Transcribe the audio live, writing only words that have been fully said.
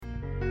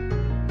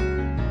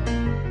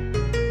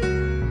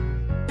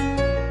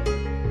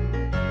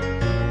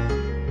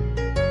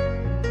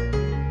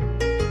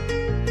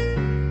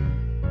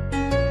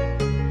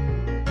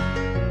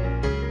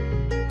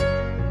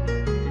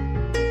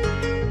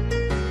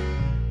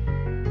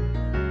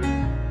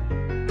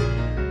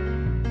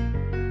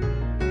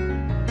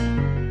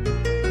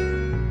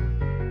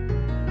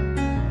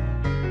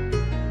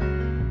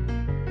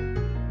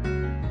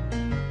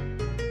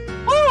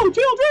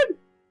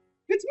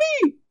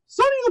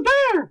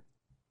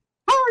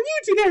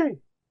Kike?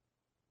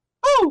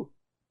 Oh,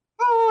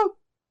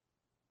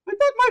 I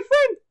thought my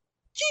friend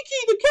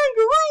Kiki the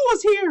kangaroo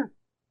was here.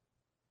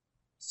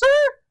 Sir,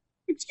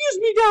 excuse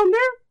me down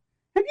there.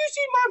 Have you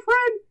seen my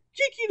friend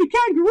Kiki the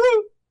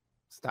kangaroo?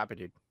 Stop it,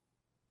 dude.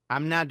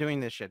 I'm not doing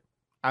this shit.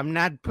 I'm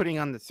not putting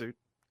on the suit,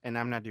 and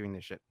I'm not doing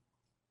this shit.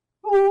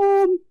 Has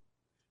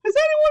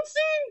anyone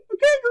seen a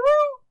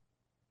kangaroo?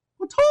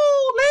 A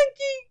tall,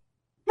 lanky,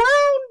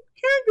 brown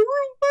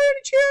kangaroo by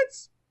any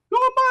chance?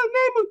 Going by the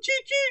name of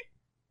Kiki?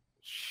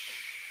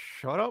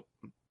 Shut up.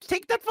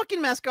 Take that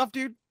fucking mask off,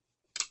 dude.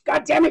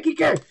 God damn it,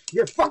 Kiki.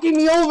 You're fucking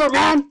me over,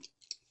 man.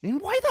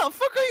 And why the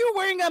fuck are you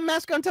wearing a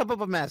mask on top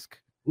of a mask?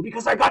 Well,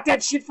 because I got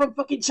that shit from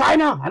fucking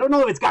China. I don't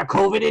know if it's got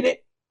COVID in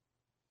it.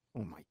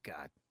 Oh my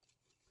god.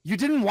 You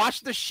didn't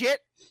wash the shit?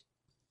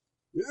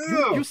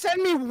 Yeah. You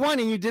sent me one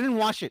and you didn't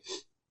wash it.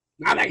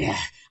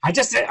 I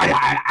just said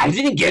I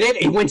didn't get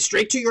it. It went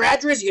straight to your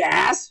address, you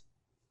ass.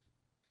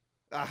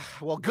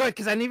 Well, good,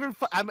 because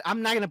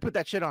I'm not gonna put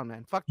that shit on,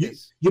 man. Fuck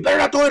this. You better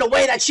not throw it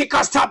away. That shit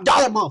costs top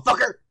dollar,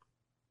 motherfucker.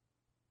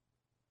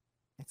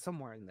 It's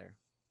somewhere in there.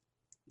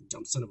 You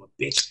dumb son of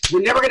a bitch.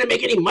 We're never gonna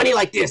make any money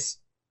like this.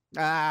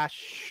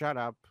 Shut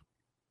up.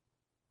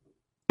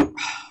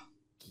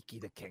 Kiki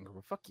the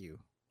kangaroo. Fuck you.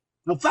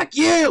 No, fuck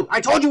you. I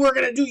told you we were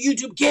gonna do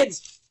YouTube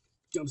Kids.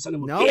 Dumb son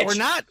of a bitch. No, we're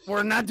not.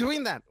 We're not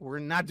doing that. We're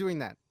not doing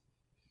that.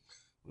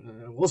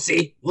 We'll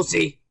see. We'll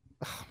see.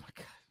 Oh my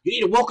god. You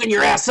need to woken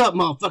your ass up,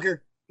 motherfucker.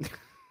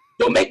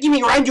 Don't make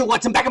me remind you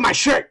what's in the back of my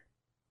shirt.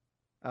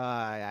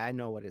 I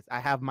know what it is. I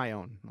have my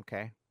own,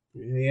 okay?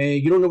 Yeah,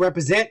 you don't know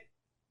represent?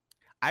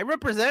 I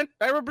represent.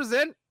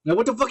 Now,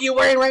 what the fuck are you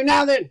wearing right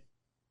now, then?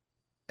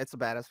 It's a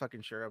badass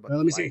fucking shirt.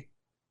 Let me see.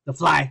 The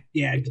Fly.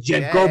 Yeah,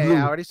 Jeff Goldblum.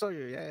 Yeah, I already saw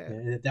you.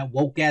 Yeah. That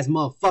woke-ass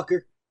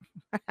motherfucker.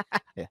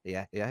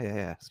 Yeah.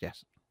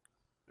 Yes.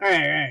 All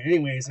right.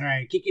 Anyways, all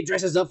right. Kiki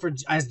dresses up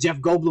as Jeff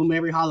Goldblum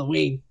every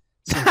Halloween.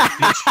 Son of a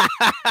bitch.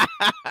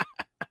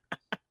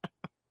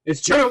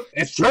 It's true.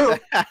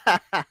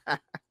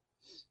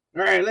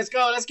 All right, let's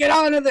go. Let's get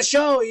on to the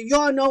show. You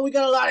all know we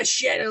got a lot of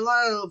shit, and a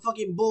lot of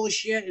fucking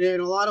bullshit,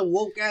 and a lot of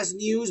woke ass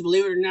news.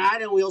 Believe it or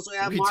not, and we also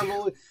have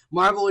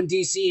Marvel and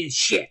DC and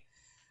shit.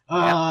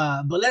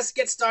 But let's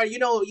get started. You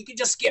know, you can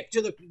just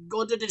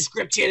go to the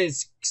description and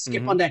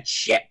skip on that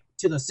shit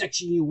to the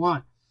section you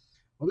want.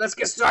 Well, let's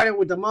get started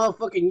with the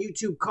motherfucking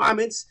YouTube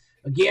comments.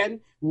 Again,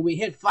 when we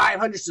hit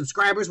 500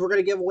 subscribers, we're going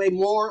to give away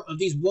more of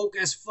these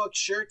woke-as-fuck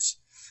shirts.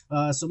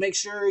 So make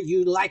sure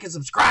you like and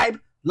subscribe.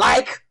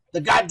 Like the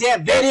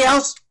goddamn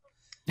videos.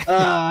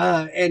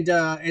 And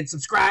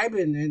subscribe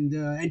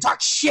and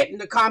talk shit in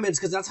the comments,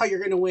 because that's how you're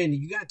going to win.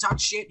 You got to talk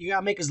shit. You got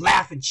to make us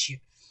laugh and shit.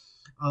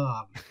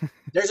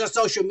 There's our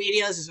social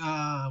medias.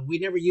 We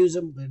never use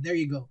them, but there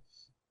you go.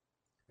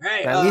 All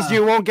right, at least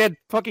you won't get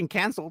fucking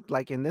canceled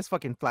like in this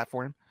fucking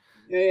platform.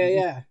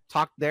 Yeah.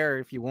 Talk there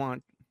if you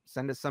want.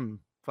 Send us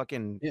some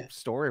fucking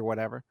story or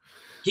whatever.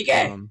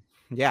 Kike.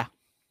 Yeah.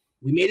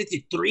 We made it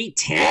to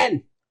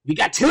 310. We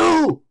got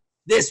 2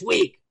 this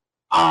week.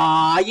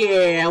 Aw,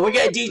 yeah. We're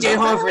going to DJ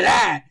home for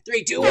that.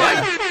 3, 2, 1.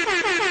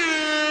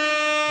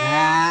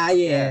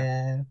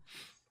 Yeah.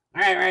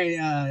 All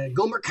right.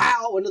 Gomer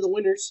Kyle, one of the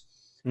winners.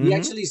 He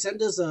actually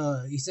sent us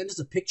a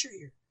picture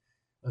here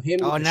of him.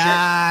 Oh,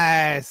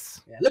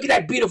 nice. Yeah, look at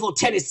that beautiful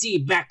Tennessee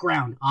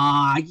background.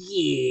 Aw,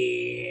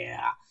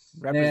 yeah.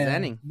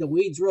 Representing. The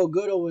weed's real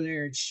good over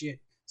there and shit.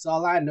 That's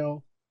all I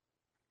know.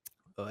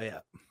 Oh, yeah.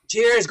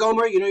 Cheers,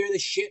 Gomer. You know you're the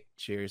shit.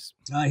 Cheers.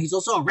 He's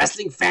also a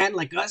wrestling fan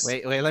like us.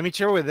 Wait. Let me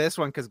cheer with this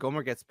one, because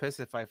Gomer gets pissed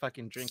if I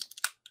fucking drink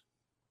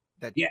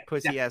that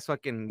pussy-ass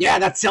fucking... Yeah,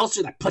 that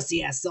seltzer, that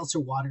pussy-ass seltzer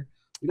water.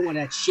 We don't want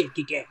that shit,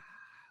 Kike.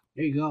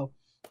 There you go.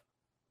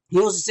 He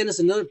also sent us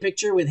another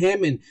picture with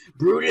him and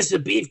Brutus the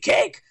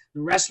Beefcake,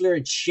 the wrestler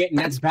and shit, and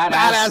that's badass.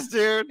 Badass,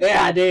 dude.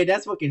 Yeah, dude,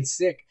 that's fucking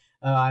sick.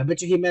 I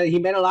bet you he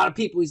met a lot of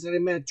people. He said he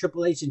met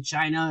Triple H in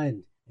China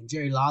and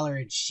Jerry Lawler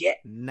and shit.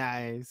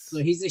 Nice. So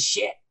he's the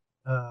shit.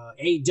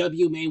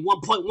 AEW made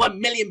 1.1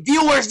 million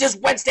viewers this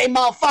Wednesday,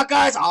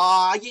 motherfuckers.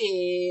 Aw,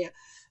 yeah.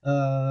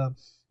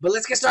 But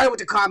let's get started with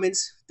the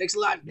comments. Thanks a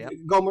lot,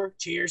 Gomer.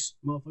 Cheers,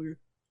 motherfucker.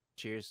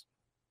 Cheers.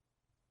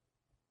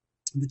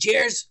 The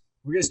cheers.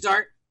 We're going to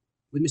start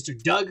with Mr.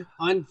 Doug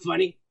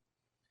Unfunny.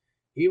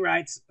 He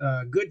writes,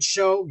 good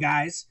show,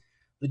 guys.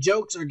 The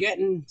jokes are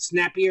getting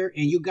snappier,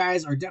 and you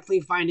guys are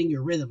definitely finding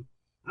your rhythm.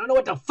 I don't know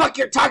what the fuck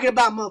you're talking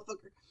about,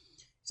 motherfucker.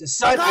 He says,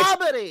 son,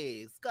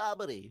 Comedy.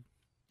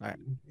 All right.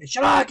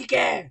 Shut up,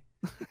 Kike.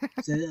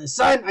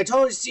 Son, I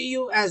totally see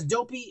you as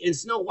Dopey in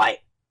Snow White.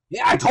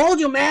 Yeah, I told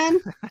you, man.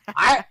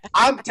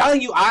 I'm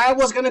telling you, I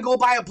was going to go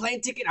buy a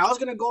plane ticket. I was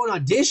going to go and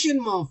audition,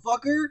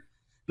 motherfucker.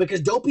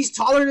 Because Dopey's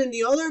taller than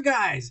the other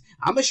guys.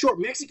 I'm a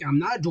short Mexican. I'm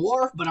not a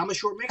dwarf, but I'm a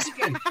short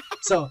Mexican.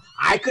 So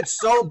I could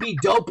so be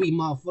Dopey,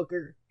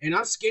 motherfucker. And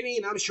I'm skinny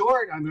and I'm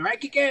short. I'm right,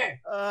 Kike.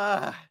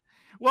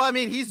 Well, I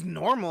mean, he's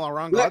normal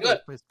around other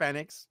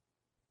Hispanics.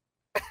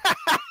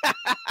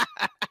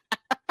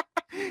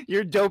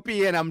 You're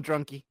Dopey and I'm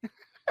drunky.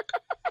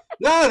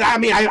 No, I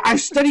mean,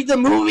 I've studied the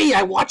movie.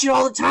 I watch it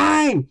all the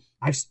time.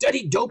 I've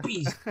studied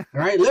dopies. All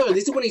right, look,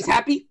 this is when he's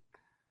happy.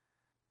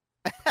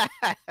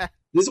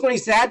 This is when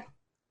he's sad.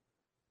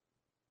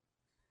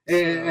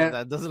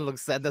 That doesn't look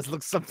sad. That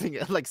looks something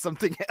like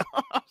something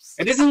else.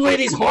 And this is when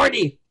he's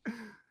horny.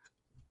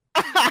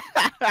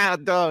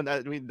 Don't.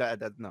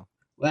 No.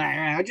 Well,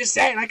 I'm just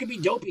saying, I could be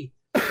dopey.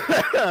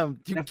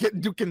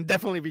 You can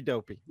definitely be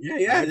dopey.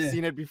 Yeah. I've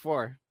seen it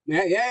before.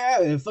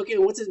 Yeah.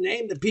 Fucking, what's his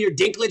name? The Peter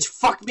Dinklage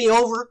fucked me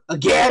over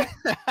again.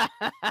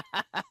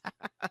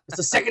 It's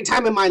the second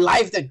time in my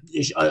life that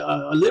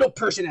a little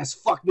person has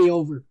fucked me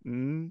over.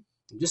 I'm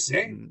just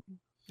saying.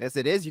 Yes,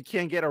 it is. You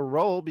can't get a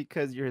role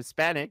because you're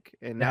Hispanic,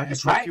 and now he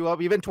fucked you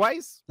up even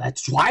twice.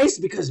 That's twice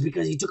because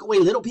he took away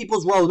little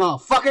people's roles,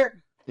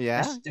 motherfucker.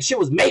 Yeah, that shit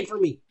was made for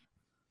me.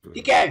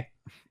 DK,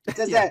 it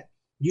says that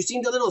you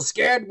seemed a little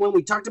scared when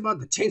we talked about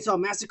the Chainsaw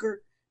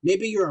Massacre.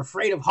 Maybe you're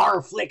afraid of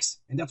horror flicks,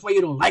 and that's why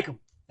you don't like them.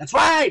 That's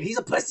right. He's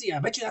a pussy. I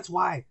bet you that's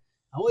why.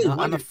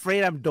 I'm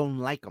afraid I don't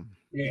like them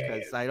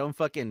because I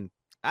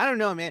don't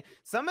know, man.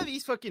 Some of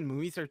these fucking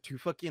movies are too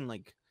fucking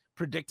like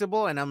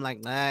predictable, and I'm like,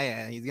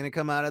 yeah, he's gonna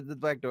come out of the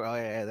back door. Oh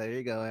yeah, there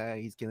you go. Yeah,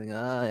 he's killing.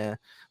 Oh yeah,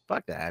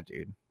 fuck that,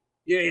 dude.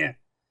 Yeah.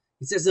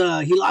 He says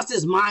he lost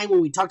his mind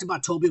when we talked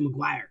about Tobey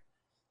Maguire.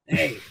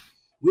 Hey,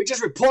 we're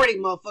just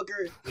reporting,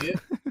 motherfucker. Yeah?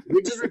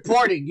 We're just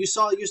reporting. You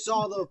saw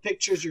the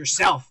pictures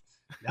yourself.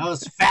 That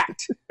was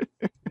fact.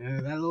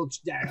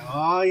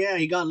 Oh yeah,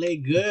 he got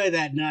laid good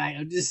that night.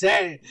 I'm just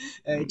saying.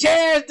 Hey,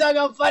 cheers, Doug.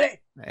 I'm funny.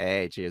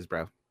 Hey, cheers,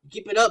 bro.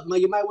 Keep it up, man.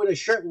 You might win a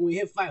shirt when we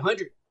hit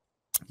 500.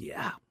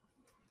 Yeah.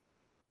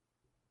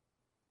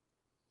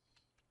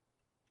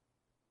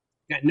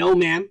 Got no,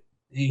 man.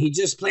 And he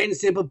just plain and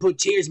simple put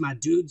cheers, my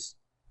dudes.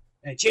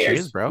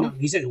 Cheers, bro. No,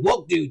 he said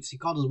woke dudes. He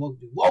called us woke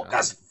dudes. Woke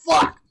as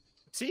fuck.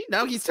 See,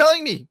 now he's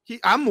telling me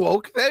I'm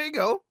woke. There you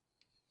go.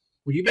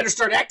 Well, you better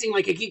start acting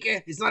like a geek.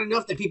 It's not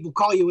enough that people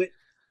call you it,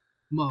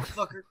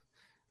 motherfucker.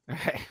 All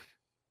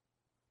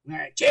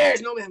right.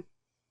 Cheers, no, man.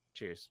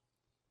 Cheers.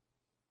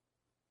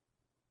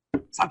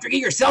 Stop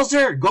drinking your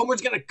seltzer.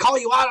 Gomer's gonna call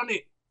you out on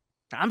it.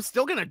 I'm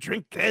still gonna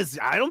drink this.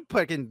 I don't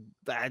fucking,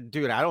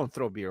 dude. I don't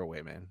throw beer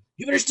away, man.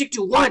 You better stick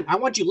to one. I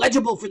want you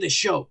legible for this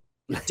show,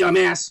 you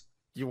dumbass.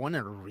 You want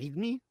to read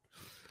me?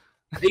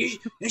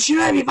 Should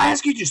I? If I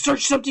ask you to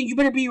search something, you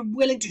better be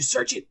willing to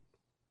search it.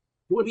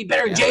 You want to be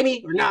better than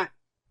Jamie or not?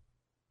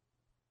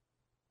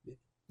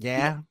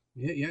 Yeah.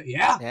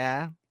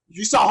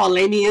 You saw how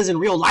lame he is in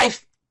real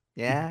life.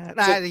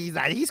 Yeah.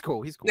 He's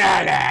cool. He's cool.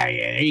 Yeah.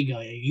 There you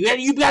go.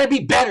 You gotta be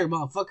better,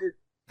 motherfucker.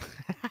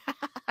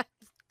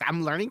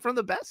 I'm learning from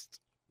the best.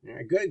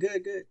 Yeah, good.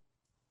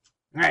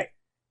 All right.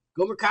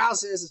 Gomer Kyle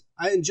says,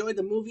 I enjoyed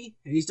the movie,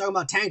 and he's talking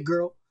about Tank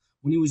Girl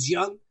when he was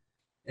young,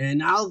 and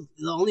now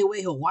the only way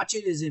he'll watch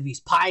it is if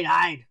he's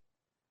pied-eyed,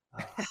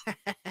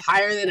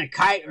 higher than a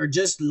kite, or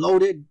just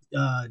loaded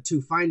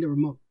to find the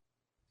remote.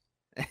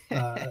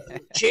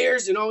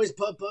 Cheers, and always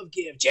puff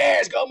give.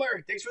 Cheers,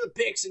 Gomer. Thanks for the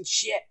pics and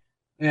shit.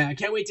 I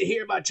can't wait to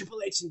hear about Triple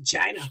H in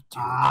China.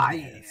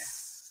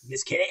 Yes.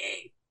 Miss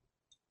Kitty.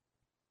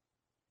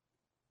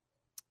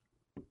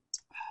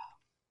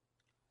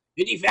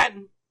 Indy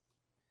Fatton.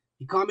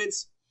 He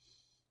comments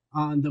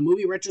on the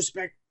movie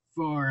retrospect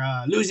for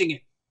Losing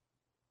It.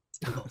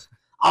 He goes,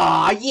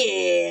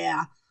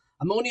 yeah.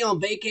 I'm only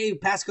on vacay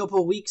past couple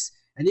of weeks.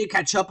 I need to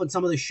catch up on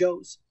some of the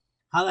shows.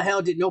 How the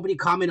hell did nobody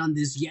comment on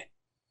this yet?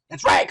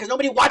 That's right, because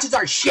nobody watches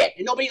our shit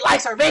and nobody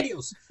likes our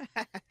videos.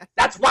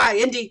 That's why,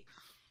 Indy.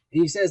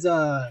 And he says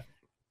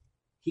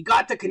he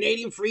got the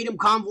Canadian Freedom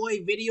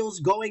Convoy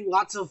videos going.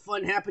 Lots of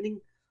fun happening.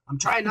 I'm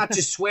trying not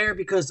to swear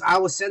because I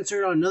was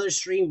censored on another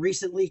stream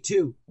recently,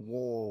 too.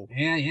 Whoa.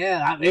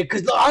 Yeah.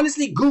 Because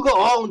honestly, Google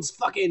owns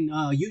fucking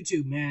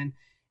YouTube, man.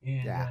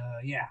 And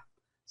yeah.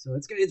 So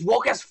it's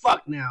woke as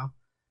fuck now.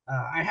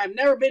 I have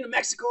never been to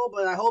Mexico,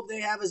 but I hope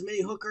they have as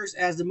many hookers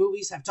as the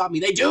movies have taught me.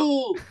 They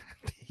do!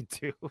 They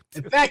do.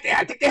 In fact,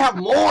 I think they have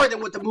more than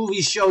what the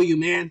movies show you,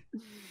 man.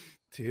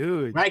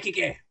 Dude. Right,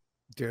 Kike?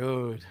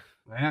 Dude.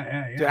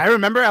 Yeah. Dude, I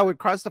remember I would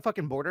cross the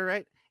fucking border,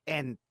 right?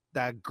 And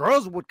the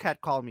girls would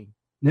catcall me.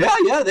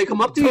 Yeah, they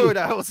come up to you. Dude,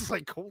 I was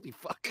like, holy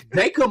fuck.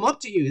 They come up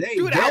to you.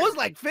 I was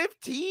like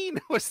 15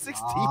 or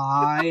 16.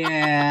 Oh,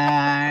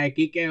 yeah.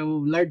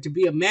 Kike learned to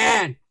be a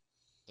man.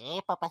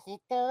 Hey,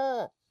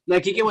 papacito.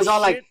 Like, Kike was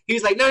all like, he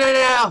was like, no.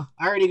 I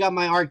already got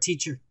my art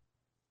teacher.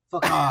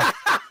 Fuck off.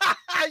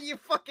 You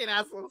fucking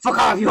asshole. Fuck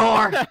off, you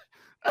whore.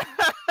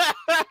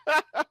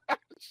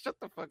 Shut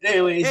the fuck up.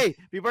 Anyways. Hey,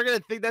 people are going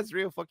to think that's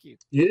real. Fuck you.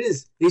 It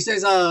is. He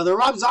says, the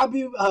Rob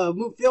Zombie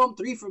film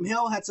 3 from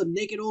Hell had some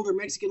naked older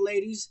Mexican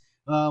ladies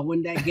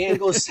when that gang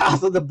goes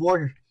south of the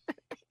border.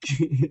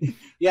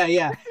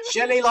 Yeah.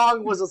 Shelley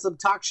Long was on some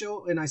talk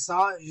show, and I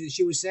saw it.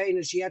 She was saying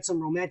that she had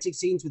some romantic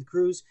scenes with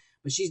Cruz,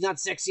 but she's not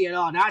sexy at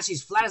all. Now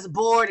she's flat as a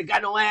board and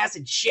got no ass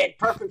and shit.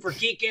 Perfect for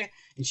Kike.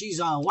 And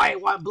she's white,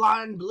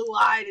 blonde,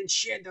 blue-eyed and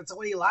shit. That's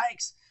what he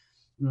likes.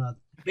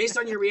 Based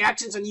on your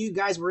reactions on you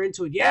guys were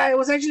into it. Yeah, it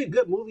was actually a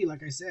good movie,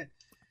 like I said.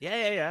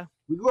 Yeah.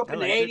 We grew up in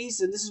the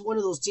 80s, and this is one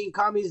of those teen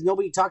comedies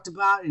nobody talked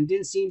about and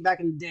didn't see back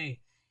in the day.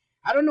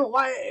 I don't know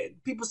why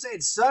people say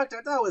it sucked.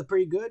 I thought it was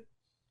pretty good.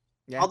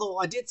 Yeah. Although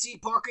I did see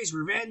Porky's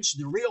Revenge,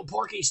 the real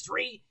Porky's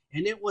 3,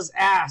 and it was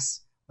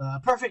ass.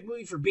 Perfect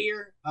movie for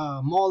beer,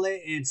 mole,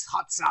 and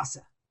hot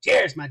salsa.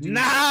 Cheers, my dude.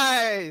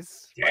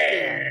 Nice.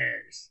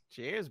 Cheers.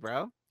 Cheers,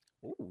 bro.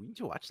 Ooh, we need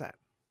to watch that.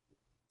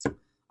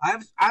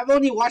 I've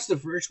only watched the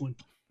first one.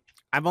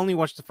 I've only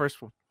watched the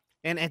first one,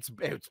 and it's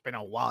been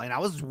a while, and I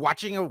was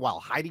watching it while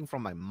hiding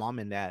from my mom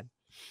and dad.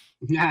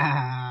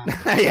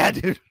 Yeah,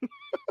 dude.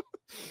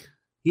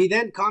 He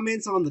then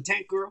comments on the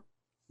Tank Girl.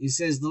 He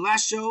says, the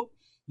last show,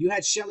 you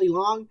had Shelley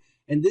Long,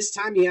 and this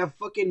time you have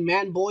fucking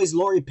man boys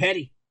Lori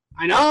Petty.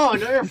 I know,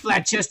 another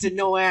flat-chested,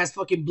 no-ass,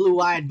 fucking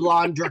blue-eyed,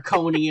 blonde,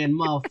 draconian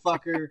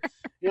motherfucker.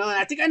 You know,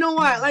 I think I know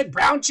why I like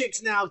brown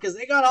chicks now, because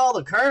they got all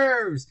the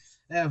curves.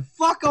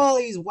 Fuck all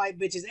these white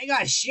bitches. They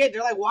got shit.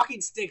 They're like walking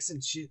sticks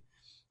and shit.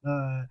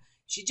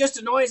 She just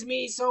annoys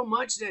me so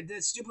much, that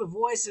stupid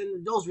voice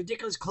and those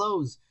ridiculous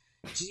clothes.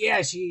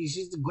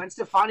 She's the Gwen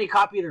Stefani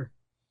copied her.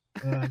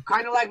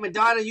 Kind of like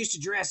Madonna used to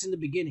dress in the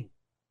beginning.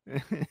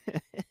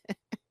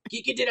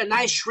 Kiki did a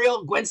nice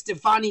shrill Gwen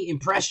Stefani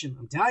impression.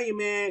 I'm telling you,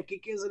 man,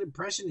 Kiki is an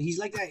impression. He's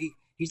like that.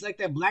 He's like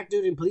that black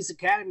dude in Police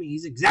Academy.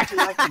 He's exactly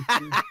like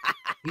him.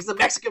 He's the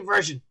Mexican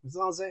version. That's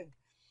all I'm saying.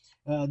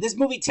 This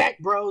movie, Tech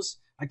Bros.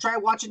 I tried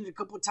watching it a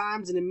couple of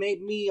times, and it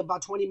made me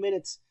about 20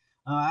 minutes.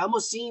 I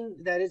almost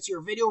seen that it's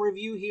your video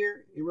review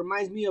here. It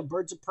reminds me of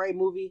Birds of Prey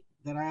movie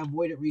that I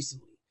avoided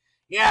recently.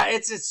 Yeah,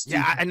 it's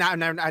yeah, I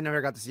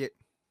never got to see it.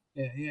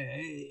 Yeah.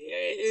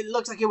 It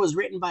looks like it was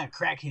written by a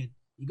crackhead.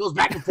 He goes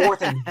back and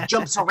forth and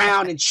jumps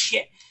around and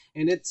shit,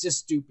 and it's just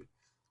stupid.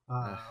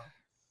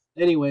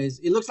 Anyways,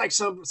 it looks like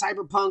some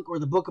cyberpunk or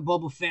the Book of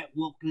Boba Fett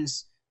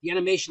wokeness. The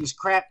animation is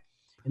crap,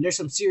 and there's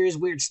some serious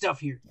weird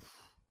stuff here.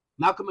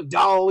 Malcolm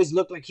McDowell always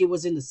looked like he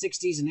was in the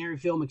 60s in every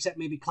film except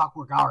maybe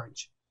Clockwork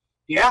Orange.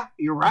 Yeah,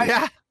 you're right.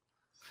 Yeah.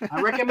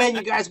 I recommend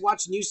you guys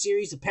watch the new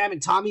series of Pam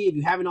and Tommy if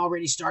you haven't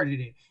already started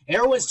it.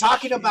 Everyone's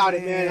talking about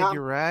it, man.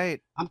 You're right.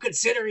 I'm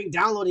considering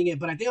downloading it,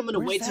 but I think I'm going to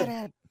wait till...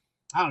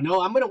 I don't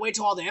know. I'm going to wait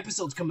till all the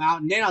episodes come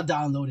out, and then I'll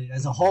download it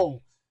as a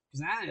whole.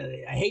 Because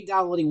I hate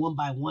downloading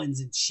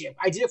one-by-ones and shit.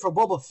 I did it for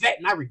Boba Fett,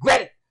 and I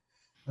regret it.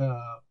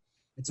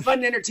 It's fun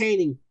and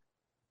entertaining.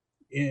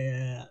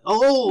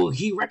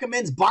 He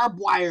recommends Barbed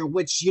Wire,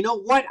 which, you know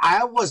what?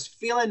 I was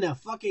feeling to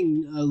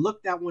fucking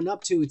look that one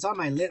up, too. It's on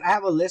my list. I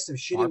have a list of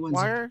shitty Barbed ones.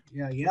 Wire?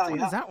 Yeah. What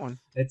is that one?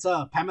 It's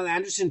Pamela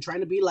Anderson trying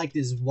to be like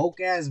this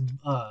woke-ass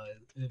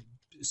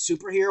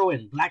superhero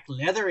in black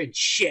leather and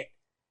shit.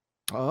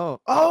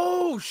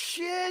 Oh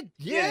shit!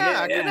 Yeah,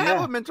 I couldn't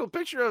have a mental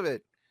picture of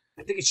it.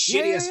 I think it's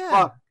shitty as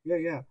fuck.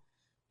 Yeah.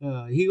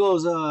 He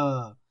goes,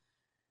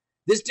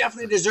 this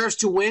definitely deserves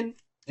to win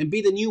and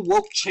be the new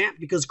woke champ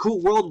because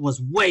Cool World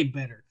was way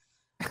better.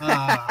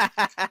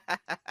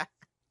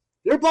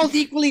 They're both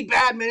equally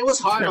bad, man. It was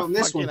hard on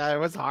this one. It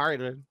was hard.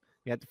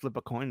 You had to flip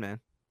a coin, man.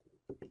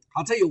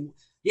 I'll tell you.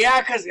 Yeah,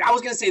 because I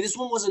was going to say this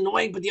one was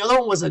annoying, but the other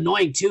one was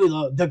annoying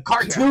too. The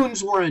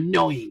cartoons were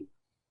annoying.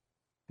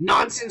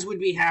 Nonsense would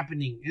be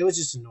happening. It was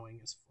just annoying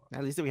as fuck.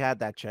 At least we had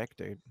that check,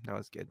 dude. That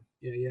was good.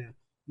 Yeah.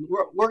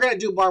 We're gonna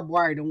do Barbed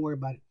Wire. Don't worry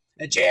about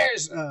it.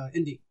 Cheers,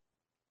 Indy.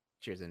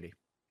 Cheers, Indy.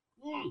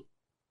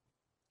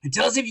 And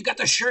tell us if you got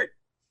the shirt.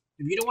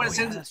 If you don't want to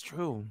send, that's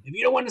true. If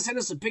you don't want to send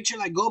us a picture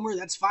like Gomer,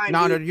 that's fine.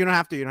 No, you don't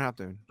have to. You don't have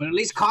to. But at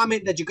least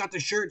comment that you got the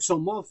shirt, so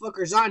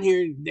motherfuckers on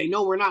here they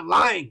know we're not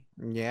lying.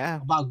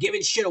 Yeah. About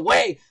giving shit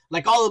away,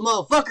 like all the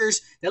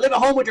motherfuckers that live at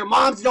home with their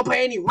moms and don't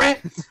pay any rent,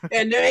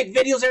 and they make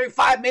videos every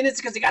 5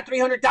 minutes because they got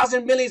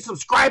 300,000 million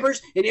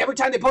subscribers, and every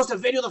time they post a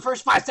video, the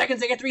first 5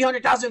 seconds they get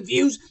 300,000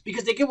 views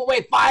because they give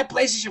away 5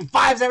 PlayStation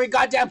 5s every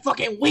goddamn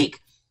fucking week,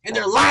 and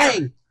they're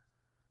lying.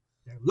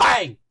 They're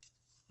lying.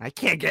 I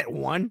can't get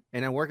one,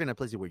 and I work in a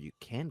place where you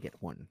can get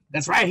one.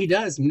 That's right, he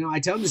does. You know, I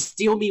tell him to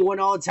steal me one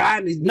all the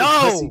time.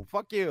 No,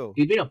 fuck you.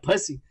 He's being a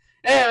pussy.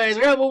 Anyways,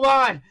 we're gonna move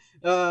on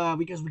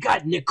because we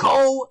got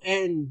Nicole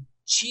and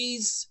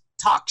Cheese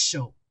talk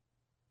show.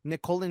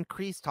 Nicole and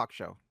Crease talk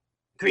show.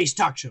 Crease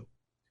talk show.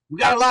 We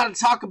got a lot to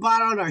talk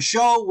about on our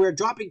show. We're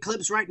dropping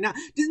clips right now.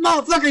 This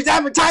motherfucker's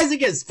advertising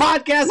his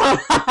podcast.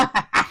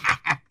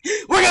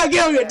 We're gonna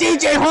give him a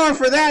DJ horn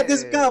for that.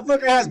 This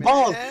motherfucker has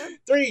balls.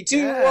 3,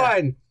 2,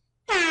 1.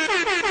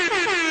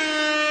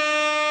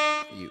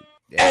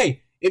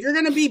 Hey, if you're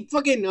gonna be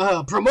fucking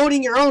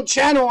promoting your own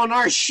channel on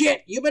our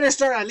shit, you better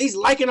start at least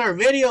liking our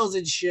videos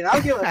and shit.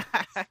 I'll give a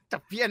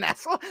to be an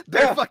asshole.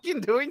 They're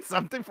fucking doing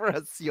something for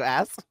us, you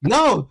ass.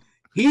 No,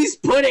 he's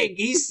promoting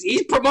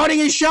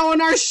his show on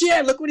our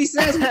shit. Look what he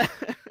says.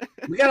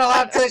 We got a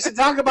lot of things to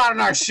talk about on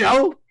our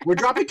show. We're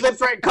dropping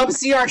clips right. Come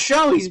see our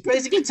show. He's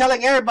basically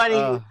telling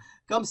everybody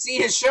come see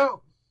his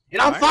show.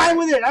 And I'm fine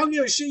with it. I don't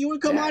give a shit. You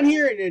want to come on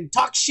here and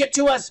talk shit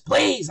to us,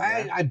 please.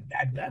 I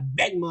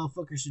beg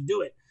motherfuckers to do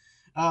it.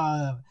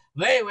 But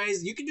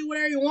anyways, you can do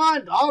whatever you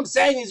want. All I'm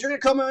saying is you're going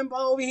to come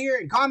over here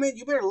and comment.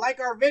 You better like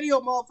our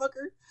video,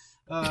 motherfucker.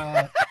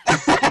 I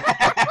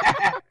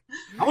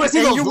want to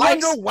see those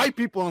likes. You white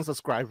people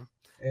unsubscribe.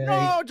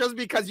 No, just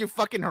because you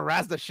fucking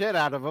harass the shit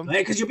out of them. Hey,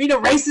 because you're being a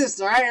racist,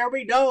 all right?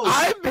 Everybody knows.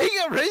 I'm being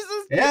a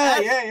racist?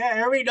 Yeah.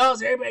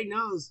 Everybody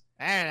knows.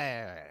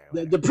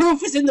 The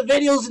proof is in the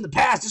videos in the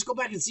past. Just go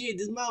back and see it.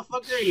 This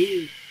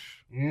motherfucker,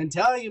 and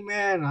tell you,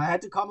 man, I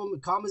had to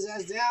calm his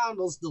ass down.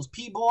 Those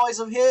P-boys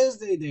of his,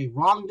 they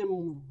wronged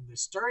him. They're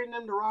stirring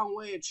them the wrong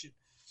way and shit.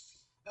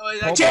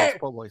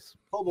 Po'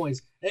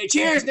 boys. Hey,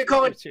 cheers,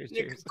 Nicole. Cheers.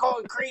 Nicole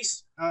and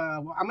Crease.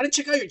 I'm gonna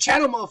check out your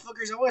channel,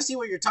 motherfuckers. I want to see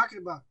what you're talking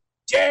about.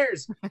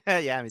 Cheers.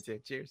 Yeah, me too.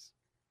 Cheers.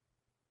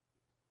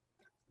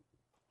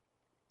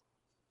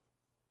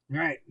 All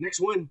right, next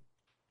one.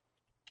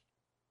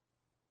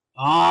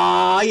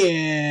 Oh,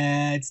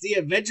 yeah. It's the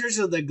Adventures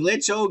of the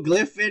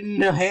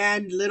Glyphin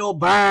Hand Little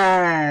Bird.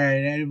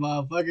 And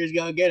motherfucker's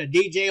gonna get a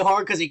DJ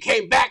horn because he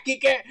came back. He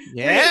can't.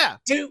 Yeah.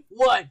 3, 2,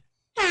 1.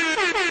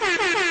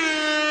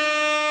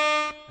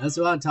 That's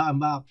what I'm talking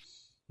about.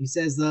 He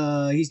says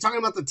he's talking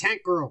about the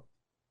Tank Girl.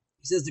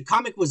 He says the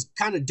comic was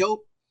kind of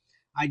dope.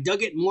 I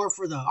dug it more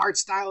for the art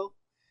style.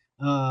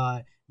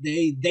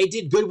 They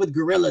did good with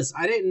gorillas.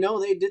 I didn't know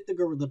they did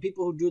the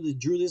people who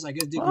drew this. I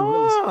guess did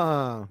gorillas.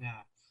 Oh.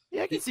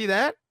 Yeah, I can see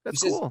that.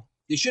 That's cool.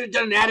 They should have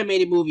done an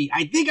animated movie.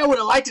 I think I would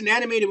have liked an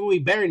animated movie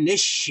better than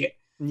this shit.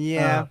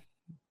 Yeah.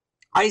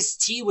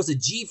 Ice-T was a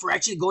G for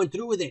actually going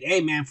through with it.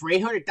 Hey, man, for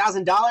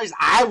 $800,000,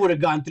 I would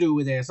have gone through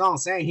with it. That's all I'm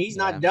saying. He's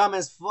not dumb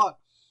as fuck.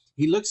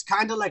 He looks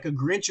kind of like a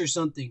Grinch or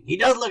something. He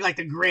does look like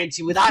the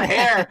Grinch without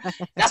hair.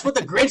 That's what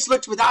the Grinch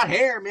looks without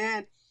hair,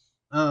 man.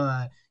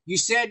 You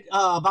said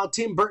about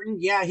Tim Burton.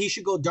 Yeah, he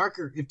should go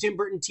darker. If Tim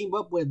Burton teamed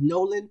up with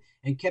Nolan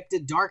and kept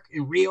it dark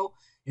and real,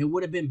 it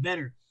would have been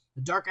better.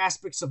 The dark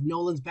aspects of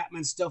Nolan's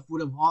Batman stuff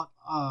would have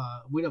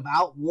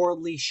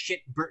outworldly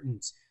shit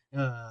Burton's.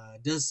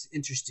 Does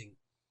interesting.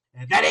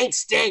 That ain't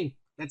Sting.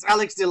 That's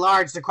Alex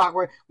DeLarge, the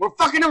Clockwork. We're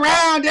fucking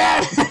around,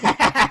 Dad.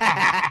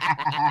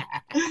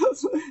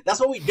 That's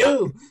what we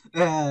do.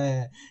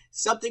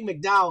 Something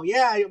McDowell.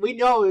 Yeah, we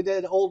know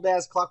that old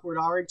ass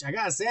Clockwork Orange. I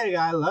gotta say,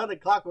 I love the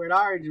Clockwork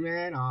Orange,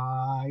 man.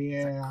 Oh,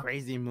 yeah. It's a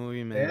crazy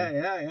movie, man.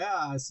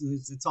 Yeah.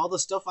 It's all the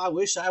stuff I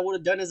wish I would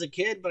have done as a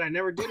kid, but I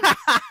never did it.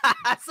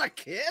 As a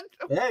kid?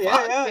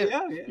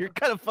 Yeah. You're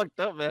kind of fucked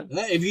up, man.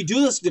 If you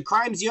do this, the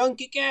crime's young,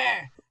 kick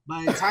ass.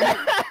 By the time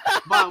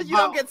you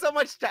don't get so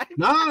much time.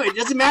 No, it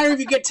doesn't matter if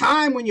you get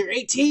time when you're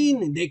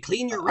 18 and they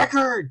clean your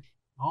record.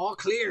 All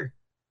clear.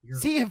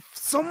 See, if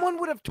someone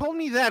would have told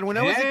me that when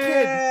I was a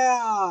kid.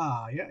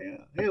 Yeah.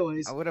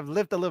 Anyways. I would have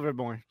lived a little bit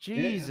more.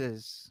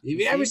 Jesus. Yeah.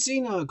 Have you ever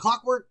seen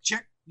Clockwork?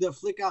 Check the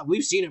flick out.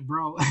 We've seen it,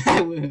 bro.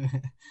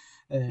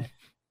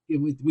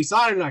 We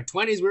saw it in our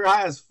 20s. We were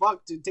high as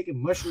fuck,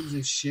 taking mushrooms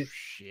and shit.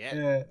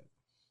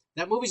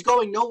 That movie's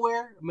going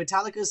nowhere.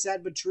 Metallica's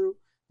Sad But True.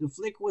 The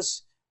flick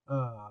was...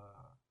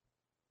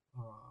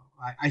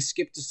 I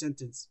skipped a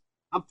sentence.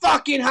 I'm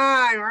fucking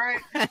high, all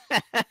right?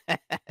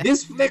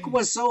 This flick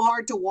was so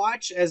hard to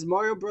watch as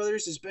Mario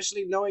Brothers,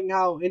 especially knowing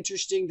how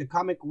interesting the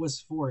comic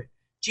was for it.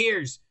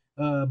 Cheers.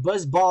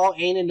 Buzz Ball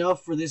ain't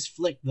enough for this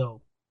flick,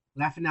 though.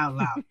 Laughing out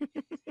loud.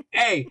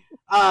 Hey,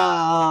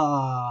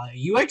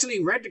 you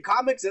actually read the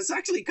comics? That's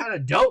actually kind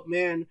of dope,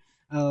 man.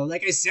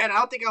 Like I said, I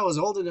don't think I was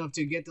old enough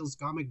to get those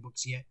comic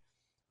books yet.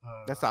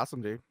 That's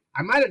awesome, dude.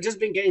 I might have just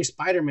been getting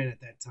Spider-Man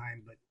at that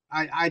time, but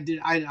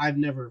I've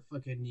never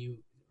fucking knew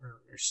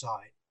or saw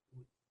it.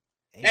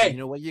 Hey, you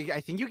know what? I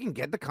think you can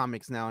get the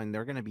comics now, and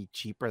they're gonna be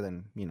cheaper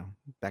than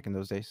back in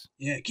those days.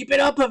 Yeah, keep it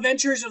up,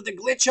 Adventures of the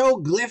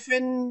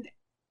Glyphin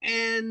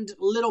and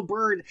Little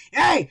Bird.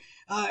 Hey,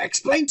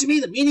 explain to me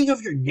the meaning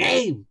of your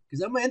name,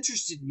 because I'm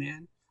interested,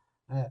 man.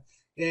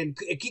 And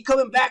keep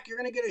coming back. You're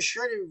gonna get a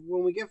shirt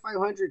when we get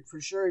 500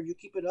 for sure. If you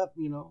keep it up,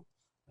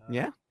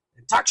 Yeah.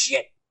 And talk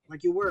shit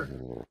like you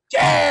were.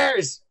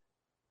 Cheers.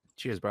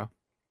 Cheers, bro.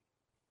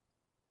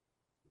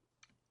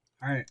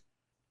 All right.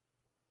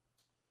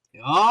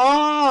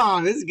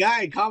 Oh, this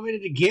guy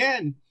commented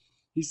again.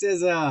 He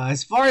says,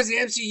 as far as the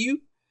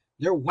MCU,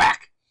 they're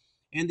whack.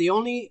 And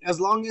as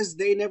long as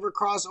they never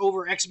cross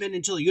over X-Men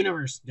into the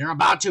universe. They're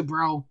about to,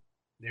 bro.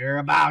 They're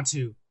about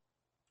to.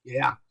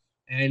 Yeah.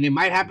 And it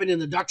might happen in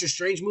the Doctor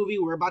Strange movie.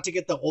 We're about to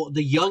get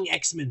the young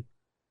X-Men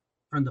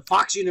from the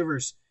Fox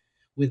universe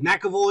with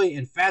McAvoy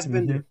and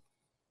Fassbender.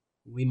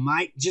 Mm-hmm. We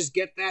might just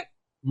get that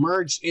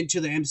merged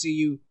into the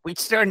MCU.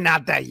 Which they're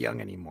not that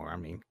young anymore, I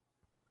mean.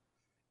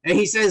 And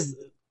he says,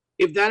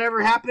 if that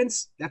ever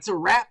happens, that's a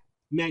wrap.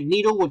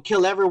 Magneto would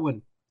kill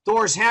everyone.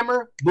 Thor's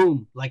hammer,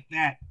 boom, like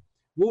that.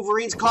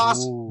 Wolverine's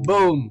claws,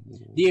 boom.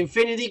 The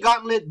Infinity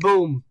Gauntlet,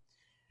 boom.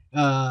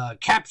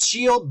 Cap's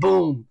shield,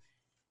 boom.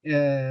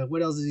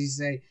 What else does he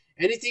say?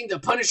 Anything the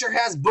Punisher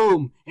has,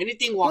 boom.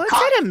 Anything Wakanda. Well,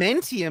 it's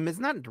adamantium. It's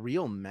not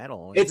real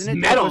metal. It's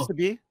metal. Supposed to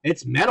be?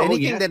 It's metal.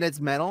 Anything that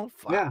is metal?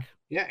 Fuck.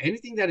 Yeah.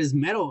 Anything that is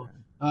metal.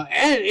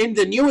 And in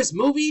the newest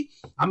movie,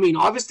 I mean,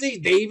 obviously,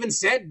 they even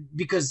said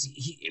because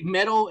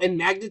metal and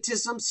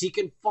magnetisms, he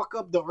can fuck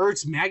up the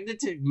Earth's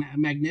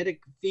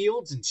magnetic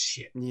fields and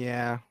shit.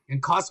 Yeah.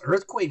 And cause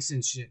earthquakes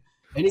and shit.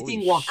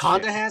 Anything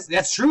Wakanda has,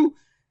 that's true.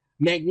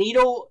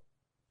 Magneto,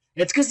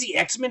 it's because the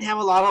X-Men have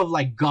a lot of,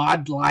 like,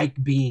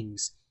 godlike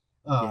beings.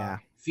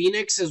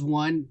 Phoenix is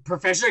one.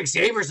 Professor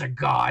Xavier's a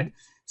god.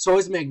 So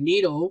is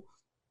Magneto.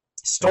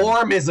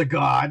 Storm is a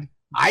god.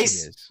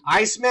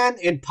 Iceman,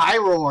 and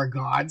Pyro are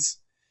gods.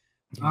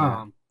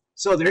 Yeah.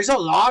 So there's a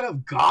lot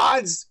of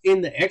gods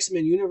in the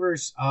X-Men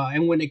universe,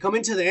 and when they come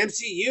into the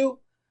MCU,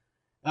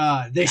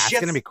 this shit's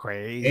gonna be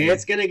crazy.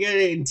 It's gonna get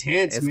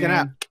intense. It's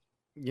man.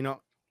 gonna,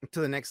 to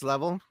the next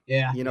level.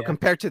 Yeah.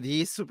 Compared to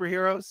these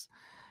superheroes,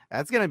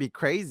 that's gonna be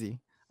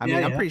crazy. I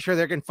mean, I'm pretty sure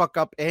they can fuck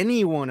up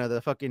any one of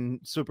the fucking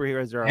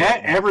superheroes.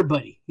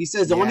 Everybody. He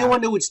says the only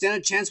one that would stand a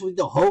chance would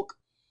be the Hulk.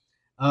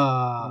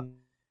 But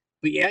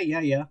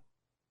yeah,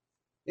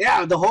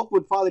 the Hulk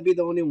would probably be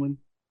the only one.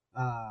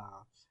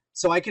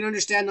 So I can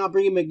understand not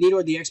bringing Magneto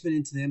or the X-Men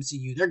into the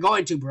MCU. They're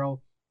going to,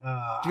 bro.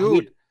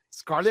 Dude,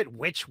 Scarlet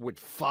Witch would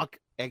fuck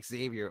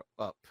Xavier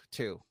up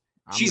too.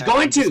 She's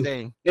going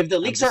to. If the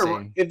leaks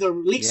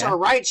are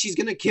right, she's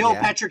gonna kill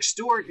Patrick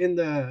Stewart in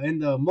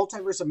the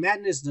Multiverse of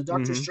Madness, the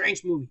Doctor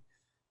Strange movie.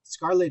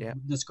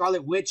 The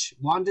Scarlet Witch,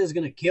 Wanda is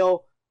gonna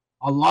kill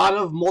a lot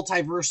of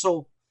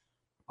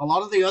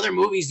the other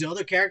movies, the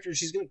other characters.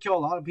 She's gonna kill a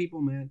lot of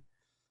people, man.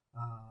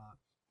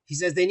 He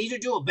says they need to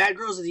do a Bad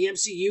Girls of the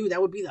MCU.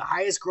 That would be the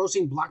highest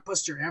grossing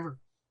blockbuster ever.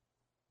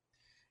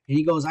 And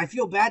he goes, I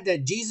feel bad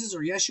that Jesus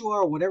or Yeshua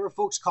or whatever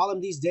folks call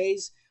him these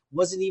days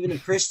wasn't even a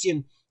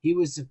Christian. He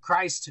was a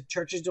Christ.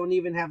 Churches don't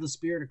even have the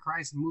spirit of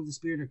Christ and move the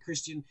spirit of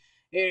Christian.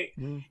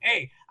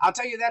 Hey, I'll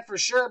tell you that for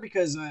sure,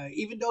 because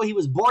even though he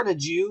was born a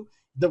Jew,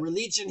 the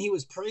religion he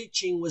was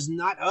preaching was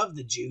not of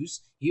the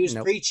Jews. He was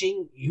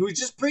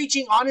just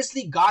preaching,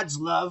 honestly, God's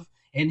love,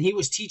 and he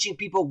was teaching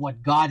people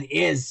what God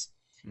is.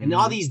 And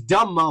all these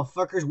dumb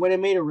motherfuckers went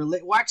and made a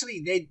religion. Well, actually,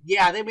 they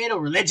made a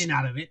religion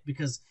out of it,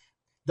 because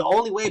the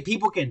only way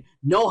people can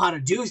know how to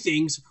do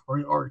things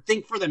or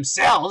think for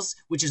themselves,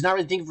 which is not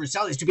really thinking for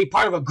themselves, is to be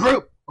part of a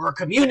group or a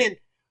communion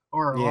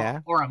or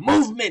a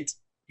movement.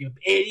 You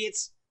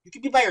idiots. You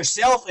can be by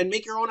yourself and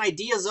make your own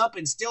ideas up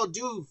and still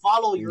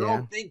follow your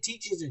own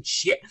teachings and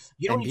shit.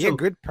 You don't need to be a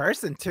good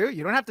person too.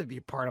 You don't have to be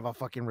part of a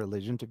fucking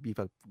religion to be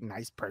a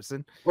nice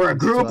person. Or a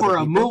group or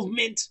a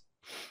movement.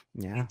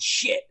 Yeah. And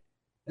shit.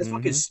 That's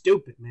fucking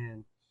stupid,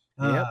 man.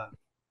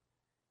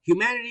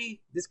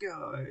 Humanity,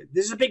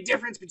 there's a big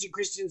difference between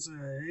Christians,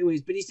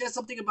 anyways, but he says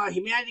something about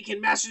humanity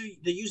can master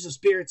the use of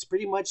spirits,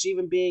 pretty much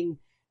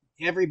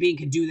every being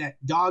can do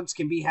that. Dogs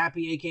can be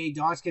happy, aka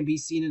dogs can be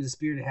seen in the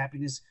spirit of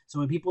happiness. So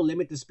when people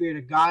limit the spirit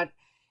of God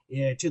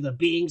to the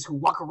beings who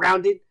walk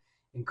around it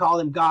and call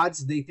them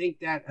gods, they think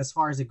that as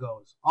far as it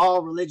goes.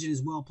 All religion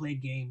is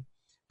well-played game,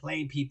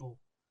 playing people.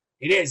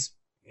 It is.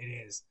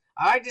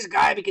 I like this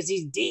guy because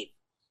he's deep.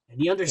 And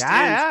he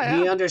understands.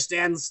 He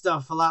understands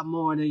stuff a lot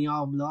more than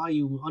all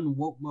you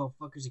unwoke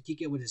motherfuckers that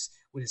kick it with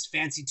his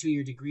fancy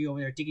 2-year degree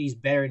over there, thinking he's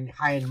better and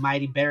high and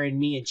mighty, better than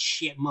me and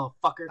shit,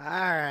 motherfucker. All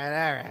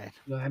right.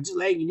 I'm just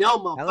letting you know,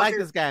 motherfucker. I like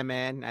this guy,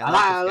 man.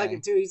 I like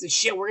it too. He's a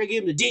shit. We're gonna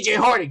give him the DJ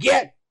Horn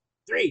again.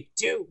 3,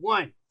 2,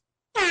 1.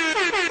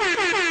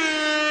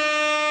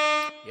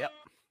 Yep.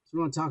 So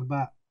we're gonna talk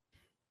about.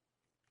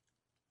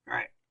 All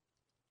right.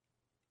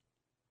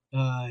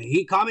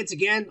 He comments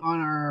again on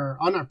our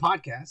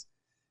podcast.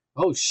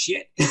 Oh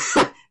shit!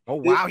 Oh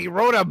wow, he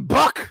wrote a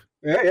book.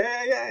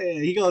 Yeah.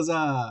 He goes,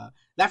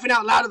 laughing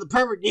out loud at the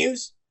pervert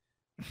news.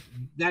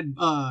 That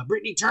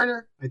Brittany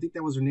Turner, I think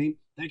that was her name.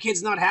 That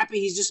kid's not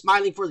happy. He's just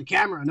smiling for the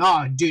camera.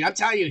 No, dude, I'm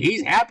telling you,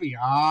 he's happy.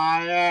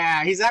 Oh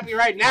yeah, he's happy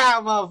right now,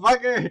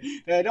 motherfucker.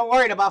 Don't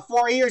worry, in about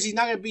 4 years, he's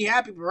not gonna be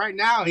happy. But right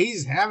now,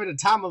 he's having the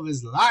time of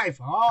his life.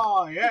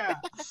 Oh yeah.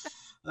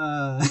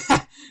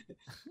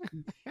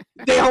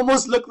 They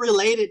almost look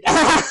related.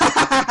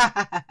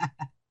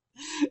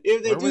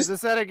 Where was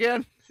this at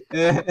again?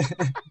 Yeah.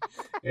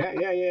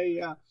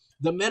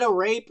 The meta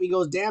rape. He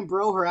goes, damn,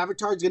 bro, her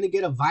avatar's gonna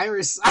get a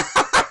virus. Oh,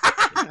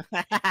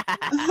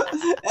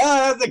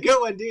 that's a good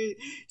one, dude.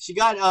 She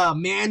got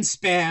man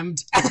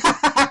spammed.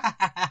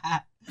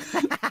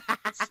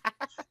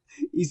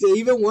 He said,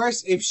 even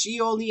worse, if she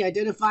only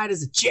identified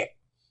as a chick,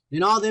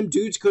 then all them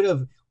dudes could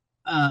have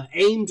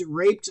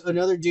raped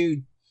another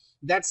dude.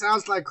 That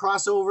sounds like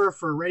crossover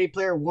for Ready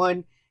Player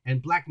One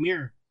and Black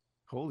Mirror.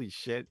 Holy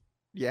shit.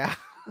 Yeah.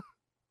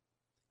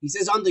 He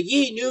says, on the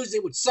Yee News,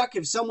 it would suck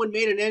if someone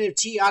made an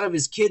NFT out of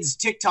his kid's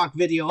TikTok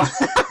video.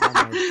 Oh,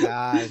 my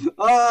God.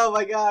 Oh,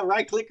 my God.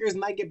 Right clickers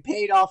might get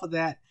paid off of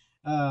that.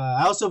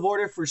 I also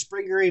voted for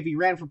Springer if he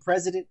ran for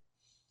president.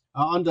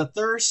 On the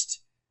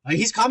thirst,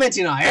 he's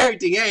commenting on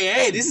everything.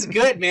 Hey, this is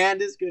good, man.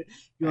 This is good.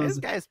 This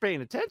guy's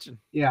paying attention.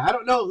 Yeah, I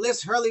don't know.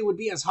 Liz Hurley would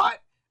be as hot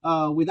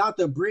without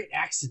the Brit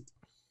accent.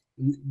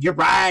 You're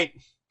right.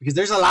 Because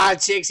there's a lot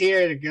of chicks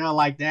here that girl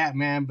like that,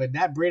 man. But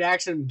that Brit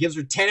accent gives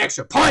her 10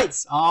 extra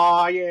points.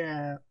 Oh,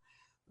 yeah.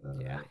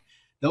 Yeah.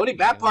 The only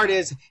bad part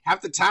is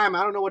half the time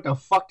I don't know what the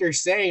fuck they're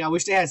saying. I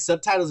wish they had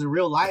subtitles in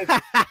real life.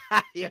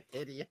 You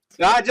idiot.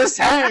 No, just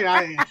saying.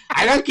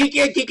 I know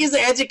Kiki's the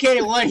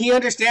educated one. He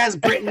understands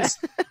Britons.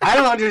 I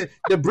don't understand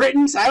the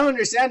Britons. I don't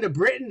understand the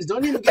Britons.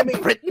 Don't even get me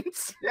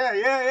Britons.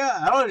 Yeah.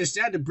 I don't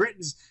understand the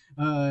Britons.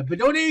 But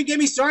don't even get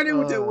me started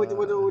with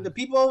the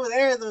people over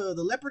there, the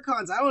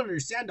leprechauns. I don't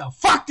understand the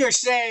fuck they're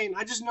saying.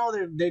 I just know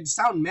they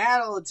sound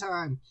mad all the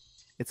time.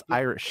 It's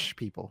Irish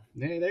people.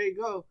 There you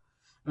go.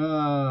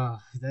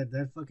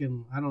 That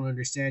fucking, I don't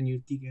understand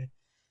you, Tika.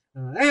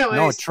 Anyways.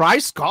 No, try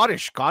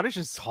Scottish. Scottish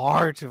is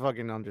hard to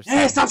fucking understand.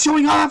 Hey, stop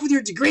showing off with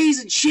your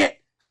degrees and shit.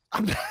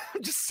 I'm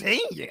just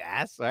saying, you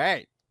ass. All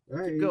right. All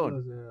right, Keep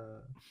going.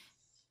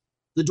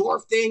 The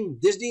dwarf thing,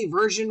 Disney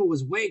version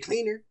was way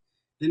cleaner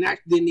than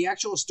the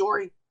actual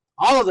story.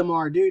 All of them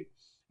are, dude.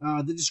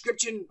 The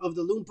description of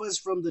the Loompas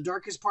from the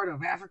darkest part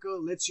of Africa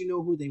lets you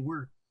know who they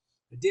were.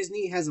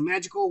 Disney has a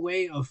magical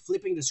way of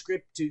flipping the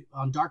script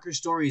on darker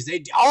stories.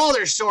 All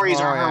their stories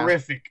are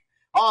horrific.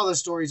 All the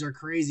stories are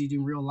crazy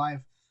in real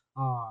life.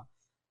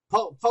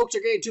 Folks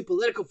are getting too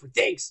political for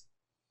things.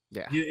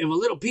 Yeah. If a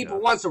little people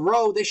wants a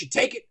role, they should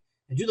take it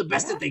and do the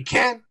best that they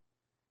can.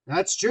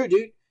 That's true,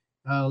 dude.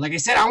 Like I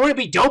said, I want to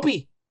be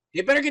Dopey.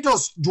 They better get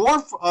those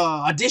dwarf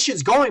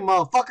auditions going,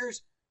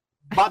 motherfuckers.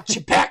 Bob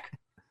Chapek.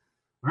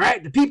 All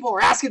right, the people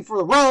are asking for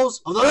the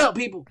roles of the little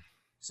people.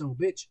 So,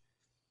 bitch.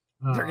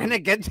 They're gonna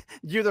get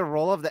you the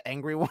role of the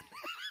angry one.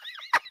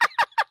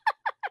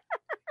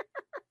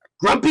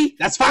 Grumpy?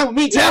 That's fine with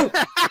me too.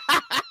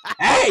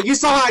 Hey, you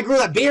saw how I grew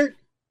that beard?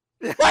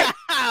 What?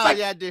 Oh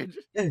yeah, dude.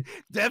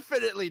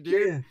 Definitely,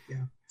 dude.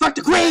 Yeah. Fuck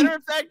the queen. As a matter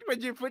of fact,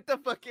 when you put the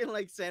fucking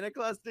like Santa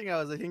Claus thing,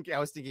 I was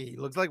thinking he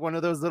looks like one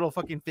of those little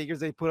fucking figures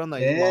they put on the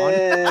lawn.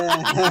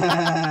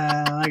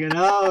 Like an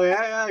O,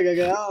 yeah, like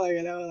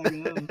an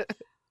O.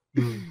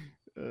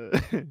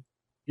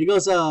 He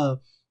goes,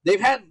 they've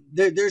had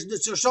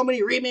there's so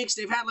many remakes.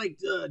 They've had like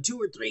 2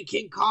 or 3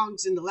 King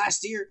Kongs in the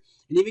last year,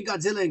 and even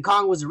Godzilla and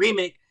Kong was a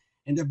remake.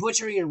 And they're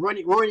butchering and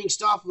ruining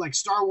stuff like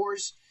Star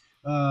Wars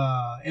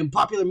and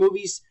popular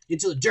movies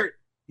into the dirt.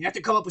 You have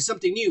to come up with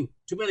something new.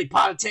 Too many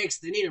politics.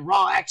 They need a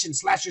raw action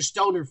slasher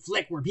stoner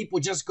flick where people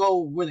just go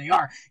where they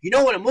are. You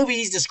know what a movie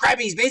he's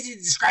basically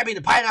describing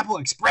the Pineapple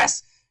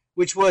Express,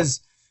 which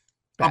was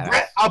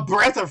a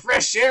breath of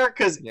fresh air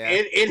because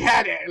it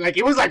had like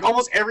it was like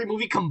almost every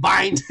movie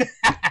combined.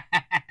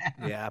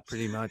 Yeah,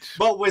 pretty much.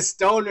 But with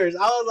stoners,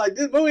 I was like,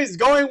 this movie's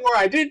going where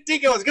I didn't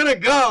think it was gonna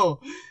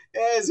go.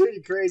 Yeah, it's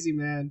really crazy,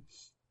 man.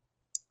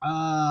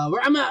 I'm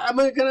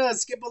gonna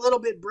skip a little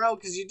bit, bro,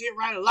 because you did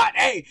write a lot.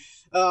 Hey,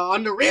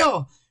 on the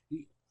real,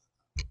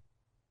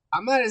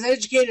 I'm not as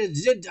educated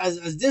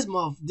as this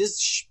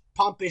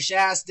pompish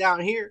ass down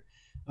here.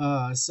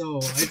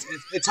 So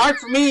it's hard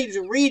for me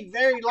to read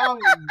very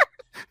long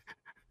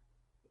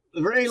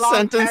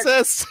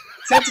sentences,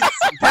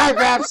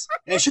 paragraphs.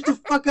 Hey, shut the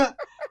fuck up.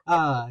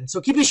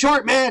 So keep it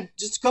short, man.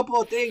 Just a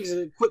couple of things,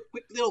 quick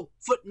little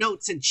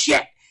footnotes and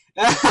shit.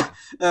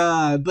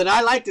 But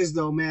I like this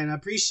though, man. I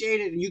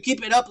appreciate it, and you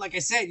keep it up. Like I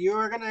said,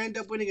 you're gonna end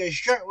up winning a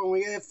shirt when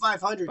we get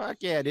 500. Fuck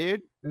yeah,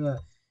 dude.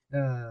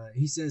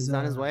 He says he's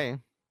on his way.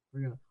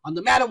 On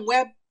the Madam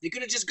Web, they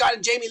could have just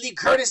gotten Jamie Lee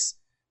Curtis,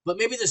 but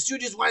maybe the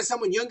studios wanted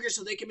someone younger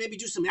so they can maybe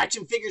do some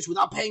action figures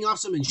without paying off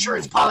some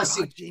insurance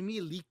policy. God,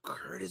 Jamie Lee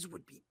Curtis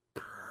would be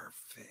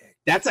perfect.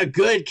 That's a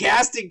good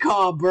casting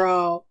call,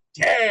 bro.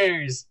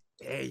 Cheers.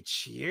 Hey,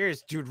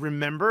 cheers, dude.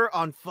 Remember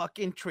on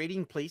fucking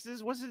Trading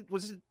Places? Was it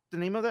the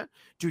name of that?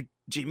 Dude,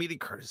 Jamie Lee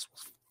Curtis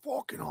was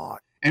fucking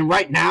hot. And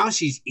right now,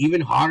 she's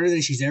even hotter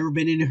than she's ever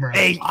been in her life.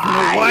 Hey, you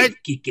know what?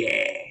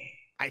 Kike.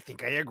 I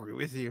think I agree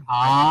with you.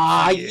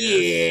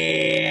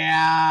 Yeah.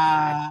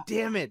 God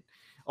damn it.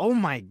 Oh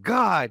my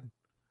God.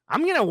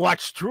 I'm going to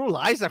watch True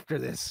Lies after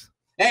this.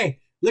 Hey,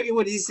 look at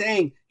what he's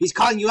saying. He's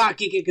calling you out,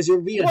 Kike, because you're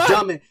being a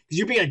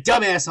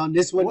dumbass on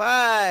this one.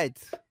 What?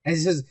 And he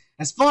says,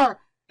 as far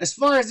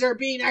as there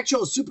being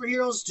actual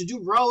superheroes to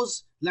do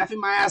roles, laughing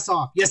my ass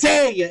off. You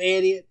say, you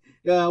idiot.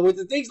 With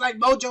the things like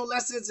mojo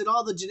lessons and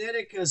all the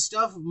genetic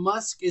stuff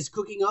Musk is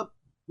cooking up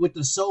with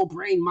the soul,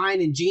 brain,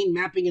 mind, and gene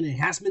mapping and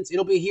enhancements,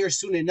 it'll be here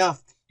soon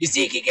enough. You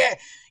see, Kike,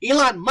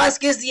 Elon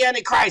Musk is the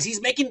Antichrist.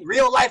 He's making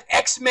real life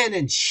X-Men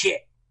and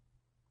shit.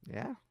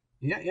 Yeah.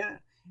 Yeah.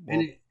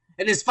 Well,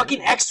 and his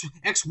fucking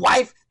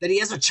ex-wife that he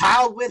has a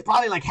child with,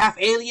 probably like half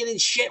alien and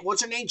shit.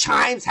 What's her name?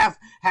 Chimes, half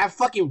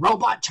fucking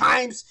robot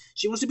Chimes.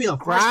 She wants to be the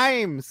first.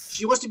 Grimes.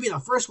 She wants to be the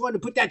first one to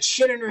put that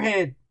shit in her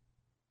head.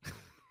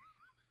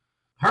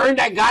 Her and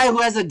that guy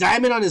who has a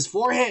diamond on his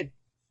forehead.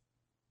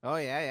 Oh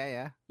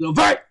yeah.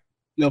 Levert.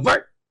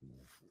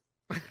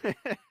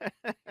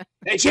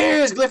 Hey,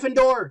 cheers,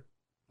 Gryffindor.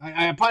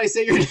 I probably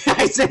say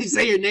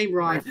your name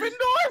wrong.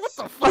 Gryffindor? What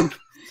the fuck?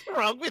 What's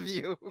wrong with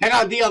you? Hang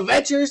on, the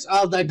adventures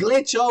of the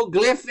Glitcho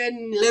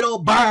Glyphon Little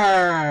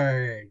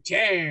Bird.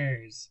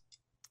 Cheers.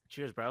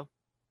 Cheers, bro.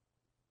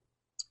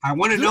 I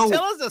want to know.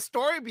 Tell us the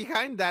story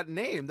behind that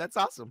name. That's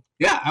awesome.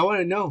 Yeah, I want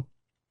to know.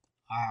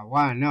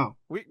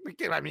 We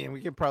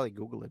can probably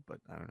Google it, but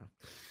I don't know.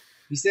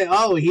 He said,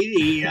 "Oh,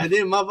 he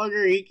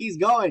motherfucker, he keeps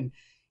going."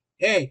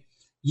 Hey,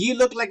 you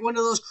look like one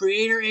of those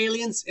creator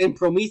aliens in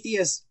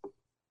Prometheus.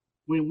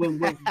 When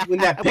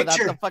that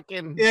picture,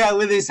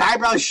 with his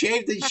eyebrows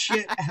shaved and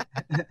shit.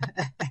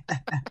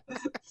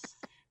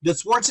 The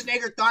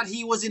Schwarzenegger thought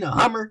he was in a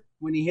Hummer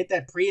when he hit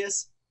that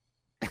Prius.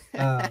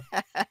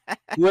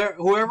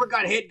 Whoever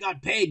got hit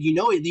got paid. You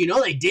know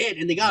they did,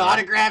 and they got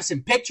autographs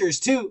and pictures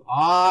too.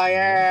 Oh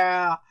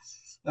yeah.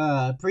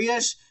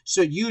 Prius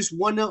should use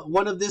one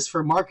of this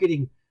for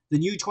marketing. The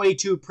new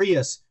 22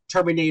 Prius,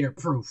 Terminator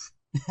proof.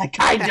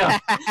 Kind of.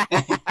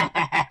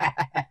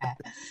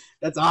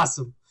 That's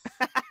awesome.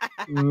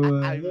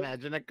 I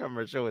imagine a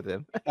commercial with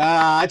him.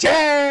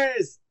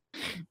 Cheers!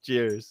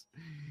 Cheers.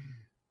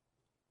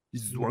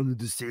 This is one of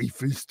the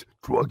safest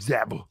drugs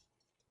ever.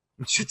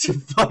 Shut the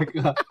fuck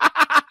up.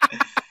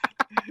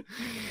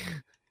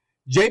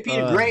 JP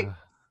the Great.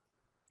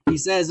 He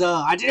says,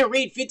 I didn't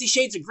read 50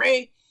 Shades of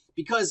Grey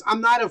because I'm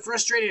not a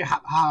frustrated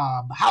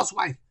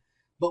housewife.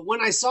 But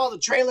when I saw the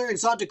trailer and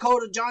saw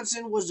Dakota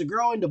Johnson was the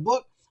girl in the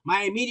book,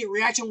 my immediate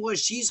reaction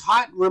was she's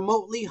hot,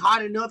 remotely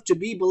hot enough to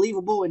be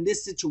believable in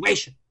this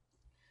situation.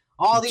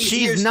 All these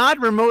She's years, not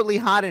remotely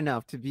hot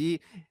enough to be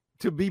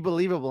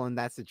believable in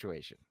that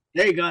situation.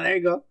 There you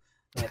go.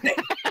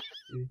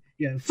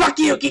 Yeah, fuck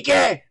you,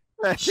 Kike!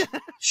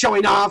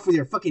 Showing off with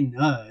your fucking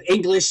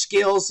English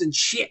skills and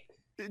shit.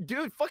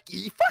 Dude, fuck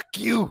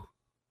you.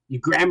 You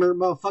grammar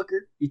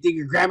motherfucker. You think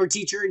you're a grammar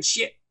teacher and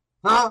shit,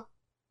 huh?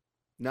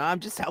 No, I'm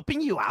just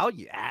helping you out,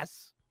 you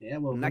ass. Yeah,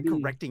 well, I'm not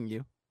correcting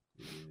you.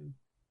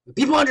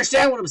 People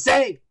understand what I'm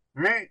saying,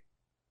 all right?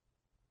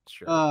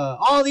 Sure.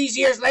 All these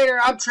years later,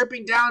 I'm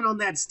tripping down on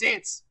that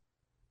stance.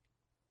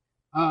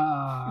 You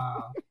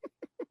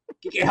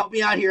can help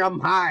me out here. I'm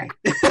high.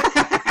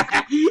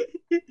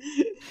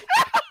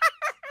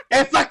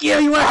 Hey, fuck you!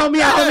 You want to help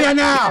me out? Help me out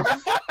now.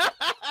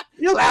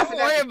 You're laughing.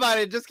 Don't worry about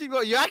it. Just keep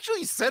going. You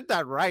actually said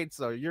that right,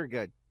 so you're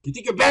good. You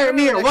think you're better than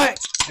me or what?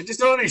 I just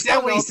don't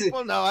understand what he said.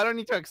 Well, no, I don't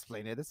need to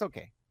explain it. It's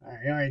okay. All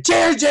right.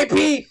 Cheers,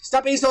 JP.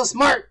 Stop being so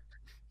smart.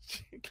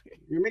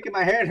 You're making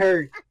my head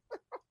hurt.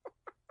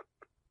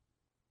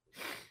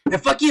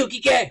 And fuck you,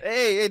 Kike.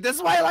 Hey, this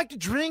is why I like to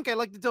drink. I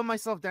like to dumb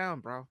myself down,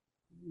 bro.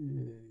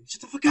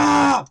 Shut the fuck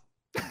up.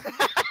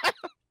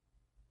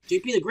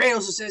 JP the Great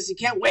also says he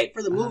can't wait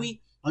for the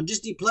movie on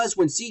Disney Plus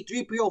when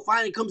C-3PO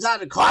finally comes out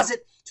of the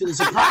closet to the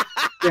surprise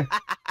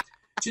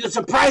to the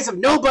surprise of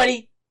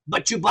nobody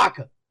but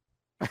Chewbacca.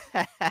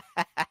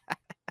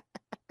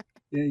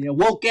 Yeah,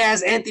 woke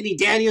ass Anthony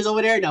Daniels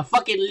over there in a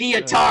fucking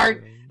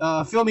leotard,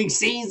 filming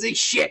scenes and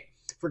shit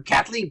for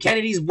Kathleen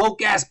Kennedy's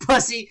woke ass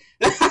pussy.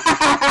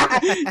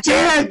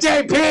 Cheers,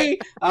 JP.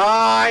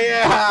 Oh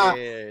yeah.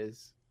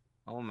 Cheers.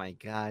 Oh my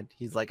god.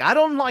 He's like, I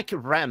don't like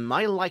REM.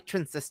 I like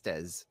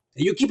transistors.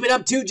 You keep it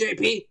up too,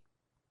 JP.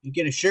 You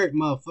get a shirt,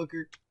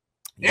 motherfucker.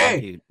 Yeah, hey,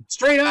 dude.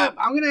 Straight up,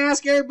 I'm going to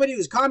ask everybody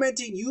who's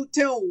commenting, you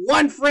tell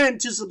one friend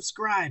to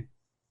subscribe.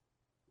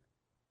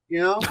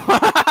 You know?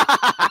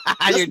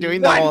 You're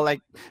doing the whole,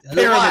 like,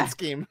 pyramid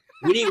scheme.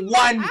 We need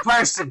one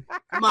person.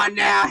 Come on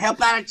now,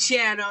 help out a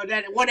channel.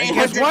 That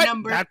 1-800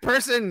 number. That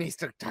person needs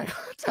to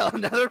tell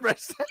another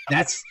person.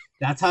 That's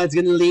how it's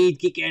going to lead,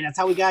 Kike. That's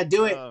how we got to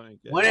do it. Oh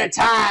one at a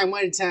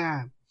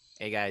time.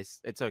 Hey, guys,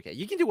 it's okay.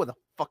 You can do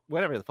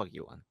whatever the fuck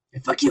you want.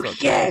 Hey, fuck you,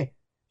 Kike.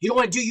 You don't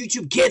want to do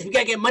YouTube Kids. We got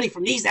to get money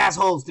from these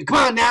assholes. Come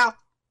on now.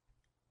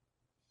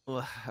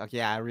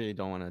 Okay, I really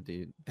don't want to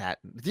do that.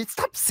 Dude,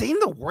 stop saying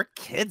the word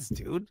kids,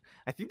 dude.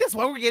 I think that's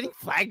why we're getting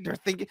flagged. They're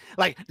thinking,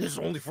 like, this is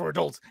only for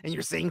adults, and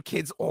you're saying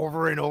kids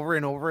over and over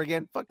and over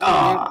again. Fuck you, dude.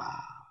 All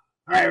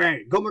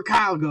right. Gomer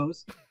Kyle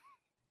goes.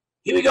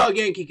 Here we go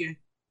again, Kike.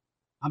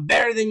 I'm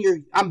better than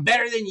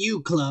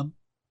you, club.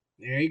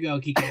 There you go,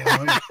 Kike.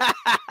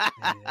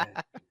 Yeah.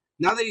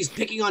 Now that he's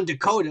picking on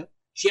Dakota,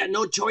 she had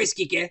no choice,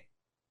 Kike.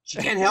 She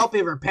can't help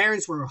if her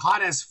parents were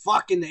hot as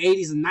fuck in the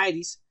 80s and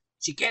 90s.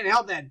 She can't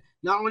help that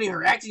not only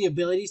her acting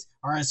abilities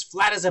are as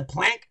flat as a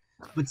plank,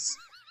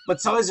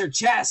 but so is her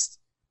chest.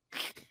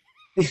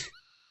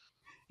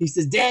 He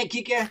says, "Dang,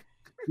 Kike,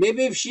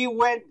 maybe if she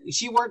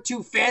weren't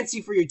too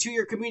fancy for your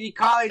 2-year community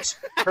college,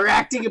 her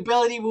acting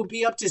ability would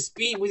be up to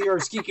speed with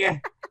yours, Kike.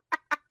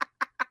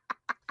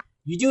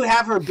 You do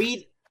have her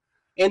beat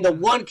in the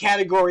one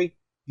category.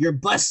 Your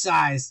bust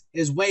size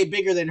is way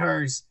bigger than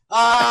hers."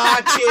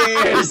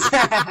 Cheers!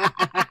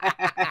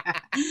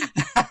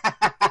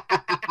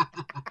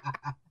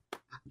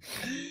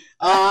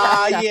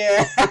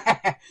 Yeah.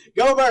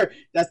 Gomer,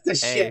 that's the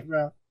shit,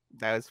 bro.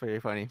 That was pretty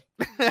funny.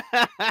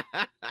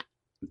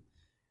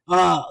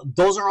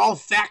 Those are all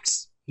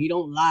facts. He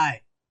don't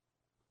lie.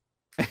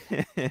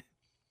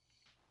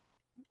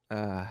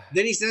 Then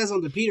he says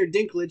on the Peter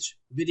Dinklage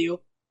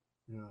video,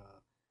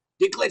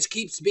 Dinklage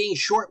keeps being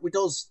short with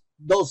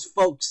those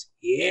folks.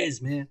 He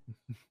is, man.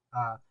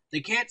 They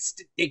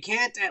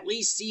can't at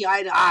least see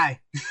eye to eye.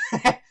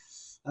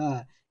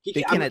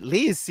 They can at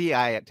least see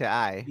eye to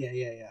eye.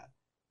 Yeah.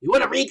 You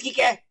want to read,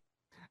 Kike?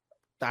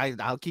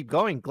 I'll keep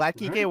going. Glad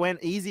Kike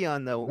went easy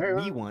on the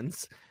wee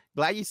ones.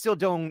 Glad you still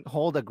don't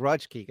hold a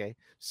grudge, Kike.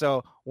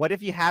 So what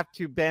if you have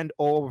to bend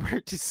over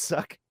to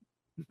suck?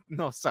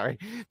 No, sorry.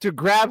 To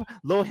grab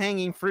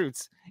low-hanging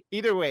fruits.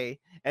 Either way,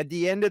 at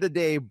the end of the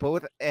day,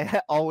 both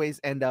always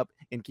end up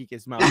in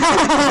Kike's mouth.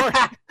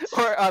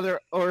 or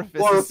other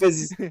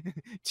orifices.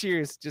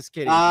 Cheers. Just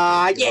kidding.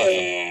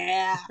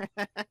 Yeah.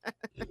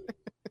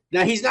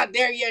 Now, he's not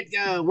there yet.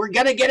 We're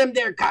going to get him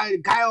there,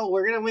 Kyle.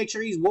 We're going to make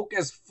sure he's woke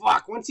as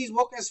fuck. Once he's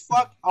woke as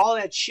fuck, all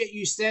that shit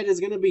you said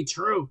is going to be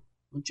true.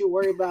 Don't you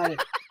worry about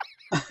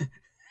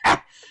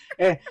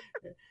it.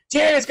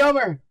 Cheers,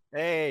 Gomer.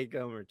 Hey,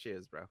 Gomer.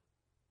 Cheers, bro.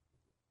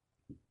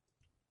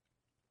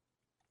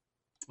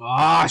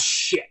 Oh,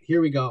 shit.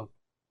 Here we go.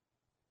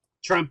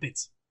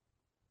 Trumpets.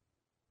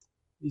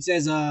 He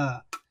says,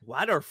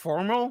 What? Our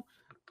formal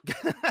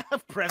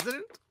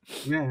president?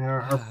 Yeah,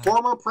 our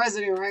former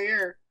president right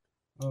here.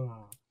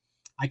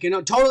 I can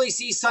totally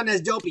see Son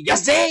as dopey. You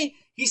see?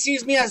 He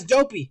sees me as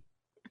dopey.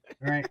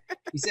 All right.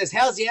 He says,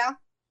 hells yeah.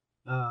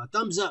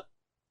 Thumbs up.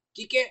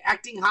 Kike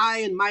acting high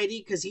and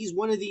mighty because he's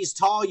one of these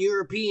tall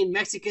European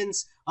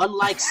Mexicans,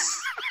 unlike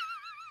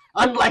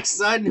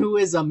Son, who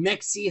is a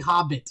Mexi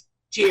hobbit.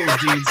 Cheers,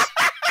 dudes.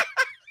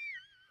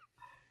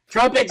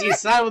 Trumpet, you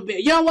son of a bitch.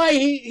 You know what?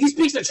 He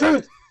speaks the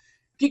truth.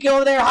 Kike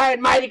over there high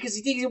and mighty because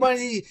he thinks he's one of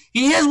these.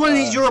 He is one of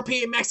these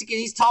European Mexicans.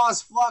 He's tall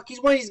as fuck.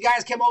 He's one of these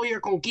guys came over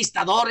here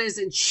conquistadores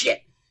and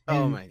shit.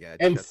 Oh my god!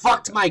 And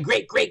fucked my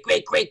great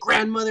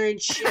grandmother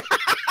and shit.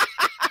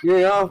 You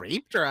know,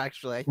 raped her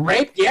actually.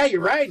 Raped? Yeah,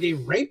 you're right. They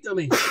raped them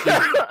and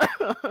shit.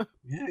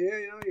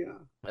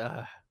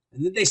 Yeah.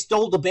 And then they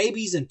stole the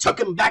babies and took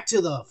them back to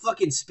the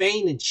fucking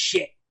Spain and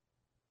shit.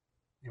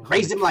 And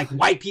raised them like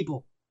white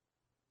people.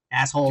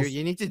 Assholes. Dude,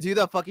 you need to do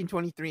the fucking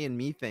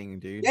 23andMe thing,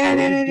 dude. Yeah,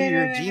 do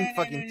your gene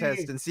fucking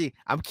test and see.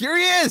 I'm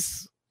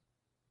curious.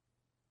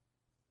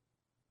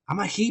 I'm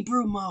a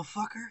Hebrew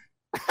motherfucker.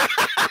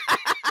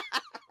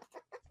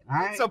 All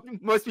right. So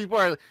most people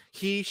are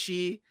he,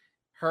 she,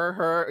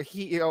 her,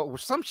 he, you know,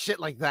 some shit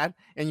like that,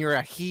 and you're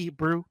a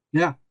Hebrew.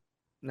 Yeah.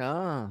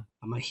 No.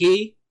 I'm a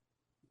Hebrew.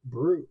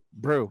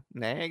 Brew.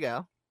 There you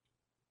go.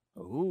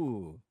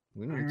 Ooh.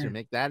 We need to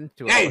make that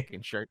into a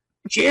fucking shirt.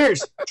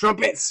 Cheers,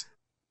 trumpets.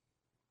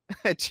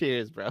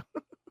 Cheers, bro.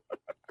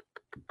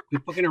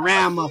 You're fucking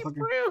around,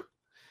 motherfucker.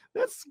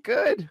 That's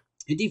good.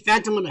 Indeed,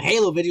 Phantom in the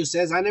Halo video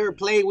says, I never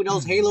played with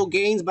those Halo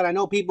games, but I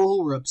know people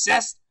who were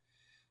obsessed.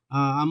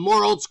 I'm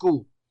more old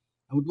school.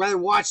 I would rather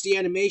watch the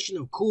animation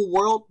of Cool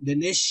World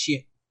than this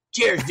shit.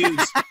 Cheers,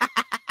 dudes.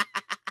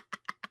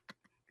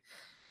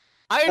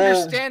 I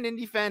understand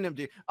indie fandom,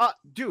 dude.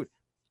 Dude,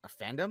 a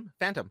Phantom.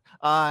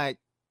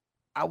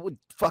 I would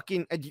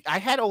fucking. I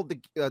had all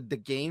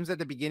the games at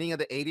the beginning of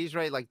the 80s,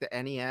 right? Like the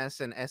NES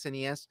and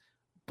SNES,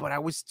 but I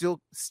would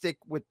still stick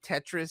with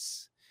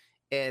Tetris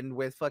and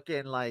with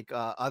fucking like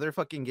other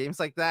fucking games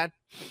like that.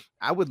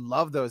 I would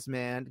love those,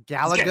 man.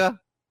 Galaga.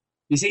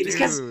 You see, this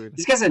guy's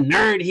a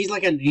nerd. He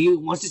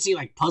wants to see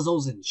like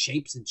puzzles and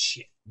shapes and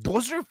shit.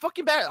 Those are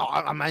fucking bad.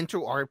 I'm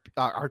into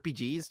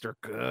RPGs. They're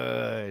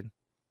good.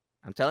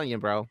 I'm telling you,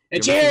 bro.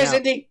 And cheers,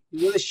 Indy.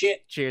 You the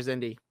shit. Cheers,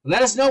 Indy.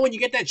 Let us know when you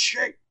get that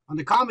shirt on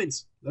the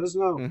comments. Let us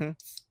know. Mm-hmm.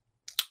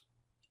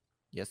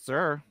 Yes,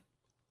 sir.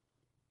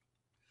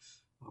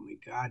 Oh my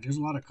god, there's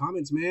a lot of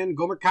comments, man.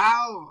 Gomer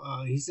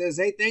Kyle, he says,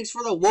 hey, thanks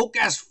for the woke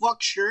ass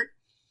fuck shirt.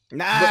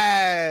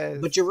 Nice.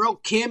 But you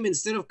wrote Kim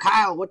instead of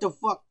Kyle. What the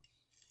fuck?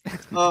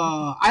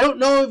 I don't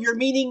know if you're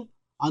meaning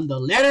on the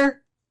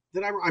letter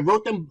that I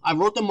wrote them. I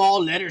wrote them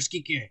all letters,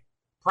 Kike.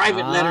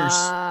 Private letters.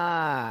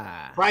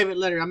 Private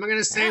letter. I'm not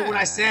gonna say what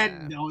I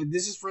said. No,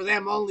 this is for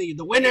them only.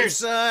 The winners.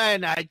 Hey,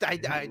 son,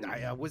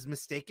 I was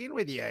mistaken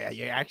with you.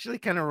 You're actually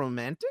kind of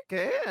romantic.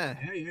 Yeah.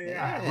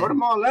 I wrote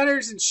them all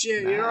letters and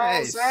shit. Nice. You know what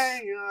I'm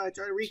saying? I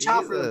try to reach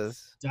out for them.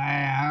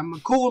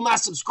 I'm cool with my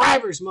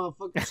subscribers,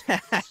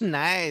 motherfuckers.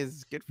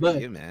 Nice. Good for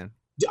you, man.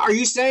 Are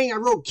you saying I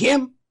wrote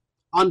Kim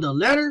on the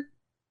letter,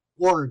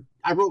 or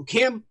I wrote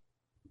Kim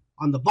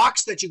on the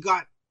box that you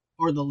got?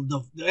 Or the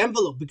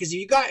envelope, because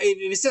if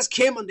it says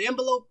Kim on the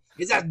envelope,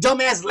 it's that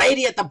dumbass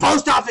lady at the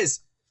post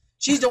office.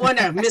 She's the one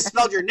that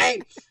misspelled your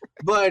name.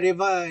 But if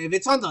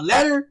it's on the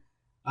letter,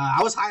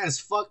 I was high as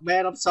fuck,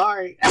 man. I'm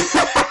sorry.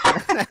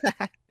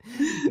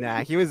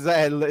 Nah, he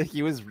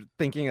was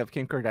thinking of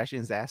Kim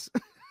Kardashian's ass.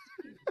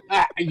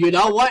 You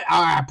know what?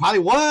 I probably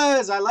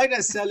was. I like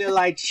that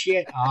cellulite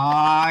shit.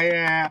 Oh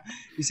yeah.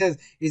 He says,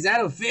 "Is that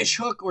a fish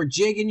hook or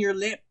jig in your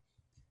lip?"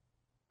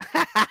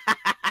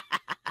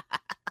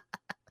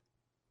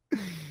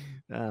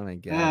 Oh my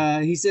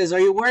god. He says, are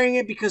you wearing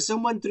it because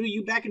someone threw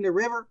you back in the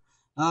river?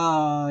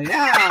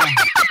 Yeah.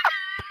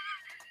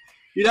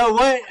 You know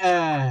what?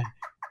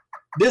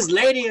 This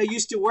lady I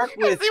used to work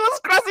with. He was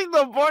crossing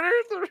the border.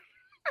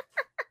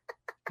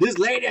 This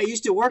lady I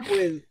used to work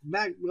with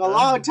back a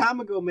long time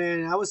ago,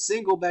 man. I was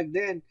single back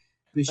then.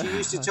 But she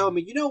used to tell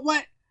me, you know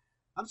what?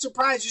 I'm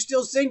surprised you're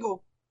still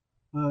single.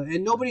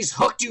 And nobody's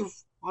hooked you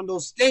on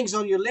those things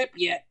on your lip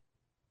yet.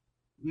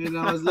 You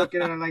know, I was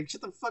looking at her like, shut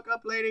the fuck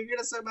up, lady. You're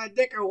gonna suck my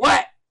dick or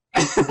what?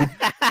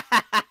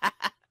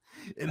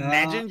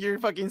 Imagine you're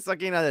fucking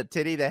sucking on a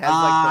titty that has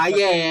like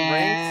the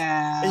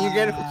rings, and you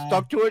get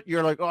stuck to it.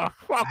 You're like, oh,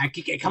 fuck.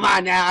 Come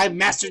on now. I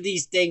mastered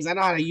these things. I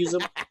know how to use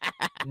them.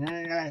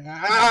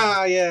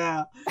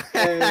 Yeah.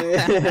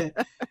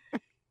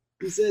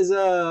 He says,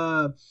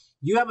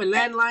 you have a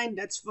landline?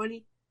 That's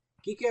funny.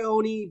 Kike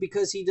only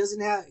because he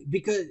doesn't have,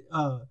 because,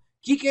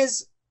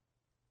 Kike's,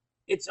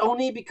 it's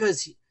only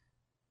because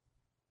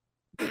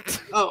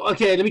oh,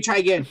 okay, let me try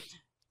again.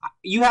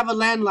 You have a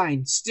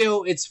landline.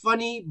 Still, it's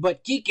funny,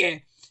 but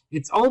Kike,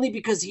 it's only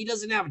because he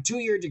doesn't have a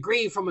 2-year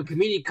degree from a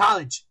community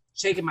college.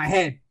 Shaking my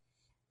head.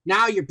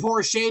 Now you're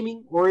poor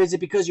shaming, or is it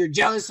because you're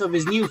jealous of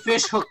his new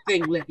fish hook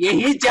thing lip? Yeah,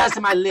 he's jealous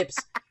of my lips.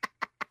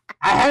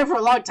 I had it for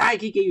a long time,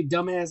 Kike, you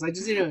dumbass. I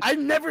just need to... I've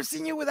never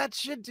seen you with that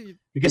shit, dude.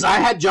 Because I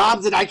had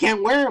jobs that I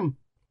can't wear them.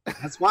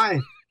 That's why.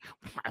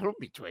 I don't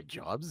betray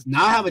jobs.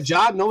 Now I have a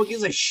job. No one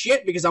gives a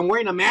shit because I'm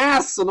wearing a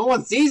mask, so no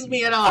one sees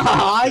me at all.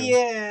 Oh,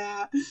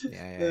 yeah.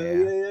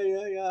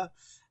 Yeah.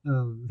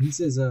 He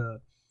says,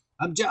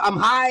 I'm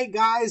high,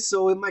 guys,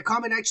 so if my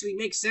comment actually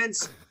makes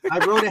sense,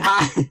 I wrote it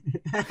high.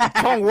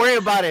 Don't worry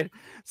about it.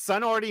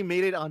 Son already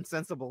made it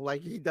unsensible.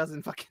 Like, he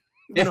doesn't fucking...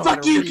 Yeah,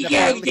 fuck you,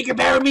 Kike. You think you're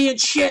better than me and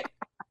shit?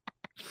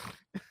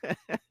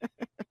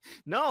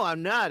 No,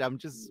 I'm not. I'm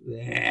just...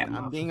 Yeah,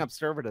 I'm being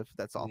observative.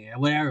 That's all. Yeah,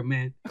 whatever,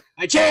 man.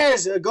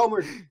 Cheers,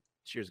 Gomer.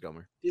 Cheers,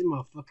 Gomer. This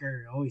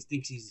motherfucker always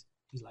thinks he's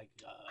like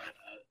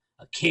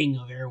a king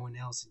of everyone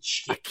else and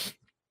shit.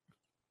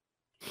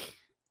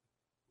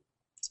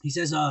 He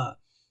says, on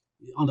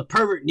the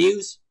pervert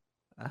news,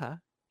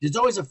 there's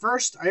always a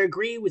first. I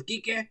agree with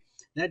Geeke.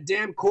 That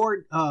damn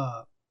cord,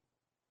 the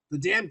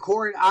damn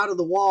cord out of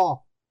the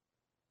wall.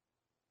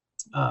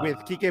 With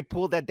Kike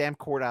pulled that damn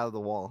cord out of the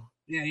wall.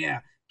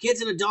 Yeah. Kids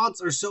and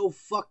adults are so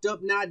fucked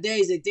up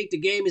nowadays. They think the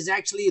game is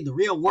actually the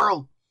real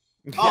world.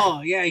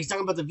 Oh, yeah, he's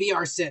talking about the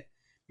VR set.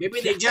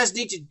 Maybe they just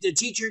need the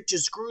teacher to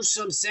screw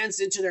some sense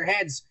into their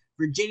heads.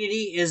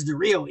 Virginity is the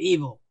real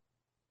evil.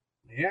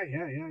 Yeah.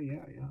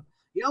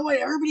 You know what?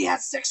 Everybody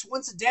has sex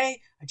once a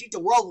day. I think the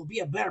world will be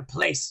a better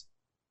place.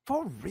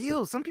 For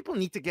real. Some people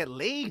need to get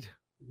laid.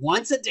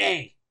 Once a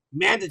day.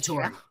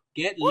 Mandatory.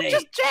 Get laid.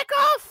 Just check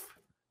off.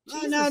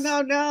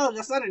 No.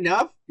 That's not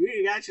enough.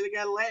 You actually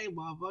got laid,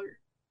 motherfucker.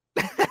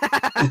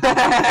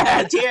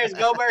 Cheers,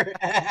 Gomer.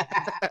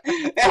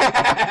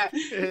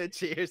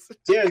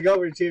 Cheers,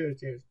 Gomer.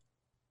 Cheers.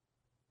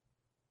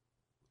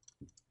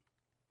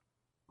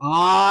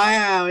 Oh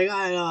yeah, we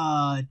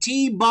got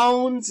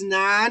T-Bones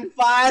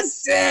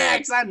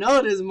 956. I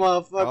know this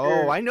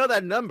motherfucker. Oh, I know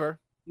that number.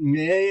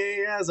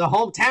 Yeah. It's a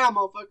hometown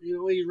motherfucker. You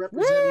know what he's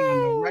representing on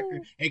the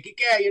record. Hey,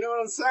 Kike, you know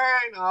what I'm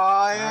saying? Oh,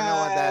 yeah. I know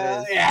what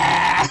that is.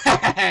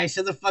 Yeah.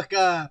 Shut the fuck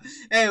up.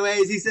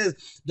 Anyways, he says,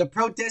 the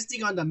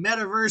protesting on the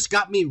metaverse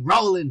got me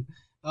rolling.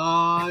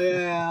 Oh,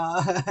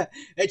 yeah.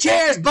 Hey,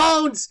 cheers,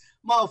 Bones,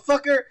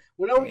 motherfucker.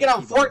 Whenever we get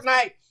on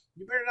Fortnite,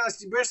 you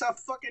better stop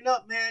fucking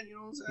up, man. You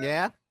know what I'm saying?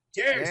 Yeah.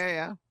 Cheers.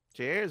 Yeah.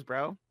 Cheers,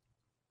 bro.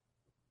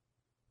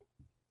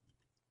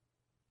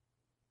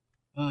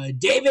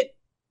 David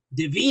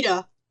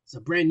DeVita. It's a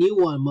brand new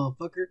one,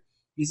 motherfucker.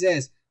 He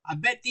says, I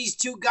bet these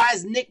two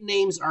guys'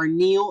 nicknames are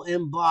Neil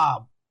and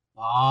Bob.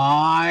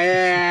 Oh,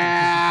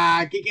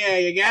 yeah.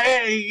 Kike, you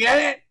get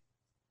it?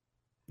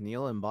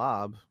 Neil and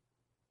Bob.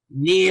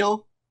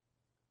 Neil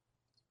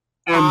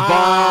and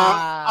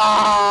Bob.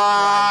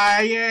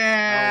 Oh,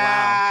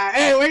 yeah. Oh, wow.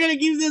 Hey, we're going to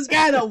give this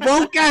guy the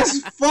woke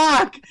as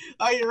fuck.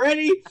 Are you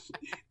ready?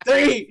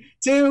 3,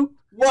 2,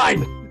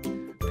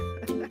 1.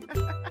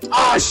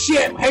 Oh,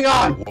 shit. Hang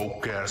on.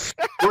 Woke ass.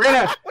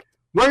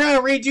 We're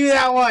gonna redo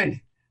that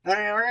one. All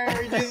right, we're gonna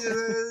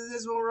redo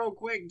this one real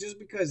quick, just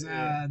because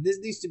this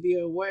needs to be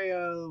a way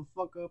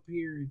fuck up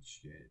here and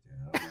shit.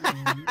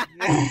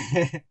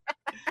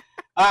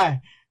 All right,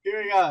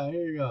 here we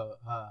go.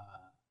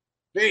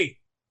 3,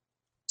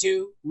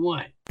 2,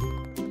 1.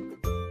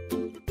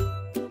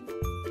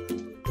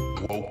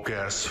 Woke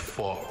ass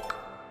fuck.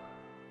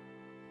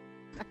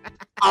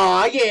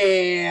 Oh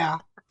yeah,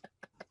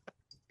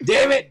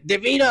 David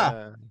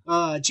DeVita.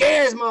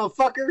 Cheers,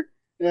 motherfucker.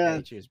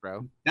 Hey, cheers,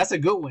 bro. That's a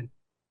good one.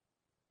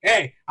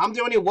 Hey, I'm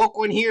the only woke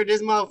one here.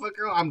 This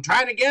motherfucker, I'm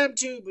trying to get him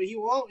to, but he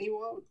won't.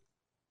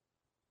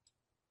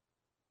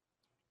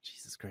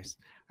 Jesus Christ.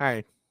 All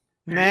right.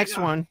 Next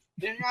one.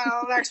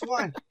 Next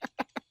one.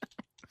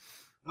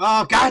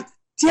 Oh, god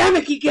damn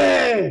it,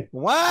 Kike!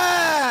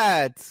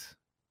 What?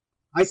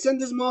 I sent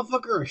this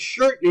motherfucker a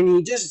shirt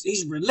and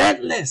he's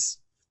relentless.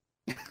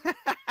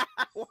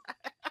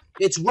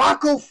 It's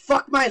Rocco,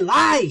 fuck my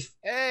life.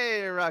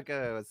 Hey,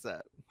 Rocco, what's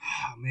up?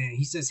 Oh, man,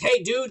 he says,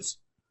 hey, dudes,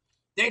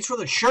 thanks for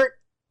the shirt.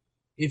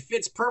 It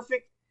fits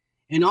perfect.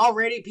 And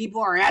already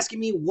people are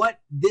asking me what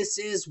this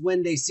is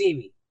when they see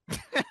me.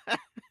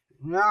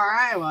 All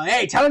right, well,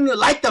 hey, tell them to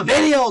like the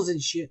videos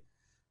and shit.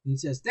 And he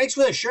says, thanks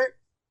for the shirt.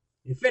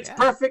 It fits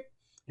perfect.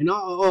 And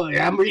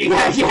I'm reading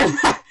that again.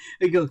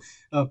 He goes,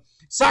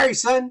 sorry,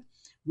 son.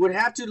 Would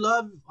have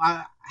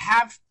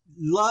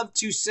loved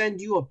to send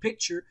you a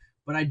picture,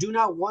 but I do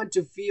not want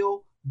to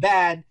feel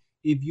bad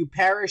if you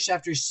perish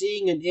after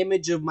seeing an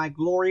image of my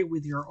glory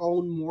with your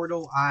own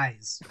mortal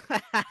eyes.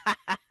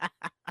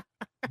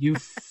 You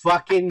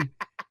fucking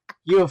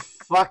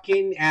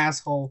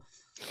asshole.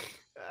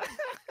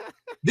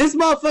 This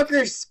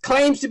motherfucker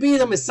claims to be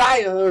the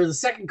Messiah or the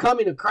second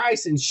coming of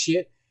Christ and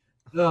shit.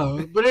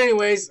 But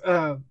anyways,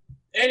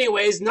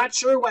 not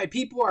sure why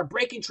people are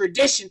breaking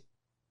tradition,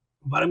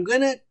 but I'm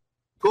going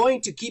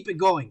to keep it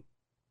going.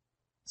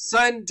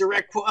 Son,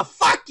 direct quote.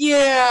 Fuck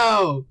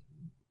you!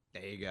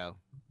 There you go.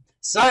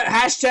 Son,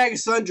 hashtag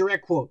son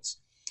direct quotes.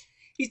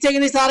 He's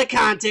taking this out of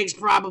context,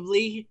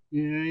 probably.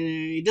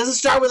 It doesn't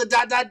start with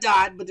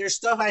a ... but there's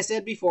stuff I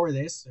said before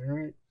this. All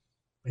right.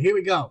 But here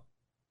we go.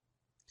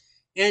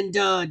 And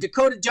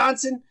Dakota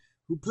Johnson,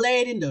 who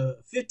played in the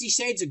 50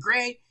 Shades of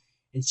Grey,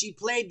 and she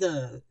played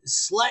the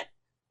slut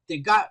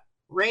that got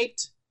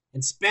raped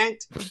and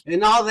spanked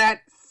and all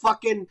that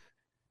fucking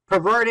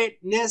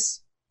pervertedness.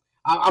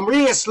 I'm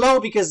reading it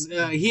slow because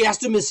he has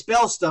to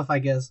misspell stuff, I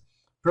guess.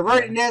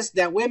 Pervertedness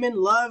that women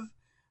love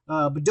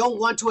but don't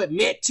want to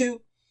admit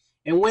to.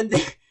 And when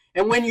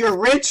you're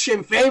rich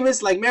and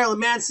famous like Marilyn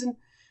Manson,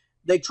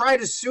 they try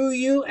to sue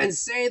you and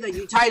say that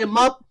you tied them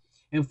up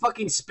and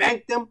fucking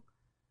spanked them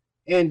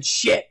and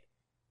shit.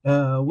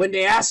 When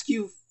they ask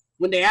you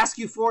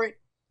for it.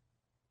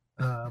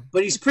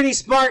 But he's pretty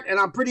smart, and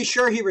I'm pretty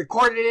sure he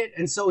recorded it,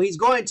 and so he's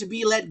going to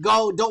be let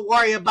go. Don't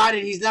worry about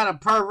it. He's not a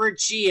pervert.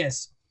 She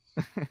is.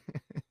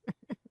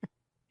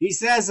 He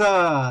says,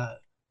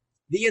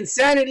 the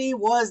insanity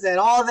was that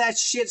all that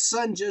shit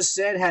son just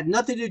said had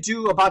nothing to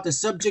do about the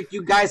subject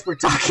you guys were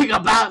talking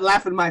about.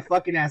 Laughing my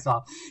fucking ass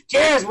off.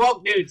 Cheers,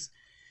 woke dudes.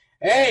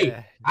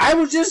 Hey, I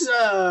was just,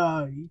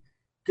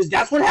 because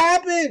that's what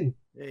happened.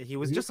 He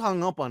was just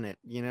hung up on it,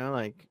 you know,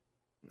 like,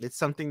 it's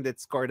something that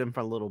scarred him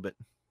for a little bit.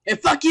 And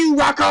fuck you,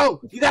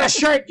 Rocco. You got a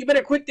shirt. You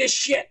better quit this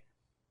shit.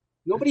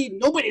 Nobody,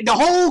 the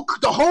whole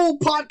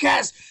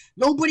podcast,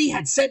 nobody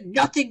had said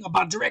nothing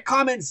about direct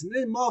comments, and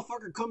then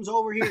motherfucker comes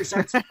over here and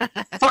starts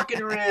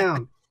fucking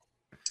around.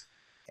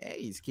 Hey,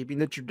 he's keeping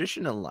the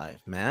tradition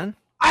alive, man.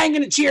 I ain't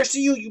gonna cheers to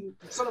you, you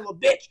son of a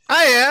bitch.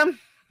 I am.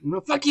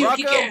 Fuck you,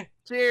 Rocco, Kike.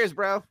 Cheers,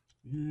 bro.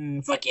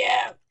 Fuck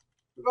yeah.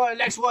 We're going to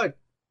the next one.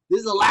 This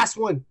is the last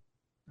one.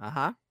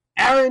 Uh-huh.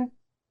 Aaron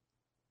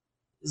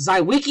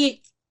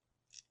Zywicki.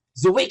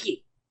 All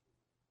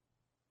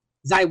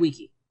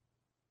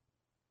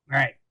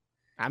right.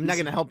 I'm not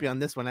gonna help you on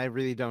this one. I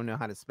really don't know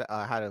how to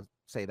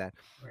say that.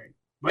 All right.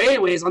 But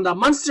anyways, on the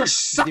Monster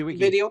Suck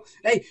video,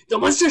 hey, the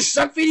Monster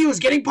Suck video is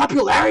getting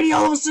popularity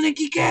all of a sudden,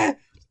 Kike.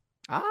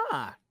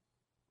 Ah.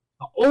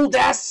 An old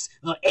ass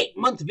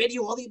 8-month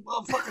video, all these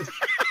motherfuckers.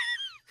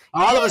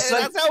 All of a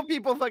sudden, that's how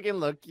people fucking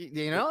look.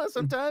 You know,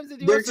 sometimes they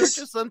do a search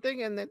of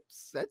something and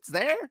it's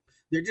there.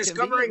 They're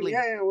discovering.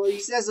 Yeah. Well, he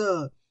says,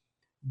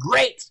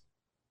 great.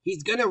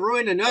 He's gonna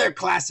ruin another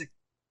classic.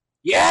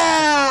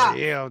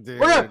 Yeah, dude.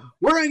 We're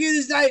gonna give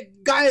this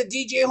guy a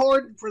DJ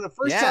horn for the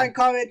first time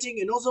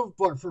commenting, and also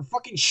for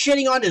fucking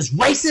shitting on his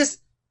racist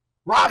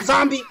Rob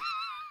Zombie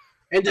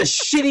and the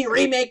shitty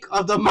remake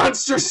of the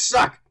Monster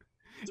Suck.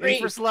 And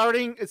for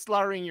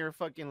slaughtering your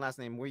fucking last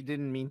name. We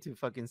didn't mean to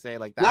fucking say it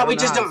like that. No, we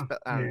just don't.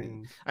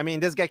 I mean,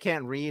 this guy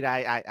can't read.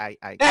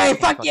 Hey,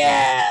 fuck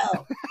yeah!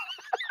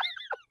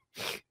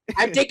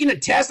 I'm taking a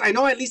test. I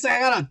know at least I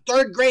got a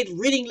 3rd grade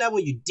reading level,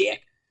 you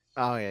dick.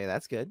 Oh, yeah,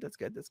 that's good. Yeah,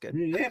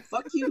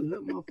 fuck you,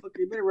 motherfucker.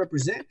 You better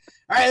represent.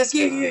 All right, let's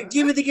give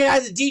the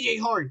guys a DJ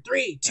horn.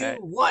 3, 2,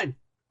 1.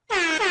 All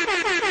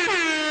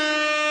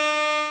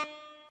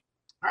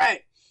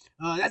right.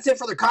 That's it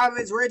for the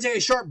comments. We're going to take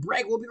a short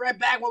break. We'll be right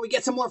back when we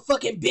get some more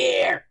fucking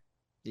beer.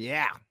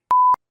 Yeah.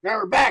 Now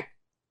we're back.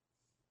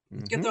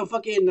 Let's get the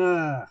fucking,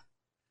 I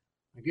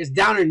guess,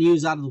 downer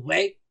news out of the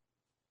way.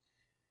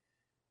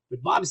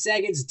 With Bob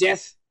Saget's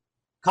death,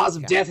 cause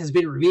of death has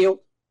been revealed.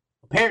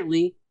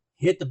 Apparently,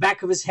 he hit the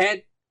back of his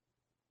head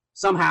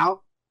somehow,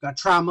 got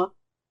trauma,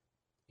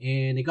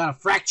 and he got a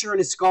fracture in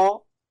his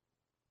skull.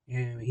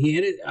 And he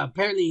hit it,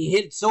 apparently he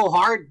hit it so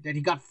hard that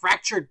he got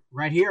fractured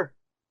right here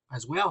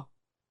as well.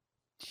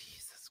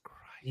 Jesus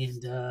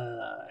Christ.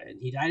 And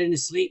he died in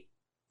his sleep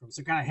from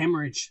some kind of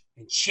hemorrhage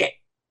and shit.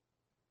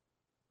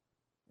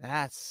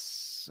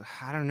 That's,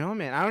 I don't know,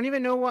 man. I don't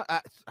even know what,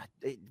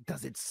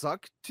 does it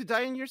suck to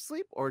die in your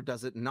sleep, or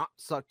does it not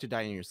suck to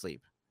die in your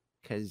sleep?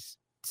 Because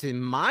if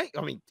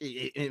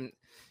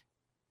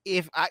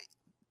I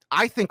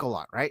think a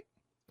lot, right?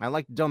 I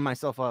like to dumb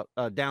myself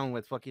down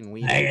with fucking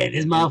weed. Hey,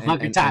 this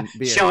motherfucking time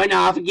showing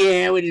off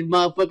again with his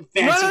motherfucking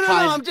fancy. No.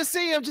 I'm just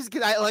saying.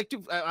 Because I like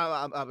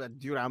to.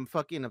 Dude, I'm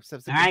fucking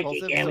obsessive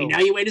compulsive. Yeah, we know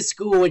you went to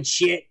school and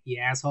shit, you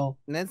asshole.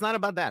 And it's not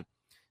about that.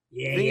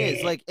 Yeah. Thing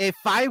is, like, if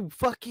I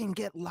fucking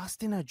get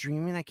lost in a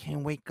dream and I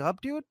can't wake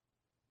up, dude,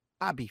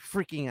 I'd be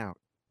freaking out.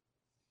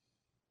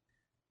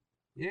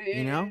 Yeah.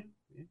 You know.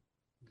 Yeah.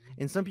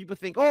 And some people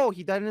think, oh,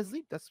 he died in his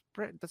sleep. That's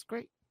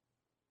great.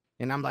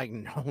 And I'm like,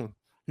 no,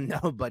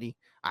 buddy.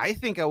 I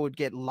think I would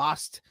get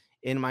lost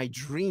in my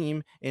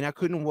dream and I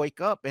couldn't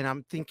wake up. And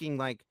I'm thinking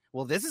like,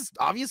 well, this is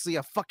obviously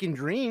a fucking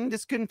dream.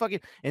 This couldn't fucking,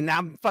 and now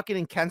I'm fucking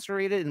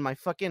incarcerated in my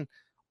fucking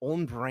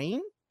own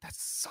brain. That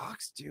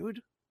sucks,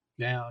 dude.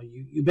 Now,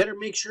 you better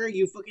make sure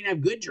you fucking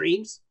have good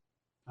dreams.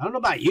 I don't know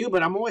about you,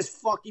 but I'm always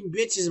fucking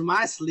bitches in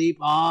my sleep.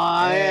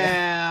 Oh,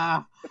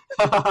 yeah.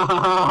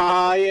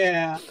 Oh,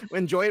 yeah.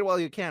 Enjoy it while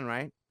you can,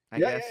 right? I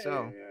guess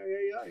so.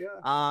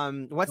 Yeah.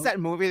 What's that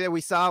movie that we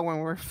saw when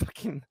we were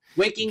fucking...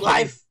 Waking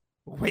Life.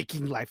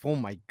 Waking Life. Oh,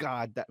 my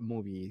God. That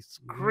movie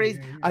is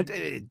crazy.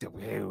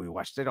 Yeah. We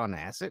watched it on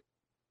acid.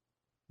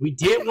 We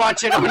did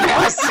watch it on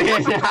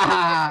acid.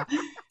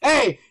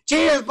 Hey,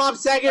 cheers, Bob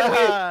Saget.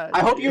 I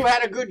hope you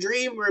had a good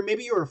dream, or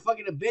maybe you were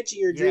fucking a bitch in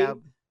your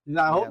dream.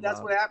 Yeah. I hope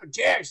that's what happened.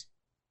 Cheers.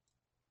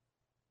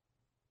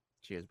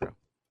 Cheers, bro.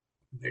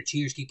 You better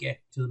cheers, Kike,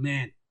 to the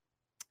man.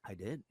 I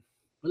did.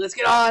 But let's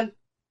get on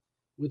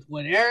with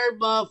what every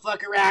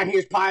motherfucker around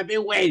here's probably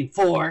been waiting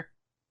for.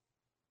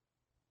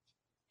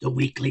 The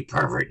Weekly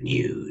Pervert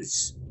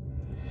News.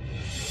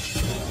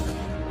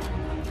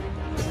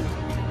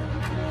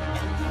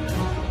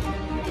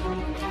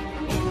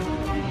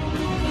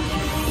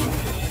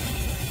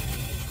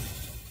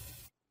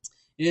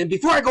 And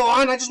before I go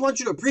on, I just want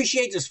you to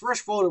appreciate this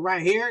first photo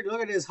right here. Look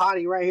at this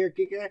hottie right here,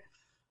 Kike.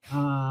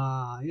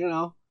 You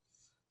know,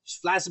 she's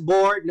flaccid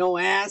board, no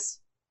ass.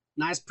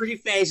 Nice, pretty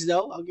face,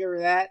 though. I'll give her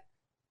that.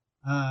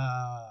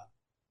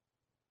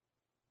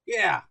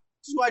 Yeah,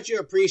 just want you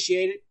to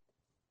appreciate it.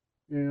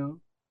 You know,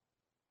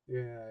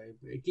 yeah.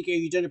 Kike,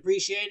 you done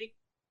appreciating?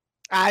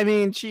 I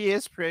mean, she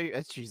is pretty.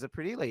 She's a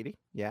pretty lady.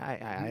 Yeah,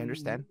 I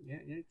understand.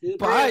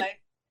 Yeah,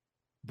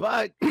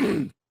 but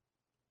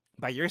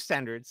by your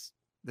standards,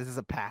 this is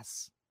a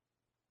pass,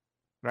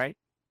 right?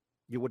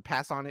 You would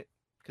pass on it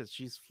because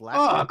she's flat.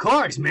 Oh, of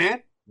course,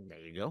 man. There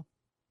you go.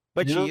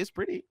 But she is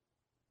pretty.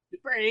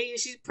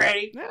 She's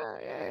pretty.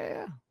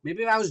 Yeah.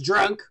 Maybe if I was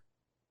drunk,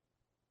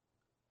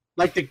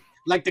 like the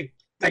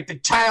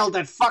child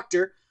that fucked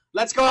her.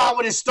 Let's go on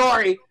with his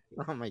story.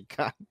 Oh my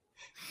god.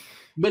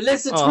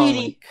 Melissa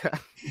Tweedy,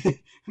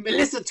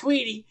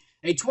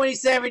 a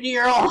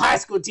 27-year-old high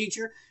school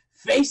teacher,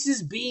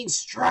 faces being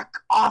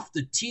struck off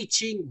the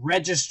teaching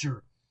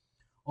register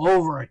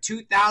over a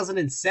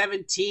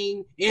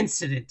 2017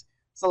 incident.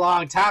 It's a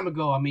long time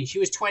ago. I mean, she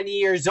was 20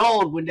 years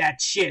old when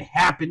that shit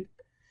happened.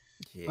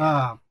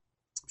 Yeah.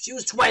 She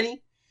was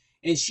 20,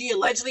 and she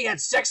allegedly had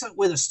sex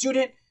with a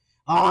student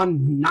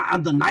on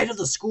the night of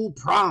the school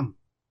prom.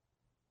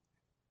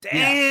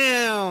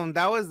 Damn,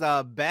 that was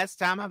the best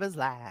time of his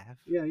life.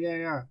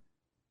 Yeah.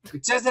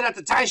 It says that at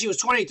the time she was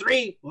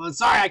 23. Well, I'm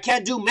sorry, I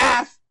can't do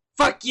math.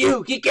 Fuck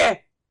you, Kike.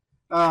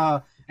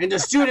 And the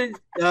student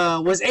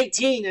was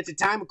 18 at the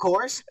time, of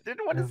course. I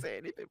didn't want to say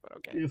anything, but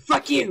okay.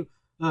 Fuck you.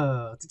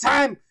 At the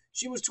time,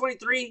 she was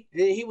 23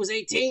 and he was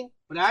 18.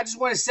 But I just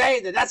want to say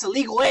that that's a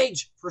legal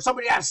age for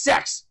somebody to have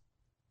sex.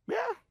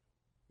 Yeah.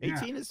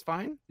 18 is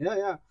fine.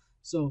 Yeah.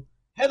 So,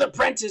 Heather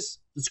Prentice,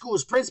 the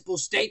school's principal,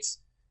 states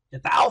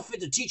that the outfit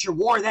the teacher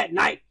wore that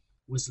night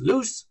was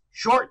loose,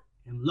 short,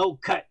 and low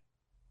cut.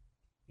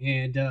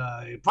 And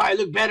it probably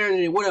looked better than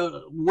it would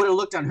have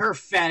looked on her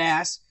fat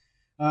ass.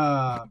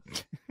 And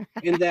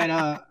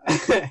that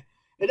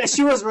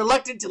she was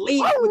reluctant to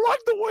leave. I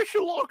like the way she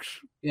looks.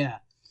 Yeah.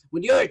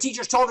 When the other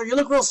teachers told her, "You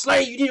look real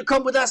slay, you need to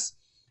come with us,"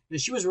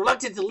 and she was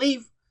reluctant to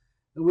leave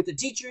with the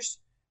teachers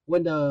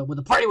when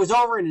the party was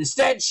over, and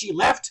instead she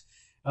left.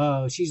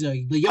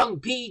 The young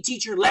PE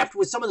teacher left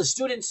with some of the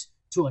students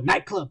to a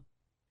nightclub.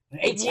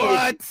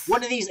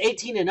 One of these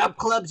 18 and up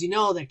clubs, you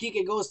know, that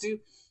Kike goes to.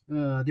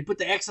 They put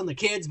the X on the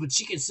kids, but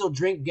she can still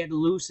drink, get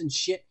loose and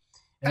shit.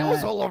 That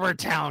was all over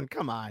town.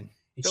 Come on.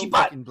 Don't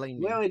fucking blame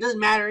me. Well, it doesn't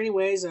matter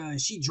anyways.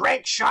 She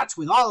drank shots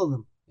with all of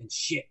them and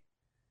shit.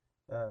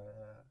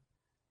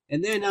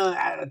 And then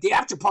at the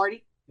after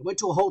party, they went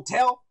to a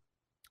hotel.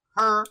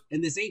 Her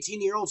and this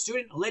 18-year-old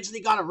student allegedly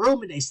got a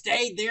room, and they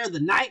stayed there the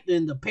night,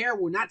 and the pair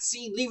were not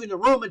seen leaving the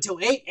room until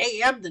 8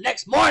 a.m. the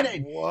next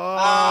morning. Whoa.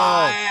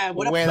 Yeah,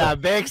 with a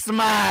big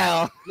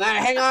smile. Nah,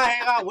 hang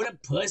on. What a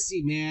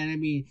pussy, man. I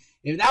mean,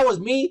 if that was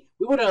me,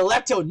 we would have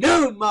left till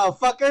noon,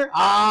 motherfucker.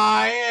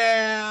 Oh,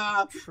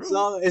 yeah. True.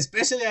 So,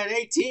 especially at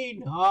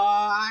 18.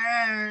 Oh,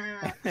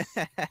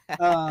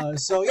 yeah.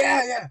 So,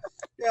 yeah.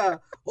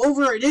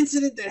 Over an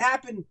incident that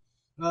happened,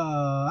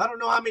 I don't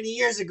know how many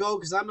years ago,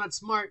 because I'm not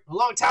smart, a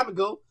long time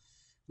ago,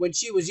 when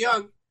she was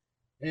young,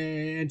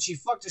 and she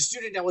fucked a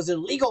student that was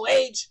in legal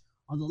age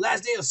on the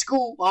last day of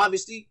school,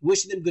 obviously,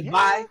 wishing them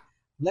goodbye. Yeah.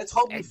 Let's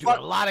hope we fuck.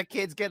 A lot of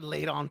kids get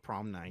laid on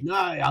prom night. No,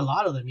 a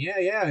lot of them,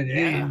 yeah.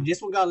 And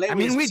this one got laid. I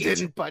mean, we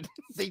didn't, but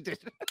they did.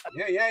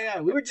 Yeah.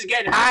 We were just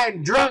getting high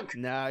and drunk.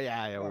 No,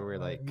 yeah, we were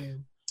like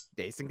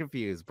dazed and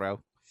confused,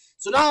 bro.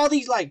 So now all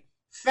these like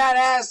fat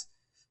ass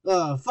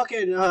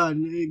fucking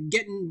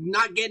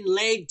not getting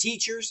laid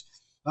teachers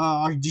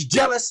are just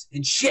jealous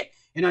and shit,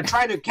 and are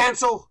trying to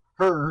cancel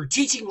her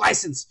teaching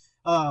license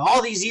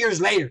all these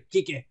years later.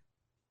 Kike,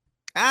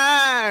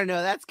 I don't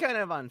know. That's kind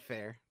of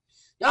unfair.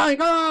 Oh,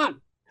 go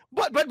on.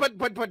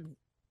 But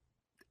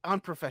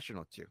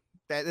unprofessional too.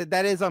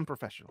 That is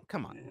unprofessional.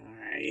 Come on. All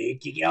right,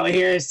 Kike over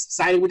here is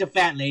siding with the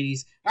fat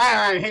ladies. All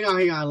right, hang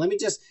on. Let me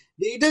just.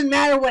 It doesn't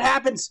matter what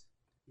happens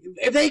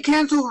if they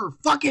cancel her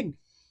fucking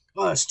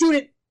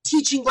student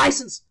teaching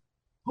license.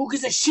 Who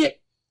gives a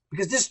shit?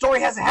 Because this story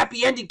has a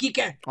happy ending,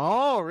 Kike.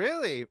 Oh,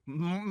 really?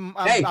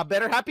 A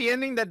better happy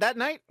ending than that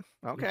night?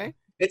 Okay.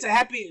 It's a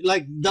happy,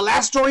 like, the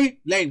last story,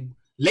 like,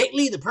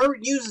 lately, the pervert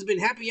news has been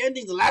happy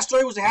ending. The last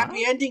story was a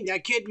happy ending.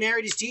 That kid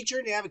married his teacher,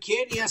 and they have a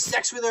kid. He has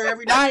sex with her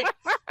every night.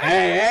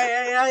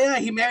 Yeah.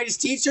 He married his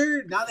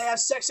teacher. Now they have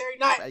sex every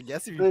night. I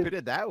guess if you put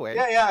it that way.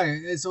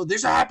 Yeah. So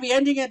there's a happy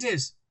ending at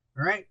this.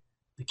 All right?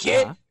 The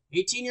kid,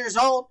 18 years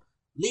old,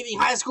 leaving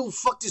high school,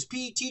 fucked his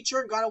PE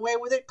teacher and got away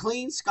with it.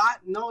 Clean,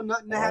 Scott,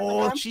 nothing to happen.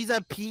 Oh, she's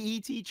a PE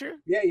teacher?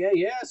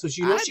 Yeah. So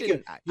she knows she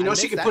can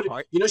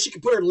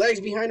put her legs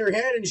behind her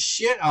head and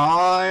shit.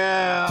 Oh,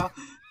 yeah.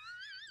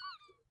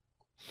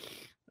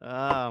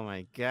 Oh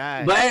my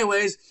god. But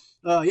anyways,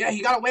 yeah,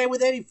 he got away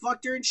with it. He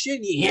fucked her and shit.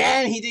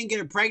 And he didn't get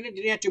her pregnant.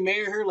 Didn't have to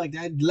marry her like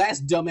that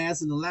last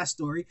dumbass in the last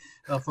story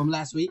from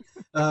last week.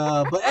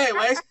 But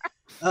anyways,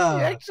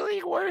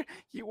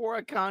 he wore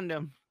a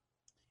condom.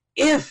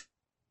 If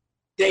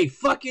they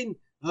fucking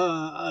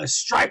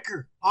strike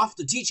her off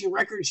the teaching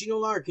record and she no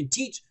longer can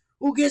teach,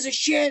 who gives a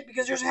shit?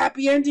 Because there's a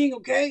happy ending,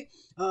 okay?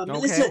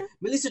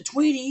 Melissa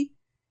Tweedy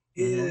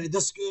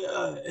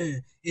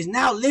is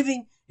now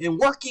living and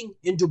working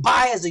in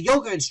Dubai as a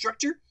yoga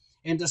instructor.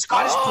 And the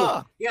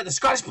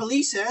Scottish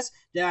police says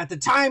that at the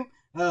time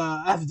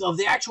of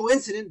the actual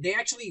incident, they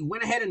actually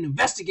went ahead and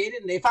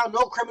investigated, and they found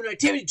no criminal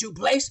activity took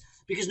place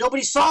because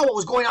nobody saw what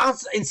was going on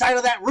inside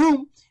of that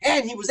room,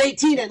 and he was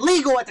 18 and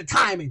legal at the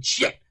time and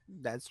shit.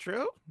 That's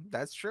true.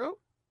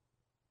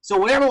 So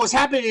whatever was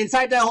happening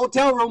inside that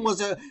hotel room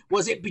was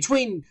it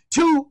between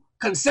two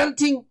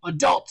consenting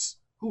adults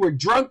who were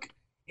drunk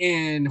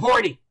and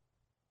horny.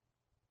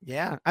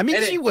 Yeah, I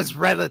mean, she was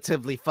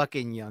relatively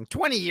fucking young.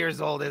 20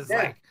 years old is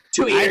like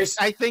 2 years.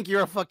 I think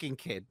you're a fucking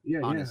kid,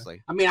 honestly.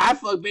 Yeah. I mean, I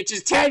fuck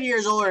bitches 10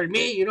 years older than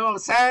me. You know what I'm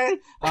saying?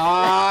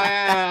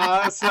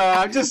 So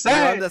I'm just saying.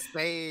 You're on the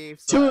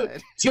safe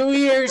side. 2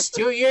 years.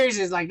 2 years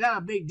is like not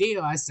a big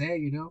deal. I say,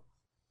 you know.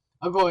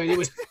 I'm going. It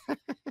was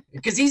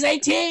because he's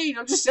 18.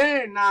 I'm just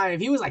saying. Nah,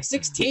 if he was like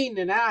 16,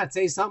 then I'd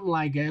say something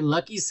like a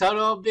lucky son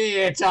of a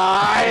bitch.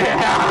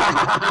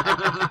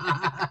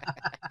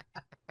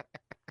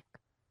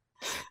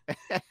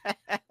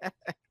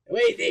 What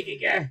do you think,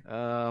 again?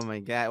 Oh my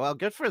god! Well,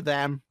 good for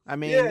them. I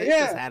mean, they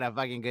just had a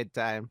fucking good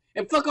time.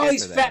 And fuck all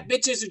these fat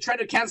bitches who try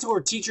to cancel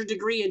her teacher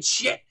degree and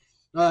shit.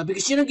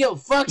 Because she don't give a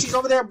fuck. She's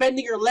over there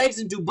bending her legs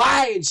in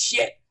Dubai and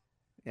shit.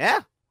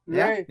 Yeah,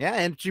 right?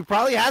 And she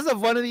probably has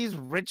one of these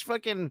rich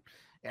fucking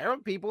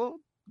Arab people.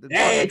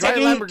 Hey, take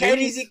it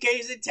easy.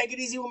 Take it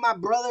easy with my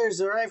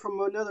brothers, all right?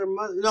 From another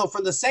mother. No,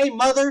 from the same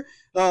mother.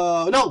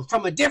 No,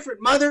 from a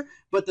different mother,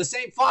 but the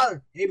same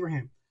father,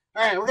 Abraham.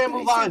 All right, we're gonna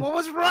move on. What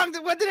was wrong?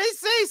 What did I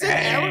say? I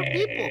said Arab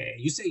people.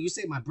 You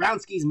say my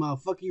brownskis,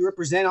 motherfucker. You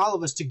represent all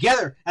of us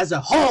together as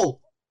a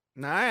whole.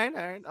 All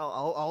right.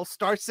 I'll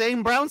start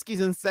saying brownskis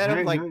instead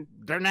of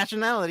their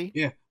nationality.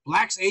 Yeah,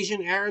 blacks,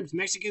 Asian, Arabs,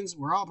 Mexicans.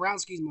 We're all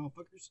brownskis,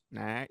 motherfuckers.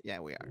 All right, yeah,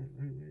 we are.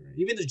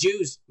 Even the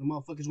Jews, the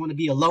motherfuckers want to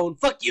be alone.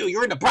 Fuck you.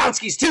 You're in the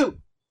brownskis too.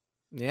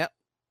 Yep.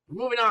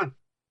 Moving on.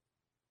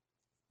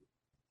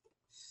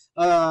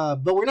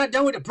 But we're not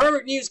done with the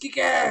pervert news,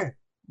 Kika.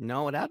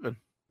 No, what happened?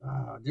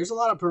 There's a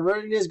lot of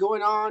pervertedness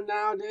going on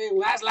nowadays.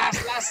 Last.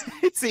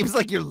 It seems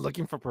like you're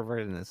looking for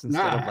pervertedness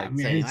instead of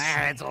saying,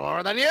 it's all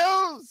over the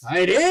news.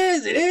 It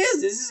is.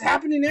 This is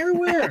happening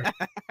everywhere.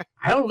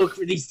 I don't look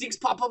for these things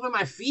pop up in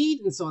my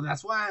feed, and so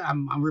that's why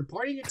I'm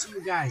reporting it to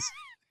you guys.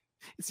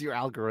 It's your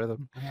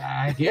algorithm.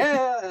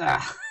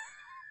 Yeah.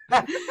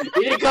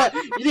 You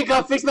didn't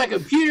go fix my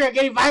computer. I'm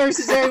getting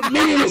viruses every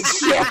minute and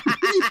shit.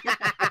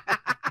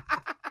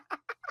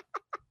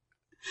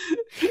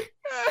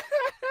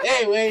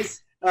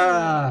 Anyways.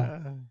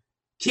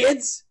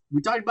 Kids,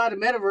 we talked about the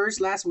metaverse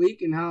last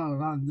week and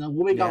how the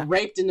woman got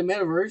raped in the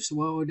metaverse.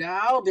 Well,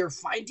 now they're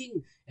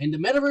fighting, and the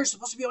metaverse is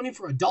supposed to be only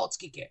for adults,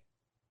 Kike.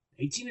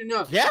 18 and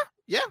up. Yeah,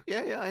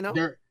 I know.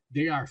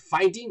 They are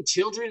fighting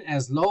children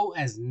as low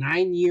as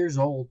 9 years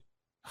old.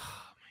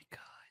 Oh my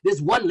god.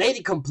 This one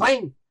lady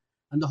complained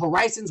on the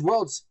Horizons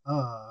World's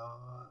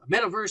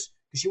metaverse.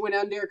 Because she went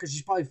down there because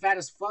she's probably fat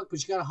as fuck, but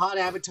she got a hot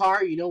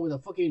avatar, you know, with a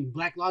fucking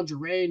black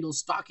lingerie and those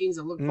stockings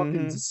that look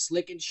fucking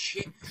slick and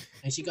shit.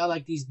 And she got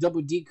like these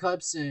double D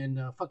cups and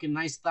a fucking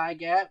nice thigh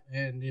gap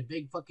and a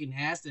big fucking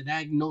ass that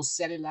had no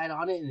cellulite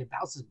on it and it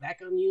bounces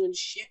back on you and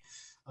shit.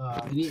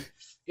 Yeah.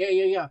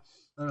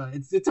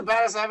 It's a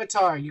badass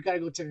avatar. You gotta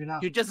go check it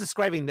out. You're just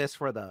describing this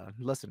for the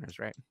listeners,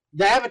 right?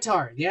 The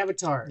avatar.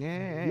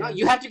 Yeah. No,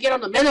 you have to get on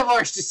the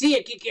metaverse to see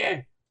it,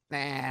 Kike. Nah,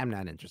 I'm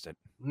not interested.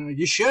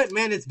 You should,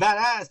 man. It's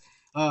badass.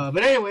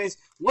 But anyways,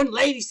 one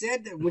lady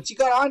said that when she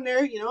got on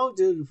there, you know,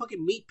 to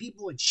fucking meet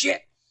people and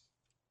shit,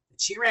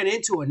 she ran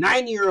into a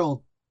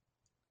 9-year-old.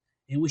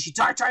 And when she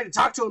tried to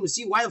talk to him to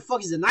see why the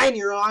fuck is a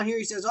 9-year-old on here,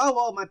 he says, "Oh,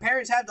 well, my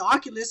parents had the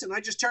Oculus and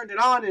I just turned it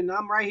on and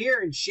I'm right here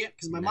and shit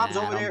because my mom's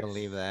over there." I don't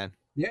believe that.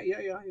 Yeah.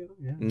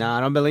 No, I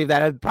don't believe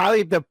that.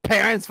 Probably the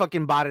parents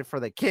fucking bought it for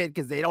the kid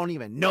because they don't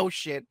even know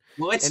shit.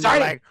 Well, it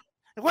started. Like,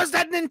 what's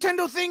that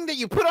Nintendo thing that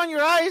you put on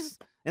your eyes?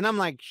 And I'm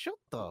like, shut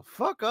the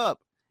fuck up.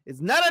 It's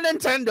not a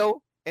Nintendo,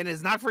 and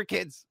it's not for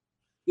kids.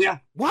 Yeah.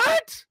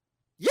 What?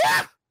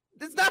 Yeah.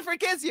 It's not for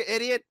kids, you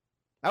idiot.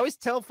 I always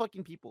tell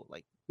fucking people,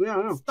 like,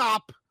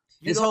 stop.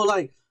 This whole,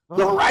 like,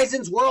 the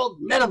Horizons World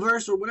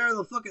Metaverse or whatever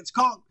the fuck it's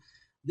called,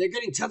 they're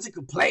getting tons of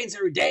complaints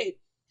every day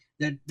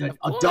that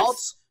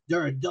adults,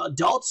 their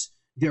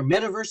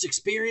Metaverse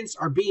experience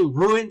are being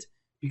ruined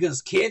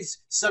because kids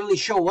suddenly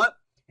show up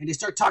and they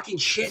start talking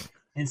shit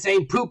and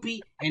saying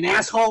poopy and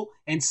asshole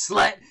and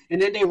slut,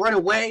 and then they run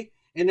away.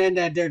 And then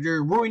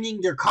they're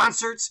ruining their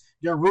concerts.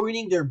 They're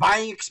ruining their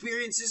buying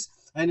experiences.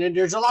 And then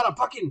there's a lot of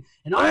fucking...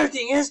 And another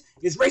thing is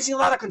raising a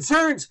lot of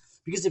concerns.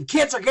 Because if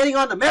kids are getting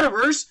on the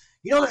metaverse,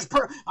 you know,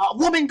 a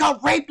woman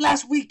got raped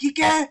last week,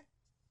 Kike.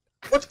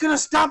 What's gonna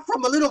stop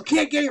from a little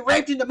kid getting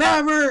raped in the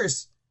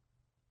metaverse?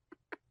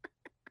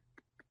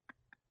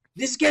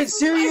 This is getting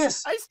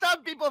serious. I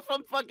stop people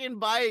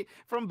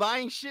from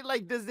buying shit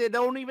like this. They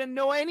don't even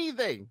know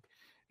anything.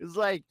 It's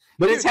like,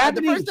 but it's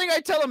happening. The first thing I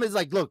tell them is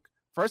like, look,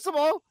 first of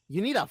all,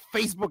 you need a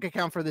Facebook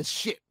account for this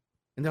shit.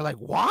 And they're like,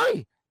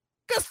 why?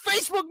 Because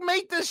Facebook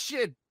made this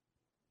shit.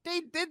 They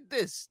did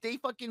this. They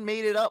fucking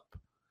made it up.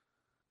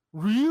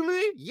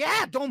 Really?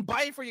 Yeah, don't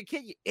buy it for your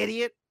kid, you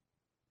idiot.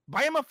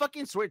 Buy him a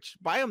fucking Switch.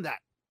 Buy him that.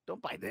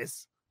 Don't buy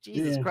this.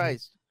 Jesus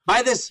Christ.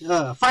 Buy this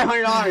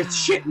 $500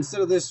 shit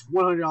instead of this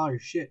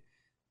 $100 shit.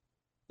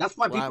 That's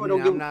why people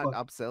don't give a fuck. I'm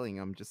not upselling.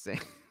 I'm just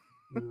saying.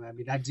 I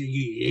mean,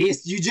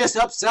 you just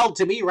upsell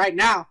to me right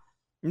now.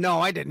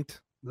 No, I didn't.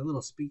 The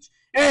little speech.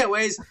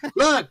 Anyways,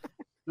 look,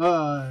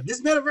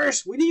 this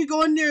metaverse, we need to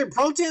go in there and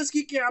protest.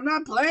 I'm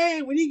not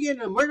playing. We need to get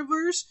in the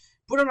metaverse,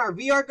 put on our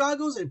VR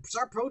goggles, and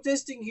start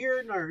protesting here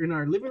in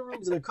our living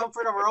rooms in the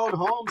comfort of our own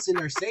homes, in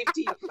our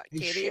safety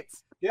and shit.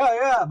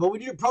 Yeah. But we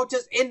need to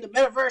protest in the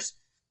metaverse.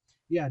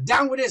 Yeah,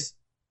 down with this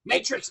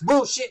Matrix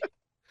bullshit.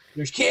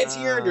 There's kids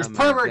here and there's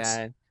perverts.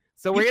 God.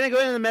 So we're going to go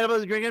into the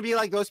metaverse. You're going to be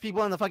like those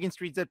people on the fucking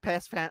streets that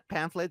pass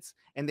pamphlets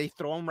and they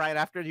throw them right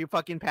after you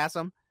fucking pass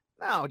them.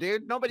 No,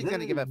 dude. Nobody's going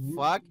to give a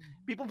fuck.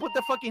 People put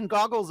the fucking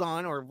goggles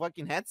on or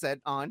fucking headset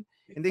on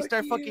and they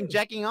start fucking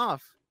jacking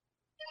off.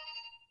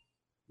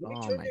 Let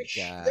me turn this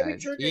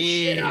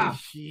shit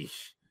off.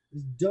 This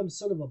dumb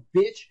son of a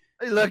bitch.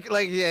 Look,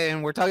 like, yeah,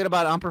 and we're talking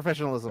about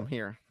unprofessionalism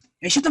here.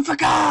 Hey, shut the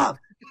fuck up!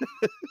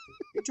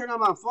 You turn on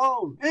my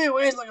phone.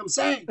 Anyways, like I'm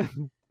saying,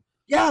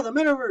 yeah, the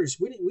metaverse.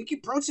 We can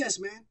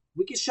protest, man.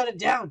 We can shut it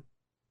down.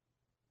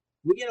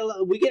 We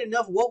get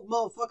enough woke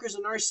motherfuckers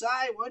on our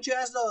side. Why don't you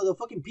ask the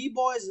fucking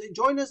P-boys? They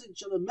join us in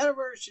the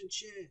metaverse and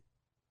shit.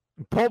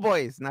 Po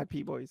boys, not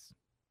P-boys.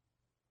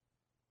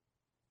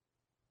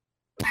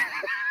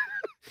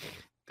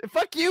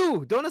 Fuck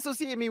you! Don't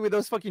associate me with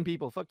those fucking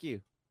people. Fuck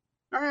you.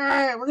 All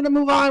right, we're gonna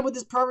move on with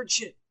this pervert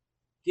shit.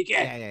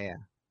 Yeah.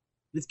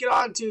 Let's get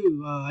on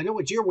to, I know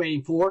what you're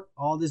waiting for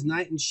all this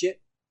night and shit.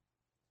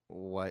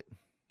 What?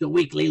 The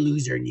weekly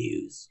loser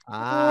news.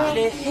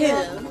 The who?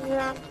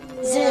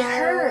 The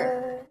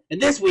her.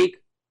 And this week,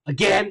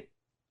 again,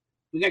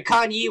 we got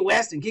Kanye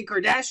West and Kim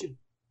Kardashian.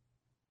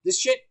 This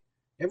shit,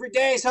 every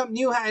day something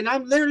new, and I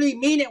literally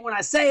mean it when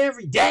I say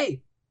every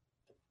day.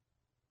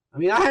 I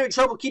mean, I'm having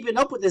trouble keeping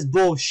up with this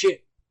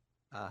bullshit.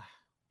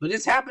 But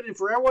it's happening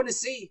for everyone to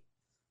see.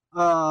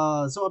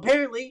 So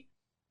apparently,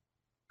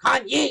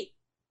 Kanye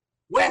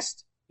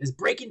West is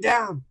breaking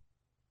down.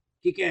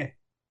 Kike.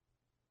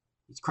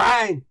 He's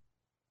crying.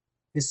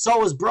 His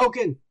soul is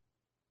broken.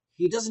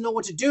 He doesn't know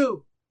what to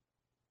do.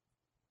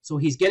 So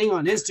he's getting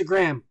on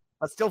Instagram.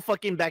 But still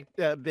fucking back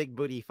big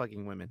booty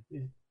fucking women.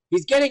 Yeah.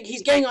 He's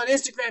getting on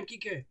Instagram,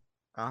 Kike.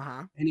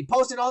 Uh-huh. And he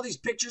posted all these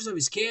pictures of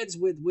his kids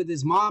with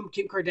his mom,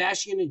 Kim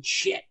Kardashian, and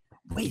shit.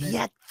 Wait, he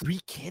had 3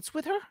 kids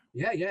with her?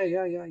 Yeah.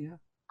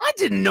 I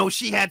didn't know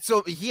they had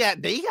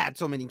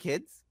so many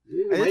kids.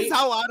 This is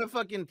how I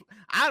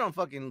don't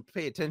fucking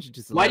pay attention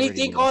to celebrity. Why do you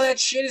think all that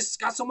shit has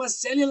got so much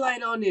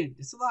cellulite on it?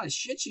 It's a lot of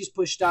shit she's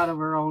pushed out of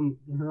her own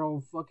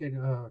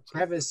fucking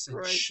crevice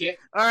and shit.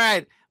 All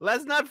right,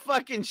 let's not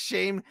fucking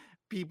shame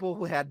people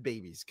who had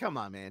babies. Come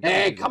on, man.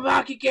 Hey, come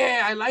on, Kike.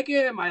 I like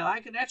him. I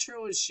like an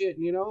extra and shit.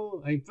 You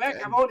know. In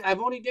fact, I've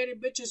only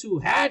dated bitches who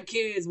had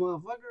kids,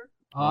 motherfucker.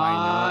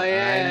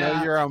 I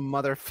know you're a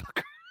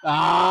motherfucker.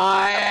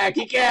 Oh yeah,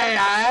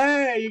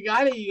 Kike. You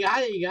got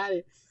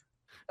it.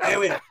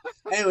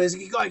 Anyways,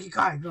 keep going.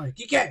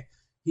 Kike.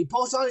 He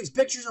posts all these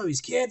pictures of his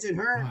kids and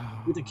her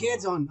with the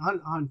kids on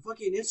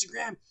fucking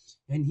Instagram,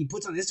 and he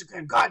puts on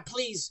Instagram, God,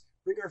 please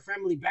bring our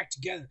family back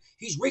together.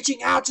 He's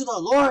reaching out to the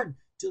Lord,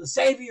 to the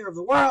Savior of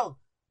the world.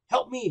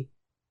 Help me.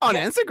 On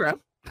Instagram.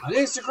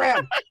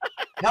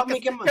 Help me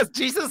get my... Because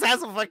Jesus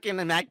has a fucking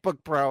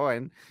MacBook Pro,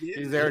 and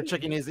he's there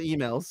checking his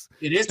emails.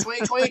 It is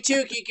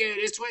 2022, Kike. It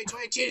is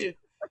 2022.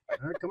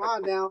 All right, come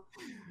on now.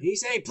 He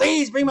say,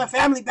 please bring my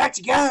family back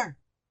together.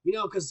 You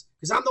know, because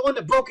I'm the one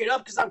that broke it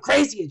up because I'm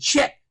crazy and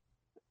shit.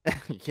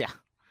 Yeah.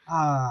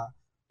 But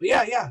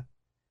yeah.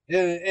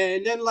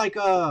 And then, like,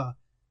 that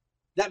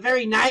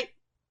very night,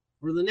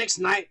 or the next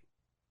night,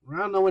 I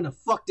don't know when the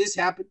fuck this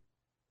happened,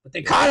 but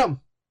they caught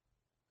him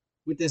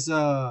with this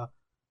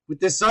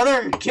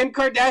other Kim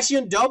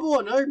Kardashian double,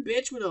 another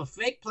bitch with a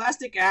fake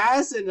plastic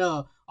ass and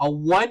a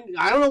one,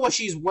 I don't know what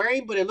she's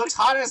wearing, but it looks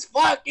hot as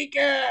fuck. And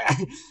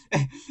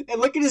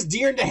look at his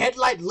deer in the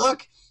headlight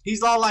look.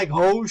 He's all like,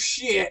 oh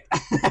shit.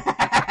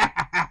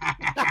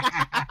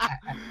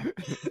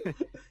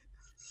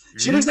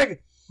 She looks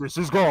like, this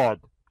is God.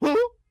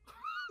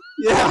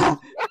 Yeah.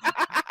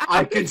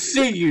 I can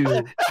see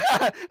you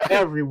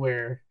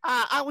everywhere.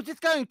 I was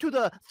just going to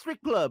the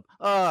strip club.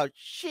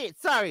 Shit,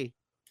 sorry.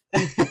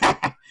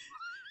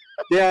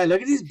 Yeah,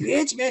 look at this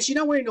bitch, man. She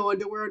not wearing no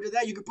underwear under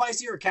that. You could probably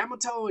see her camel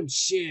toe and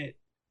shit.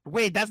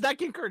 Wait, that's not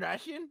Kim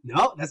Kardashian?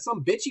 No, that's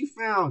some bitch you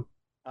found.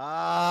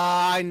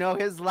 I know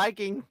his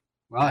liking.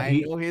 Well,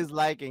 I know his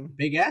liking.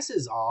 Big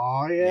asses.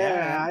 Oh,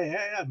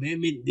 yeah.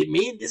 Man,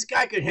 me and this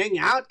guy could hang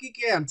out,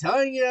 Kike. I'm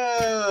telling you.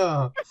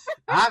 I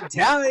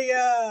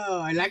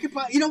like it.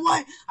 You know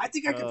what? I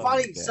think I could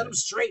probably set him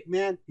straight,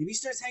 man. If he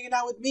starts hanging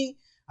out with me,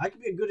 I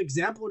could be a good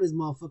example in his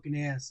motherfucking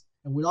ass.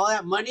 And with all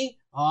that money,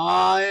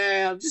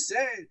 I'm just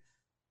saying.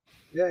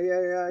 Yeah.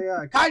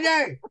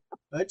 Kanye,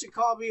 why don't you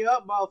call me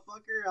up,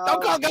 motherfucker?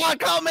 Don't call God,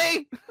 call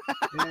me.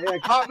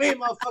 Call me,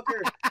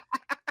 motherfucker.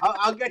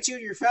 I'll get you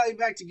and your family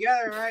back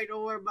together, all right?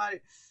 Don't worry about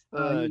it.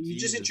 You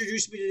just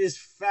introduced me to this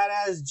fat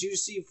ass,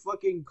 juicy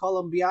fucking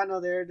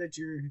Colombiano there that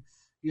you're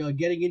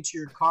getting into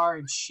your car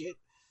and shit.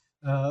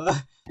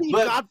 But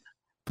God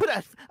put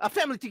a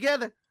family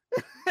together,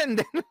 and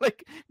then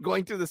like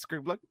going through the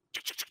script, like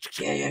you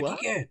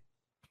can.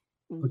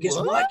 But guess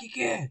what? You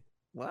can.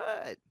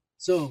 What?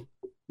 So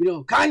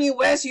Kanye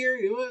West here.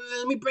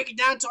 Let me break it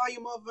down to all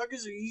you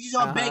motherfuckers. He's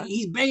begging.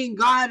 He's begging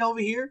God over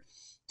here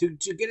to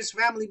get his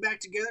family back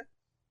together.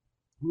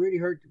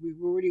 We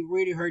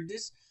already heard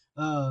this.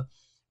 But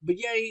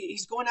yeah,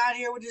 he's going out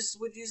here with his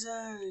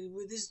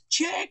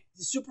chick,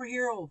 the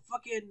superhero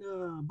fucking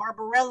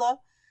Barbarella,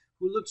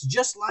 who looks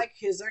just like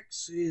his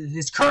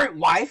current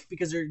wife,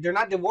 because they're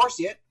not divorced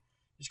yet.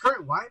 His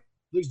current wife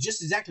looks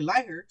just exactly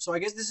like her. So I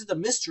guess this is the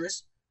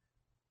mistress.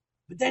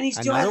 But then he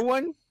still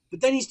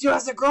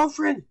has a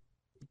girlfriend.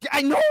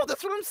 I know,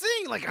 that's what I'm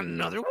saying. Like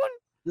another one.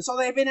 That's all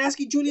they've been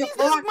asking Julia Fox.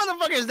 This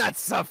motherfucker is not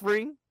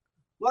suffering.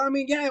 Well, I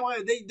mean, yeah,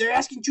 they're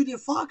asking Julia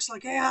Fox,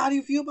 like, hey, how do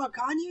you feel about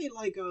Kanye?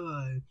 Like,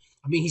 I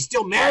mean, he's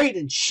still married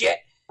and shit,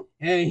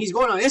 and he's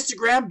going on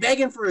Instagram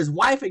begging for his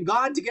wife and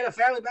God to get a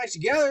family back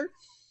together,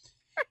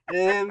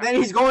 and then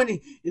he's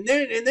going, and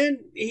then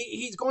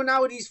he's going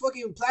out with these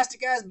fucking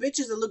plastic ass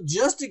bitches that look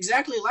just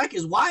exactly like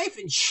his wife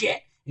and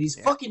shit, and he's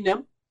fucking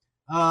them,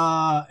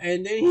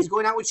 and then he's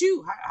going out with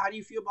you. How do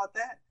you feel about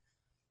that?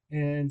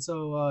 And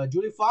so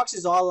Julia Fox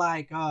is all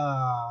like,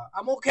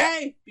 I'm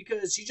okay,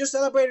 because she just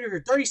celebrated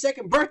her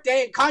 32nd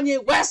birthday, and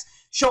Kanye West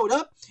showed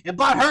up and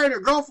bought her and her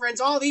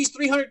girlfriends all these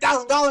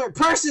 $300,000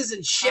 purses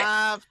and shit.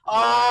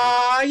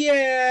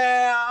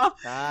 Yeah.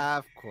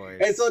 Of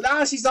course. And so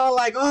now she's all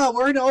like,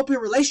 we're in an open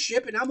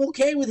relationship, and I'm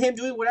okay with him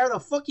doing whatever the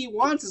fuck he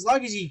wants, as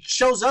long as he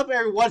shows up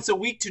every once a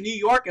week to New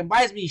York and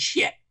buys me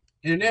shit,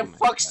 and then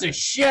fucks the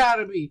shit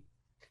out of me.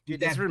 Dude,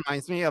 this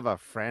reminds me of a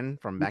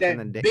friend from back in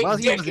the day. Well,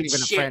 he wasn't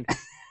even a friend.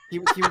 He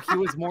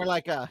was more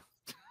like he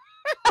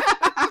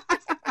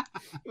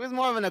was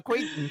more of an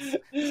acquaintance.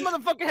 This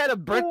motherfucker had a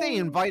birthday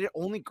and invited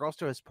only girls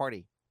to his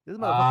party. This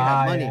motherfucker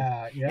had money.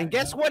 And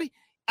guess what?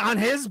 On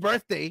his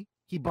birthday,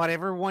 he bought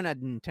everyone a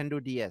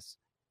Nintendo DS.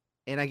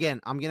 And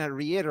again, I'm going to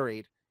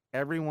reiterate,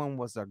 everyone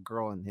was a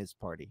girl in his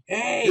party.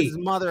 Hey! This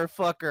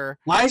motherfucker.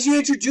 Why did you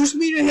introduce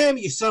me to him,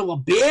 you son of a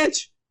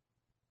bitch?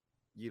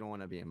 You don't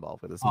want to be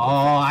involved with this.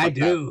 I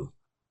do.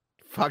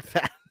 Fuck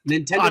that.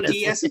 Nintendo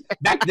DS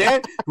back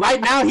then. Right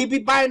now, he'd be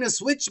buying a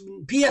Switch,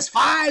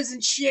 PS5s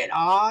and shit.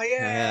 Oh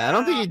yeah. I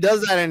don't think he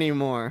does that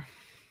anymore.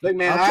 Look,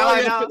 man, I'll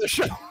tell you after the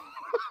show.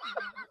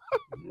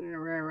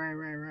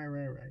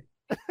 Right.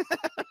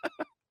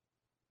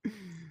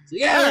 So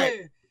yeah,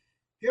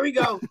 here we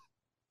go.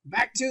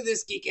 Back to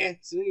this Kike.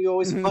 So you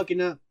always fucking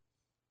up.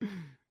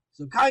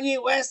 So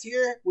Kanye West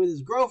here with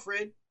his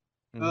girlfriend,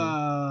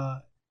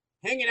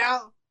 hanging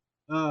out,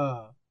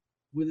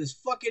 with his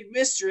fucking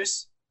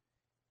mistress,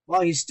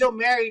 while he's still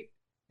married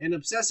and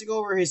obsessing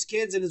over his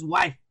kids and his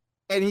wife.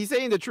 And he's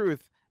saying the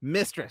truth,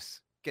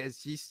 mistress, because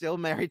she's still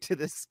married to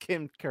this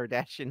Kim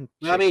Kardashian.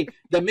 I mean,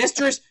 the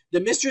mistress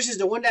is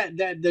the one that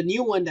the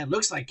new one that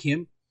looks like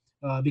Kim,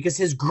 because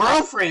his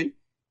girlfriend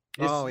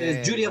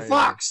is Julia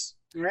Fox.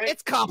 Right?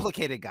 It's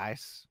complicated,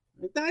 guys.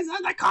 It's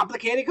not that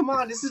complicated. Come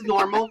on, this is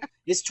normal.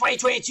 It's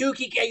 2022,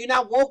 Kike. You're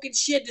not woke and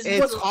shit.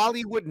 It's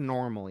Hollywood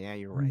normal. Yeah,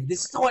 you're right.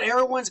 This is what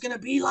everyone's gonna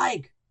be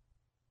like.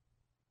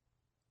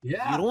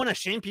 Yeah. You don't want to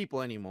shame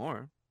people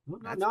anymore.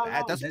 That's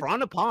bad. That's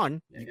frowned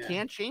upon. You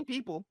can't shame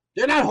people.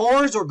 They're not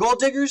whores or gold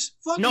diggers.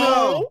 Fuck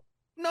no.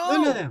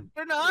 None of them.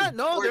 They're not.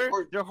 No,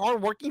 they're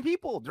hardworking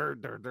people.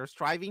 They're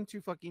striving to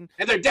fucking.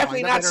 And they're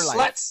definitely not sluts.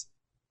 Life.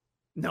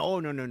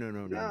 No.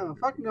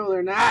 Fuck no,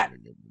 they're not.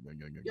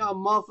 Y'all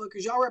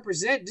motherfuckers, y'all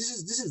represent. This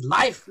is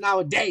life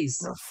nowadays.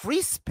 They're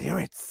free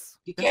spirits.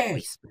 They're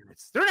free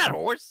spirits. They're not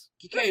whores.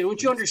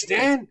 Don't you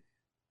understand?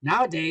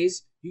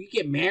 Nowadays, you can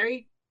get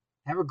married,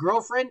 have a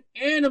girlfriend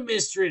and a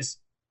mistress,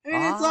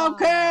 and it's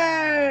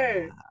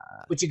okay.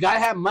 But you gotta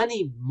have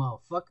money,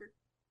 motherfucker.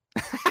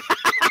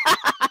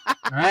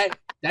 All right,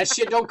 that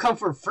shit don't come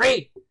for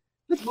free.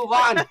 Let's move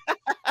on.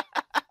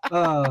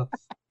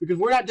 Because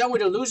we're not done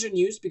with the loser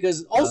news.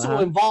 Because also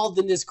involved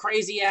in this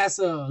crazy ass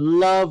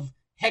love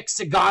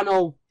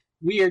hexagonal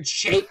weird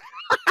shape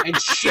and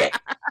shit.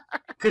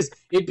 Because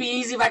it'd be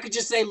easy if I could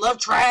just say love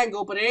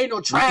triangle, but it ain't no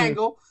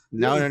triangle.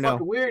 No.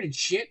 Fucking weird and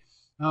shit.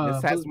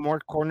 This has more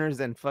corners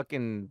than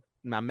fucking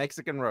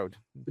Mexican Road.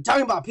 We're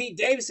talking about Pete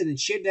Davidson and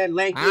shit, that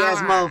lanky ass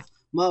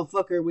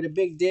motherfucker with a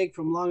big dick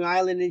from Long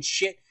Island and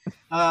shit.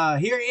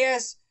 Here he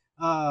is.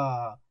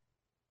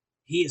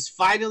 He is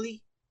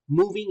finally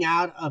moving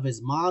out of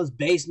his mom's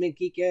basement,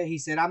 Kike. He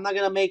said, I'm not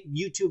going to make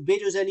YouTube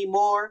videos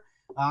anymore.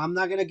 I'm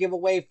not going to give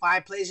away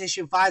 5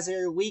 PlayStation 5s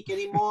every week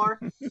anymore.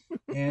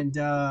 And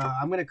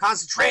I'm going to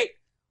concentrate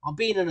on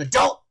being an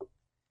adult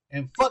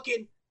and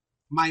fucking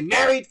my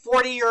married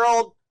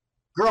 40-year-old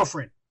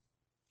girlfriend.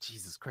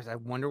 Jesus Christ, I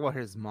wonder what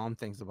his mom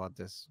thinks about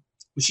this.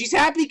 Well, she's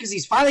happy because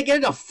he's finally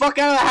getting the fuck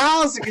out of the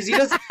house because he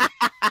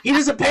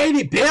doesn't pay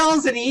any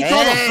bills and he eats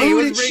all the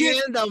food and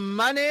shit. The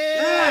money.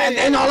 Yeah, and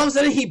then all of a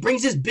sudden he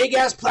brings his big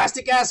ass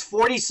plastic ass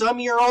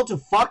 40-some-year-old to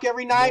fuck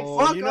every night. Oh,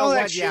 fuck you know all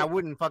that what? shit. Yeah, I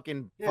wouldn't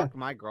fucking fuck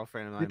my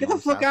girlfriend. In my Get the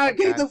fuck out!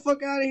 Get the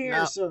fuck out of here!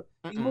 No. So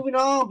he's moving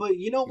on, but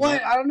you know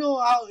what? I don't know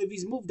if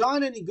he's moved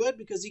on any good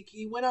because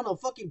he went on a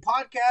fucking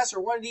podcast or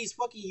one of these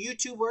fucking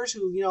YouTubers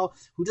who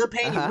who doesn't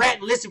pay any rent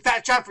and lives in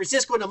Fat Trap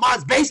Francisco in the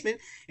mom's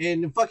basement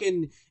and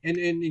fucking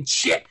and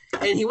shit.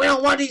 And he went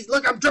on one of these.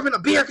 Look, I'm drinking a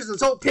beer because I'm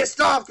so pissed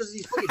off because of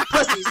these fucking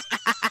pussies.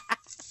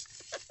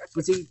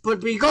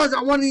 But he goes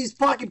on one of these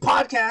fucking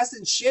podcasts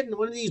and shit and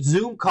one of these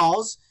Zoom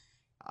calls.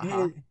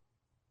 And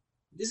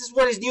this is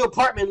what his new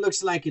apartment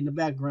looks like in the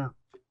background.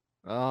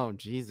 Oh,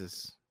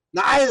 Jesus.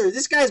 Now, either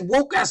this guy's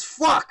woke as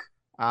fuck.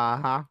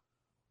 Uh-huh.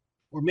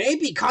 Or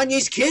maybe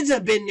Kanye's kids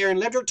have been there and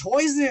left their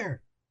toys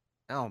there.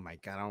 Oh, my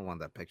God. I don't want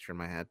that picture in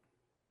my head.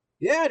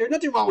 Yeah, there's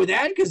nothing wrong with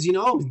that because,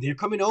 they're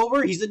coming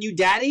over. He's the new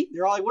daddy.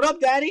 They're all like, what up,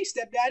 daddy?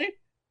 Stepdaddy?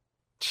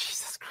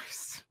 Jesus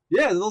Christ.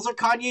 Yeah, those are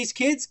Kanye's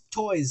kids'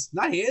 toys,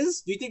 not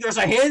his. Do you think those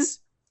are his?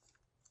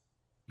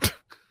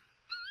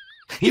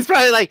 He's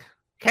probably like,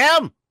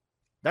 Kim,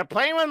 they're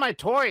playing with my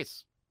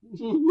toys. I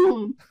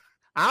don't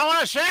want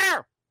to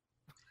share.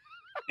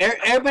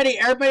 Everybody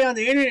on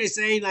the internet is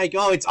saying, like,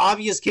 oh, it's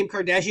obvious Kim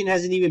Kardashian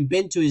hasn't even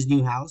been to his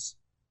new house.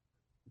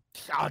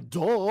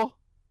 Duh.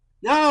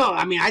 No,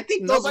 I mean, I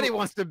think nobody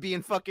wants to be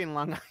in fucking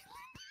Long Island.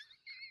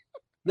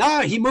 No,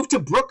 he moved to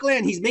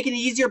Brooklyn. He's making it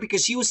easier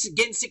because she was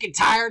getting sick and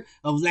tired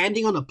of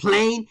landing on a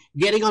plane,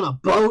 getting on a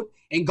boat,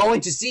 and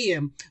going to see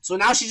him. So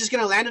now she's just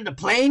going to land on a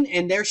plane,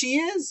 and there she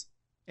is.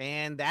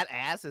 And that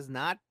ass is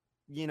not,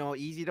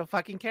 easy to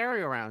fucking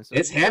carry around. So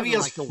it's heavy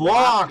as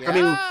fuck. Yeah, I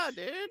mean,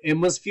 dude. It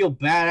must feel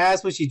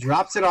badass when she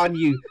drops it on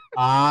you.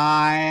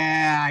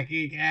 Yeah.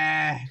 She's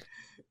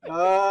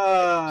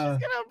gonna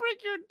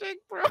break your dick,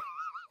 bro.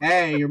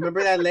 Hey, you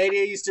remember that lady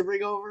I used to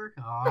bring over?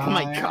 Oh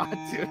my God,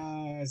 dude.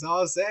 That's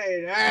all I'm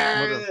saying.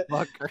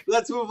 Motherfucker.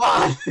 Let's move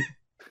on.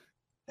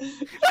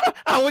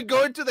 I would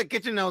go into the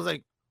kitchen and I was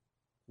like,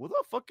 who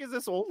the fuck is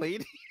this old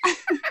lady?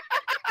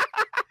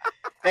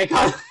 Hey,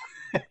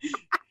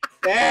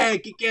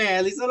 hey, Kike,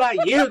 at least I'm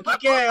not you,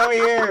 Kike, over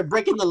here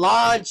breaking the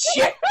law and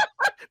shit.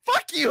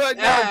 Fuck you, fuck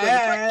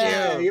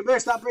you. You better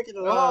stop breaking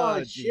the law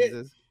and shit.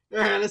 Jesus. All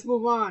right, let's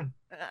move on.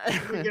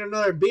 Let me get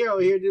another beer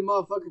over here, dude,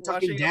 motherfucker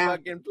talking down.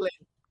 Fucking plate.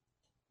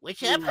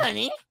 What's up,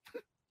 honey?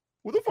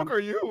 Who the fuck are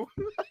you?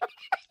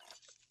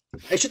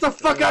 Hey, shut the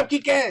fuck up,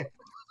 Kike!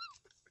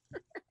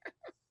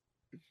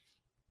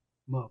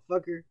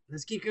 Motherfucker,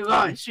 let's keep it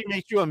going. She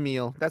made you a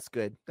meal. That's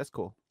good. That's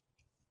cool.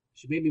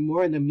 She made me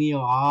more than a meal.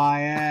 Oh,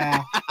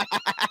 yeah.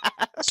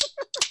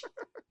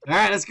 All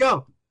right, let's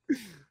go.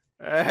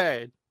 All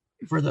right.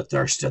 For the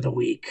thirst of the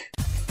week.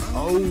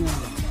 Oh.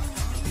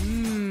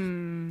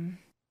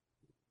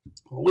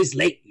 Always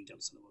late, you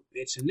dumb son of a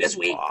bitch. And this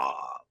week,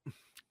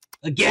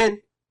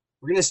 again,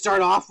 we're going to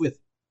start off with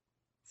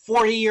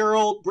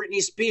 40-year-old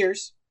Britney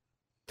Spears.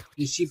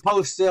 She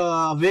posts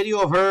a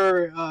video of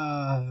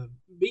her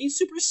being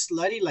super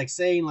slutty, like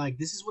saying, like,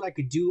 this is what I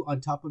could do on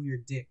top of your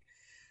dick.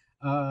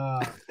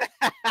 And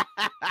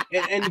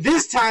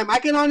this time, I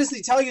can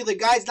honestly tell you the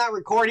guy's not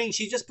recording.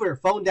 She just put her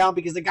phone down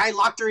because the guy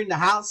locked her in the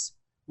house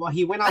while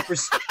he went out for...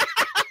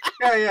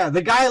 Yeah.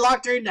 The guy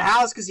locked her in the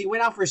house because he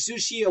went out for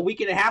sushi a week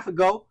and a half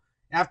ago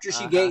after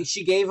she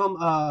gave him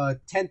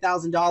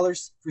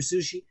 $10,000 for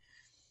sushi.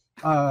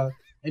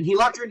 And he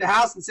locked her in the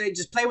house and said,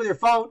 just play with your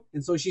phone.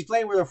 And so she's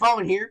playing with her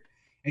phone here.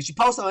 And she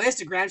posted on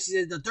Instagram, she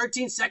said, the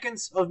 13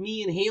 seconds of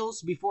me in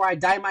heels before I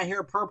dye my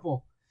hair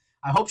purple.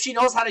 I hope she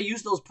knows how to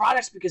use those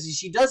products because if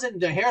she doesn't,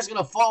 the hair's going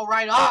to fall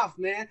right off,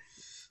 man.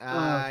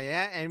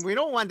 Yeah, and we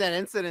don't want that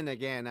incident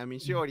again. I mean,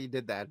 she already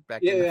did that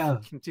back in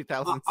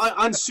 2000s.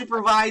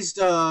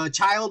 Unsupervised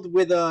child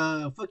with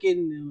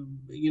fucking,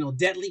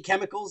 deadly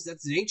chemicals.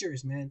 That's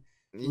dangerous, man.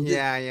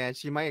 Yeah.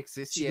 She might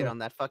asphyxiate on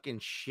that fucking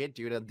shit,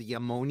 dude. The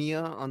ammonia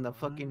on the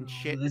fucking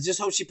shit. Let's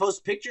just hope she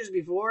posts pictures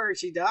before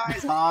she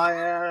dies. Oh,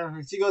 yeah.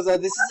 She goes,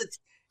 this is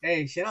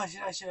hey, shut up.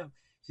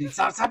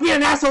 Stop being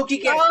an asshole,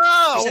 Kike.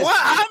 Oh, what?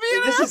 I'm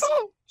being an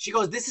asshole? She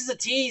goes, this is a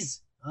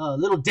tease,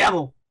 little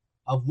devil,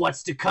 of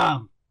what's to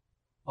come.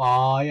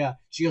 Oh, yeah.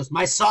 She goes,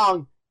 my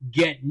song,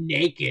 Get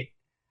Naked.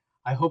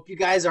 I hope you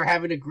guys are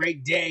having a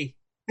great day.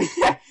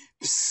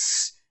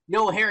 Psst,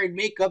 no hair and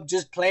makeup,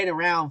 just playing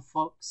around,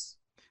 folks.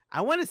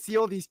 I want to see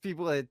all these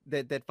people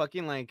that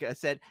fucking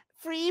said,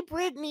 free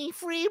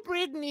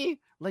Britney.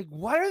 Like,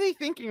 what are they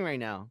thinking right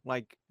now?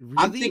 Like, really?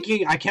 I'm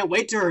thinking, I can't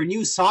wait till her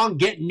new song,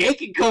 Get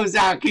Naked, comes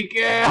out,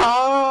 Kike.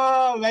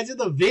 Oh, imagine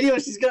the video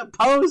she's going to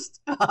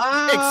post.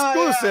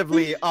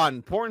 Exclusively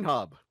on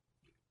Pornhub.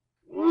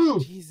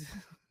 Jesus.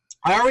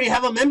 I already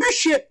have a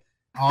membership.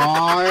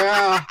 Oh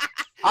yeah,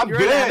 I'm You're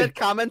good. an avid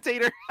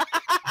commentator.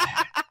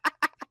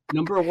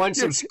 Number 1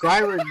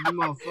 subscriber, you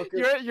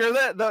motherfucker.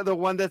 You're the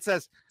one that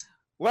says,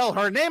 "Well,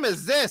 her name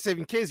is this."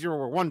 In case you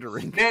were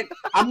wondering, Man,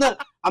 I'm the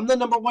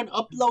number 1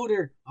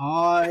 uploader.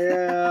 Oh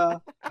yeah,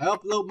 I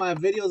upload my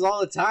videos all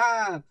the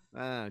time.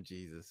 Oh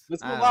Jesus.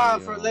 Let's move on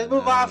from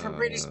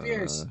Britney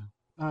Spears.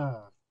 And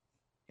I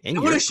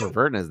your wanna show-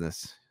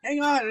 pervertness.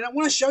 Hang on, and I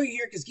want to show you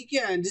here because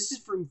and this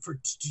is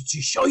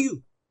to show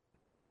you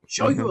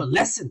a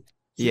lesson.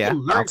 So you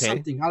can learn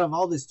something out of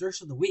all this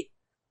thirst of the week.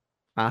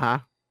 Uh-huh.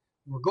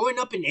 We're going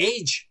up in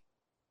age.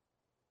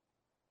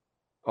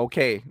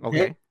 Okay.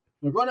 We're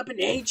going up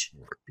in age.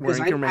 We're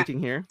incrementing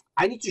here.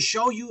 I need to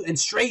show you and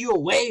stray you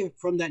away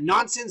from that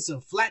nonsense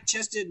of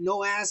flat-chested,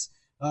 no-ass,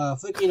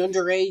 fucking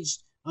underage,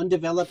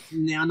 undeveloped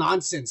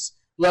nonsense.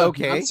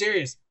 Look, I'm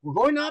serious. We're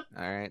going up.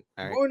 All right.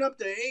 We're going up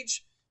the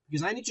age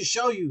because I need to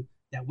show you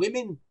that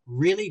women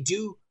really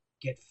do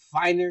get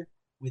finer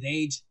with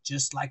age,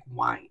 just like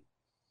wine.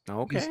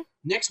 Okay. Because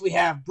next we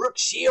have Brooke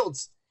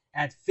Shields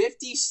at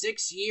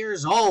 56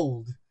 years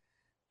old,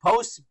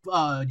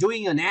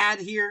 doing an ad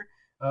here.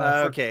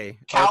 Okay.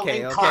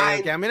 Calvin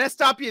Klein. I'm gonna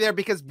stop you there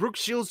because Brooke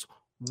Shields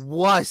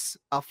was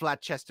a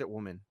flat-chested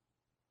woman,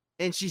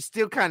 and she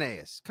still kind of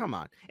is. Come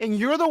on, and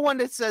you're the one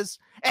that says,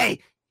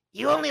 "Hey,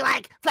 you only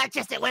like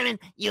flat-chested women.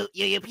 You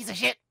piece of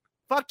shit.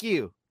 Fuck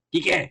you."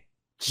 Yeah.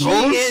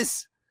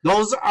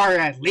 Those are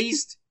at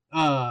least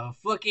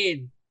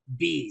fucking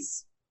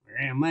bees.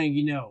 I'm letting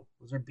you know,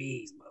 those are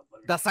bees,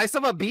 motherfucker. The size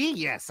of a bee?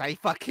 Yes, I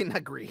fucking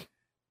agree.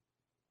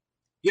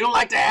 You don't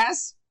like the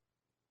ass?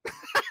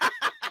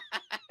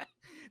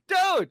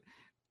 Dude,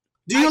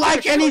 do you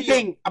like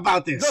anything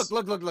about this?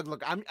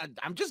 Look.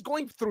 I'm just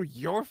going through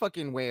your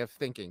fucking way of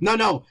thinking.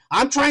 No.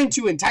 I'm trying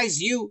to entice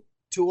you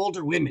to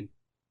older women.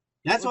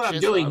 That's what I'm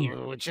doing here.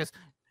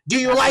 Do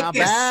you like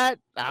this? Bad.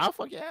 Oh,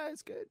 fuck yeah,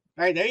 it's good.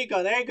 All right, there you go.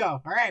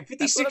 All right,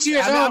 56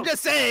 years old. I'm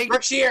just saying.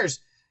 Brooke Shields.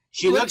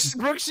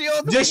 Brooke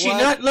Shields. Does she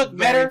not look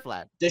better?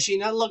 Does she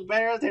not look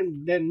better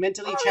than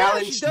mentally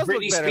challenged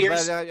Britney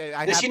Spears?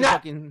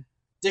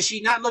 Does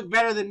she not look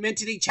better than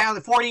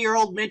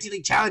 40-year-old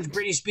mentally challenged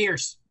Britney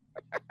Spears?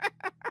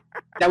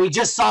 That we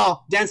just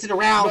saw dancing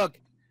around. Look,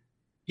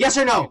 yes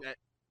or no?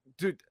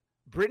 Dude,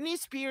 Britney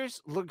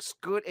Spears looks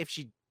good if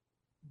she...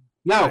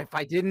 No. If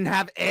I didn't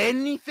have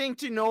anything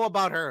to know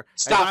about her.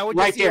 Stop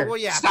right there. Well,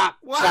 yeah. Stop.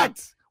 What?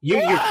 Stop.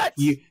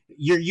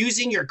 You're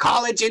using your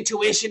college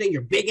intuition and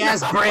your big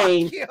ass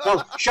brain.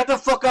 No, shut the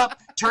fuck up.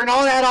 Turn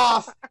all that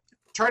off.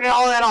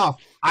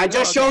 I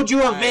just showed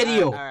you a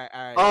video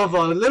of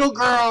a little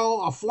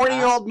girl, a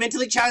 40-year-old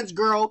mentally challenged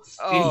girl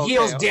in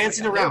heels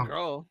dancing around.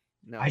 No.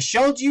 I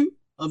showed you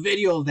a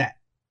video of that.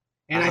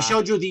 And I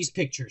showed you these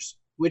pictures.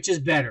 Which is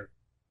better?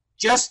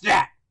 Just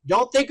that.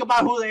 Don't think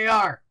about who they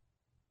are.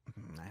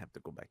 I have to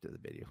go back to the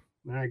video.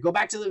 All right, go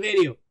back to the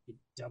video, you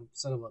dumb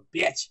son of a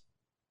bitch.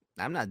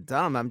 I'm not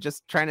dumb. I'm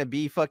just trying to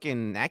be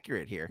fucking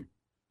accurate here.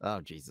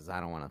 Oh Jesus,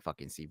 I don't want to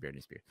fucking see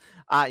Britney Spears.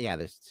 Yeah,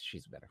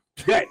 she's better.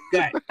 Good.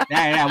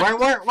 Yeah.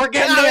 We're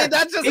getting there.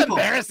 That's just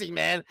embarrassing,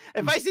 man.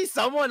 If I see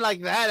someone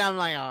like that, I'm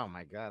like, oh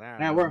my god.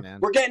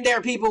 We're getting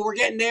there, people. We're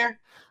getting there.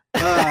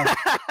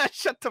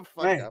 Shut the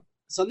fuck up.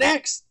 So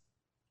next,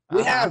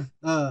 we have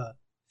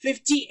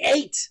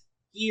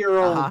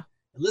 58-year-old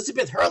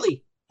Elizabeth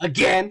Hurley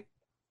again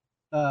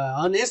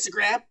on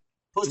Instagram,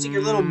 posting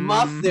her little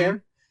muff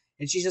there,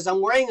 and she says,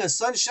 "I'm wearing a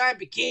sunshine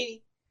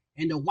bikini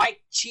and a white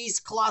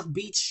cheesecloth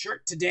beach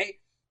shirt today.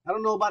 I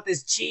don't know about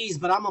this cheese,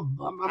 but I'm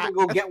gonna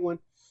go get one.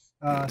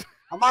 I'm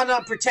on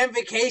a pretend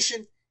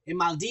vacation in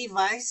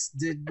Maldives,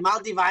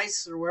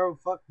 or wherever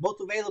fuck, both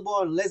available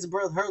on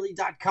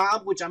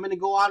ElizabethHurley.com, which I'm gonna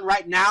go on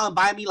right now and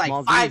buy me like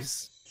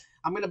Maldives. 5.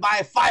 I'm gonna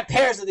buy 5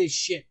 pairs of this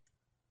shit.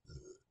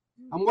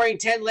 I'm wearing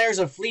 10 layers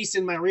of fleece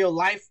in my real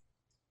life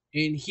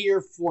in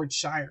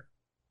Herefordshire,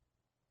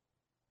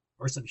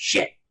 or some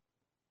shit.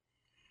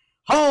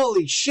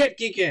 Holy shit,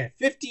 Kike,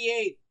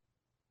 58.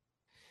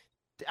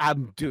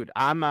 Dude,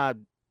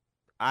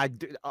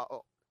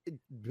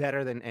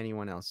 better than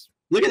anyone else.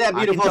 Look at that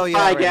beautiful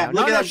thigh gap.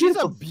 Look at that. She's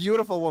a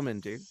beautiful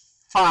woman, dude.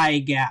 Thigh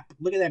gap.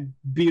 Look at that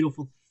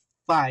beautiful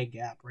thigh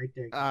gap right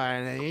there.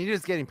 You're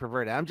just getting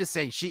perverted. I'm just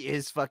saying she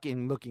is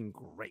fucking looking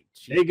great.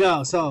 There you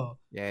go. So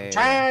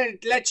trying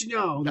to let you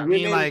know. I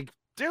mean, like,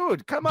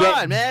 dude, come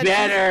on, man.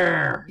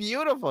 Better. She's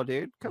beautiful,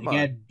 dude. Come on.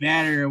 Get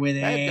better with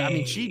it. I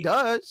mean, she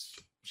does.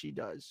 A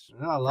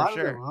lot of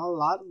them.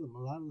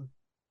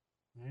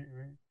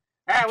 Right.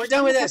 All right, we're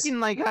done with this.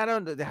 Like, I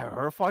don't know,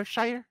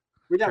 Herefordshire.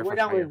 We're done with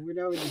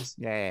this.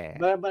 Yeah.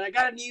 But I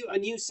got a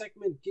new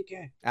segment,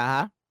 Kike.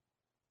 Yeah,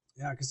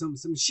 because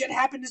some shit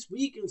happened this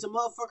week and some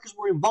motherfuckers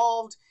were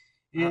involved,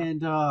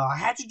 and I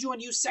had to do a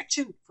new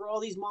section for all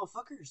these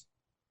motherfuckers.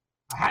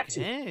 I had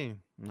to.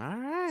 All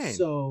right.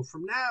 So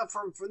from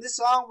this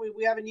on,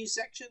 we have a new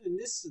section, and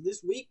this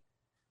week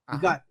we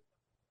got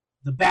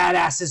the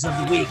badasses of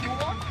the week.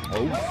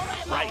 Oh,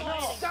 right.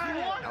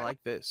 I like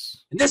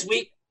this. And this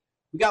week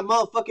we got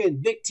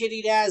motherfucking big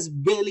tittied ass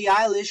Billie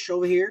Eilish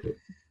over here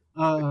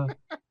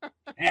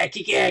Hey,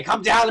 Kike,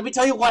 come down. Let me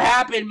tell you what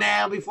happened,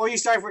 man. Before you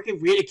start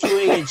freaking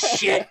ridiculing and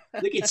shit.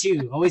 Look at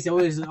you,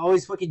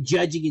 always fucking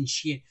judging and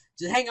shit.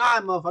 Just hang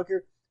on,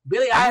 motherfucker.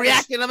 I'm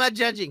reacting. I'm not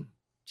judging.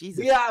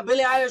 Jesus. Yeah,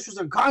 Billie Eilish was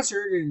on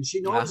concert and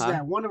she noticed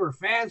that one of her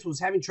fans was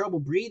having trouble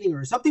breathing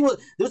or something. There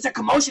was a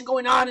commotion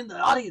going on in the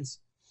audience.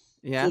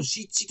 Yeah. So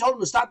she told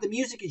him to stop the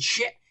music and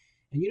shit.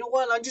 And you know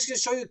what? I'm just gonna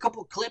show you a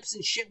couple clips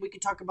and shit we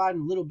can talk about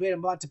in a little bit. I'm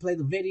about to play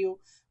the video.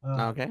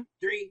 Okay.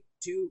 3,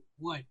 2,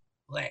 1,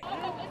 play.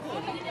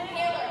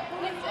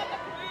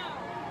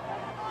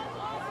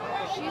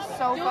 She's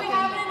so fucking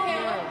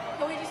cute.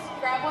 Can we just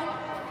grab one?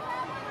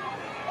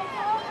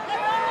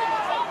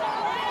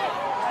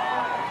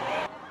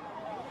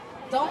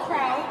 Don't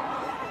crowd.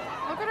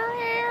 Look at her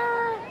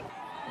hair.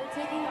 We're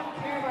taking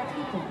care of our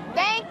people.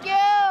 Thank you.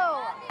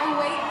 I'm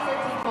waiting for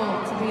people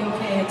to be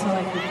okay until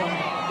I keep going.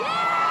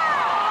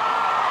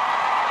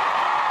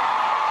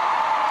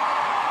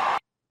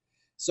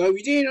 So if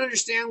you didn't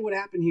understand what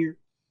happened here,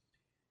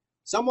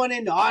 someone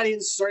in the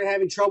audience started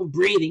having trouble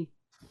breathing.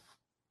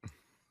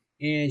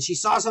 And she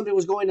saw something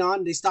was going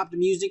on. They stopped the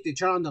music. They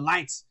turned on the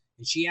lights.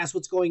 And she asked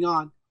what's going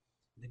on.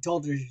 They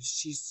told her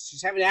she's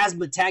having an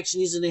asthma attack. She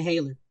needs an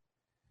inhaler.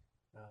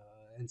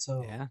 And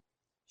so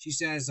she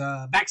says,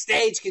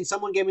 backstage, can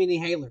someone give me an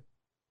inhaler?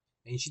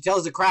 And she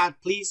tells the crowd,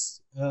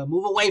 please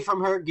move away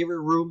from her. Give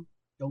her room.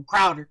 Don't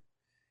crowd her.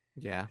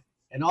 Yeah.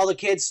 And all the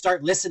kids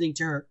start listening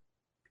to her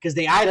because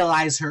they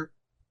idolize her.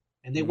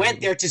 And they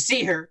went there to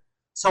see her.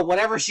 So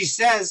whatever she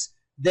says,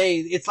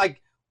 it's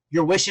like,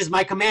 your wish is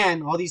my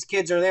command. All these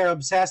kids are there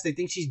obsessed. They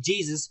think she's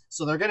Jesus.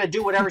 So they're going to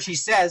do whatever she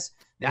says.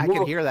 I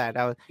can hear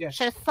that.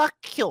 Say, fuck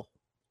you.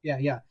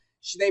 Yeah.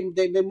 They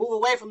move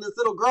away from this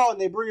little girl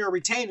and they bring her a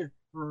retainer.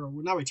 Or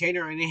not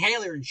retainer, an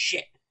inhaler and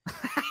shit.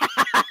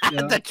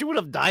 That she would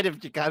have died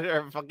if she got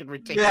her a fucking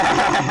retainer.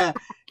 Yeah.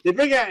 They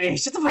bring her, hey,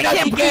 shut the fuck up,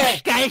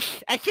 Kike.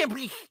 Guys. I can't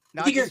breathe.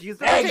 No, just use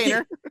the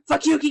retainer.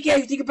 Fuck you, Kike.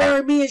 You think you're better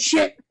than me and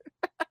shit.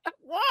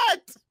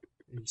 What?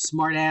 You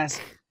smart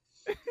ass.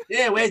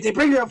 Anyway, they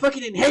bring her a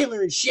fucking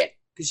inhaler and shit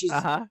because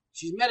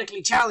she's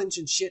medically challenged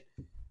and shit.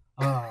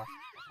 Fuck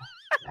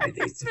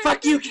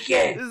you,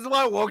 Kike. This is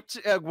what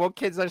woke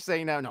kids are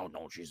saying now.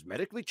 No, she's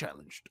medically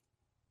challenged.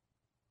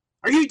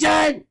 Are you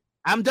done?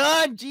 I'm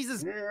done.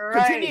 Jesus,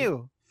 right.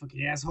 Continue.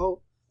 Fucking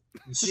asshole.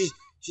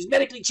 She's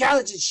medically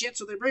challenged and shit,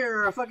 so they bring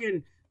her a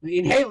fucking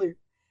inhaler.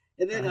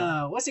 And then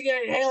once they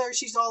get an inhaler,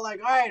 she's all like,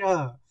 all right,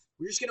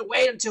 we're just gonna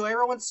wait until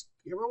everyone's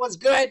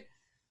good.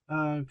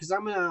 Because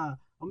I'm gonna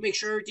make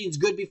sure everything's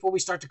good before we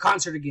start the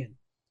concert again.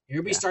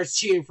 Everybody starts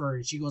cheering for her,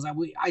 and she goes,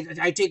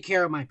 I take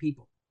care of my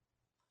people.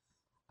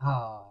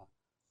 What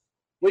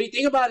do you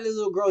think about a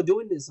little girl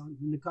doing this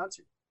in the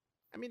concert?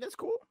 I mean, that's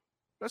cool.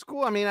 That's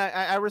cool. I mean,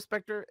 I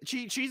respect her.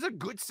 She's a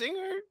good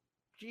singer.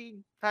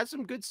 She has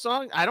some good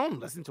songs. I don't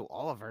listen to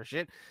all of her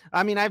shit.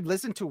 I mean, I've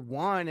listened to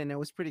one, and it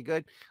was pretty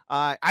good.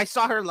 I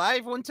saw her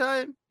live one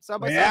time. South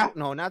by South.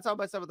 No, not South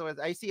by South. It was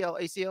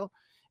ACL.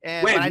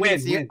 And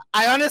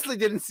I honestly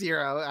didn't see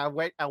her. I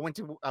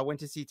went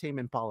to see Tame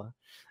Impala.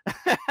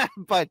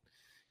 But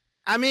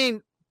I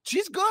mean,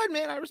 she's good,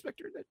 man. I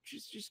respect her.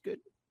 She's good.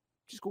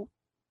 She's cool.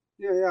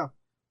 Yeah.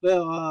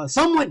 Well,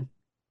 someone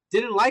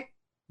didn't like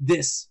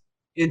this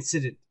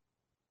incident.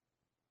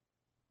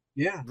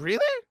 Yeah. Really?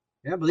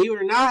 Yeah, believe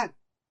it or not.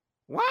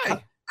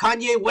 Why?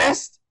 Kanye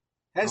West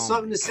has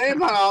something to say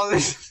about all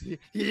this.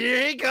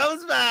 Here he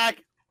comes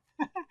back.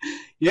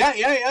 Yeah.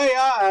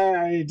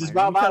 I just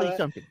about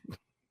something.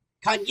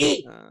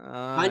 Kanye.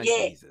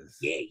 Kanye. Jesus.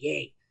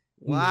 Yeah.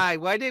 Why?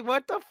 What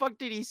the fuck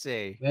did he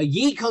say? Well,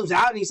 Yee comes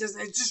out and he says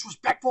it's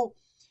disrespectful,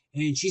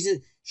 and she's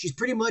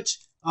pretty much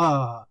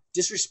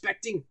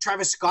disrespecting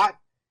Travis Scott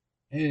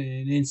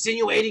and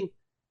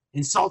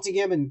insulting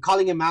him and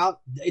calling him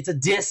out. It's a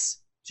diss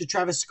to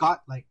Travis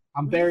Scott. Like,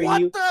 I'm burying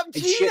you. What the?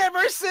 He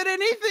never said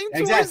anything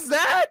towards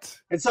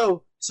that. And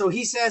so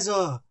he says,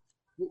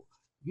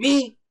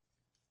 me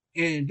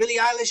and Billie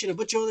Eilish and a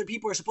bunch of other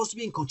people are supposed to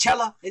be in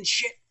Coachella and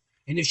shit.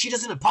 And if she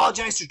doesn't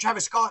apologize to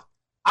Travis Scott,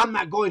 I'm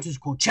not going to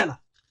Coachella.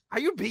 Are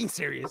you being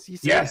serious? He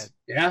said yes.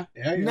 That.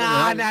 Yeah.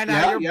 Nah.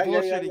 You're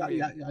bullshitting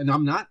me. And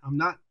I'm not.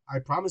 I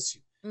promise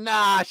you.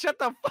 Nah, shut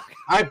the fuck up.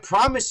 I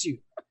promise you.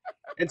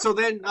 And so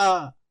then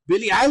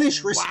Billie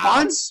Eilish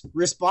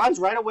responds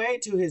right away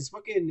to his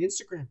fucking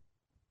Instagram.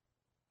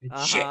 And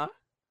shit.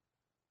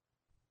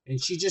 And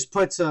she just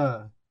puts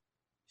I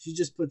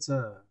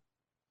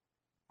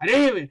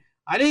didn't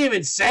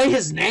even say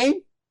his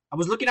name. I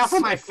was looking out for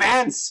my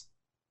fans.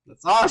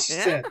 That's all she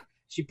said.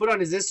 She put on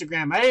his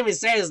Instagram. I didn't even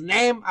say his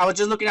name. I was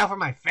just looking out for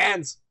my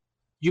fans.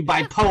 You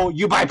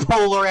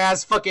bipolar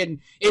ass fucking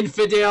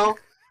infidel.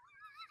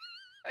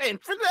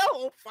 Infidel?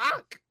 Oh,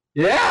 fuck.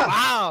 Yeah.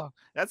 Wow.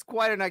 That's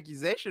quite an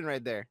accusation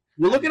right there.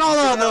 Well, look at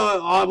all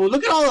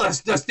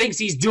the things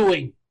he's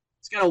doing.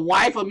 He's got a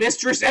wife, a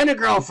mistress, and a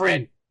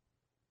girlfriend.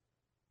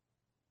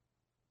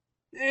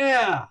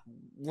 Yeah.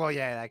 Well,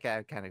 yeah,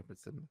 that kind of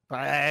puts him.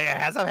 But it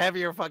has a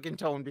heavier fucking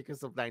tone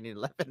because of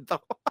 9/11,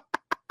 though.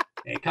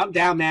 Hey, calm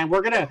down, man.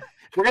 We're gonna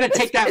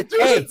take that.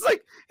 Dude, hey, it's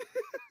like...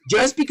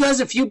 Just because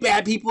a few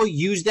bad people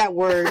use that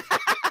word.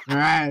 All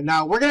right,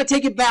 now we're gonna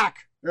take it back.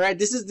 All right,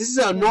 this is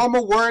a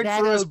normal word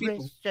for us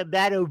people.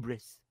 Bad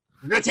obris.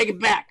 We're gonna take it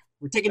back.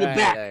 We're taking it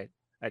back. All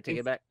right, take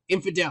it back.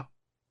 Infidel.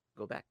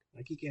 Go back.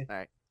 Like you can. All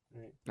right.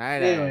 All right. All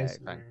right. Anyways,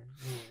 Fine.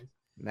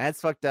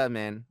 That's fucked up,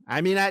 man.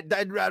 I mean,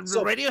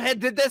 Radiohead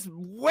did this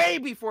way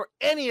before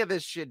any of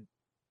this shit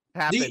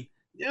happened.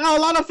 You know,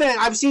 a lot of fans.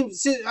 I've seen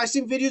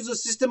videos of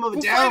System of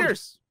a Down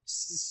Fighters.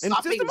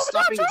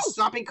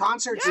 stopping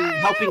concerts and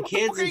helping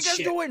kids and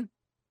shit. Doing?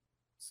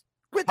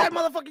 Quit that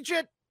motherfucking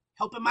shit.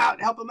 Help him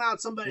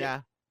out, somebody. Yeah.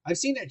 I've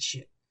seen that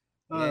shit.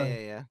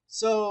 Yeah.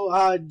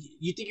 So,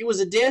 you think it was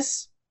a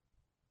diss?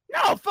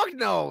 No, fuck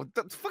no.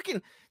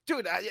 Fucking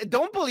dude, I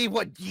don't believe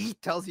what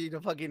Yeet tells you to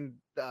fucking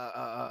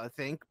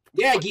think.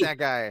 Yeah, fuck that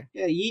guy.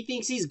 Yeah, Yeet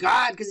thinks he's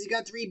God because he's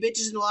got 3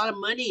 bitches and a lot of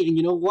money. And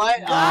you know what?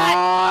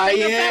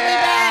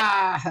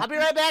 Yeah. I'll be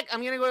right back.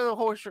 I'm gonna go to the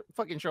whole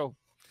fucking show.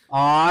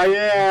 Oh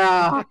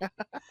yeah.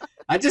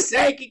 I just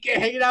say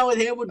hanging out with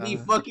him would be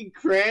fucking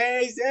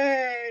crazy.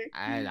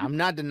 I'm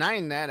not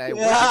denying that.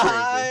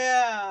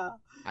 Yeah.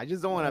 I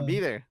just don't want to be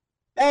there.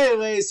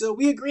 Anyway, so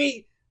we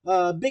agree.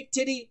 Big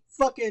titty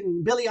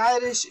fucking Billie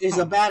Eilish is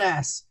a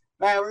badass.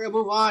 All right, we're gonna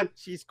move on.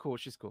 She's cool.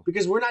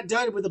 Because we're not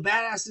done with the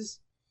badasses.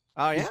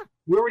 Oh yeah.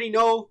 We already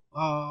know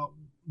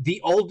the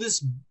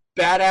oldest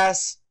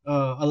badass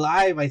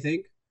alive. I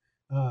think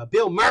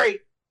Bill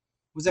Murray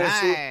was at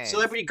a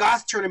celebrity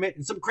goth tournament,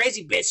 and some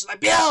crazy bitch is like,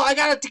 Bill, I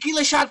got a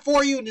tequila shot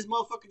for you, and this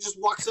motherfucker just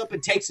walks up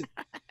and takes it,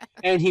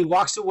 and he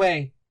walks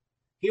away.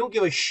 He don't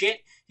give a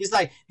shit. He's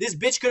like, this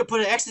bitch could have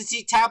put an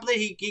ecstasy tablet.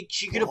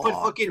 She could have put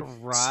fucking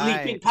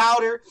sleeping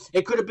powder.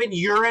 It could have been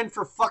urine,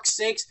 for fuck's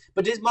sakes.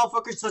 But this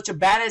motherfucker's such a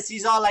badass.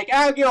 He's all like,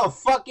 I don't give a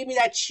fuck. Give me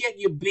that shit,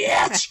 you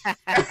bitch.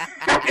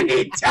 And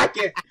he took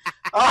it.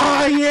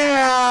 Oh,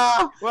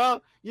 yeah.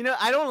 Well, you know,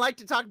 I don't like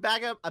to talk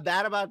bad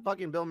about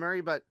fucking Bill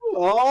Murray, but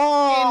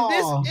in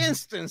this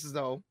instance,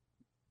 though,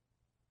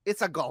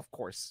 it's a golf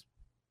course.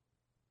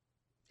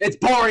 It's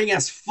boring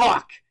as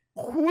fuck.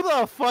 Who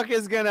the fuck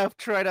is gonna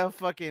try to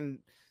fucking,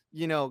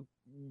 you know,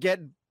 get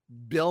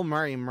Bill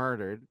Murray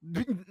murdered?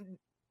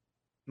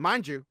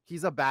 Mind you,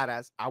 he's a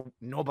badass.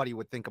 Nobody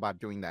would think about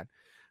doing that.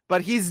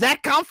 But he's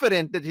that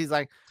confident that he's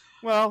like,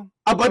 well...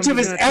 A bunch of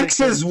his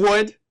exes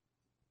would.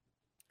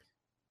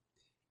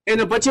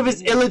 And a bunch of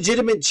his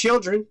illegitimate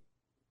children.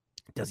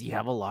 Does he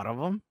have a lot of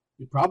them?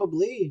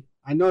 Probably.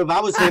 I know if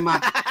I was him,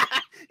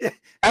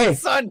 Hey,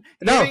 son,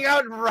 giving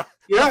out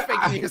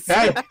fake news.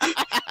 Hey,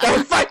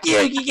 fuck you,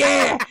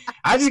 yeah.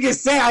 I was just gonna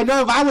say, I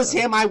know if I was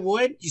him, I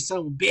would. You son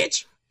of a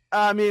bitch.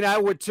 I mean, I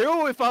would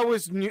too if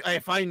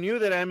I knew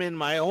that I'm in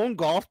my own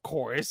golf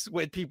course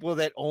with people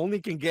that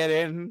only can get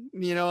in.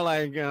 You know,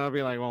 like I'll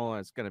be like, well,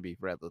 it's gonna be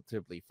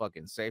relatively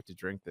fucking safe to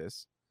drink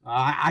this.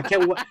 I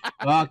can't. Well,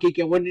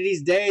 Kika, one of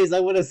these days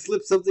I want to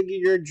slip something in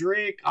your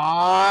drink.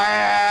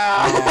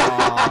 I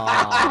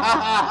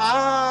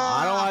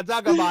don't want to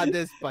talk about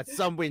this, but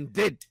someone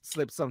did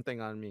slip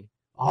something on me.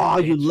 Oh,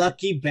 you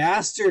lucky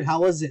bastard!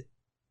 How was it?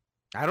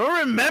 I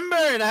don't remember,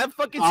 and I have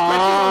fucking scratches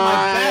on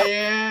my back.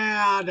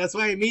 Yeah, that's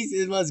why it means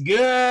it was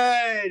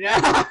good.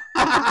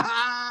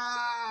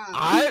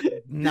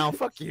 No,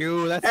 fuck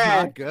you. That's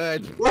not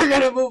good. We're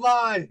gonna move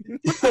on.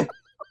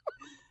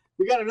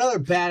 We got another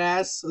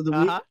badass of the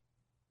week.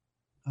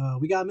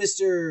 We got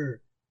Mr.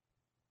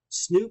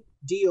 Snoop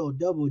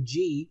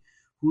D-O-double-G,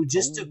 who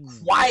just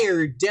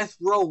acquired Death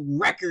Row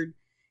Record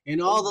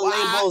and all the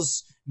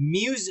labels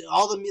music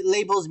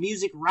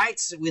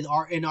rights with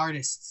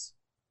artists.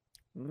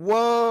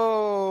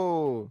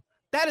 Whoa.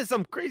 That is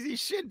some crazy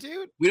shit,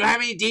 dude. We don't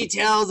have any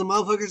details. The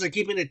motherfuckers are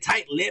keeping a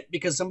tight lip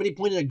because somebody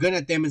pointed a gun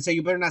at them and said,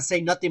 you better not say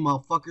nothing,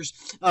 motherfuckers.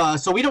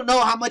 So we don't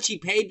know how much he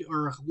paid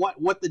or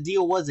what the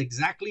deal was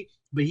exactly,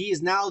 but he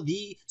is now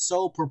the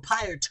sole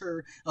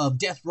proprietor of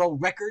Death Row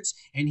Records,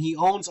 and he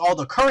owns all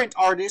the current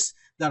artists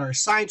that are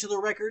signed to the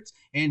records,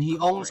 and he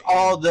owns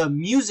all the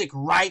music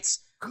rights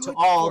to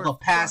all the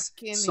past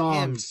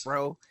songs.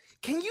 Bro.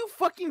 Can you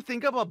fucking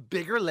think of a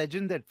bigger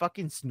legend than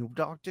fucking Snoop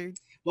Dogg, dude?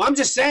 Well, I'm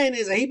just saying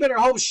is that he better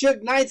hope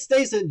Suge Knight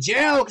stays in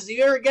jail, because if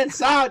he ever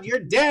gets out, you're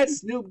dead,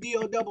 Snoop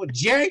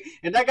D-O-double-J.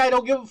 And that guy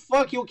don't give a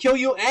fuck. He'll kill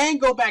you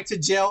and go back to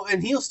jail,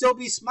 and he'll still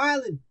be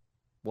smiling.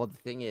 Well, the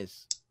thing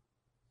is,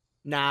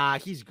 nah,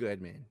 he's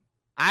good, man.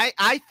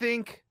 I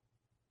think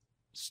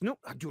Snoop,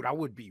 dude, I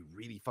would be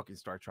really fucking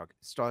starstruck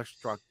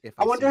if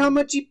I wonder how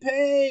much he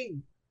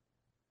paid.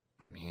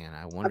 Man,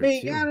 I wonder. I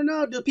mean, too. I don't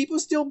know. Do people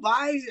still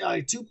buy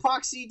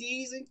Tupac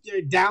CDs and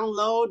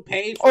download,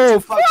 pay for?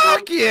 Oh, Tupac fuck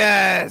songs?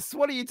 Yes!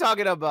 What are you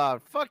talking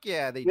about? Fuck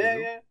yeah, they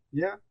do.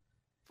 Yeah.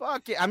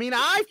 Fuck yeah! I mean,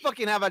 I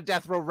fucking have a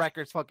Death Row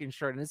Records fucking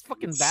shirt, and it's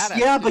fucking badass.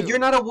 Yeah, but you're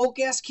not a woke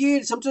ass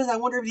kid. Sometimes I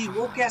wonder if these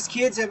woke ass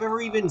kids have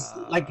ever even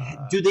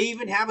do they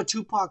even have a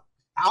Tupac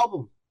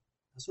album?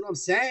 That's what I'm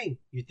saying.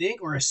 You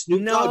think, or a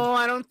Snoop Dogg? No,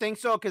 I don't think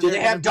so. Do they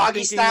have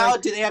Doggy Style?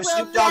 Do they have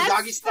Snoop Dogg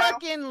Doggy Style?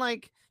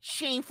 Fucking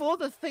shameful,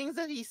 the things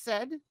that he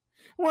said.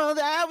 Well,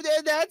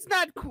 that's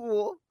not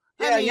cool.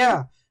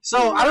 Yeah.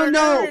 So I don't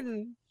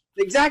know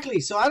exactly.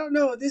 So I don't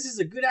know if this is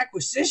a good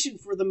acquisition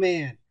for the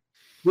man.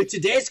 with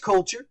today's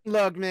culture.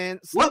 Look, man.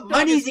 What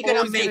money is he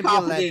gonna make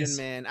off of this?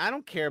 Man, I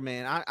don't care,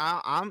 man.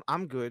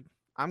 I'm good.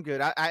 I'm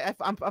good. I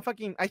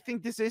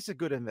think this is a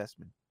good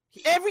investment.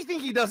 Everything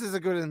he does is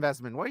a good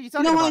investment. What are you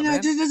talking about, man?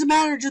 It doesn't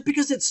matter. Just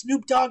because it's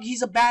Snoop Dogg,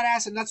 he's a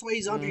badass, and that's why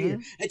he's under here.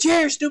 And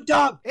cheers, Snoop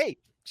Dogg. Hey,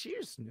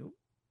 cheers, Snoop.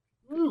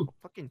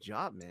 Fucking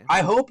job, man.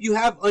 I hope you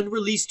have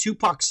unreleased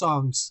Tupac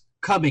songs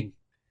coming.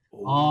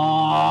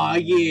 Oh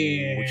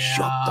yeah!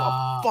 Shut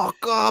the fuck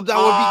up! That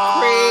would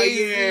be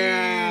crazy.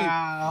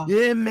 Yeah.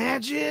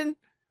 Imagine.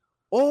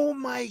 Oh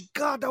my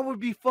god, that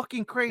would be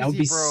fucking crazy. That would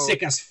be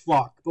sick as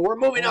fuck. But we're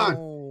moving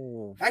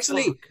on.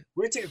 Actually, fuck.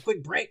 we're gonna take a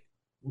quick break.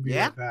 We'll be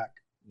right back.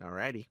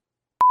 Alrighty.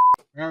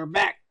 We're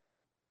back.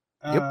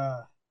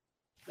 Yep.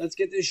 Let's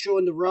get this show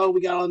in the road.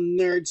 We got all the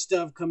nerd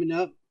stuff coming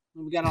up.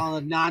 We got all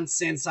the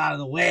nonsense out of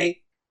the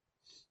way.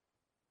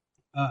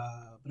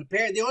 But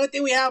apparently, the only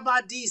thing we have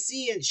about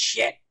DC and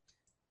shit,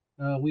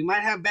 we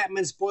might have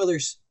Batman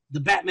spoilers.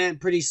 The Batman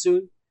pretty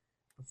soon.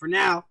 But for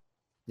now,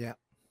 yeah.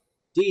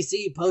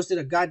 DC posted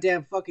a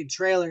goddamn fucking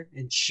trailer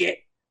and shit.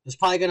 It's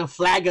probably gonna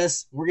flag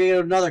us. We're gonna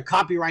get another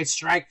copyright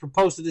strike for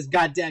posting this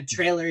goddamn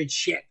trailer and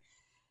shit.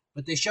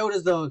 But they showed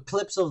us the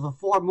clips of the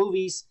 4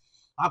 movies: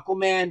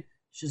 Aquaman,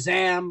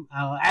 Shazam,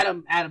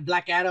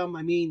 Black Adam.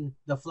 I mean,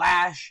 The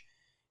Flash,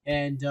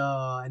 and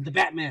the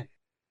Batman,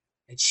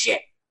 and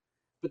shit.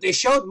 But they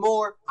showed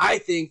more, I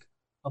think,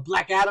 of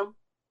Black Adam,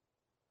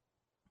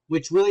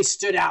 which really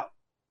stood out.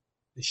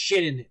 The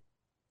shit in it.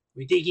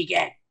 We think he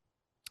can.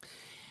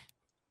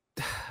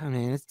 I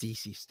mean, it's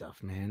DC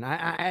stuff, man.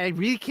 I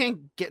really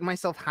can't get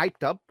myself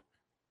hyped up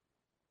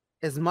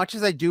as much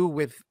as I do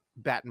with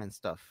Batman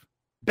stuff.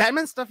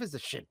 Batman stuff is the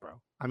shit,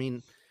 bro. I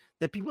mean,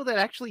 the people that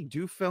actually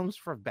do films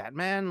for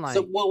Batman, like...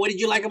 So, what did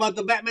you like about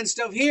the Batman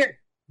stuff here?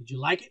 Did you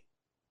like it?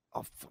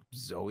 Oh,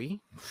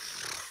 Zoe?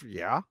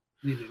 Yeah.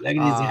 Look at this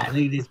guy.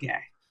 Look at this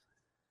guy.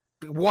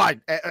 What?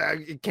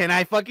 Can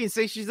I fucking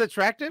say she's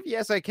attractive?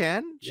 Yes, I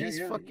can. She's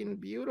fucking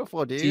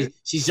beautiful, dude.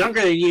 She's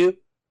younger than you.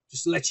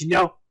 Just to let you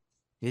know.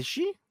 Is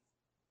she?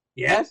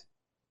 Yes.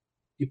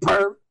 You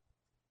perv.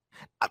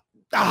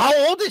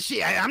 How old is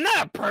she? I'm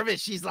not a pervert.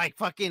 She's like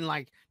fucking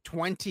like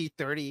 20,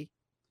 30.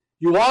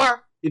 You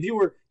are. If you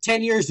were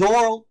 10 years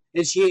old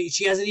and she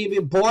hasn't even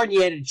been born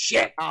yet and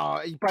shit.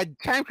 Oh, but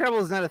time travel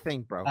is not a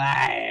thing, bro.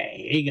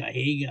 Here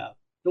you go.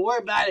 Don't worry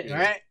about it, all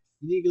right?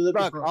 You need to look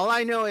for... All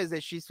I know is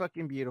that she's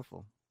fucking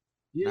beautiful.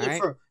 You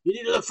need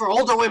to look for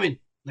older women.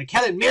 Like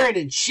Helen Mirren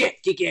and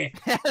shit, Kiki.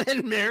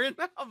 Helen Mirren?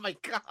 Oh my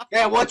god.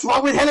 Yeah, what's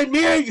wrong with Helen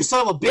Mirren, you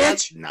son of a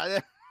bitch?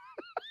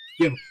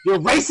 You're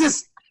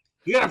racist?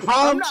 You got a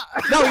problem?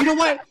 No, you know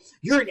what?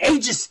 You're an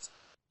ageist.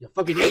 You're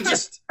fucking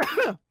ageist.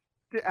 I'm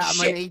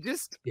an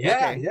ageist?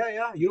 Yeah, okay.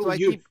 Yeah. You don't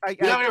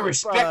have any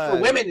respect for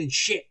women and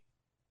shit.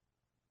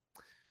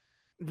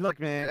 Look,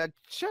 man,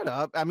 shut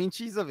up. I mean,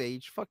 she's of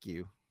age. Fuck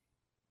you.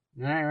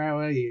 All right,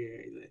 well,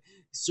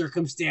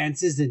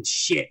 circumstances and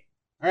shit.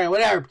 All right,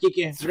 whatever,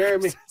 Kiki.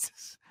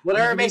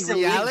 Whatever makes it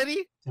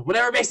reality.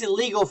 Whatever makes it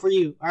legal for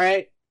you. All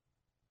right.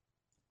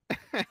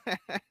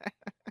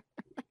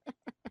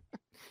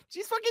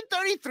 She's fucking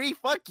 33.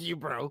 Fuck you,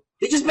 bro.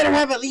 They just better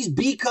have at least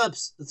B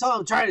cups. That's all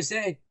I'm trying to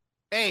say.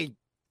 Hey,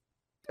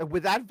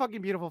 with that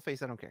fucking beautiful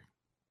face, I don't care.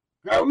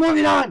 All right, we're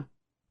moving on.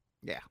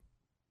 Yeah.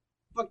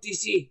 Fuck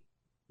DC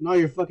and all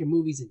your fucking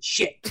movies and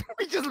shit.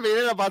 We just made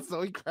it about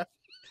Zoe Kravitz.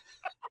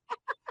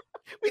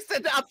 We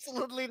said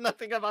absolutely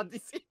nothing about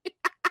DC.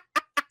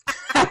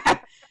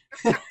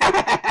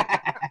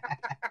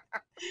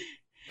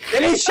 They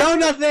didn't show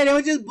nothing. It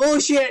was just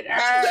bullshit.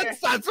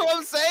 That's what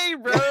I'm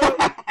saying, bro.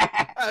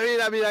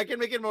 I mean, I can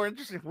make it more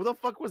interesting. Who the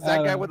fuck was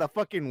that guy with a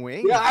fucking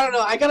wing? Yeah, I don't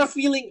know. I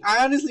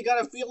honestly got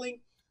a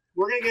feeling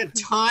we're gonna get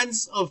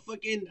tons of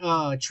fucking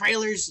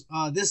trailers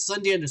this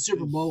Sunday in the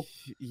Super Bowl.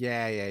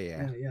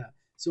 Yeah.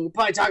 So we'll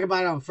probably talk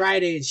about it on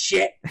Friday and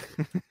shit.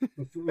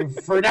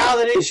 For now,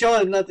 they didn't show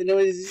us nothing. It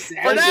was just,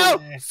 for now,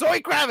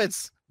 Zoe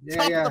Kravitz.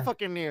 Top of the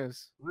fucking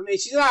news. I mean,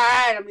 she's all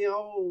right. I mean,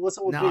 what's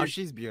up with no,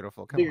 she's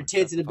beautiful. Come bigger on,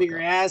 tits and a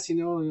bigger ass. You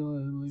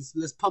know,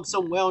 let's pump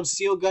some Whale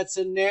Seal guts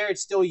in there.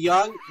 It's still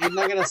young. It's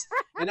not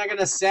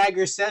gonna sag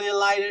or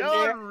cellulite in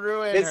there.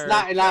 Ruin it's her.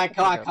 not.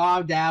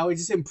 Calm down.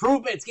 It's just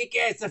improvements.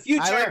 It's the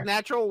future. I like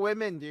natural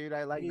women, dude.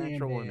 I like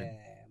natural women.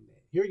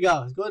 Here we go.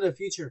 Let's go to the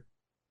future.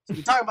 So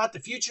we're talking about the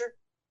future.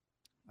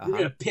 You're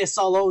gonna piss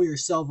all over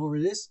yourself over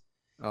this.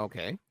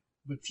 Okay.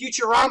 But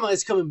Futurama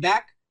is coming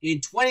back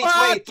in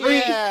 2023.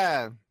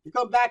 Yeah. You're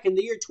coming back in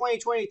the year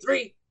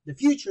 2023. The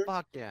future.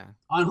 Fuck yeah.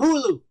 On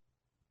Hulu.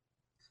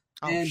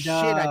 Oh and, shit!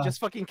 I just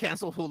fucking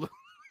canceled Hulu.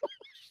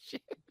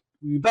 Shit.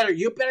 You better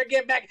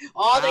get back.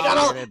 Oh,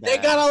 they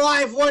got a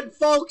live one,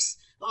 folks.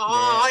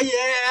 Oh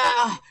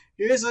yeah.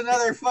 Here's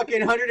another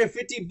fucking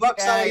 $150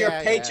 out of your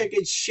paycheck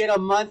and shit a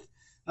month.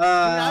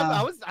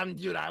 I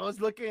was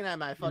looking at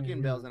my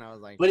fucking bills and I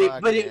was like,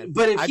 I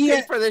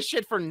paid for this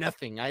shit for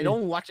nothing. I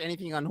don't watch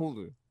anything on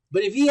Hulu.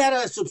 But if he had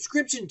a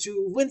subscription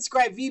to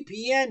Windscribe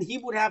VPN, he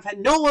would have had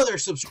no other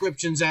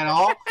subscriptions at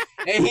all,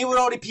 and he would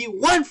only pay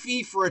one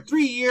fee for a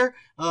 3-year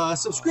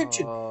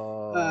subscription. You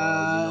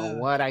know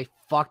what? I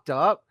fucked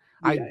up.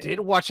 I did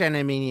watch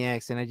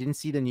Animaniacs and I didn't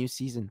see the new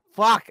season.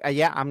 Fuck.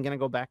 Yeah, I'm gonna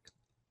go back.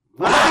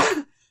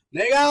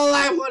 They got a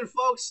live one,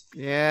 folks.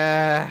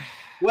 Yeah.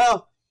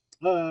 Well,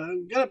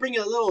 I'm gonna bring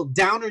a little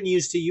downer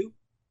news to you.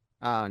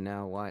 Oh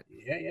no, what?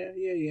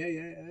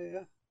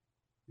 Yeah.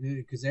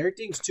 Because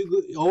everything's too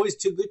good, always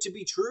too good to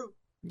be true.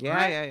 Yeah,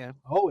 right? yeah.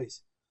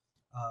 Always.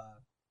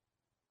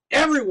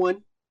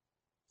 Everyone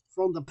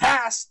from the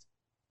past,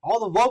 all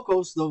the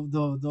vocals,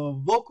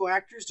 the vocal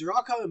actors, they're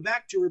all coming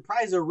back to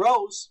reprise their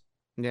roles.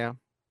 Yeah.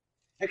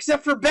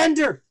 Except for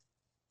Bender.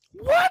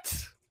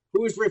 What?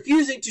 Who is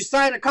refusing to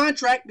sign a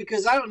contract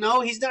because, I don't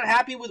know, he's not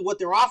happy with what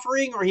they're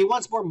offering, or he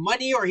wants more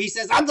money, or he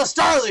says, I'm the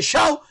star of the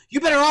show.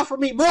 You better offer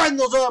me more than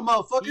those other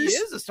motherfuckers. He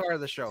is the star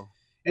of the show.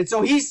 And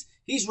so he's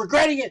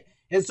regretting it.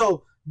 And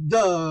so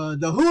the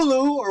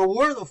Hulu, or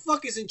where the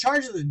fuck is in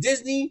charge of the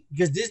Disney,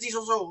 because Disney's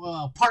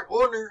also part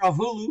owner of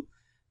Hulu,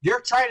 they're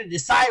trying to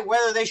decide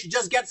whether they should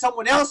just get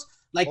someone else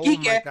like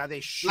Kike. My God,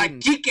 they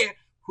shouldn't. Like Kike,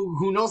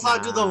 who knows how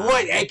to do the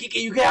voice. Hey, Kike,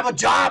 you can have a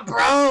job, bro.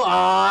 Oh,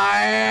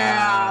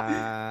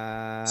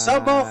 yeah.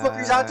 Some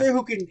motherfuckers out there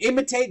who can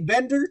imitate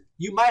Bender,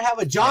 you might have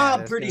a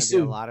job pretty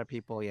soon. A lot of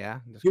people, yeah.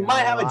 You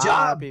might have a job. A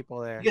lot of people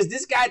there. Because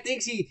this guy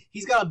thinks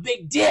he's got a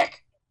big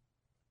dick.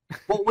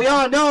 But we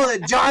all know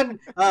that John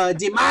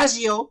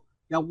DiMaggio,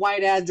 that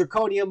white-ass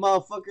draconian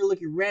motherfucker,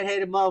 looking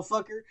redheaded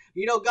motherfucker,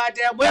 you know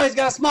goddamn well he's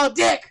got a small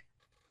dick.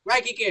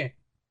 Right, Kike?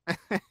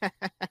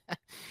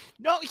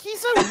 No,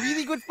 he's a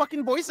really good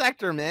fucking voice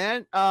actor,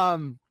 man.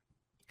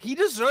 He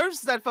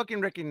deserves that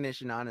fucking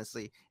recognition,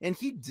 honestly. And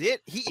he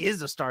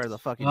is a star of the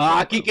fucking show.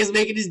 Kike's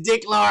making his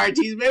dick large.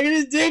 He's making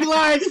his dick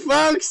large,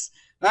 folks.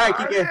 All right,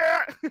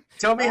 Kike.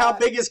 Tell me how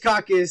big his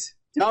cock is.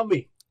 Tell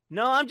me.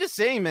 No, I'm just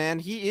saying, man.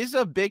 He is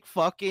a big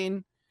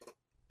fucking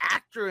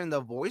actor in the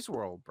voice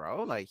world,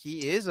 bro. Like,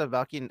 he is a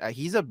fucking...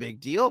 he's a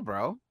big deal,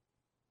 bro.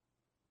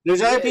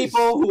 There's other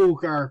people who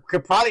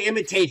could probably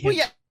imitate him. Well,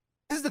 yeah.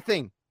 This is the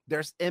thing.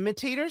 There's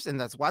imitators, and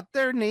that's what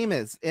their name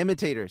is.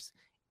 Imitators.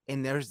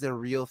 And there's the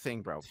real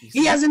thing, bro.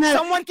 He hasn't had...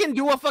 Someone can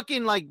do a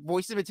fucking like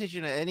voice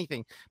imitation of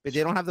anything, but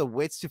they don't have the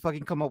wits to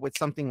fucking come up with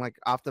something like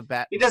off the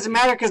bat. It doesn't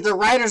matter because the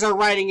writers are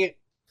writing it.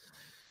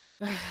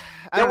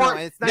 They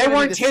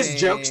weren't his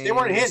jokes. They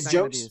weren't his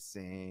jokes.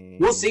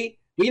 We'll see.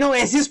 You know,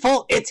 it's his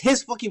fault. It's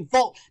his fucking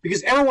fault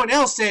because everyone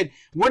else said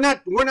we're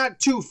not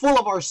too full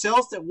of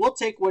ourselves that we'll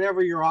take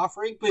whatever you're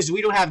offering because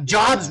we don't have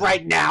jobs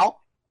right now.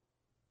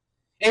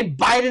 And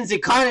Biden's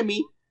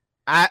economy.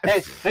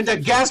 And the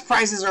gas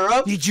prices are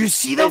up. Did you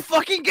see the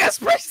fucking gas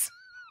price?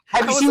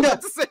 Have you seen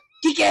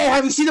Kike,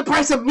 have you seen the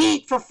price of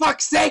meat? For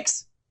fuck's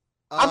sakes!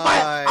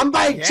 I'm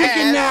buying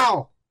chicken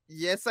now.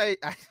 Yes, I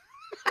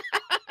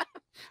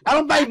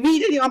don't buy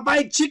meat anymore. I'm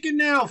buying chicken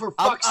now. For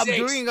fuck's sakes!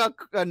 I'm doing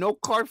a no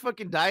carb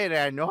fucking diet,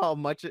 and I know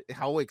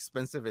how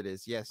expensive it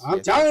is. Yes,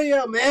 I'm telling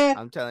you, man.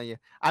 I'm telling you.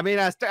 I mean,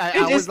 I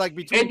was like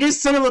between. And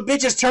this son of a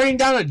bitch is turning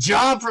down a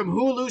job from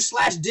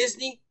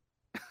Hulu/Disney.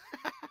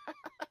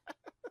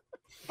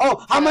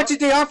 Oh, how much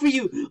did they offer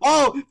you?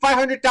 Oh,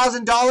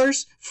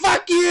 $500,000.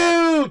 Fuck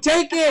you!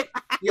 Take it,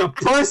 you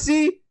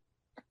pussy.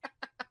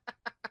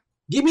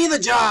 Give me the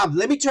job.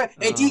 Let me try.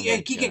 Hey,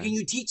 Kike, can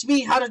you teach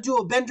me how to do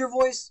a Bender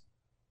voice?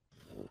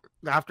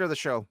 After the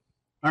show.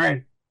 All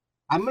right.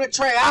 I'm gonna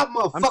try out,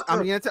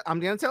 motherfucker. I'm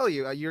gonna tell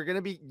you. You're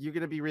gonna be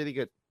really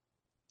good.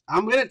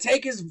 I'm gonna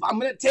take this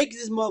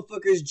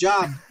motherfucker's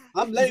job.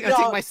 I'm letting you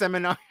take my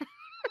seminar.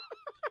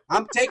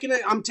 I'm taking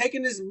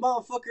this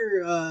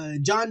motherfucker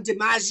John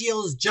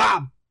DiMaggio's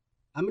job.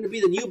 I'm gonna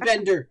be the new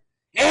Bender.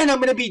 And I'm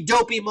gonna be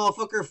dopey,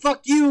 motherfucker.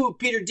 Fuck you,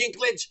 Peter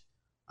Dinklage.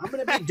 I'm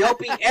gonna be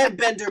dopey and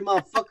Bender,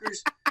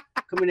 motherfuckers.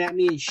 Coming at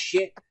me and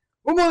shit.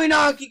 We're moving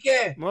on,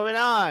 Kike. Moving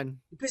on.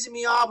 You're pissing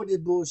me off with this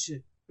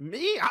bullshit.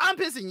 Me? I'm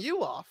pissing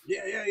you off.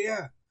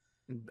 Yeah.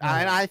 And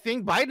I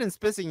think Biden's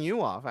pissing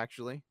you off,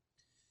 actually.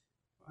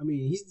 I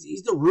mean,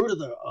 he's the root of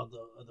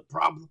the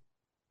problem.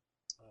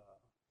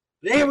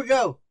 But here we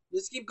go.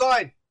 Let's keep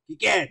going.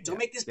 Don't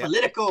make this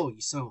political, you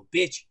son of a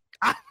bitch.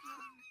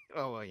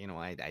 Oh, well, you know,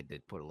 I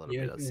did put a little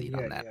bit of seed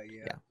on that.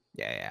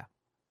 Yeah.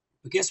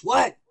 But guess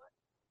what?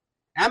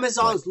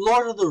 Amazon's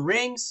Lord of the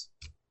Rings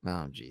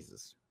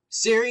Jesus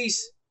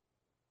series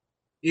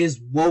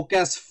is woke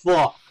as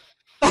fuck.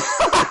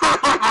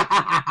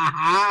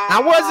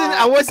 I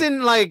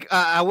wasn't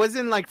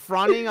like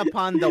frowning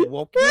upon the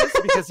wokeness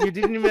because you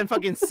didn't even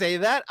fucking say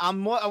that. I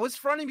was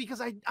frowning because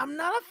I'm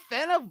not a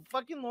fan of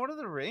fucking Lord of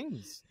the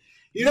Rings.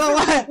 You know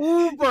what?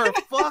 Uber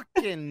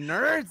fucking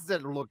nerds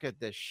that look at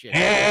this shit.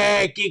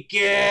 Hey,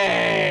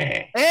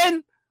 Kike.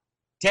 And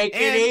take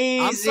it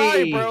easy. I'm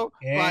sorry, bro.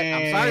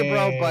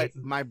 But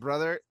my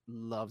brother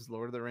loves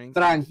Lord of the Rings.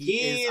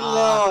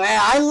 Tranquilo. Hey,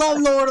 I love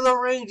Lord of the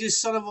Rings, you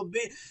son of a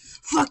bitch.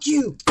 Fuck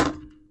you.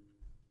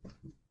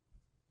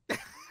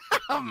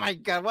 Oh my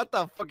God, what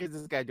the fuck is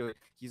this guy doing?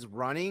 He's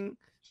running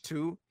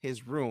to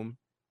his room,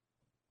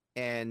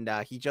 and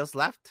he just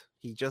left.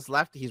 He's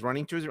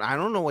running to his room. I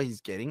don't know what he's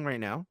getting right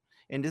now.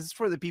 And this is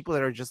for the people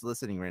that are just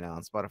listening right now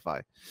on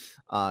Spotify.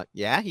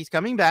 Yeah, he's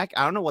coming back.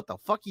 I don't know what the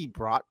fuck he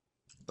brought,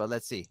 but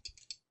let's see.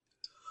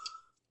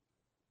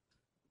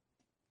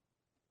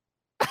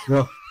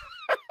 the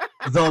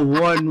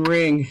One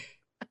Ring.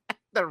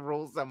 That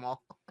rules them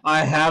all.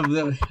 I have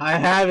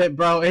it,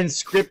 bro,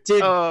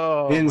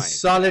 inscripted in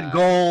solid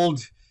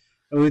gold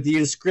with the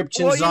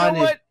inscriptions on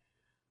it.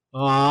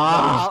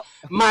 Ah,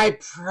 my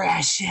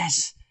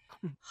precious.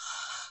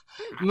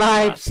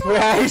 My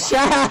precious.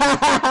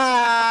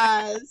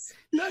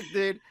 Look,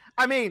 dude.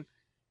 I mean,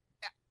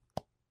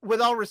 with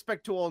all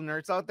respect to all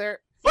nerds out there,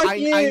 fuck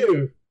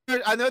you.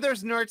 I know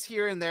there's nerds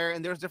here and there,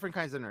 and there's different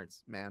kinds of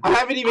nerds, man. I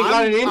haven't even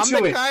gotten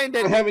into it. I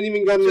haven't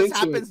even gotten into it. Just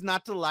happens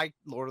not to like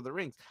Lord of the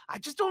Rings. I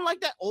just don't like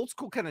that old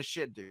school kind of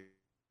shit, dude.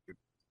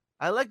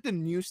 I like the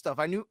new stuff.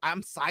 I'm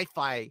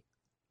sci-fi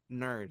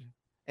nerd,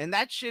 and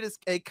that shit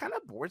it kind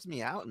of bores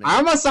me out, man.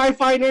 I'm a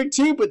sci-fi nerd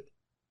too, but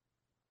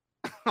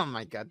oh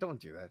my god, don't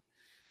do that.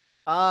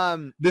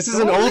 This is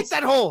an old like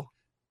that hole.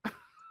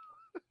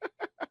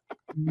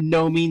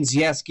 No means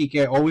yes,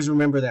 Kike. Always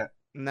remember that.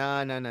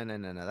 No.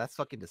 That's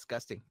fucking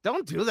disgusting.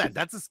 Don't do that.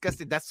 That's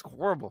disgusting. That's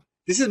horrible.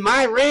 This is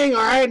my ring,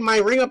 all right? My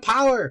ring of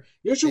power.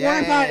 You should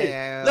worry about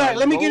it. Look,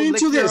 let me get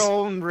into this. Your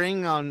own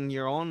ring on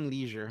your own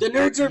leisure. The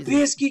nerds are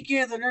pissed,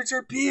 Kike. The nerds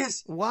are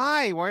pissed.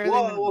 Why? Why are they?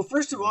 Well,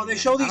 first of all, they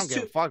show these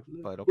two. Fuck,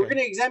 but okay. We're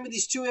gonna examine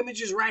these two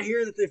images right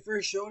here that they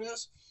first showed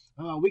us.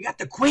 We got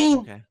the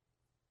queen, the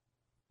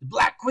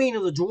Black Queen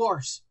of the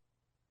dwarves.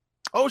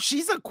 Oh,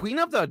 she's a queen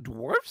of the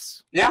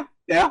dwarfs? Yeah.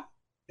 And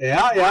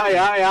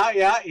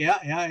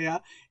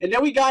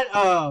then we got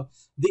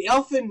the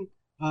elfin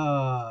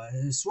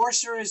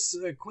sorceress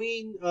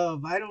queen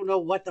of I don't know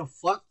what the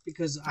fuck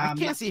because I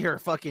can't see her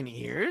fucking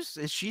ears.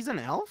 Is she's an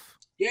elf?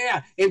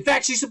 Yeah. In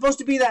fact, she's supposed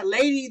to be that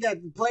lady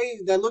that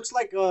looks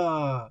like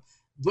Gwyneth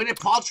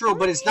Paltrow,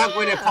 but it's not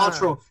Gwyneth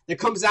Paltrow. That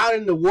comes out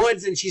in the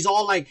woods and she's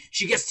all like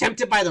she gets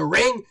tempted by the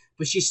ring,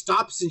 but she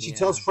stops and she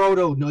tells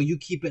Frodo, "No, you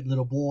keep it,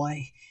 little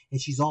boy." And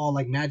she's all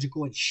like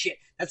magical and shit.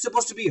 That's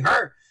supposed to be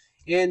her.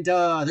 And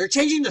they're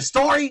changing the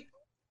story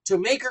to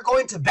make her go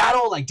into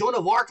battle like Joan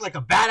of Arc, like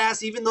a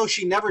badass, even though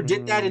she never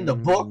did that in the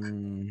book.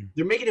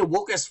 They're making it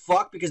woke as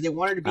fuck because they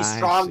want her to be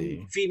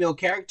strong female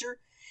character.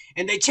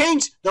 And they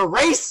changed the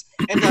race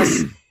and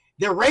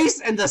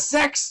the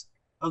sex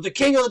of the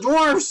king of the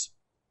dwarves.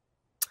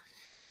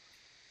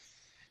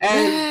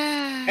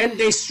 And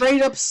they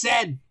straight up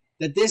said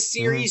that this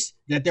series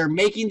that they're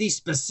making these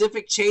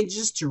specific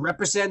changes to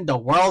represent the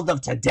world of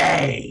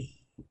today.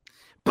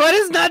 But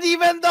it's not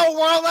even the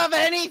world of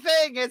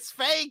anything. It's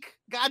fake.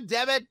 God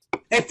damn it.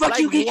 Hey, fuck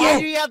you, Kike. Why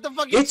do you have to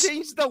fucking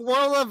change the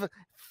world of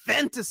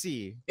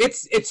fantasy?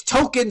 It's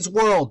Tolkien's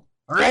world,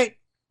 all right?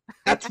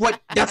 That's what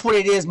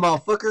it is,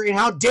 motherfucker. And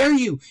how dare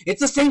you?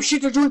 It's the same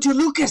shit they're doing to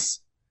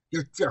Lucas.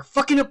 You're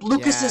fucking up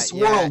Lucas's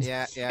world.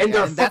 And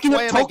they're fucking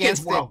up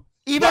Tolkien's world.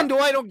 Even though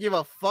I don't give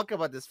a fuck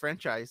about this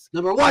franchise.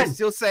 Number one. I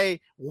still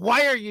say,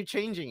 why are you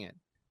changing it?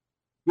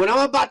 What I'm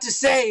about to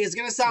say is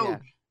gonna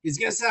sound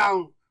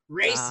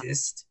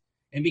racist,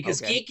 and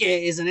because Kike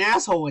is an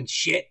asshole and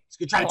shit, he's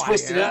gonna try to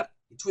twist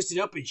it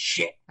up and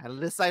shit. At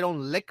least I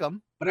don't lick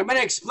him. But I'm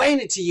gonna explain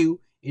it to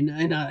you in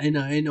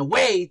a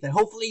way that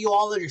hopefully you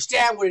all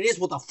understand what it is,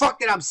 what the fuck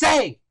that I'm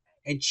saying,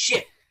 and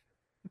shit.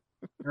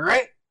 All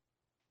right?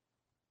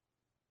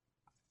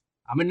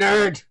 I'm a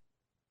nerd,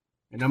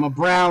 and I'm a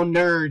brown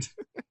nerd.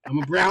 I'm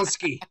a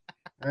brownski.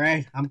 All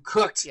right, I'm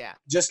cooked,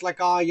 just like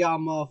all y'all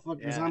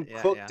motherfuckers. I'm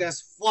cooked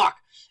as fuck,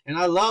 and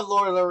I love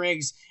Lord of the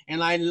Rings,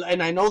 and I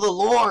know the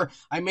lore.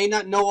 I may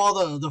not know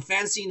all the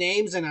fancy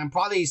names, and I'm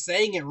probably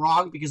saying it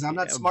wrong because I'm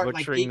not smart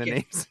like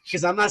Geek.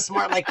 Because I'm not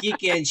smart like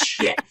Geek and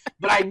shit.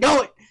 But I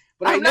know it.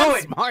 I'm not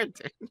smart.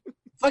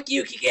 Fuck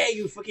you, Kike.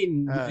 You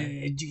fucking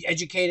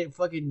educated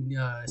fucking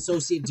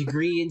associate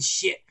degree and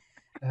shit.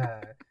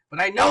 But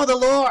I know the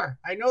lore.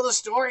 I know the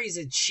stories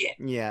and shit.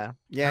 Yeah,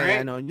 right?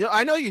 I know.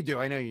 I know you do.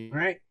 I know you.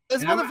 Right.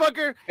 This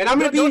motherfucker. And I'm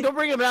gonna don't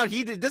bring him out.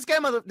 This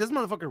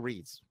motherfucker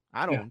reads.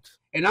 I don't. Yeah.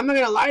 And I'm not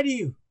gonna lie to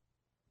you.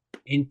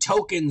 In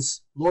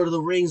Tolkien's Lord of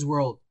the Rings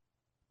world,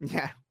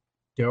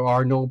 there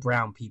are no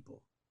brown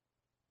people.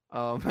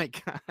 Oh my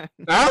god.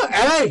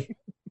 Hey,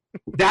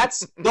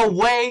 that's the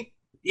way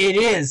it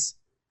is.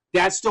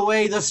 That's the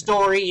way the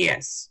story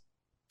is.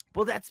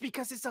 Well, that's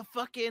because it's a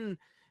fucking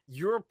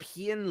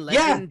European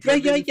legend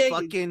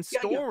fucking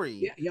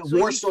story. Yeah.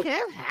 So you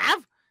can't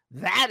have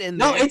that in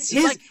there. No, it's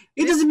his. Like,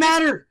 it doesn't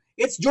matter.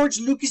 It's George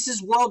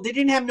Lucas's world. They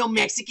didn't have no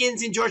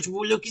Mexicans in George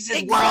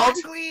Lucas's world.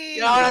 You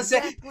know what I'm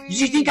saying? Do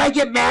you think I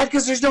get mad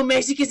because there's no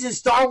Mexicans in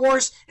Star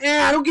Wars?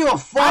 I don't give a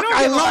fuck.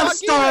 I love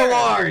Star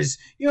Wars.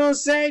 You know what I'm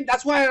saying?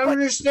 That's why I don't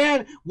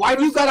understand. Why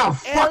do you gotta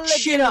fuck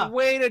shit up?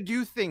 Way to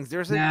do things.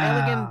 There's an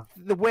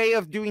elegant way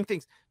of doing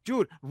things.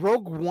 Dude,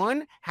 Rogue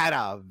One had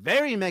a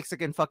very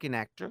Mexican fucking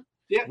actor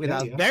with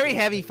a very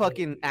heavy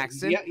fucking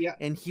accent.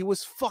 And he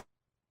was fucking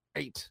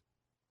great.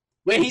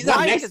 Wait, he's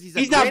not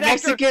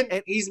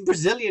Mexican. He's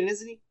Brazilian,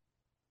 isn't he?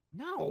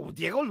 No,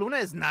 Diego Luna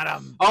is not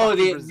a. Oh,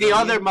 the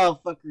other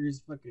motherfucker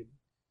is fucking.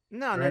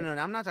 No.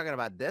 I'm not talking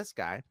about this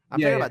guy. I'm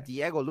talking about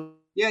Diego Luna.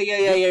 Yeah.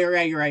 You're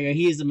right. Yeah,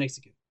 he is a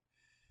Mexican.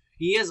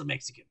 He is a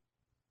Mexican.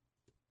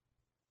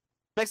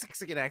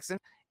 Mexican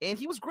accent, and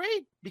he was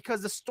great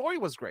because the story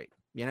was great.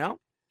 You know,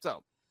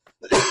 so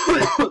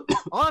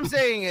All I'm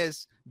saying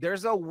is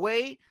there's a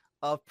way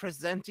of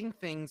presenting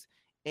things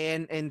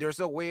and there's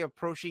a way of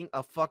approaching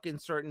a fucking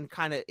certain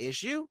kind of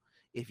issue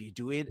if you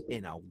do it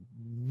in a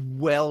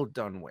well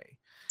done way.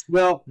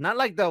 Well, not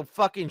like the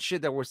fucking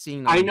shit that we're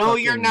seeing. I know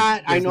you're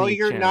not. Disney I know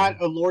you're Channel.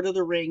 not a Lord of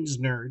the Rings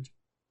nerd.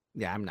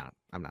 Yeah, I'm not.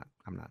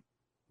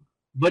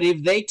 But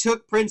if they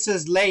took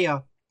Princess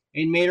Leia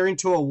and made her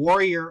into a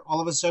warrior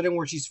all of a sudden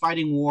where she's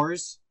fighting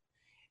wars,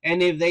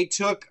 and if they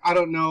took, I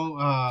don't know,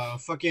 a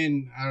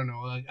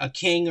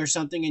king or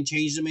something and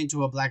changed him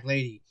into a black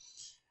lady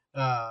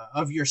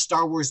of your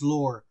Star Wars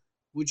lore,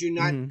 would you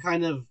not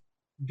kind of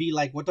be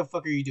like, what the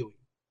fuck are you doing?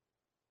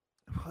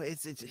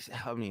 It's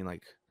I mean,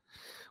 like,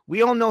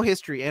 we all know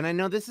history, and I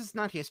know this is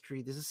not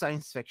history, this is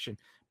science fiction,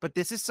 but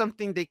this is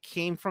something that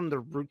came from the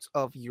roots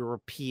of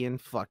European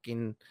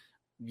fucking,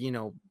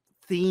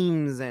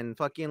 themes and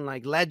fucking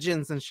like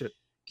legends and shit.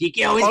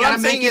 Kiki always gotta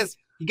make it.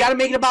 You gotta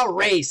make it about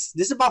race.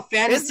 This is about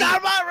fantasy. It's not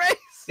about race.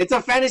 It's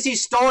a fantasy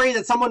story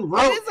that someone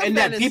wrote and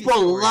that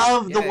people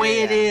love the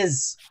way it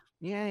is.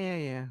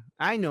 Yeah.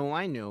 I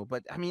know.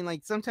 But I mean,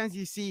 like, sometimes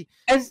you see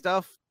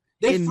stuff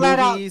they in flat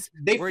movies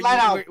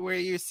out where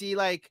you see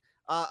like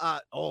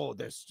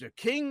there's the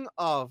king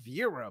of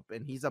Europe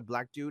and he's a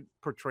black dude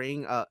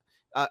portraying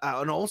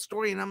an old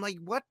story, and I'm like,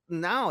 what?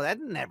 No, that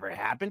never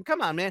happened.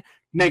 Come on, man.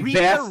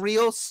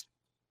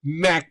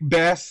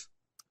 Macbeth.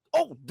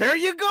 Oh, there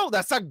you go.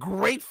 That's a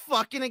great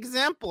fucking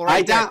example,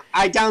 right?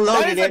 I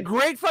downloaded it. That is a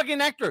great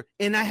fucking actor,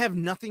 and I have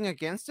nothing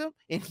against him,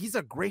 and he's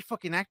a great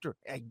fucking actor.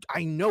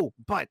 I know,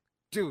 but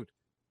dude,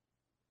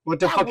 what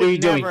the fuck are you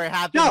doing?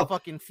 No,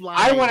 fucking fly.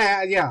 I want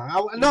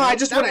to. I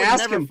just want to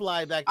ask him.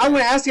 I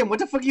want to ask him, what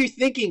the fuck are you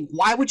thinking?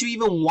 Why would you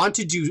even want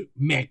to do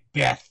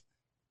Macbeth?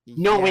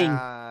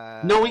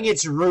 Knowing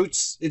its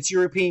roots, its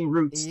European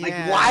roots. Yeah,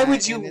 like, why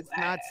would you? It's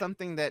not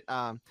something that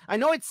I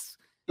know it's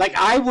like,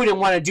 I wouldn't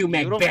want to do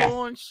Macbeth.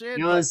 And shit,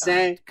 you know what I'm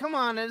saying? Come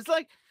on, it's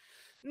like,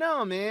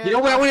 no, man. You know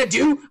what I want to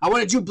do? I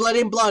want to do Blood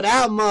In, Blood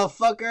Out,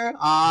 motherfucker.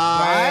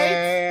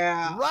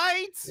 Right.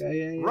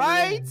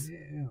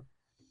 Yeah.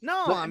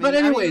 No, but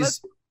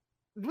anyways,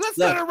 let's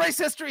not erase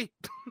history.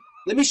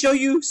 Let me show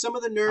you some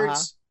of the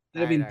nerds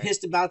that have been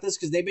pissed about this,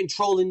 because they've been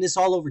trolling this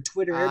all over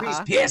Twitter. Everybody's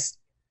pissed.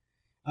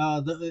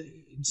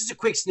 Just a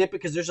quick snippet,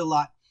 because there's a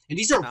lot, and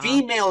these are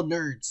female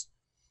nerds.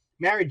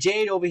 Mara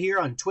Jade over here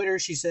on Twitter,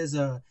 she says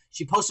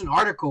she posts an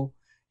article,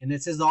 and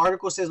it says, the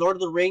article says Lord of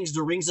the Rings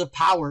of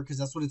Power, because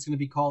that's what it's going to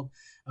be called.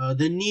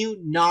 The new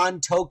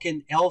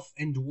non-token elf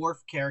and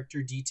dwarf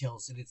character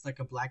details, and it's like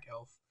a black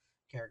elf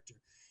character.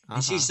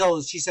 And she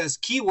says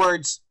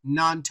keywords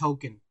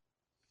non-token.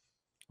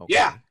 Okay.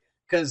 Yeah,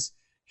 because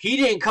he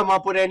didn't come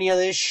up with any of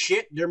this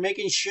shit. They're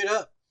making shit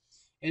up.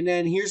 And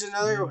then here's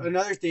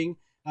another thing.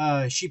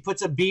 She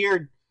puts a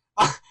beard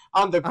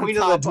on the Queen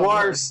of the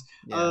Dwarves.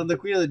 The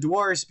Queen of the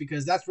Dwarves,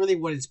 because that's really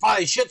what it's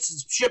probably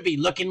should be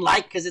looking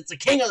like, because it's the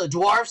King of the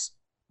Dwarves.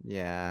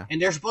 Yeah.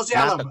 And they're supposed to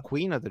have the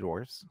Queen of the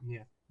Dwarves.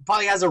 Yeah.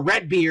 Probably has a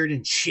red beard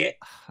and shit.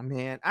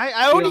 Man,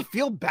 I already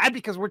feel bad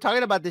because we're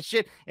talking about this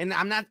shit, and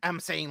I'm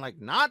saying, like,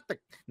 not the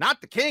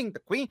king, the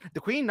queen,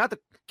 not the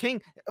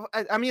king.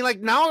 I mean, like,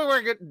 now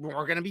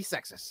we're gonna be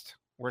sexist.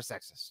 We're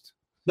sexist.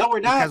 No, we're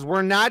not. Because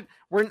we're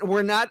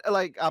not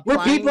like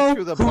we're people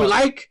to the who book.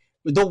 like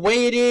the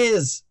way it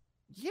is.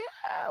 Yeah,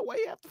 why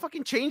you have to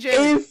fucking change it?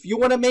 If you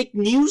want to make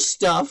new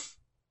stuff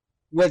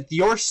with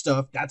your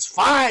stuff, that's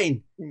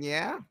fine.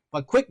 Yeah.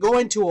 But quit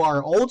going to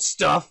our old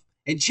stuff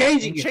and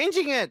changing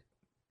it.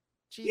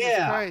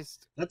 Jesus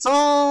Christ. That's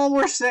all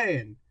we're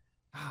saying.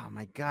 Oh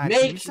my God.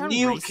 Make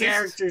new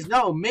characters.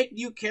 No, make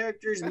new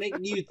characters, make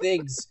new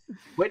things.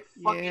 Quit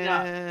fucking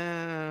up.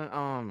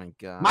 Oh my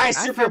God. I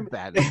feel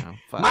bad now.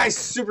 My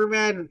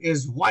Superman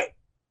is white.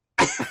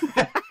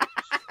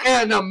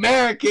 And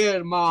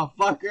American,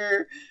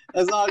 motherfucker.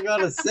 That's all I'm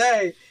gonna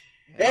say.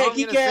 Hey,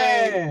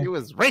 Kike! He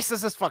was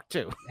racist as fuck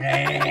too.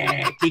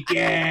 Hey,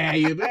 Kike!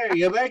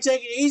 You better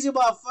take it easy,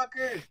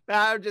 motherfucker.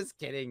 I'm just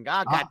kidding.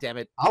 Oh, God damn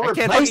it! I'll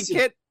replace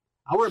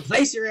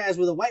your ass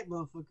with a white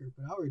motherfucker,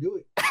 but I'll redo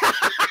it.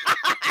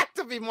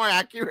 To be more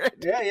accurate.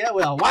 Yeah.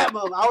 Well, white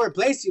motherfucker, I'll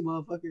replace you,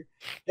 motherfucker.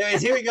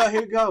 Anyways, here we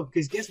go.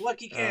 Because guess what,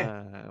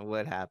 Kike?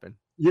 What happened?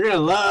 You're gonna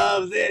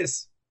love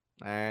this.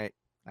 All right.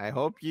 I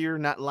hope you're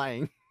not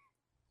lying.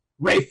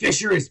 Ray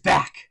Fisher is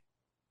back.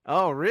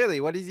 Oh, really?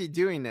 What is he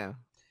doing now?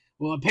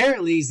 Well,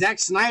 apparently, Zack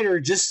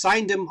Snyder just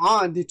signed him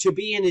on to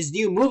be in his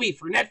new movie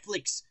for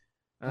Netflix.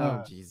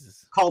 Oh,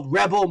 Jesus. Called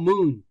Rebel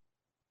Moon.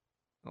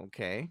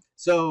 Okay.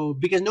 So,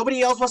 because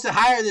nobody else wants to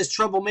hire this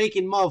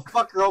troublemaking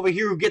motherfucker over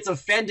here who gets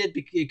offended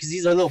because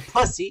he's a little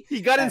pussy.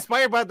 He got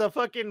inspired by the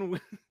fucking...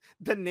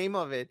 the name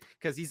of it,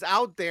 because he's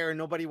out there and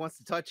nobody wants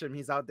to touch him.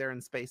 He's out there in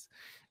space.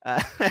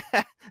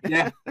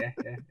 Yeah.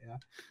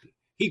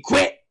 He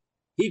quit.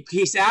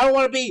 He said, I don't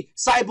want to be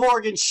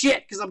cyborg and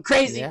shit because I'm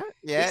crazy.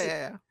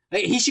 Yeah.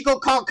 He should go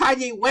call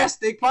Kanye West.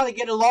 They probably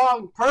get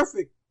along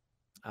perfect.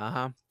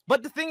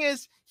 But the thing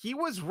is, he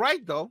was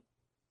right, though.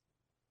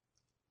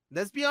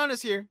 Let's be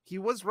honest here. He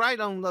was right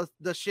on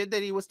the shit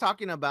that he was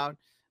talking about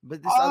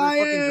But this other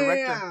fucking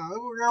director.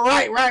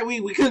 Yeah. Right.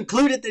 We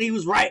concluded that he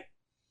was right.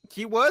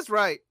 He was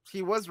right.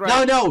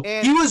 No.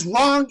 And he was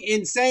wrong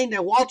in saying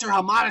that Walter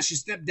Hamada should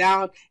step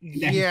down.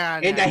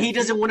 That he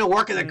doesn't want to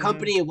work in the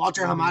company, and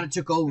Walter Hamada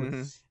took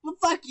over. Well,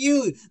 fuck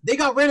you. They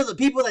got rid of the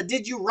people that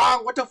did you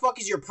wrong. What the fuck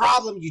is your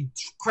problem, you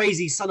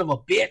crazy son of a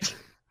bitch?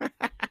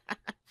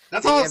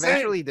 That's all I'm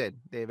saying.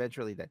 They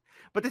eventually did.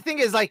 But the thing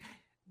is, like,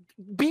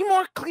 be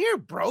more clear,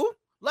 bro.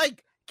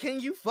 Like, can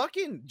you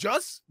fucking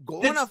just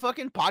go on a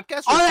fucking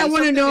podcast? All I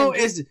want to know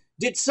is,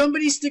 did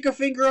somebody stick a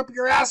finger up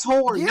your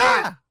asshole or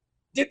not?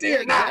 Did they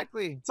or not?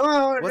 Exactly. That's all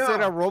I want to know. Was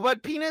it a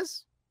robot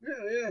penis?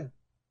 Yeah.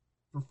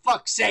 For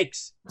fuck's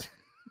sakes.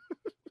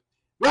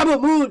 Rebel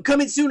Moon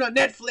coming soon on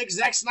Netflix.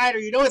 Zack Snyder,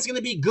 you know it's going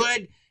to be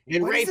good.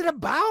 And what is it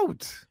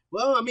about?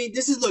 Well, I mean,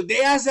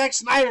 they asked Zack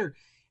Snyder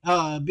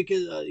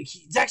because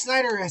Zack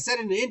Snyder has said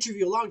in an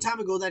interview a long time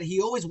ago that he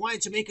always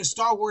wanted to make a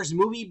Star Wars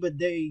movie, but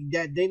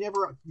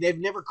they've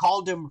never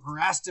called him or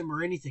asked him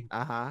or anything.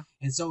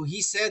 And so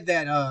he said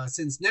that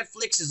since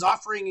Netflix is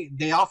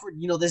they offered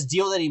this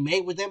deal that he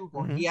made with them,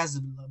 where he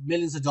has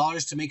millions of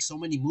dollars to make so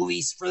many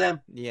movies for them.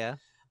 Yeah.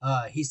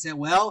 He said,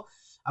 well,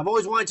 I've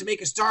always wanted to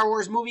make a Star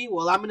Wars movie.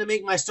 Well, I'm going to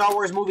make my Star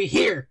Wars movie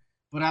here,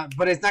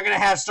 but it's not going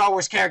to have Star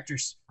Wars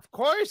characters. Of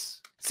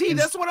course. See,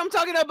 that's what I'm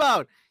talking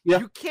about. Yeah.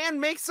 You can't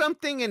make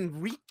something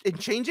and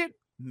change it.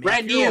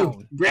 Brand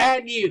new.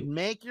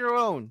 Make your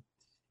own.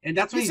 And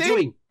that's what he's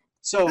doing.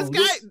 So this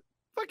guy,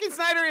 fucking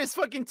Snyder, is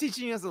fucking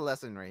teaching us a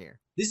lesson right here.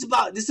 This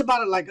is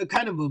about like a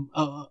kind of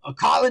a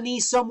colony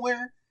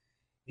somewhere,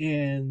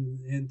 and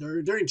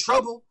they're in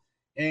trouble,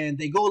 and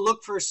they go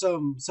look for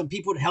some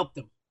people to help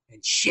them,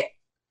 and shit,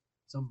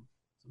 some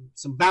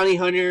bounty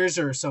hunters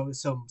or some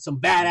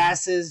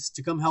badasses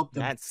to come help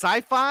them. That's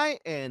sci-fi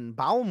and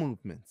bowel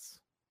movements.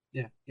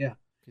 Yeah.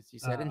 Because you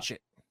said and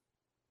shit.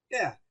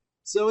 Yeah.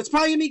 So it's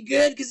probably gonna be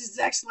good because it's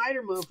Zack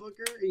Snyder,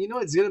 motherfucker. You know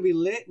it's gonna be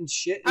lit and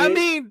shit. I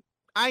mean,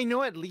 I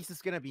know at least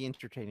it's gonna be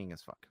entertaining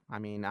as fuck. I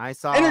mean, I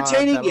saw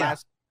entertaining.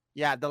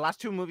 The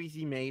last two movies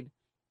he made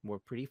were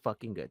pretty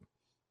fucking good.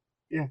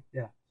 Yeah.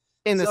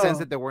 In the sense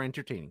that they were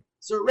entertaining.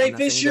 So Ray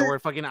Fisher, they were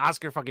fucking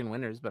Oscar fucking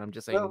winners, but I'm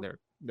just saying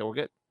they were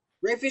good.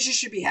 Ray Fisher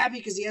should be happy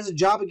because he has a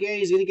job again.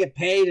 He's gonna get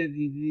paid, and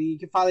he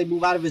can finally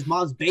move out of his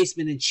mom's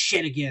basement and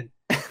shit again.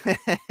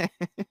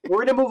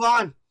 We're gonna move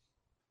on.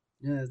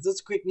 That's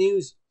quick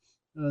news.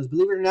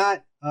 Believe it or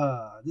not,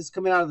 this is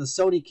coming out of the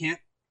Sony camp.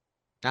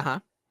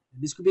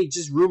 This could be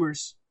just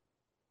rumors,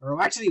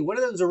 or actually, one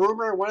of them's a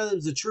rumor, one of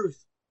them's the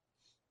truth.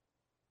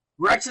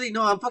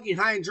 I'm fucking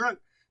high and drunk.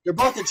 They're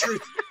both the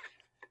truth.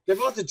 They're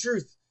both the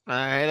truth. All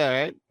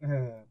right.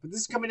 But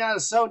this is coming out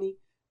of Sony.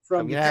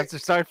 I'm gonna have to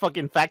start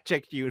fucking fact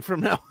check you from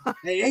now on.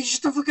 Hey,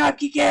 shut the fuck up,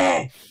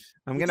 Kike!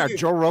 I'm gonna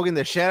Joe Rogan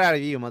the shit out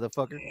of you,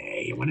 motherfucker.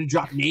 Hey, you wanna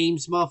drop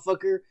names,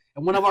 motherfucker?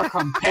 And one of our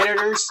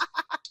competitors,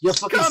 you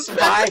fucking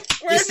spy.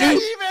 We're not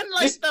even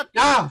like that.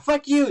 Nah,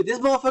 fuck you. This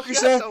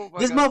motherfucker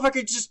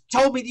motherfucker just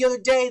told me the other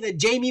day that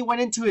Jamie went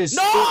into his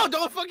No,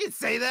 don't fucking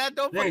say that.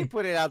 Don't fucking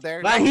put it out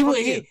there.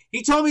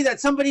 He told me that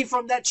somebody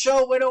from that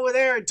show went over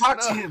there and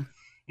talked to him.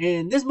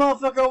 And this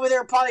motherfucker over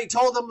there probably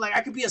told him, like,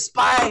 I could be a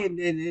spy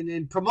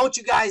and promote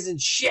you guys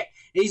and shit.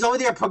 And he's over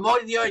there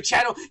promoting the other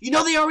channel. You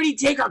know, they already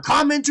take our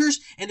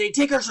commenters and they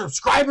take our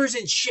subscribers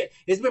and shit.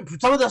 It's been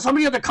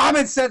somebody in the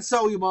comments said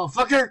so, you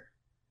motherfucker.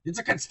 It's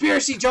a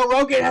conspiracy Joe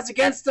Rogan has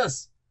against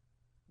us.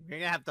 You're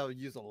going to have to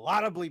use a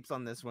lot of bleeps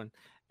on this one.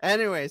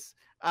 Anyways,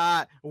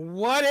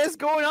 what is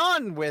going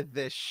on with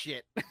this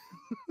shit?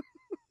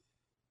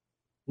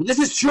 Well, this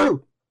is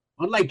true.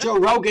 Unlike Joe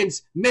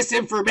Rogan's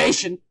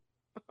misinformation.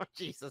 Oh,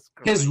 Jesus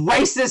Christ. His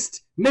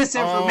racist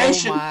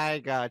misinformation. Oh my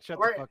God! Shut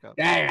the fuck up.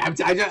 Hey, I'm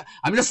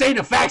just saying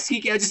the facts,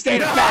 Kiki. I'm just saying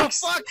the facts.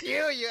 Fuck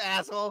you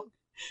asshole.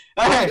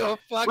 Hey,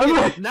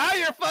 now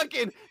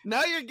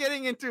you're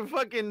getting into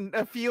fucking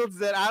fields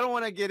that I don't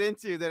want to get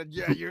into. That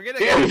you're gonna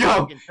Here we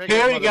go.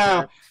 Here we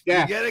go.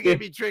 Yeah. You gotta get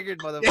me triggered,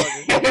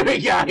 motherfucker.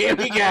 Here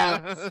we go.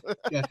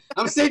 Yeah.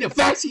 I'm saying the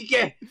facts,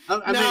 Kiki.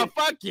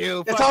 Fuck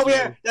you.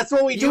 That's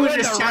what we do in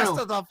this channel.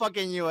 Rest of the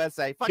fucking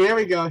USA. Fuck Here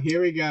we go. All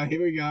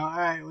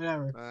right,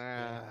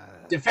 whatever.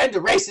 Defend the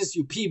racist,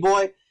 you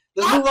p-boy.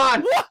 Let's move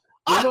on.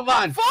 Let's move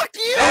on. Fuck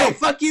you. Hey,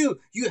 fuck you.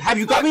 Have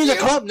you got me in the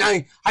club now?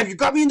 Have you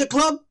got me in the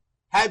club?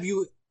 Have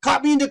you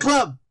caught me in the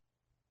club?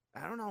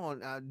 I don't know.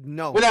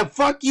 No. Well, then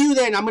fuck you.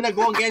 Then I'm gonna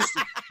go against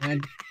you.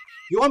 And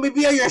you want me to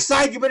be on your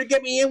side? You better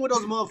get me in with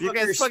those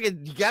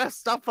motherfuckers. You gotta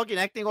stop fucking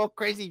acting all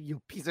crazy, you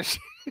piece of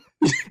shit.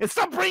 And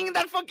stop bringing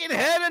that fucking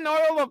head in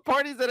all the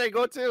parties that I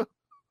go to.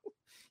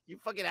 You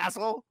fucking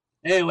asshole.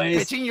 Anyways,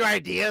 pitching your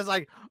ideas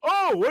like,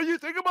 oh, what do you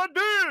think about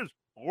this?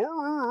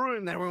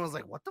 And everyone was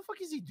like, what the fuck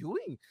is he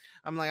doing?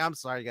 I'm like, I'm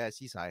sorry, guys.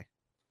 He's high.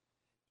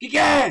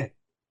 Shut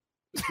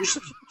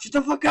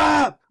the fuck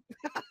up.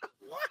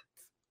 What?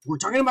 We're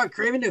talking about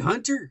Kraven the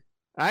Hunter.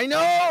 I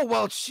know.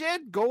 Well,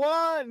 shit. Go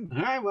on.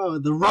 All right. Well,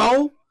 the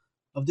role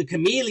of the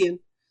chameleon,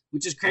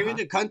 which is Kraven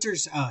the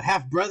Hunter's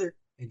half brother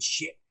and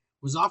shit,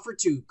 was offered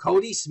to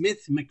Cody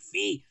Smith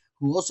McPhee,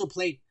 who also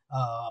played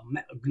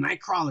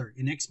Nightcrawler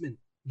in X-Men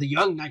the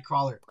young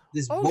Nightcrawler.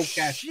 This woke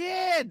ass.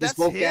 Shit, This that's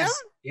woke him.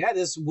 ass. Yeah,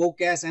 this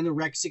woke ass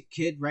anorexic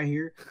kid right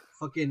here.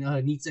 Fucking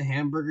needs a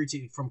hamburger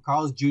from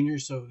Carl's Jr.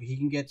 so he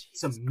can get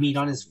some meat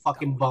on his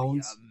fucking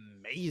bones.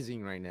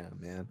 Amazing right now,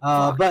 man.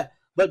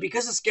 But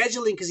because of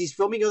scheduling, because he's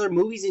filming other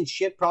movies and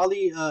shit,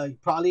 probably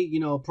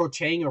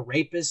portraying a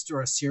rapist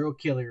or a serial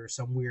killer or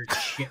some weird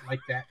shit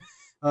like that.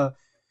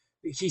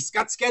 He's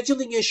got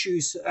scheduling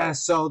issues,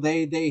 so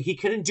he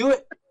couldn't do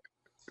it.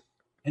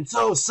 And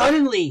so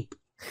suddenly,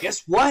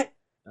 guess what?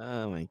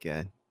 Oh my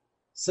god!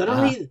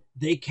 Suddenly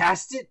they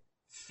casted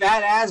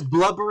fat ass,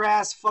 blubber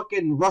ass,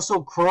 fucking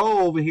Russell Crowe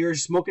over here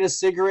smoking a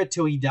cigarette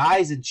till he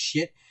dies and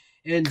shit.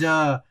 And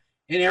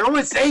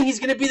everyone's saying he's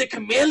gonna be the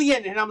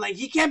chameleon, and I'm like,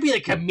 he can't be the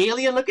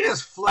chameleon. Look at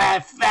his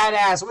fat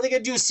ass. What are they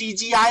gonna do?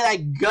 CGI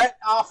like gut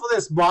off of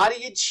this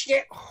body and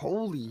shit?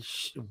 Holy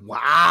shit!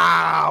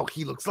 Wow,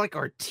 he looks like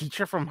our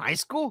teacher from high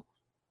school.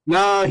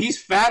 No,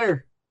 he's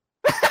fatter.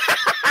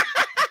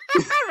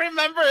 I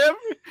remember him.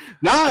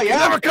 No, yeah,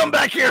 Never come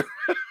back here.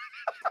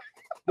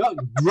 No,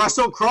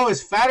 Russell Crowe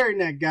is fatter than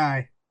that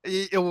guy.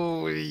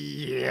 Oh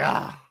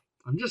yeah.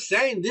 I'm just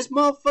saying, this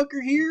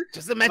motherfucker here.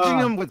 Just imagine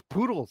him with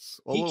poodles.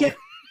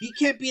 He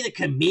can't be the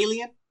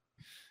chameleon.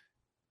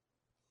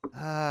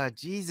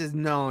 Jesus,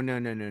 no.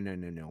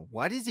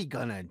 What is he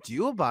gonna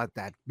do about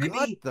that Maybe-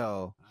 gut,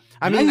 though?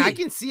 I mean, I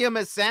can see him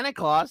as Santa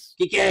Claus.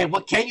 Okay,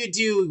 what can you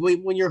do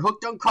when you're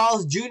hooked on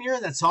Carl's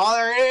Jr.? That's all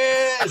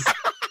there is.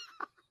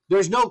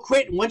 There's no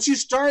quitting. Once you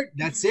start,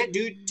 that's it,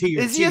 dude.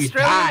 Is he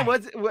Australian?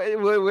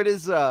 What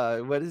is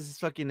his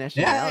fucking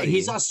nationality? Yeah,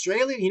 he's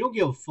Australian. He don't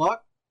give a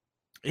fuck.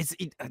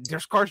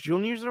 There's Carl's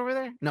Juniors over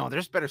there? No,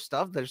 there's better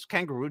stuff. There's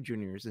Kangaroo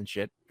Juniors and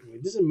shit.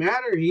 It doesn't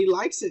matter. He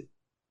likes it.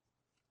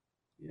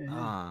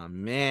 Yeah. Oh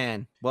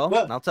man. Well,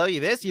 I'll tell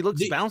you this: he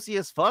looks bouncy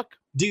as fuck.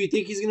 Do you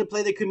think he's gonna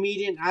play the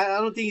comedian? I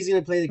don't think he's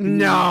gonna play the comedian.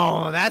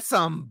 No, that's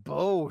some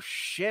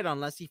bullshit.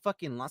 Unless he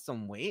fucking lost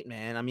some weight,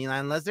 man. I mean,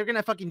 unless they're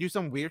gonna fucking do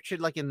some weird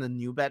shit like in the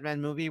new Batman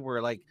movie,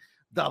 where like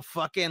the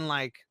fucking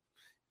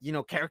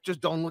characters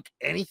don't look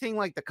anything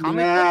like the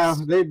comic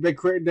books. They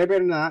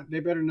better not. They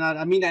better not.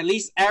 I mean, at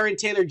least Aaron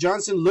Taylor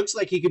Johnson looks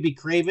like he could be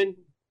Craven.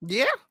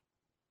 Yeah,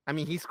 I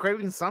mean, he's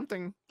craving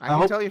something. I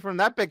can tell you from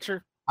that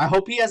picture. I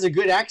hope he has a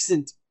good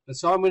accent.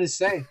 That's all I'm going to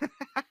say.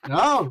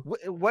 No.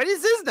 What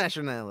is his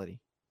nationality?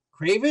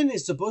 Craven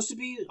is supposed to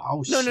be.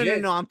 Oh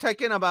shit. No. I'm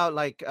talking about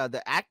like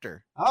the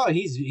actor. Oh,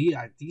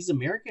 he's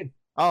American.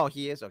 Oh,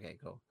 he is. Okay,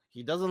 cool.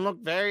 He doesn't look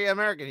very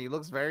American. He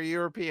looks very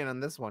European on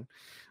this one.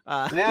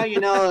 Well,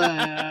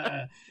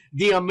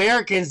 the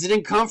Americans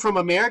didn't come from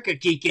America,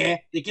 Kike.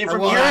 They came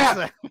from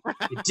Europe.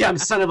 You dumb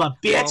son of a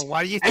bitch. Well,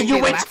 why do you think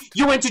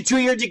you went to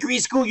 2-year degree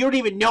school. You don't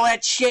even know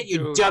that shit,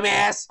 you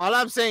dumbass. All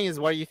I'm saying is,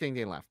 why do you think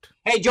they left?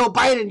 Hey, Joe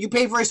Biden, you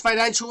pay for his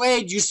financial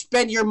aid. You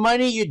spend your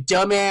money, you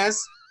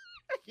dumbass.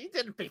 He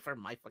didn't pay for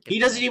my fucking. He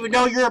doesn't even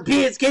know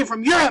Europeans came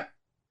from Europe.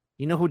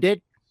 You know who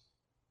did?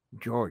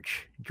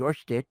 George.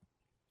 George did.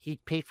 He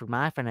paid for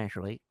my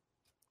financial aid.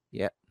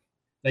 Yep.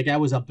 That guy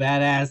was a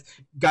badass.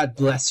 God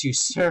bless you,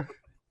 sir.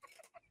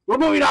 We're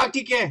moving on,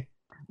 Kike.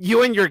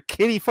 You and your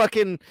kitty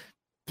fucking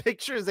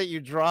pictures that you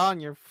draw on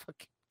your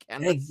fucking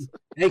canvas.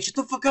 Hey, shut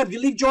the fuck up. You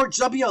leave George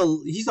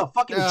W. He's a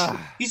fucking...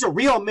 he's a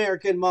real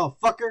American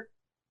motherfucker.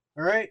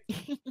 All right?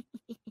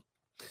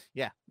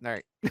 Yeah, all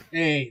right.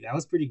 Hey, that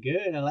was pretty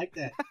good. I like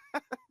that.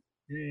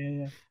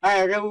 Yeah. All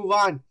right, we're going to move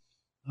on.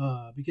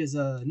 Because,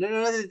 we're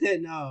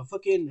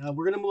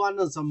going to move on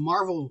to some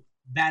Marvel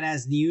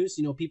badass news.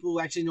 You know, people who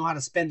actually know how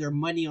to spend their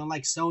money,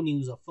 unlike Sony,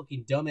 who's a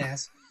fucking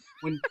dumbass.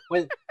 When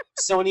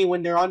Sony,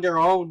 when they're on their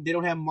own, they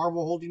don't have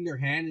Marvel holding their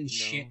hand and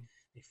shit.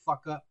 They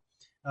fuck up.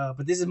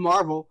 But this is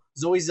Marvel.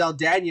 Zoe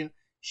Saldana,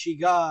 she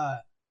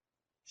got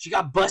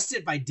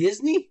busted by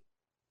Disney.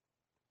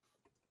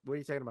 What are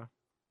you talking about?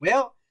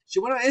 Well, she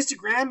went on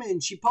Instagram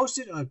and she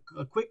posted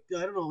a quick,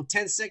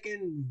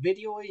 10-second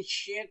video and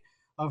shit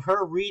of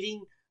her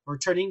reading or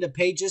turning the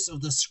pages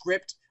of the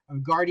script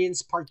of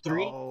Guardians Part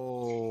 3.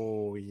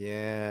 Oh,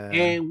 yeah.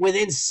 And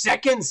within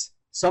seconds,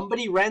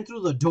 somebody ran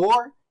through the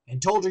door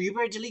and told her, you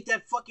better delete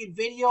that fucking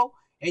video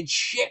and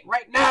shit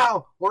right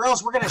now, or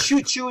else we're going to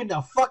shoot you in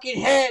the fucking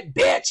head,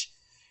 bitch.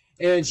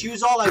 And she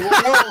was all like,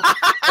 whoa.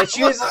 And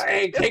she was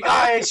like, hey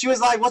guys, she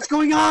was like, what's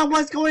going on?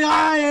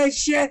 And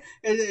shit.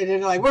 And they're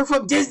like, we're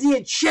from Disney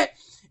and shit.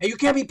 And you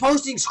can't be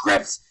posting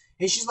scripts.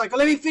 And she's like, oh,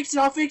 let me fix it.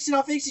 I'll fix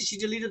it. She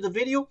deleted the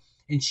video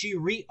and she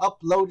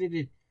re-uploaded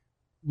it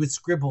with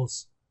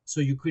scribbles so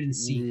you couldn't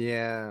see.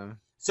 Yeah.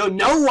 So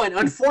no one,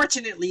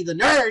 unfortunately, the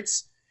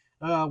nerds,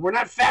 were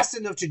not fast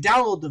enough to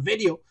download the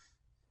video.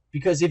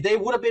 Because if they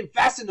would have been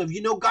fast enough,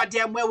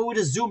 goddamn well, we would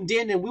have zoomed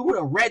in and we would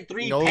have read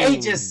 3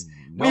 pages.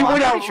 No, we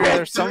would have sure read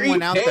there's 3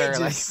 someone out pages. there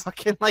like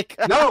fucking like.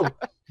 No,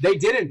 they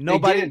didn't.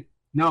 Nobody. They didn't.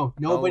 No,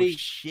 nobody. Oh,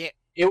 shit.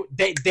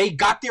 They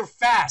got there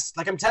fast.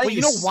 Like I'm telling you.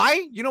 You know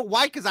why? You know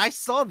why? Because I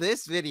saw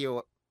this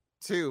video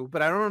too,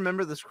 but I don't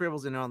remember the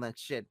scribbles and all that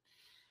shit.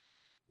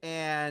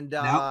 And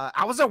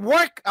I was at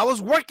work. I was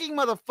working,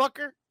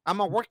 motherfucker. I'm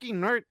a working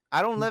nerd.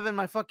 I don't live in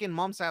my fucking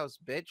mom's house,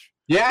 bitch.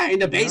 Yeah, in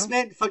the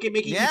basement, fucking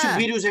making YouTube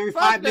videos every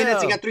 5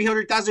 minutes. He got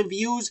 300,000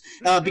 views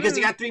because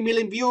he got 3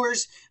 million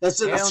viewers.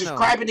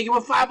 Subscribing to give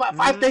him 5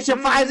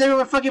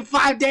 every fucking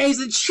 5 days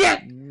and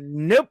shit.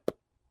 Nope.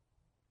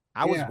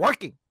 I was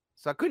working,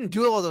 so I couldn't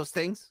do all those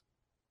things.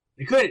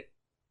 You couldn't.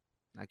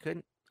 I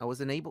couldn't. I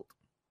was enabled.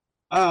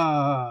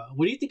 What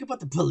do you think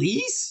about the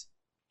police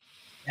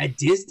at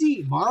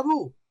Disney,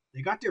 Marvel?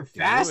 They got there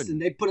fast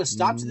and they put a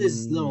stop to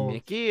this little.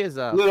 Mickey is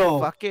a little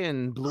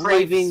fucking Blue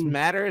craving Lives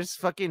Matters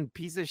fucking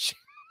piece of shit.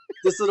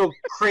 This little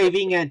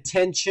craving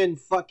attention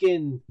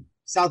fucking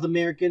South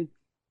American.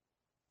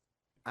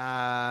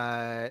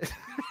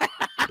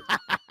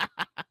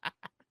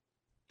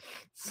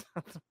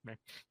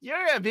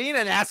 You're being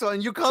an asshole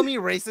and you call me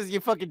racist, you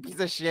fucking piece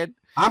of shit.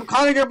 I'm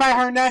calling her by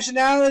her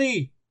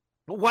nationality.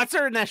 What's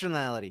her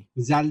nationality?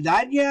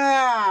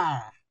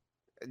 Zaldana.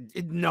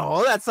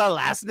 No, that's her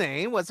last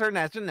name. What's her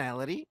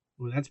nationality?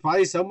 Well, that's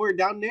probably somewhere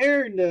down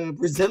there in the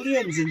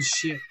Brazilians and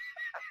shit.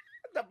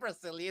 The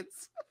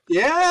Brazilians.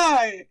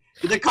 Yeah,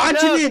 the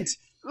continent.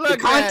 Look, the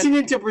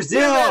continent of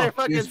Brazil. You better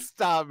fucking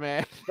stop,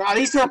 man. At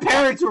least her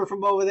parents were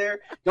from over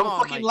there. Don't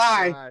fucking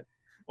lie. God.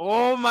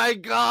 Oh my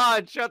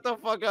God! Shut the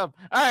fuck up.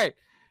 All right,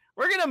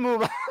 we're gonna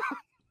move on.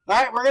 All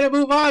right, we're gonna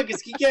move on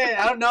because Kike,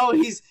 I don't know,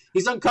 he's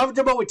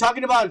uncomfortable. We're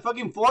talking about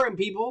fucking foreign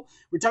people.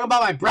 We're talking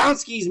about my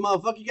brownskis,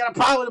 motherfucker. You got a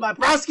problem with my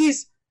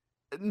brownskis?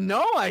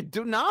 No, I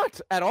do not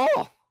at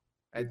all.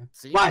 It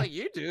seems like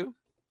you do.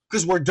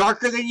 Because we're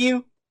darker than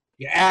you,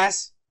 you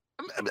ass.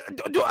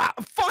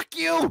 Fuck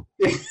you.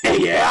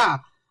 Yeah.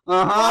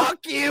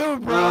 Fuck you,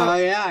 bro.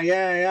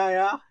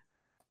 Yeah.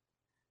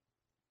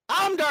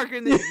 I'm darker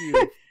than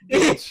you.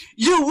 Bitch.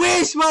 You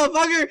wish,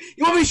 motherfucker.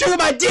 You want me to show you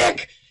my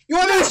dick? You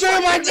want me to show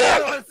you my dick? I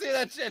don't want to see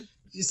that shit.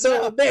 You son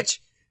of a bitch.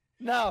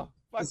 No.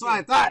 That's what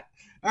I thought.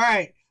 All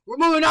right, we're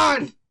moving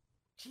on.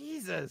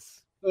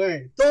 Jesus. All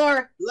right,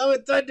 Thor, Love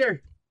and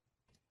Thunder.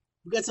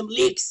 We got some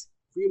leaks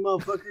for you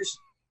motherfuckers.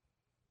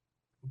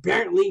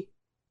 Apparently,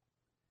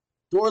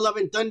 Thor, Love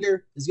and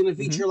Thunder is going to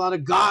feature a lot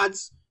of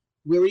gods.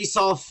 We already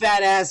saw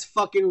fat ass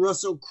fucking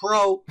Russell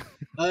Crowe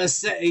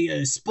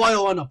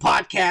spoil on a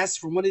podcast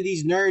from one of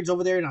these nerds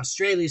over there in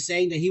Australia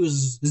saying that he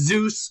was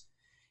Zeus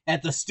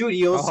at the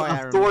studios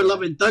of Thor,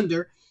 Love and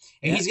Thunder.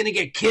 And he's going to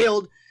get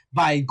killed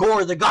by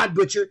Gore the God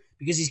Butcher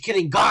because he's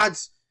killing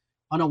gods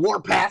on a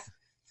warpath.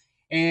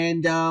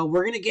 And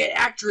we're going to get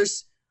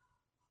actress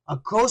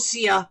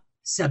Akosia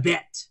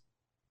Sabet.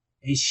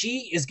 And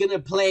she is going to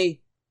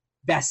play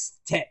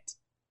Bastet.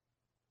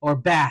 Or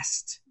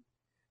Bast.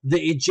 The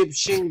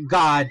Egyptian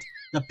god.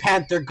 The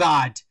Panther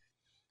god.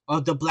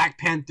 Of the Black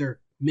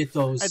Panther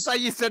mythos. I thought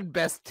you said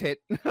best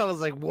tit. I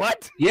was like,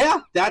 what?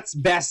 Yeah, that's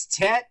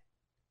Bastet.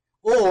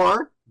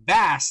 Or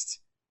Bast.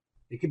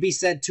 It could be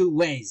said two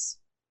ways.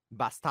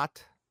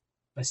 Bastat.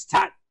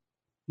 Bastat.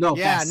 No.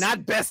 Yeah, Bast.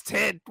 not best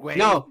tit. Wait.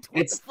 No,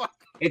 it's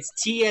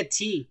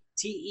T-E-T.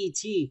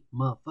 T-E-T,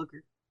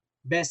 motherfucker.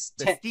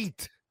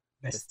 Bastet.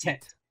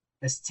 Bastet.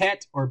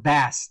 Bastet or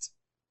Bast.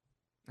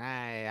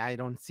 I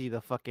don't see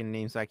the fucking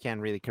name, so I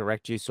can't really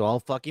correct you, so I'll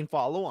fucking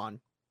follow on.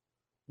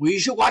 Well, you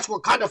should watch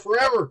Wakanda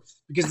Forever,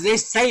 because they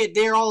say it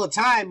there all the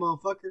time,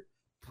 motherfucker.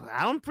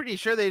 I'm pretty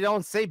sure they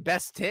don't say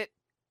best tit.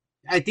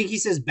 I think he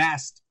says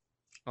Bast.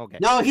 Okay.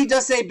 No, he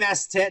does say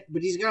Bastet,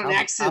 but he's got an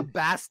accent. A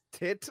Bast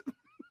tit?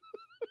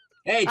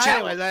 Hey,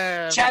 Chadwick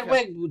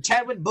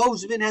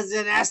Boseman has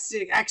an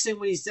accent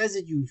when he says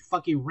it, you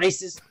fucking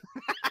racist.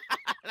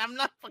 I'm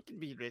not fucking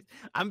being racist.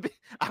 I'm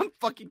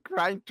fucking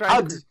trying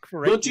to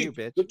correct you,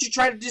 bitch. Don't you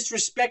try to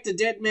disrespect a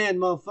dead man,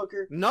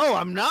 motherfucker. No,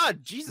 I'm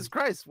not. Jesus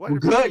Christ. What? Well,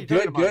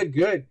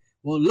 good.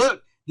 Well,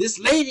 look, this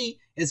lady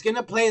is going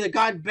to play the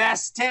god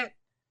Bastet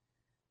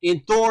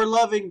in Thor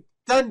Love and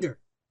Thunder.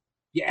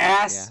 You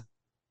ass.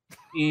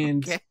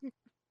 Yeah.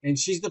 And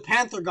she's the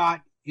Panther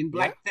god in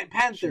Black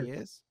Panther. She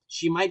is.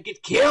 She might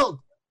get killed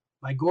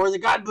by Gore the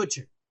God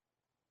Butcher.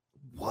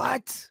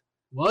 What?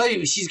 Well,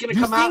 she's gonna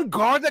come out. You think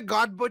Gore the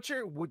God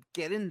Butcher would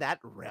get in that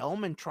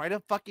realm and try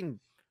to fucking?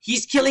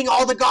 He's killing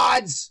all the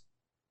gods.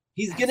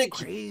 He's gonna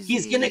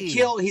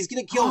kill. He's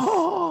gonna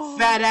kill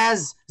fat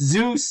ass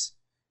Zeus.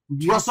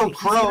 Russell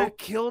Crowe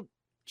killed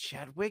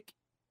Chadwick.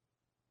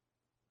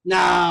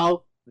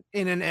 No.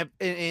 In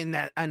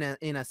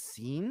a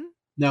scene.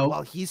 No.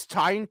 While he's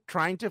trying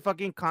to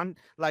fucking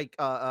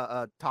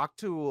talk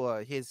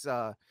to his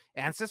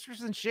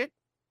ancestors and shit.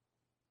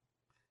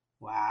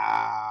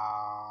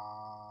 Wow.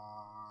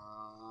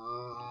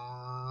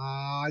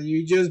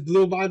 You just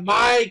blew my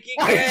mic.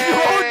 I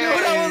told you.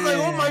 I was like,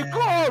 oh my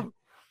god.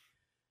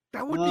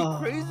 That would be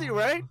crazy,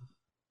 right?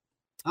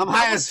 I'm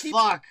high as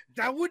fuck.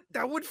 That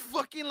would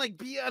fucking like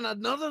be on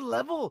another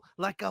level.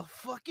 Like a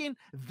fucking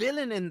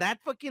villain in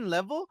that fucking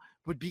level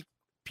would be,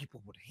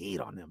 people would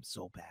hate on him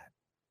so bad.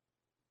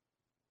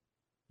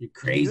 You're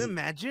crazy. Can you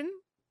imagine?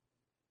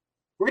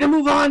 We're gonna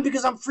move on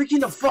because I'm freaking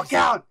the fuck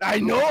out. I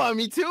know,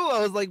 me too. I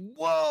was like,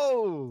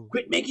 whoa.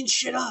 Quit making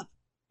shit up.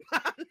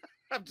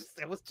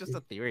 It was just a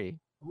theory.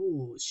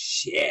 Oh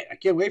shit. I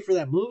can't wait for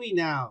that movie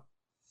now.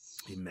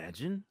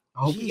 Imagine.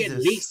 I hope we get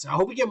Jesus. leaks. I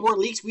hope we get more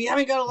leaks. We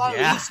haven't got a lot of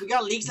Yeah. leaks. We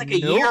got leaks like a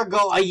Nope.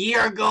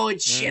 year ago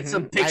and shit.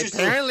 Some pictures.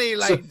 Apparently,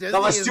 like Disney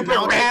of a is super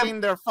now RAM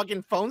taking their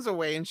fucking phones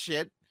away and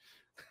shit.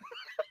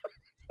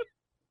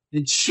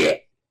 and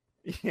shit.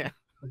 Yeah.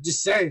 I'm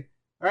just saying.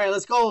 All right,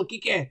 let's go,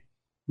 Kike.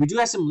 We do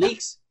have some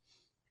leaks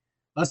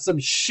of some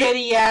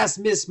shitty ass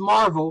Miss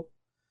Marvel.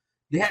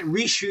 They had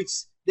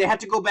reshoots. They had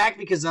to go back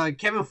because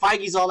Kevin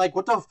Feige's all like,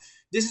 "What the?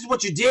 This is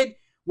what you did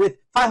with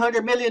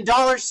 $500 million?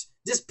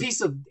 This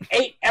piece of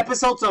 8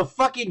 episodes of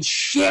fucking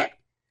shit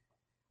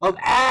of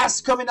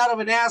ass coming out of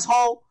an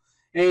asshole."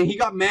 And he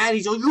got mad.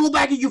 He's like, "You go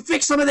back and you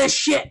fix some of this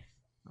shit."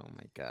 Oh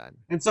my god.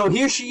 And so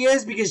here she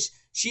is because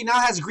she now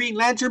has Green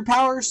Lantern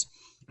powers.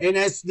 And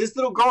as this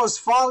little girl is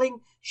falling,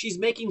 she's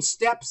making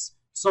steps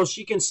so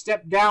she can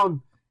step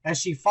down as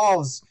she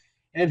falls.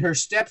 And her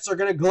steps are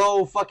going to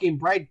glow fucking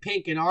bright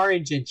pink and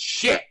orange and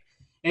shit.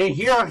 And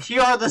here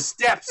are the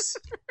steps.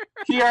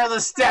 Here are the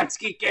steps,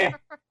 Kike.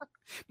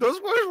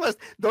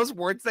 Those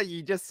words that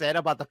you just said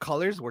about the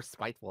colors were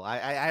spiteful.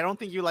 I don't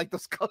think you like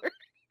those colors.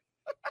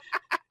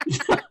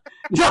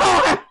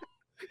 No!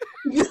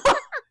 No!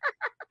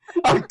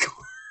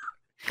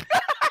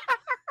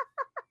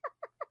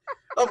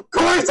 Of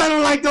course I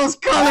don't like those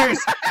colors,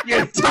 you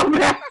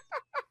dumbass.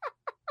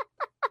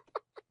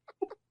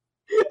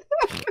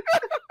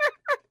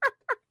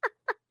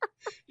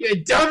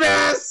 You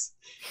dumbass.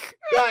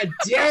 God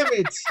damn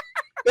it.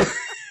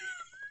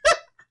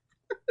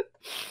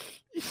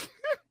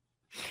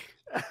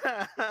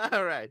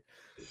 All right.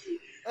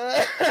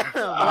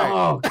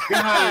 Oh,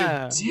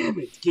 God damn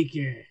it,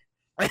 Kike.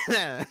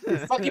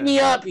 You're fucking me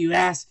up, you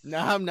ass. No,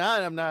 I'm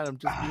not. I'm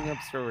just being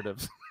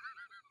observative.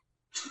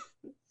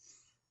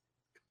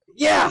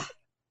 Yeah.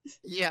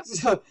 Yeah.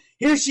 So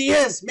here she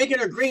is, making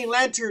her Green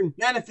Lantern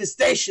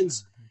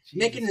manifestations,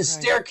 making a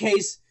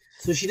staircase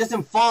so she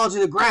doesn't fall to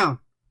the ground.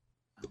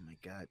 Oh my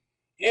god.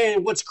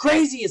 And what's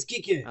crazy is,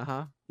 Kike,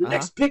 the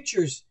next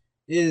pictures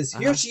is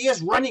here she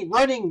is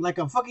running like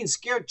a fucking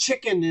scared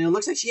chicken, and it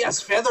looks like she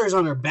has feathers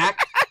on her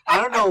back. I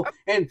don't know.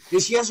 And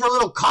she has her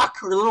little cock,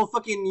 her little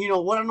fucking, I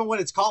don't know what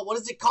it's called. What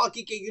is it called,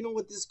 Kike? You know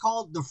what this is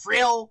called? The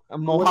frill? A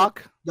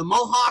mohawk? The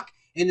mohawk,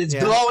 and it's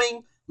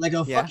glowing like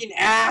a fucking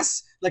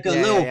ass, like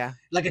a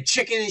like a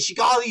chicken, and she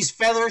got all these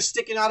feathers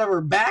sticking out of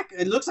her back.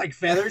 It looks like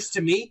feathers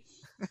to me.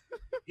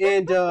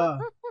 And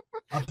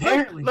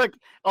apparently, look,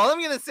 all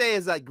I'm gonna say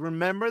is like,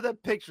 remember the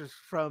pictures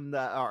from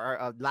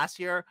the last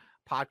year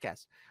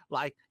podcast?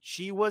 Like,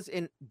 she was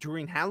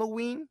during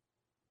Halloween,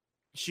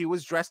 she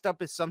was dressed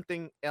up as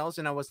something else,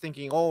 and I was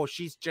thinking, oh,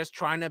 she's just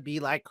trying to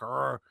be like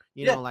her,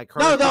 like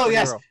her. No,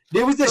 yes, hero.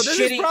 there was the So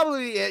shitty.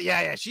 Probably,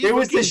 yeah. There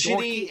was the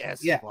shitty,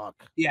 as fuck.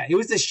 Yeah, it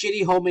was the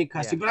shitty homemade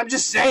costume. But I'm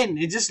just saying,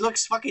 it just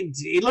looks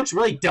it looks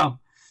really dumb.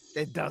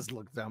 It does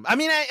look dumb. I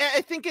mean,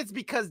 I think it's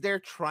because they're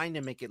trying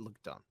to make it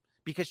look dumb.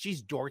 Because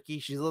she's dorky,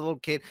 she's a little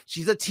kid,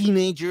 she's a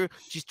teenager,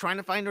 she's trying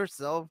to find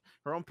herself,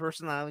 her own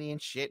personality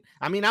and shit.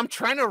 I mean, I'm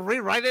trying to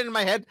rewrite it in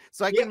my head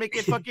so I can make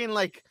it fucking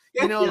like,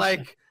 I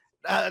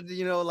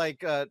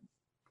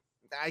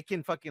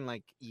can fucking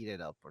like eat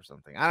it up or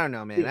something. I don't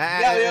know, man.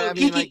 I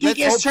mean, like,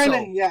 Kike's trying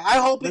to. I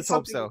hope let's it's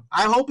something. hope so.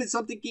 I hope it's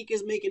something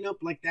Kike's making up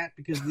like that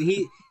because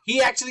he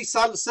actually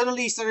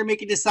suddenly started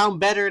making this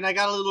sound better, and I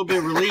got a little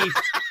bit relieved.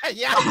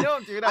 Yeah, I know,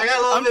 dude. I got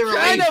a little bit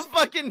trying relieved. to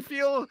fucking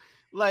feel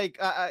like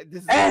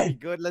this is gonna be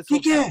good. Let's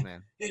hope so,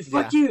 man. Hey,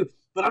 fuck you.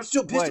 But I'm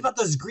still pissed about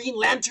those Green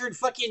Lantern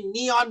fucking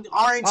neon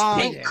orange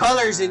pink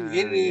colors and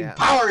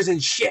powers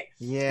and shit.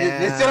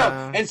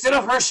 Yeah. Instead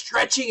of her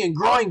stretching and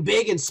growing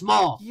big and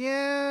small.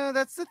 Yeah,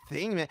 that's the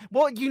thing, man.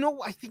 Well,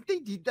 I think they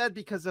did that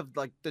because of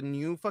like the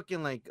new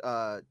fucking like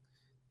the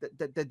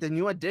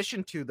new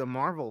addition to the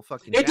Marvel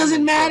fucking. It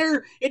doesn't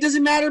matter. It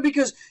doesn't matter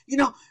because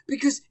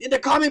because in the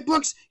comic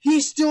books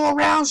he's still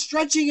around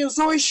stretching and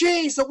so is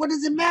she. So what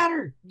does it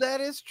matter?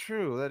 That is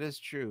true. That is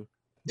true.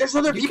 There's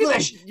other people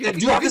that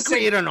do have to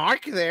create an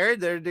arc there.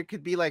 There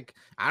could be like,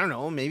 I don't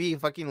know, maybe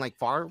fucking like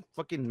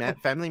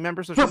family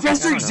members or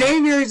Professor something.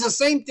 Xavier is the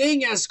same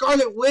thing as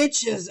Scarlet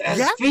Witch, as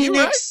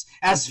Phoenix,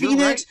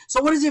 Phoenix.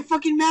 So what does it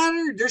fucking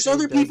matter? There's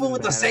other people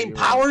with the same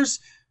powers.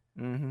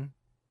 Mm-hmm.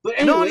 But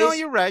anyways, no,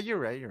 you're right.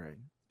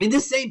 In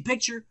this same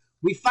picture,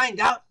 we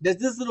find out that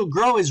this little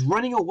girl is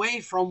running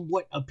away from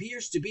what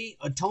appears to be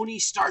a Tony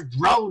Stark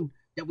drone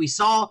that we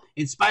saw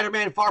in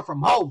Spider-Man Far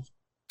From Home.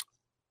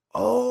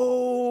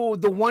 Oh,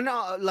 the one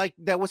like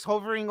that was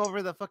hovering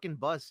over the fucking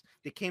bus.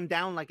 They came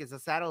down like it's a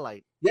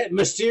satellite. That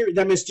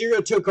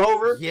Mysterio took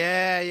over.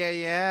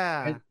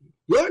 Yeah. And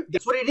look,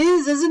 that's what it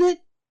is, isn't it?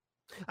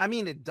 I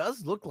mean, it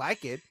does look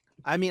like it.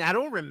 I mean, I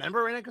don't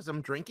remember right now because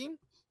I'm drinking,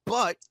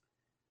 but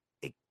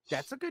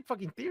that's a good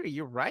fucking theory.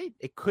 You're right.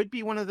 It could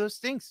be one of those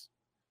things.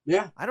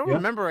 Yeah. I don't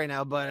remember right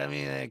now, but I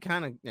mean, it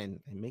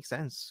makes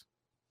sense.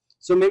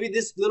 So maybe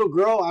this little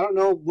girl, I don't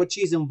know what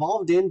she's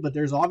involved in, but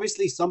there's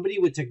obviously somebody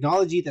with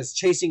technology that's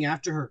chasing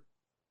after her.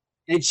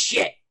 And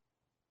shit.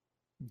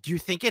 Do you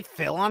think it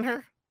fell on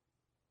her?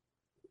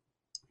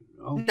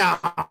 No. No,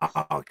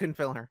 it couldn't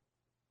fell on her.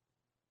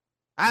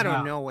 I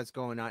don't know what's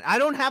going on. I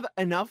don't have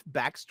enough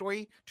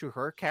backstory to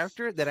her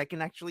character that I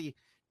can actually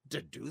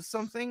deduce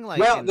something? Like,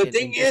 well, the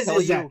thing is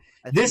that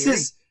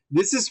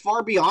this is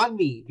far beyond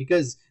me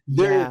because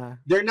they're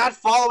not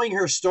following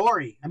her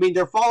story. I mean,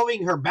 they're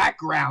following her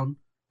background,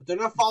 but they're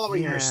not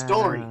following her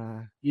story.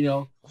 You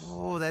know?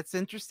 Oh, that's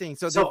interesting.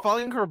 So they're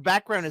following her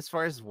background as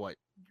far as what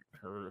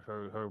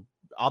her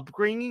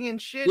upbringing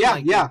and shit. Yeah,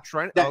 like yeah.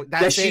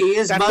 That's she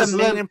is that's Muslim. the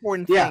main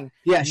important thing.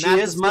 Yeah, she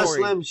is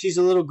Muslim. She's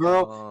a little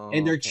girl,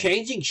 and they're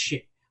changing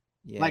shit.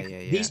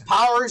 These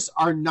powers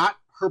are not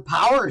her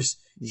powers.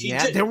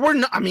 They were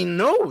not. I mean,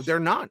 no, they're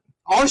not.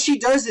 All she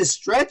does is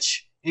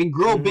stretch and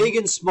grow big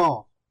and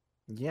small.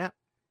 Yeah.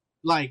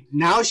 Like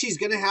now she's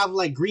gonna have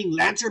like Green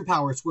Lantern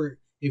powers, where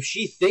if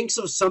she thinks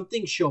of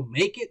something, she'll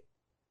make it.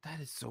 That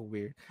is so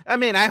weird. I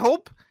mean, I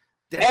hope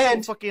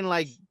that fucking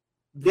like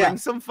bring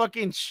some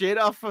fucking shit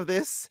off of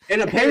this,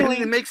 and apparently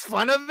it makes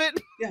fun of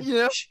it. Yeah, you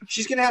know,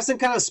 she's gonna have some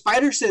kind of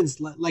spider sense,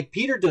 like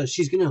Peter does.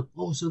 She's gonna,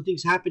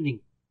 something's happening.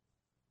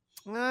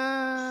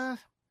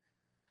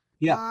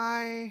 Yeah,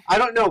 I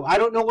don't know. I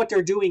don't know what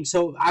they're doing.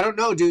 So I don't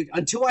know, dude.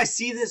 Until I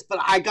see this, but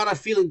I got a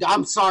feeling.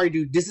 I'm sorry,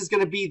 dude. This is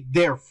gonna be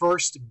their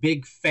first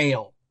big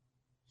fail.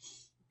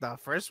 The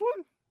first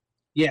one?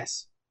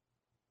 Yes.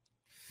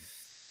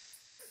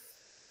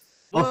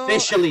 Well,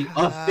 officially.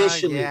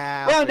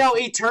 Yeah, well, no,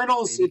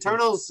 Eternals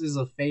is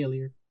a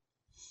failure.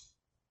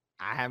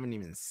 I haven't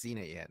even seen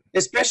it yet.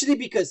 Especially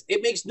because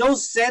it makes no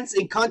sense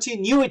in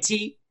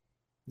continuity.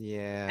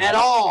 Yeah. At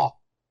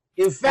all.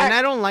 In fact, and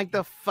I don't like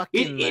the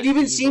fucking. It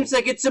even seems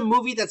like it's a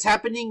movie that's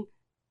happening,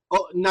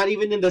 not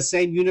even in the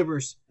same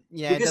universe.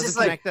 Yeah, because it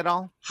doesn't connect at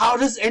all. How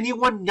does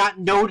anyone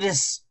not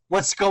notice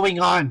what's going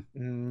on?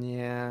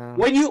 Yeah.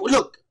 When you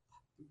look,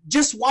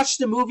 just watch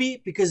the movie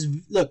because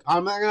look,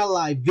 I'm not gonna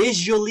lie,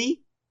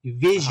 visually,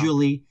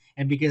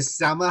 and because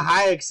Salma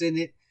Hayek's in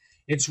it,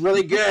 it's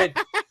really good.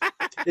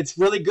 It's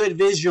really good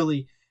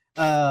visually.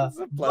 That's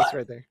a plus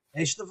right there.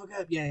 Hey, shut the fuck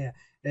up. Yeah.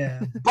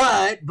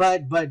 But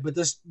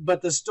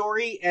the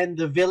story and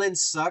the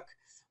villains suck.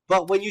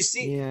 But when you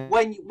see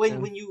when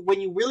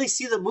you really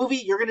see the movie,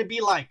 you're gonna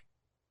be like,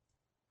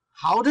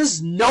 how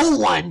does no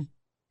one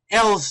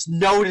else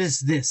notice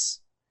this?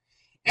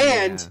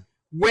 And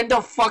when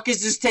the fuck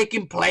is this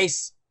taking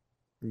place?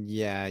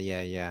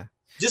 Yeah.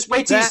 Just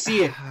wait till you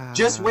see it.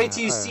 Just wait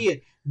till you see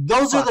it.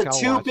 Those are the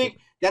two big.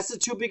 That's the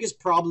two biggest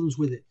problems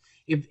with it.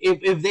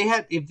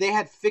 If they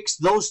had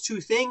fixed those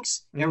two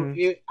things,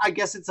 I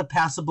guess it's a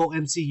passable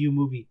MCU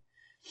movie.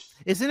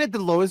 Isn't it the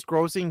lowest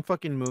grossing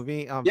fucking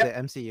movie of the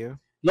MCU?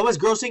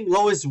 Lowest grossing,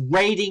 lowest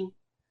rating.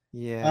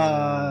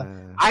 Yeah.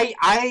 I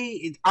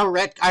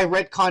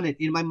retcon it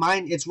in my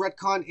mind. It's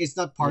retcon. It's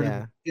not part of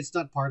it. It's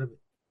not part of it.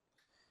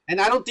 And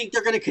I don't think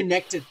they're gonna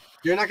connect it.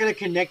 They're not gonna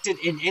connect it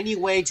in any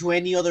way to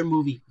any other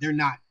movie. They're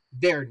not.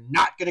 They're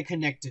not gonna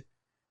connect it.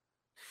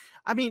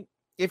 I mean,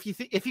 if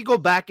you go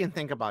back and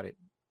think about it,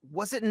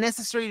 was it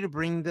necessary to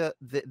bring the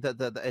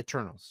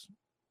Eternals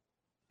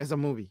as a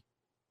movie?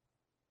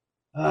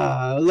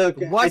 Look,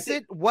 was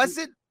it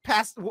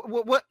past?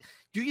 What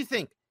do you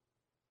think?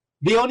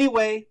 The only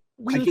way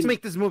we need to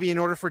make this movie in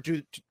order for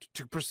it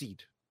to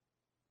proceed.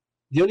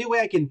 The only way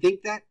I can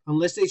think that,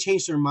 unless they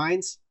change their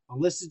minds,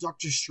 unless it's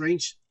Doctor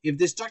Strange, if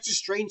this Doctor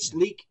Strange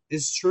leak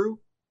is true,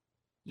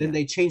 then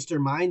they change their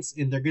minds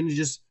and they're gonna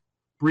just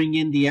bring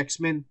in the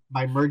X-Men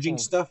by merging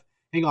stuff.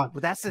 Hang on,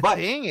 but that's the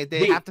thing.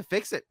 They have to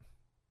fix it.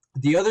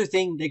 The other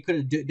thing they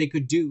could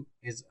do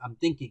is, I'm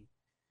thinking,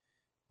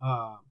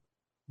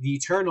 the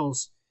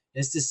Eternals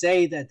is to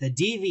say that the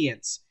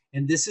Deviants,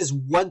 and this is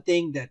one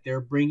thing that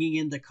they're bringing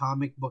in the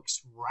comic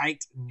books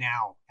right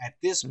now. At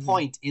this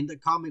point in the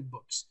comic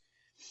books,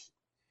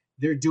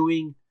 they're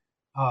doing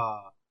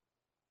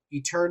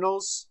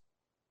Eternals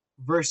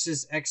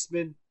versus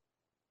X-Men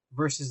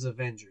versus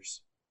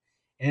Avengers.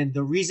 And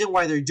the reason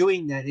why they're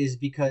doing that is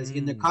because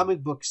in the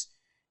comic books,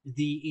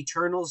 the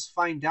Eternals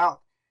find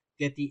out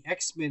that the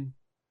X-Men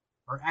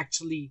are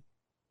actually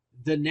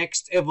the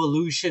next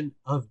evolution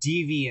of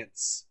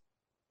Deviants.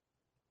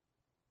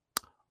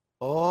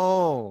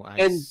 Oh,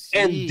 I see.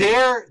 And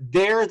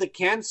they're the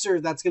cancer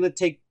that's gonna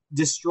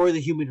destroy the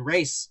human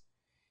race.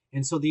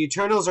 And so the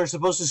Eternals are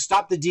supposed to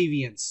stop the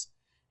Deviants.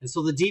 And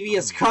so the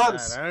Deviants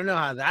comes. God, I don't know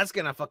how that's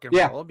gonna fucking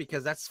roll,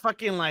 because that's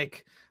fucking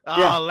like,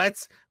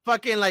 let's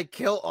fucking like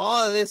kill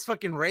all of this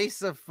fucking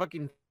race of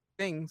fucking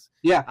things.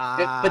 Yeah,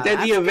 but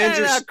then the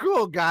Avengers, not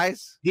cool,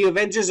 guys. The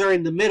Avengers are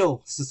in the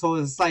middle, so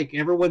it's like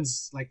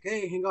everyone's like,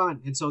 "Hey, hang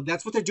on," and so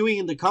that's what they're doing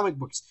in the comic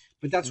books.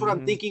 But that's what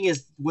I'm thinking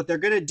is what they're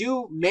gonna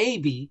do.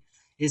 Maybe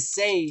is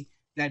say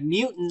that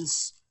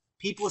mutants,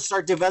 people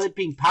start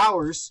developing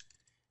powers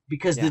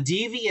because the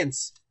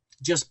Deviants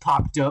just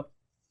popped up,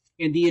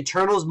 and the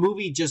Eternals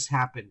movie just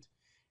happened,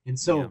 and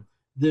so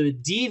the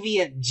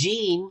Deviant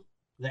gene,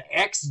 the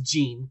X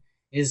gene,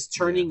 is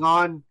turning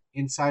on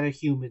inside of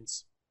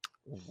humans.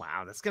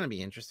 Wow, that's gonna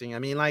be interesting. I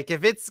mean, like,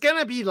 if it's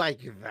gonna be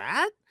like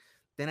that,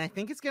 then I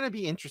think it's gonna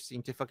be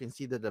interesting to fucking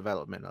see the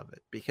development of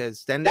it,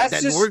 because then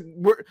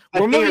we're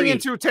moving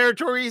into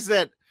territories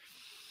that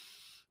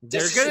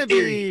They're gonna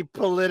be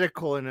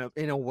political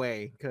in a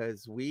way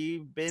because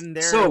we've been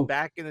there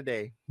back in the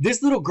day.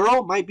 This little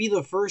girl might be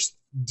the first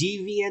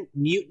deviant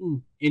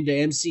mutant in the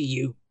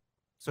MCU.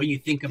 So when you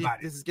think about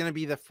it, this is gonna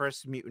be the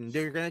first mutant.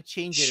 They're gonna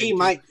change it. She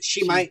might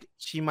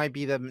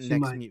be the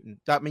next mutant.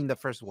 I mean, the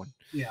first one.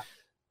 Yeah.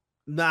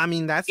 No, I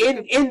mean that's in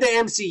the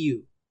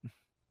MCU.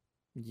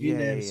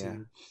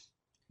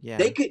 Yeah.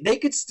 They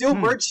could still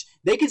merge.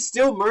 They could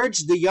still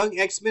merge the young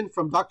X-Men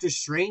from Doctor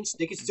Strange.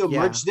 They could still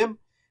merge them,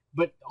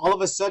 but all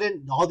of a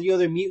sudden, all the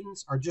other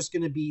mutants are just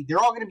gonna be. They're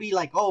all gonna be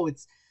like, oh,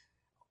 it's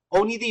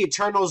only the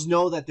Eternals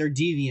know that they're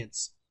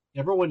deviants.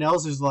 Everyone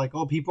else is like,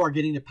 oh, people are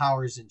getting the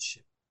powers and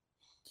shit.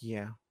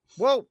 Yeah.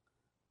 Well,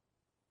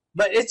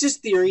 but it's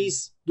just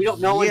theories. We don't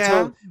know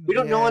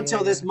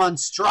until this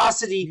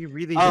monstrosity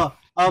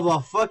of a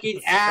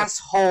fucking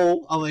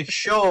asshole of a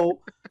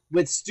show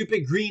with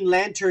stupid Green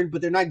Lantern,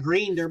 but they're not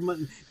green. They're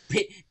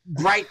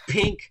bright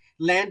pink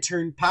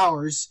lantern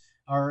powers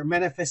or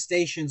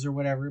manifestations or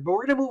whatever. But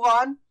we're gonna move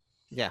on.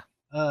 Yeah.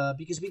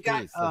 Because we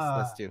got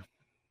let's do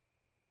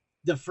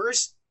the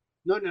first.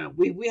 No.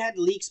 We had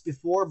leaks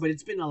before, but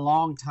it's been a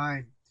long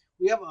time.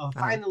 We have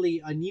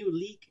finally a new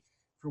leak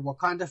for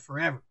Wakanda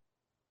Forever.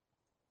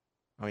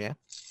 Oh, yeah?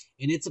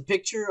 And it's a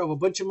picture of a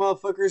bunch of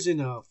motherfuckers in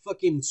a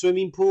fucking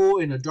swimming pool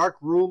in a dark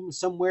room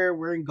somewhere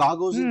wearing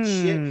goggles and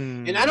shit.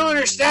 And I don't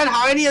understand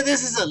how any of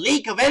this is a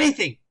leak of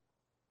anything.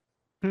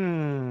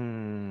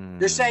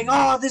 They're saying,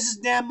 oh, this is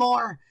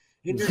Namor.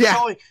 And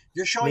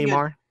they're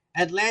showing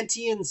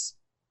Atlanteans.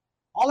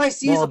 All I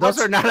see is those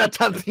are not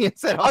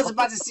Atlanteans at all. I was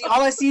about to see,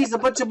 all I see is a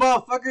bunch of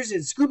motherfuckers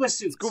in scuba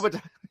suits.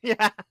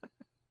 Yeah.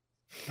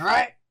 All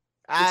right?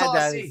 That's all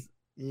I see.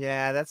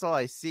 Yeah, that's all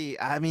I see.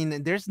 I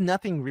mean, there's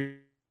nothing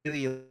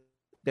really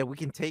that we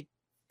can take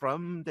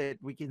from that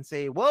we can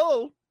say,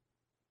 whoa,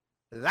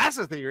 that's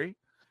a theory.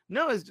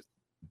 No, it's just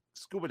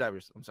scuba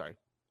divers. I'm sorry.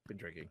 Been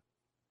drinking.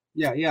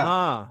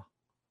 Yeah.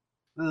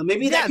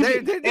 Maybe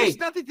there's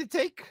nothing to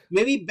take.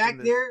 Maybe back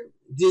there,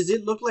 does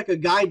it look like a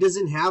guy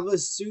doesn't have a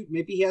suit?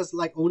 Maybe he has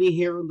like only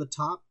hair on the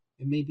top,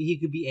 and maybe he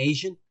could be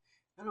Asian.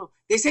 I don't know.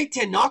 They say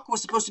Tenoch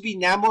was supposed to be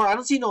Namor. I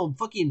don't see no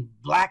fucking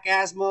black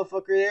ass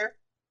motherfucker there.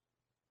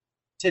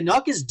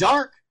 Tenoch is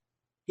dark.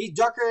 He's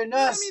darker than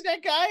us. I mean,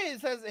 that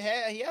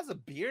guy he has a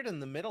beard in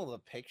the middle of the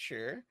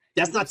picture.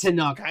 That's not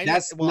Tenoch.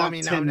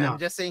 I'm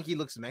just saying he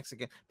looks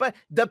Mexican. But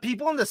the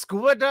people in the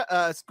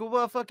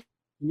scuba fucking.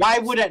 Why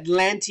would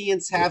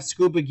Atlanteans have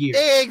scuba gear?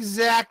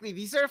 Exactly.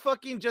 These are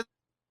fucking just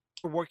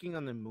working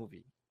on the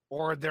movie,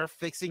 or they're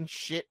fixing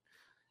shit.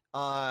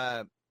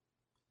 So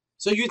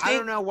you think, I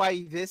don't know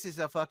why this is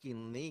a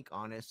fucking leak.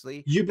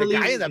 Honestly, you believe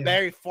the guy in the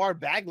very far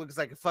back looks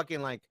like a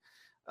fucking like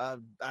a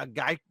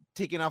guy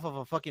taken off of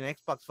a fucking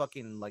Xbox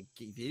fucking like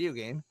video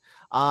game.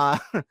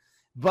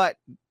 But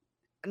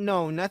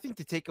no, nothing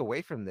to take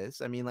away from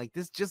this. I mean, like,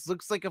 this just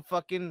looks like a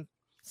fucking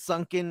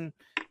sunken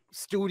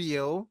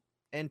studio,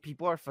 and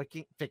people are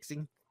fucking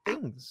fixing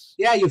things.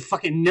 Yeah, you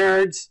fucking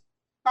nerds.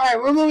 All right,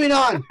 we're moving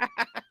on.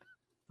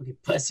 Fucking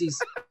pussies.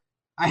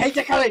 I hate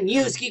that kind of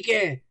news,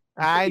 Kike.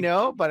 I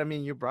know, but I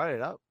mean, you brought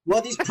it up.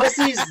 Well, these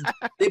pussies,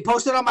 they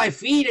posted on my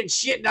feed and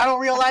shit, and I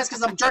don't realize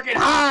because I'm drinking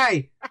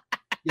high.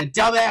 You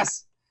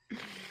dumbass.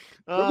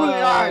 We're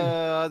moving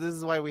on. This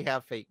is why we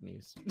have fake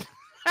news.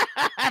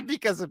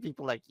 Because of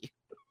people like you.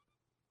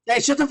 Hey,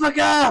 shut the fuck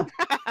up.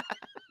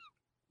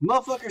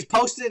 Motherfuckers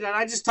posted, and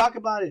I just talk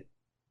about it.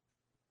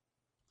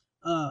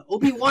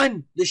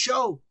 Obi-Wan, the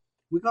show.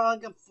 We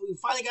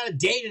finally got a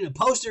date and a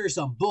poster or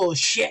some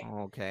bullshit.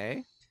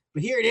 Okay.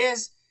 But here it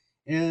is.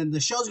 And the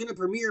show's going to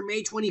premiere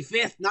May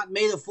 25th, not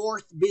May the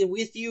 4th. Be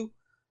with you.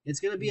 It's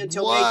going to be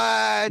until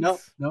May. No.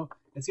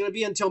 It's going to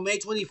be until May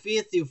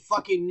 25th, you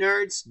fucking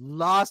nerds.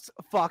 Lost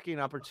fucking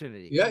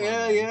opportunity.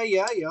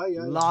 Yeah.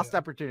 Lost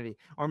opportunity.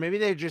 Or maybe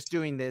they're just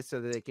doing this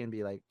so that they can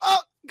be like,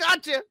 oh,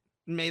 gotcha.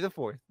 May the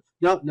 4th.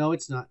 No,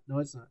 it's not.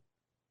 No,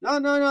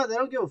 they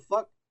don't give a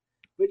fuck.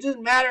 But it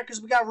doesn't matter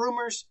because we got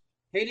rumors.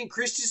 Hayden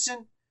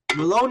Christensen,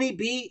 Maloney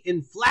B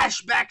in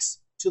flashbacks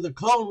to the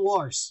Clone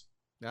Wars.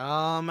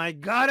 Oh my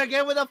god,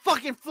 again with the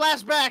fucking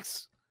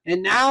flashbacks.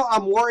 And now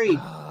I'm worried.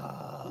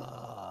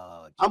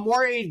 I'm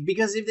worried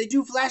because if they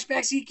do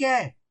flashbacks, he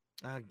can.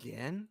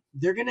 Again?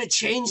 They're going to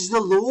change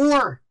the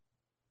lore.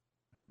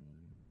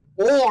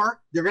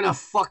 Or they're going to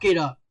fuck it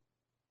up.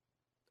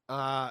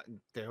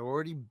 They've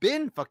already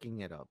been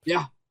fucking it up.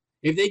 Yeah.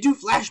 If they do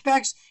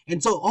flashbacks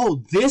and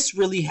so, this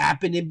really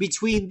happened in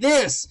between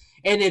this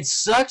and it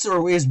sucks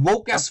or is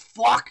woke as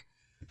fuck,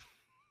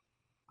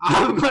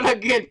 I'm going to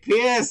get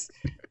pissed.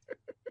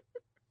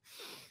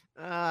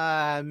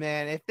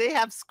 Man, if they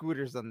have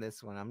scooters on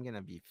this one, I'm going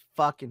to be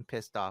fucking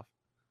pissed off.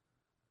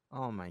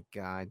 Oh my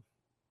god.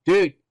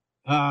 Dude,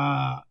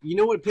 you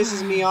know what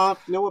pisses me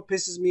off? You know what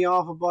pisses me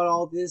off about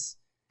all this?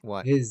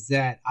 What? Is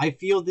that I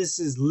feel this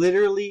is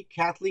literally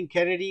Kathleen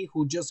Kennedy,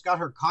 who just got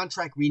her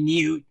contract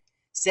renewed,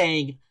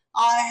 saying,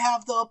 I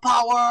have the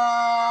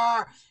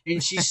power!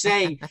 And she's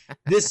saying,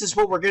 this is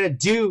what we're going to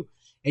do.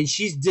 And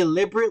she's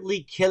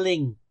deliberately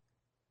killing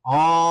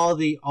all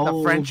the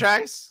old... The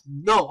franchise?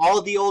 No,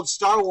 all the old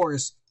Star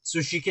Wars.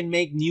 so she can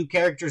make new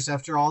characters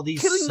after all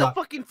these killing the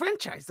fucking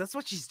franchise. That's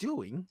what she's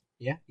doing.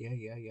 Yeah.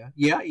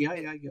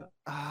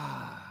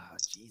 Ah,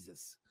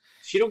 Jesus.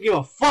 She don't give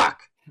a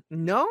fuck.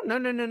 No.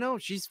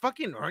 She's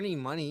fucking earning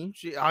money.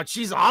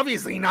 She's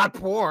obviously not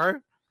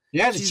poor.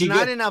 Yeah, she's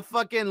not in a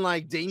fucking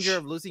like danger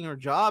of losing her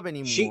job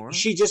anymore.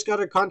 She just got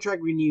her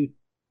contract renewed.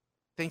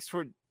 Thanks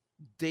for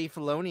Dave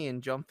Filoni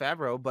and Jon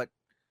Favreau, but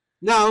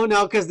no,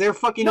 because they're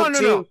fucking up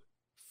too. No.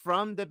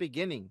 From the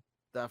beginning,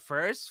 the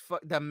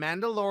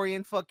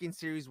Mandalorian fucking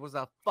series was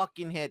a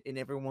fucking hit, and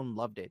everyone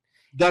loved it.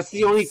 That's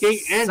the only thing.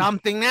 And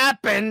something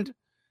happened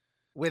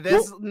with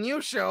this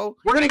new show.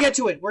 We're gonna get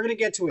to it.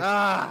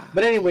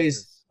 But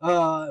anyways,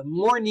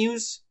 more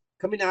news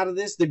coming out of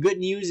this. The good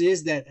news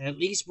is that at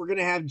least we're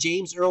gonna have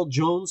James Earl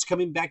Jones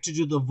coming back to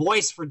do the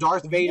voice for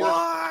Darth Vader.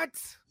 What?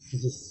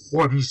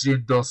 What is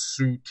in the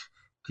suit,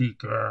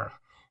 Kika?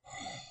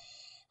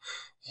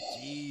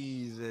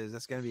 Jesus,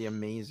 that's gonna be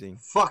amazing.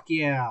 Fuck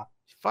yeah.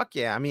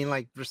 I mean,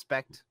 like,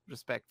 respect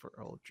for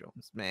Earl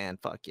Jones, man.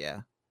 Fuck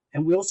yeah.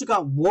 And we also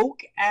got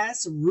woke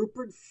ass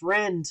Rupert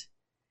Friend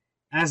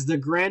as the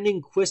Grand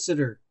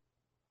Inquisitor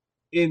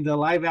in the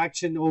live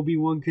action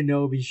Obi-Wan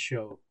Kenobi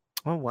show.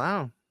 Oh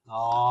wow.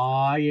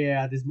 Oh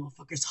yeah, this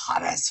motherfucker's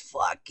hot as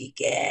fuck,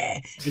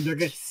 Kike.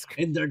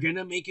 And they're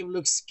gonna make him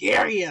look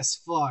scary as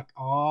fuck.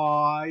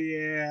 Oh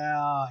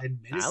yeah. And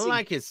I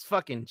like his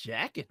fucking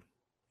jacket.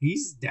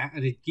 He's down,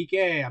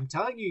 Kike. I'm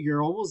telling you,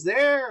 you're almost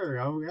there.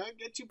 I'm gonna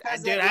get you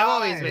past that. Dude, I've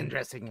always been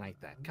dressing like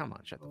that. Come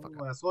on, shut the fuck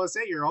up. That's what I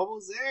say. You're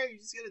almost there. You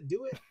just gotta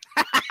do it.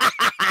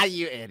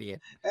 You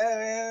idiot.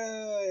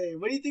 Hey,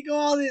 what do you think of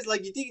all this?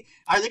 Like, you think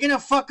are they gonna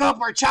fuck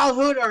up our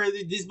childhood, or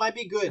this might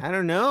be good? I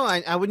don't know.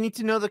 I would need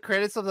to know the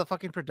credits of the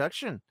fucking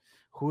production.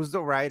 Who's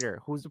the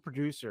writer? Who's the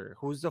producer?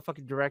 Who's the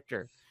fucking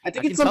director? I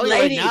think it's some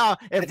lady. Right now,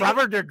 if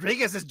Robert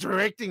Rodriguez is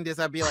directing this,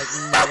 I'd be like,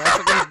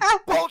 that's fucking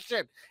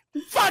bullshit.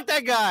 Fuck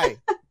that guy.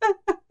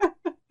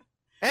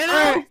 And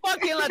I'm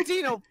fucking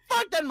Latino.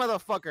 Fuck that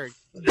motherfucker.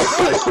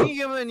 Don't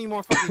give him any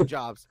more fucking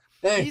jobs.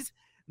 Hey. He's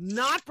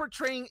not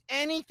portraying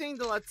anything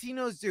the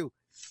Latinos do.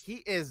 He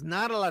is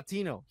not a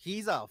Latino.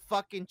 He's a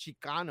fucking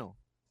Chicano.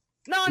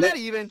 No, not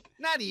even. He's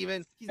not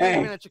even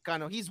a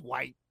Chicano. He's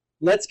white.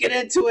 Let's get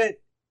into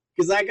it.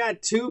 Because I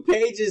got 2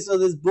 pages of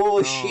this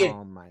bullshit.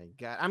 Oh my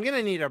god. I'm going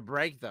to need a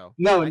break though.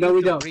 No, we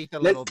don't. Breathe a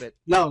little bit.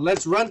 No,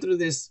 let's run through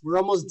this. We're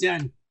almost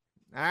done.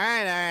 All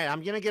right.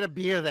 I'm going to get a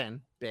beer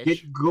then,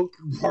 bitch.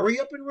 Hurry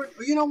up and run.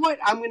 You know what?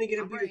 I'm going to get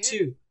a beer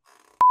too.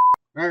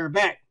 All right, we're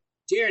back.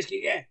 Cheers,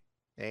 Kike.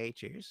 Hey,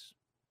 cheers.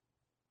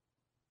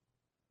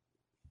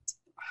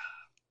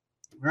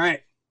 All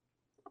right.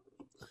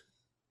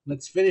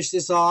 Let's finish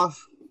this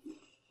off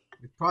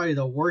with probably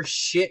the worst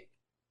shit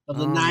of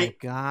the night.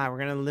 Oh my god, we're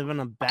gonna live on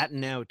a bad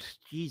note.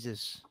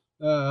 Jesus.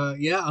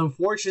 Yeah,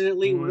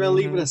 unfortunately, we're gonna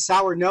leave with a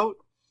sour note.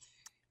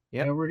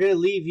 Yeah, and we're gonna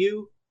leave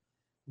you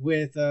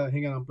with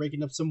hang on, I'm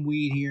breaking up some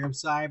weed here. I'm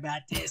sorry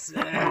about this.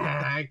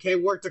 I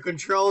can't work the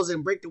controls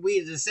and break the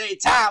weed at the same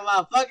time,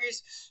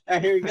 motherfuckers. All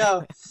right, here we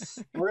go.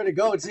 We're gonna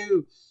go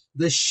to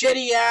the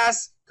shitty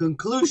ass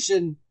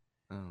conclusion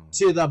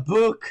to the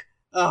book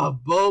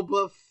of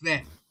Boba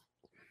Fett,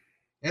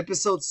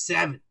 episode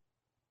 7.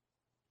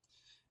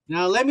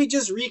 Now, let me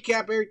just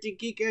recap everything,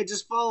 Kike.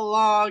 Just follow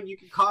along. You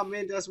can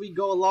comment as we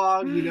go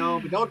along,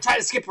 but don't try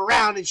to skip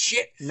around and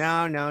shit.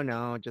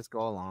 No. Just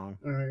go along.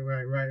 All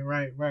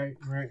right.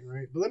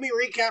 But let me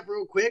recap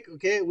real quick,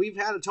 okay? We've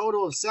had a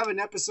total of 7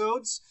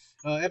 episodes.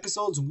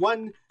 Episodes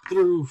 1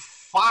 through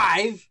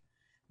 5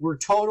 were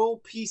total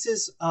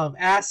pieces of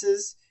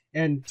asses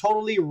and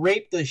totally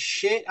raped the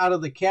shit out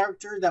of the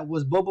character that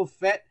was Boba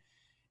Fett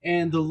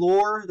and the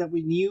lore that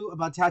we knew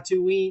about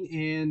Tatooine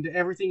and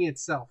everything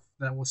itself.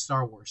 That was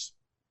Star Wars.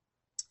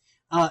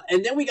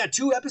 And then we got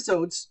 2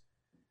 episodes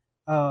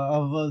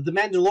of The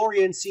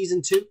Mandalorian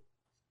season 2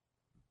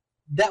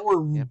 that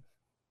were,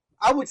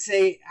 I would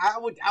say, I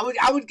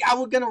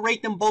would gonna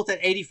rate them both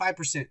at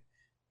 85%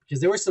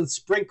 because there was some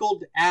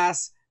sprinkled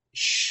ass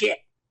shit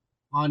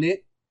on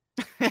it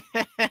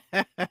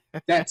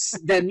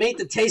that made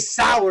the taste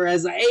sour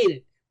as I ate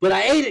it. But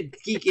I ate it,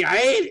 Kiki. I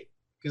ate it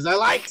because I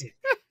liked it.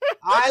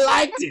 I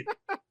liked it.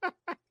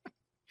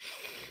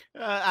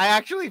 I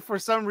actually, for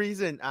some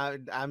reason,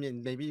 I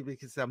mean, maybe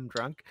because I'm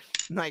drunk,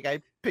 like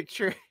I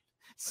picture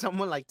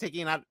someone like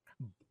taking out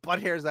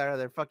butt hairs out of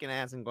their fucking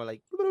ass and go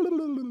like,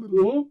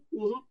 you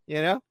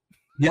know?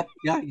 Yeah.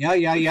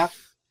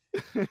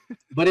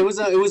 But it was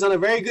on a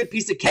very good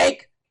piece of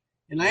cake,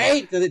 and I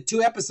ate the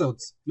 2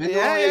 episodes.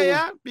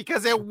 Yeah,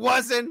 because it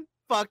wasn't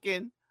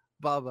fucking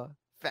Boba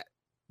Fett.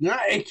 No,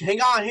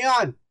 hang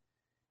on.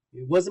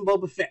 It wasn't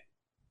Boba Fett.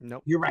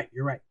 Nope. You're right.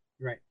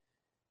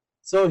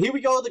 So here we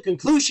go, the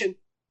conclusion.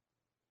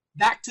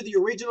 Back to the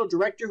original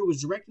director who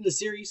was directing the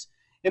series.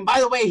 And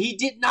by the way, he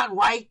did not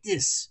write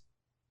this.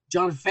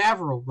 Jon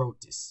Favreau wrote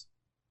this.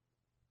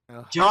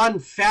 Jon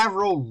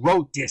Favreau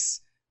wrote this.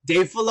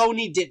 Dave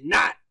Filoni did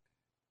not.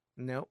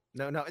 No.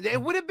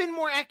 It would have been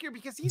more accurate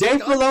because he's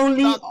Dave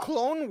Filoni,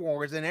 Clone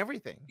Wars and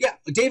everything. Yeah,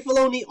 Dave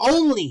Filoni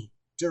only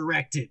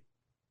directed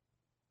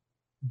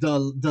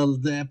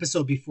the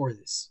episode before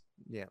this.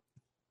 Yeah.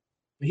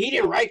 But he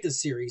didn't write the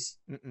series.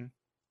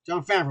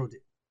 Jon Favreau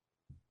did.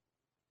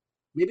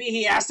 Maybe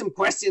he asked him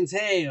questions.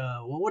 Hey,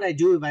 what would I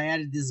do if I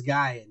added this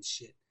guy and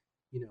shit?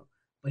 You know.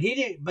 But he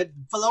didn't. But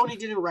Filoni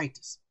didn't write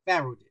this.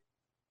 Favreau did.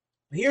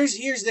 But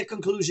here's the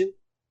conclusion.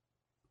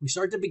 We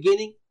start at the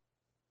beginning,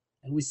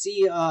 and we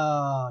see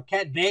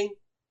Cat Bane,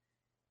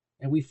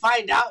 and we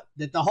find out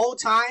that the whole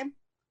time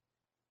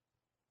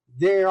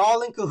they're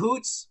all in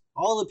cahoots.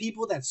 All the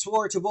people that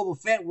swore to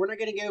Boba Fett, we're not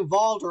going to get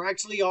involved, are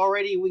actually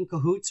already in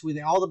cahoots with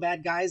all the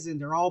bad guys,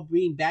 and they're all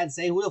being bad,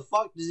 saying, who the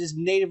fuck does this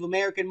Native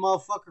American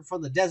motherfucker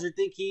from the desert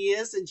think he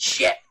is? And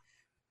shit.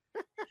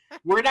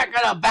 We're not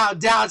going to bow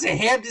down to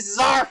him. This is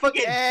our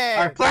fucking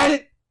our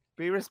planet.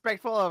 Be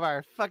respectful of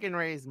our fucking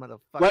race, motherfucker.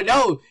 But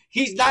no,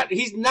 he's not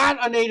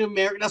a Native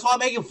American. That's why I'm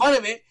making fun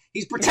of it.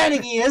 He's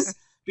pretending he is,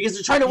 because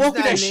they're trying to woke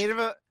that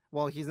shit.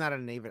 Well, he's not a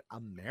Native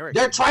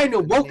American. They're trying to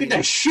woken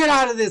the shit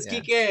out of this,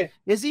 Kike.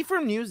 Is he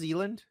from New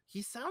Zealand?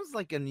 He sounds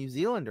like a New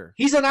Zealander.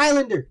 He's an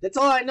islander. That's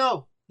all I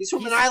know. He's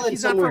from an island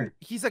somewhere.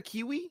 He's a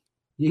Kiwi?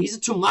 Yeah, he's a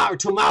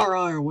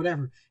Tomara or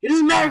whatever. It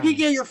doesn't matter,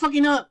 Kike. You're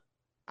fucking up.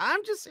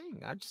 I'm just saying.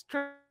 I'm just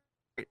trying.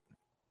 All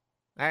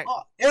right.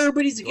 Oh,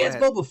 everybody's against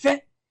Boba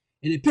Fett,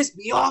 and it pissed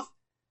me off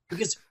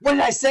because what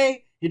did I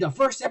say in the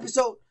first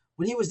episode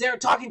when he was there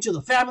talking to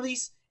the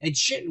families and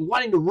shit and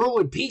wanting to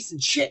ruin peace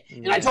and shit?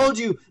 And I told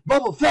you,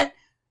 Boba Fett,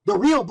 the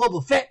real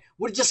Boba Fett,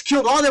 would have just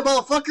killed all their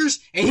motherfuckers,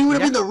 and he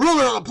would have been the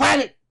ruler of the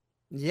planet.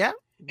 Yeah.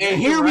 And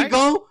here we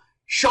go,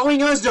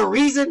 showing us the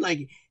reason,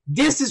 like,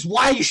 this is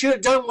why you should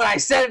have done what I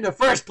said in the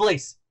first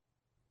place.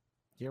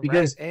 You're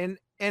because right.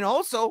 And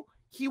also,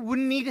 he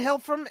wouldn't need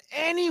help from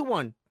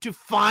anyone to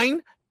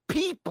find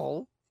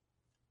people.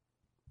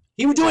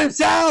 He would do it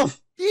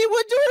himself. He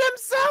would do it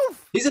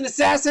himself. He's an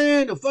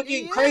assassin, a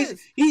fucking crazy.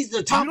 He's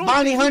the top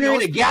bounty hunter in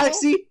the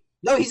galaxy.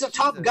 No, he's a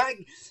top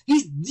guy.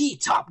 He's the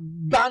top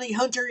bounty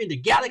hunter in the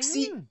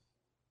galaxy.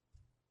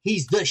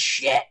 He's the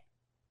shit.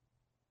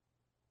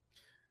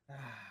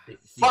 They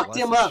fucked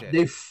him up.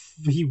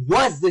 He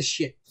was the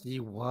shit. He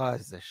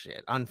was the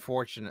shit,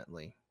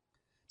 unfortunately.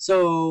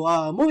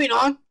 So, moving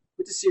on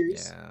with the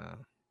series. Yeah.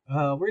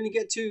 We're going to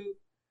get to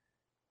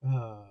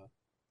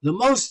the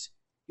most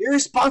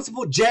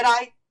irresponsible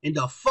Jedi in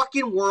the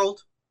fucking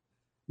world,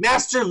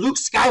 Master Luke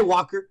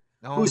Skywalker.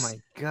 Oh my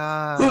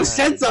god. Who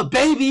sends a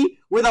baby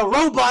with a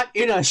robot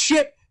in a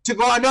ship to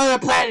go on another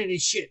planet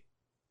and shit.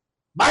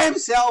 By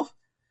himself.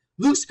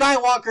 Luke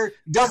Skywalker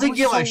doesn't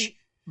give a shit.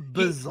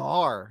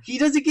 Bizarre. He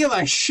doesn't give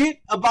a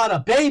shit about a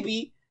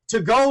baby to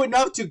go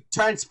enough to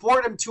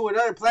transport him to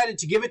another planet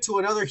to give it to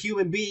another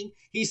human being.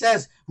 He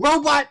says,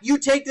 robot, you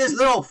take this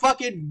little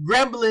fucking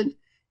gremlin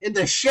in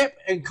the ship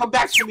and come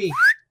back to me.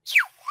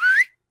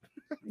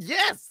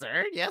 Yes,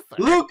 sir. Yes, sir.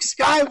 Luke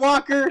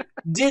Skywalker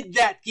did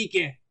that,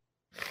 Kike.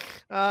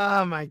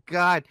 Oh my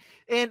god.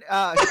 And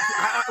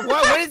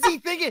what is he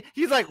thinking?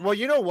 He's like, well,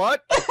 you know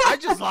what? I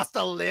just lost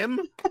a limb.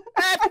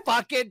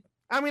 Fuck it.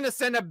 I'm gonna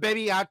send a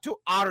baby out to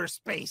outer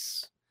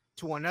space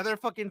to another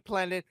fucking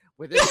planet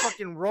with this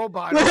fucking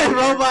robot. With a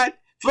robot.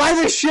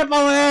 Fly the ship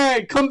over there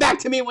and come back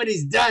to me when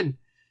he's done.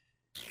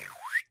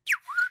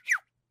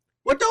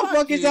 What the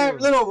fuck is that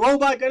little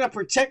robot gonna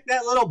protect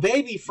that little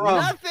baby from?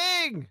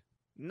 Nothing.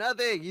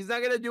 He's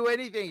not gonna do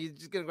anything. He's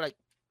just gonna go like,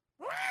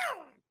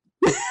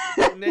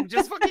 and then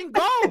just fucking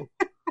go.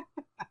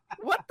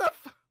 What the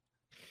fuck?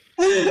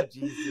 Oh,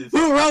 Jesus.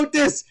 Who wrote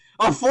this?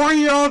 A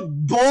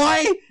 4-year-old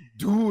boy?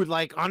 Dude,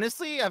 like,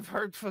 honestly, I've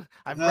read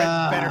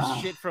better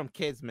shit from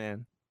kids,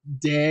 man.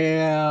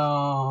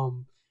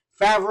 Damn.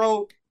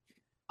 Favreau,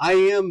 I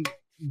am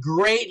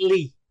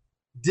greatly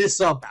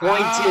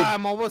disappointed.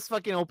 I'm almost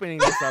fucking opening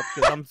this up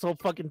because I'm so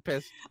fucking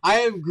pissed. I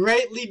am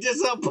greatly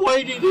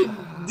disappointed in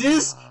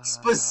this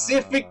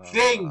specific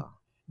thing.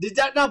 Did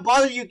that not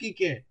bother you,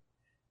 Kike?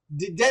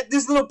 Did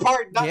this little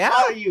part not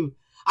bother you?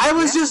 I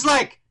was just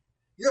like,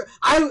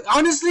 I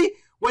honestly,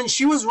 when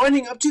she was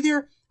running up to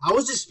there, I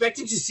was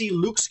expecting to see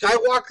Luke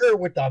Skywalker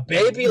with a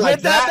baby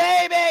like that.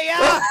 With the baby,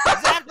 yeah,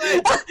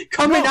 exactly.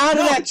 Coming out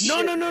of that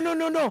shit.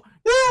 No.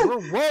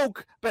 We're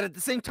woke, but at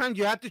the same time,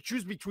 you have to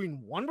choose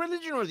between one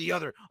religion or the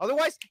other.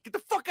 Otherwise, get the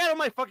fuck out of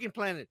my fucking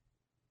planet.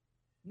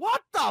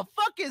 What the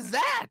fuck is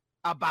that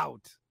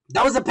about?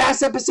 That was the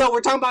past episode.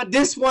 We're talking about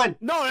this one.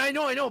 No, I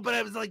know, but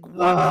I was like, what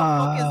the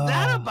fuck is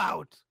that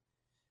about?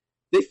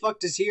 They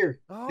fucked us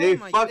here. Oh they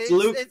fucked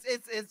Luke.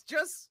 It's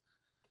just...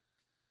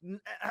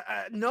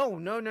 No.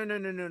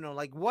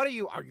 Like, what are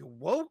you? Are you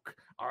woke?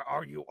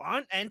 Are you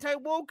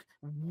anti-woke?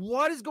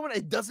 What is going on?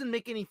 It doesn't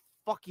make any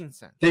fucking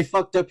sense. They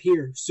fucked up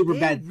here, super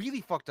bad.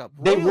 Really fucked up.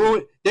 They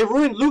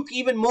ruined Luke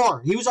even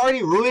more. He was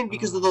already ruined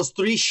because of those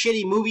 3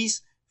 shitty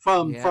movies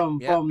from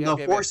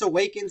The Force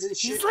Awakens and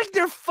shit. It's like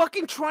they're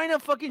fucking trying to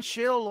fucking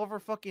shit all over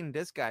fucking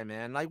this guy,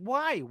 man. Like,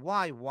 why?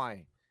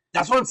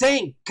 That's what I'm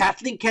saying.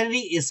 Kathleen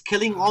Kennedy is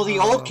killing all the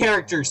old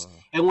characters,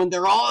 and when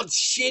they're all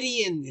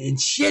shitty and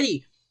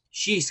shitty,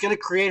 she's gonna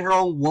create her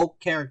own woke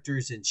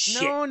characters and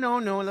shit.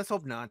 No. Let's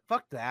hope not.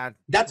 Fuck that.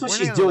 That's what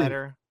she's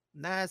doing.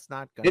 That's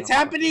not gonna. It's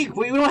happening.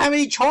 We don't have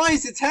any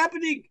choice. It's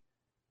happening.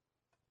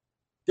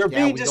 They're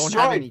being we destroyed.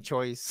 don't have any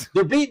choice.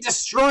 They're being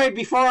destroyed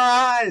before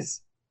our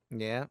eyes.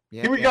 Yeah.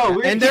 Here we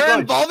go. And they're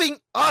involving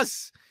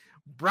us,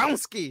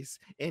 Brownskis,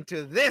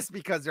 into this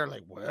because they're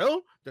like,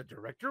 well, the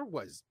director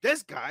was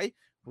this guy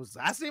whose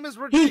last name is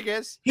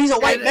Rodriguez. He's a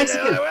white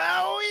Mexican.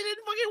 Well, we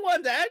didn't fucking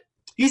want that.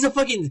 He's a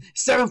fucking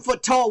 7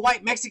 foot tall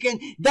white Mexican.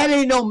 That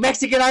ain't no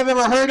Mexican I've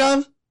ever heard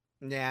of.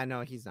 Yeah,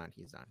 no, he's not.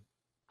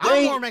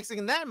 I'm more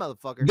Mexican than that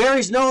motherfucker. There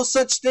is no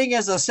such thing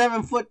as a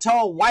 7 foot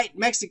tall white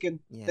Mexican.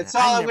 Yeah, that's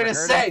all I'm gonna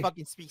say. I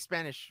fucking speak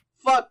Spanish.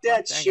 Fuck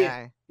that shit.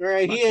 Guy. All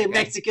right, he ain't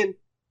Mexican.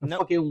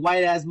 Nope. Fucking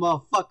white ass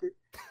motherfucker.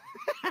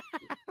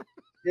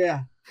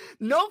 Yeah.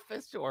 No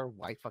offense to our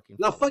white fucking.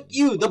 No, fuck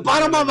you. The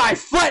bottom of my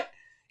foot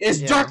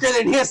is darker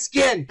than his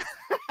skin.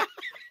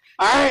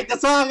 All right,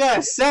 that's all I'm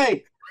gonna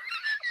say.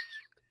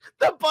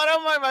 The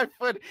bottom of my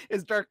foot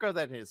is darker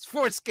than his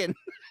foreskin.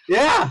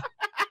 Yeah,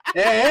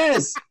 it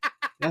is.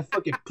 That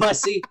fucking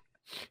pussy.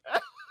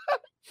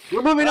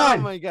 We're moving on.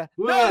 Oh my god.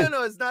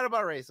 No, it's not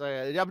about race.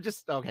 I'm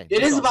just okay.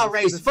 It is about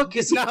race. Fuck,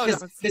 because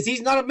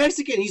he's not a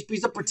Mexican.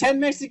 He's a pretend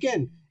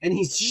Mexican, and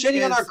he's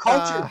shitting on our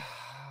culture.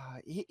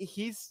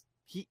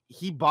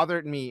 He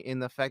bothered me in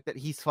the fact that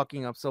he's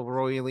fucking up so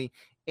royally,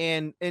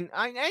 and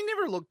I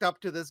never looked up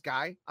to this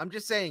guy. I'm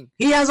just saying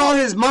he has all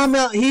his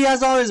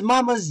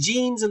mama's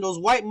genes and those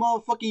white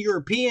motherfucking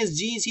Europeans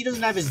genes. He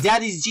doesn't have his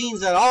daddy's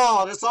genes at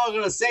all. That's all I'm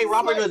gonna say.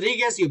 Robert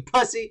Rodriguez, you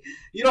pussy.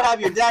 You don't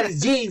have your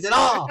daddy's genes at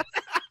all.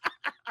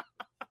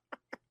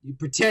 You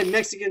pretend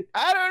Mexican.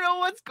 I don't know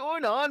what's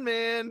going on,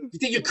 man. You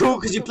think you're cool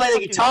because you play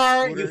the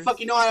guitar? You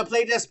fucking know how to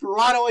play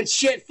Desperado and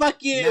shit?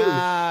 Fuck you.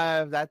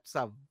 Nah, that's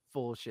a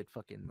bullshit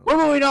fucking movie. We're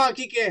moving on,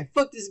 Kike.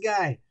 Fuck this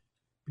guy.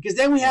 Because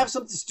then we have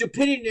some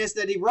stupidness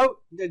that he wrote,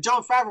 that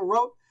Jon Favreau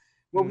wrote,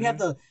 where we have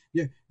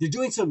they're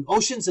doing some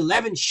Ocean's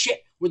 11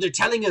 shit where they're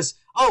telling us,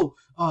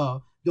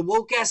 the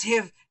woke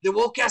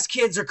ass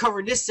kids are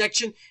covering this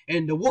section,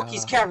 and the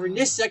Wookiees covering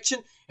this section,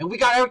 and we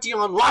got everything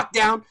on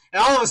lockdown,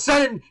 and all of a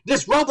sudden,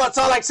 this robot's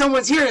all like,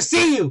 someone's here to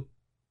see you.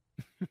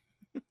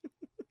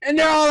 And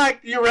they're all like,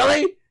 you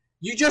really?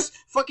 You just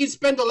fucking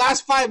spend the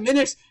last 5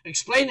 minutes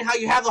explaining how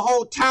you have the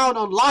whole town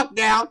on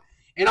lockdown,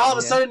 and all of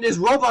a sudden this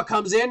robot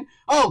comes in.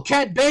 Oh,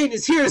 Cat Bane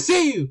is here to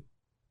see you.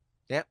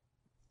 Yep.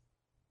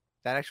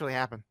 That actually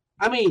happened.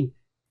 I mean,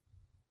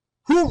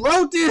 who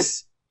wrote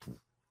this?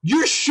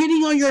 You're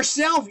shitting on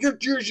yourself.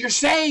 You're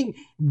saying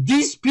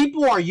these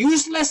people are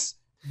useless.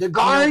 The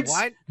guards,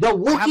 the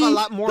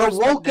Wookiee, the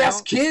woke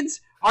ass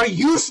kids are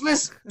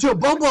useless to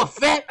Boba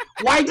Fett.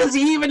 Why does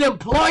he even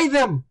employ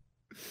them?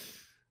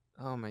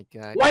 Oh my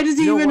god. Why does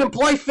he even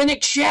employ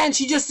Fennec Shan?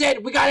 She just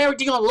said, we got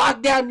everything on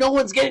lockdown, no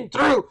one's getting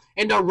through.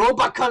 And the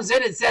robot comes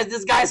in and says,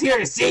 this guy's here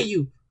to see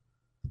you.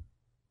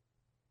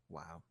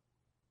 Wow.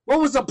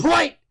 What was the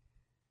point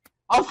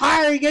of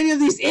hiring any of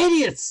these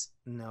idiots?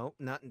 No,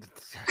 not...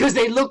 Because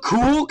they look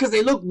cool? Because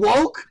they look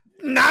woke?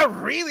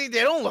 Not really.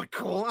 They don't look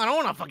cool. I don't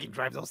want to fucking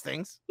drive those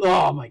things.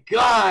 Oh my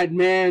god,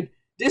 man.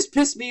 This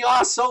pissed me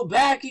off so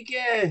bad,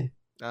 Kike.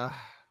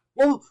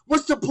 Well,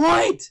 what's the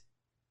point?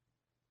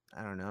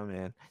 I don't know,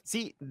 man.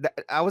 See,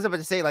 I was about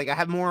to say, like, I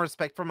have more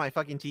respect for my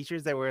fucking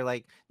teachers that were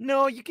like,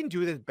 no, you can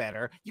do this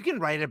better. You can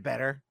write it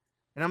better.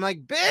 And I'm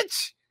like,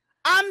 bitch,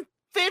 I'm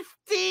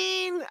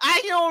 15.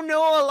 I don't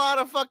know a lot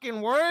of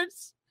fucking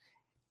words.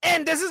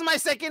 And this is my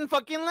second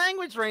fucking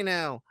language right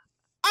now.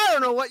 I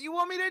don't know what you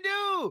want me to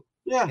do.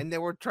 Yeah. And they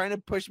were trying to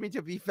push me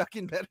to be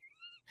fucking better.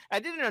 I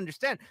didn't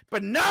understand.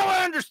 But now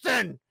I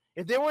understand.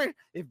 If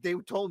they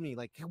told me,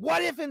 like,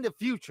 what if in the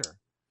future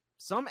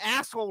some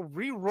asshole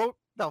rewrote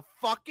the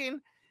fucking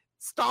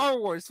Star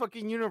Wars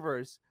fucking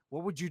universe,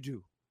 what would you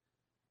do?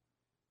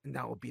 And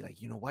that would be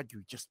like, you know what?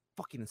 You just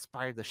fucking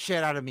inspired the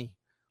shit out of me.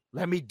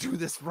 Let me do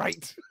this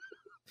right.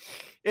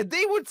 If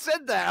they would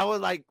said that, I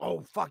was like,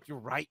 oh, fuck, you're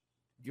right.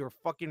 You're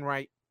fucking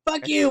right.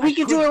 Fuck you. We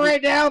can do it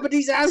right now, but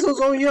these assholes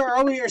over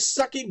here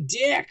sucking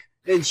dick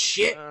and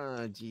shit.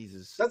 Oh,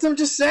 Jesus. That's what I'm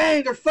just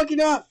saying. They're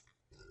fucking up.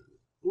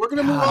 We're going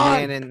to move on.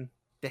 Man, and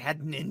they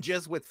had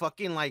ninjas with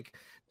fucking, like,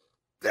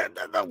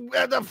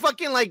 the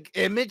fucking, like,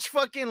 image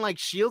fucking, like,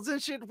 shields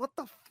and shit. What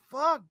the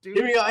fuck, dude?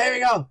 Here we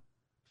go.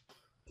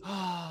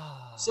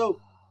 So,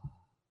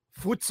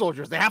 foot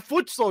soldiers. They have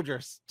foot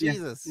soldiers.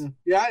 Jesus.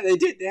 Yeah, they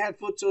did. They had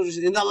foot soldiers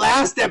in the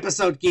last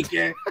episode,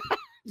 Kike.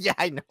 Yeah,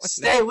 I know.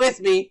 Stay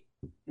with me.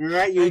 All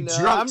right, you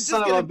drunk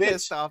son of a bitch.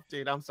 Pissed off,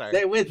 dude. I'm sorry.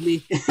 Stay with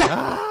me.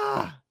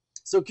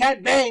 So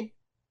Cat Bane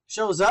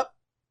shows up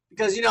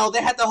because, you know,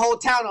 they had the whole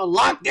town on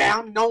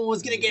lockdown. No one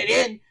was going to get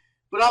in.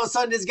 But all of a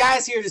sudden, this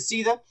guy's here to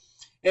see them.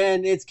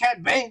 And it's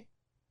Cat Bane.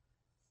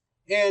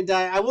 And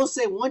I will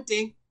say one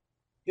thing.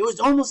 It was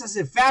almost as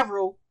if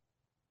Favreau,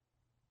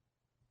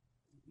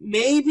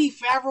 maybe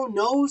Favreau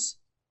knows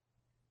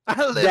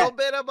a little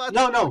bit about the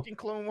fucking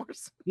Clone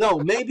Wars. No,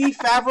 maybe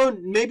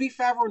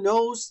Favreau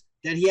knows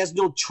that he has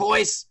no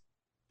choice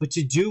but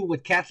to do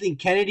what Kathleen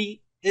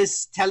Kennedy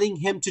is telling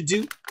him to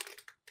do.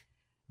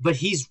 But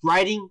he's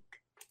writing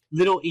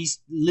little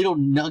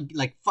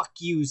like fuck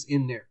yous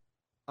in there.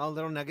 Oh,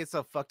 little nuggets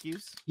of fuck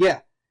yous?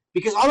 Yeah.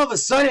 Because all of a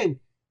sudden,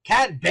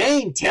 Cat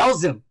Bane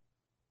tells him,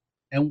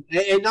 And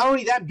not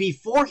only that,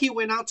 before he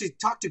went out to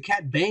talk to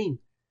Cat Bane,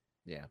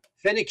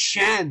 Fennec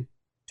Shan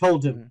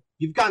told him,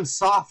 "You've gotten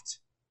soft."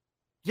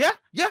 Yeah.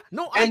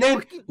 No. And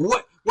then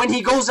when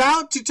he goes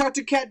out to talk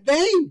to Cat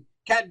Bane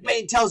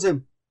tells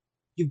him,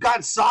 "You've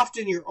gotten soft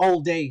in your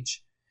old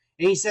age,"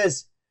 and he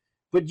says,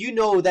 "But you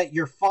know that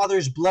your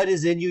father's blood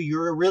is in you.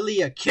 You're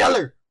really a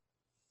killer."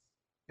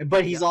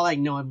 But he's all like,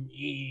 "No, I'm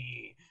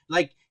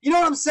like, you know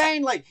what I'm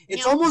saying? Like,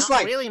 it's almost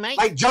like really, mate.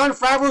 Like Jon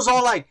Favreau's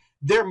all like,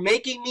 they're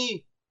making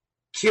me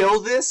kill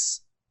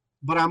this,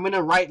 but I'm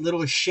gonna write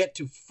little shit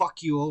to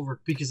fuck you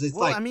over because it's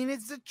like, I mean,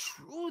 it's the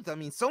truth. I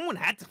mean, someone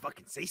had to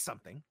fucking say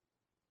something.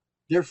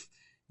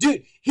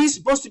 Dude, he's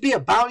supposed to be a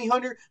bounty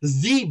hunter,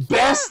 the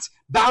best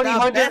bounty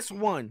hunter, best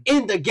one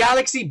in the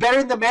galaxy,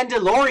 better than the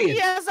Mandalorian. He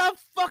has a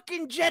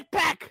fucking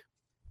jetpack.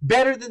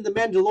 Better than the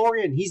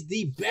Mandalorian. He's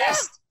the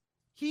best.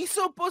 He's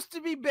supposed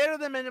to be better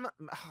than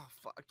Oh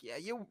fuck yeah,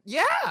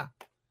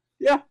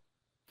 yeah.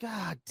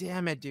 God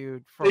damn it,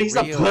 dude. He's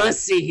real. A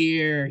pussy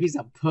here. He's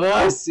a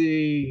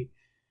pussy.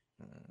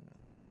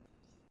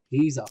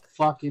 He's a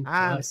fucking pussy.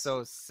 I'm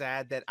so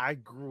sad that I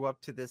grew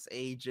up to this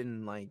age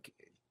and like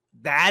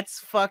that's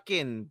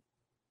fucking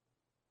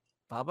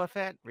Boba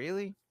Fett,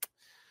 really?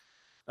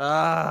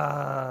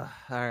 All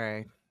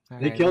right.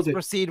 They killed it.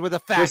 Proceed with the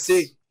facts.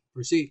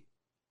 Proceed.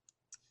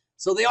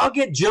 So they all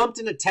get jumped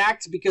and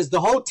attacked because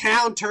the whole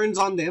town turns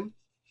on them.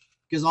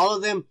 Because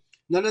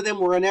none of them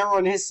were an arrow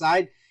on his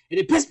side. And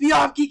it pissed me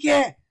off,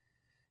 Kike.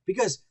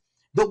 Because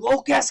the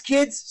woke-ass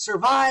kids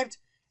survived.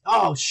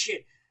 Oh,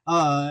 shit.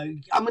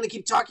 I'm going to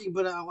keep talking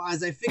but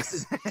as I fix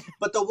this.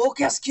 But the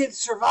woke-ass kids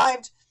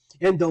survived.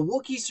 And the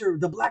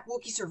Black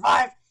Wookiee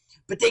survived.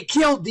 But they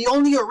killed the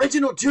only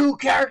original 2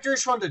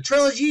 characters from the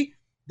trilogy.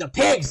 The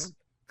pigs.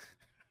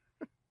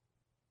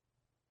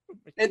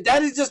 And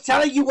that is just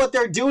telling you what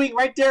they're doing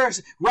right there,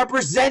 is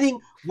representing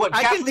what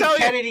Kathleen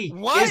Kennedy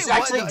is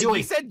actually doing.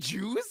 You said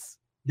Jews?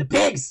 The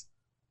pigs.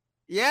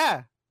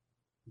 Yeah.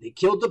 They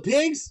killed the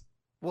pigs.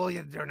 Well,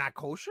 they're not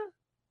kosher.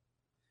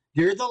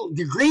 They're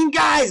the green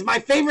guys, my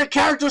favorite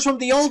characters from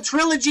the old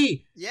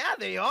trilogy. Yeah,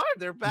 they are.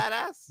 They're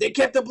badass. They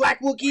kept the Black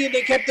Wookiee and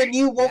they kept the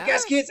new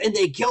woke-ass kids, and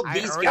they killed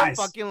these guys.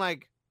 Fucking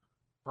like,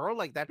 bro,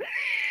 like that.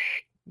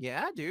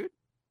 Yeah, dude.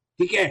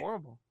 Okay.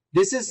 Horrible.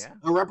 This is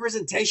a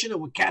representation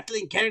of what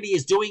Kathleen Kennedy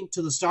is doing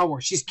to the Star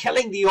Wars. She's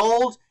killing the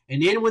old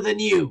and in with the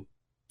new.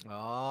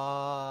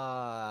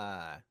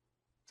 So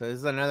this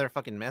is another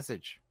fucking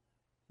message.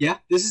 Yeah,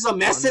 this is a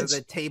message.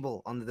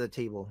 Under the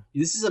table.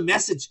 This is a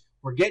message.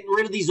 We're getting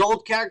rid of these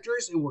old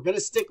characters and we're going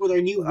to stick with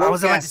our new I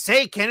was about to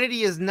say,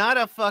 Kennedy is not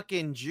a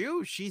fucking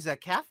Jew. She's a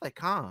Catholic,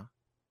 huh?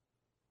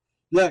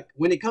 Look,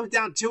 when it comes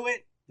down to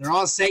it, they're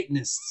all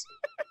Satanists.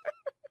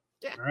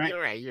 Yeah, all right.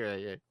 You're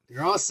right.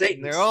 They're all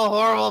Satanists. They're all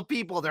horrible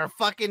people. They're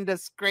fucking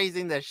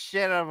disgracing the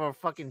shit out of our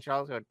fucking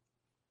childhood.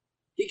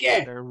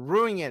 They're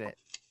ruining it.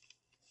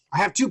 I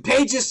have 2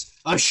 pages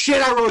of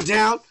shit I wrote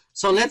down,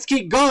 so let's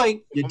keep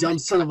going, you dumb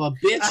son of a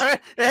bitch. Right.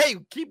 Hey,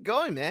 keep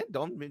going, man.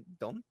 Don't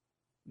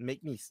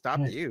make me stop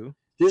you.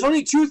 There's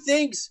only 2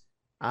 things,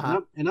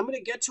 and I'm going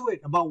to get to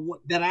it, about what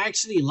that I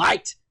actually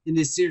liked in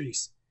this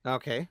series.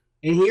 Okay.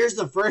 And here's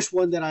the first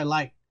one that I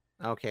liked.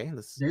 Okay.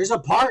 There's a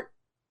part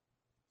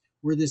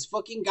where this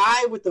fucking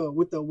guy with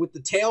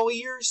the tail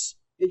ears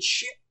and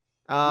shit.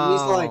 And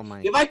he's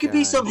like, if I could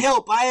be some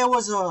help, I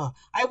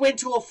went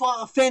to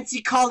a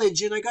fancy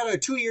college and I got a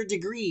 2-year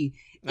degree.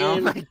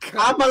 And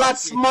I'm a lot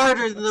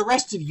smarter than the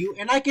rest of you,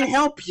 and I can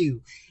help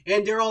you.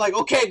 And they're all like,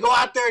 okay, go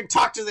out there and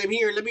talk to them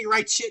here. Let me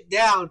write shit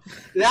down.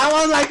 And I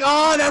was like,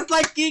 oh, that's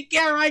like Kike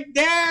right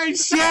there and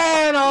shit.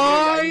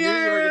 Oh,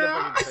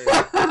 yeah.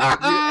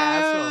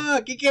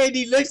 Kike,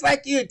 he looks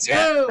like you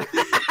too.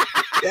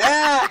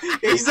 Yeah,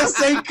 he's the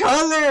same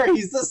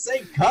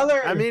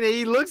color. I mean,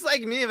 he looks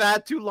like me if I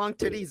had 2 long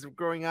titties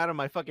growing out of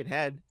my fucking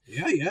head.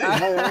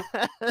 Yeah.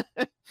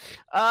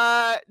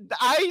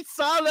 I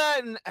saw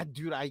that, and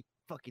dude, I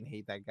fucking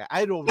hate that guy.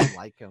 I don't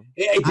like him.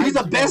 He's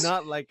the best.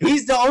 Not like him.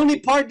 He's the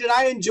only part that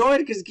I enjoyed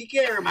because Kike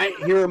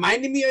he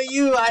reminded me of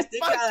you. I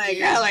think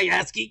I like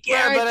that's Kike.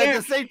 Yeah, right but there. at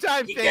the same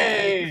time,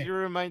 it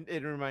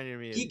reminded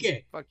me of Kike.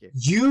 you. Fuck you.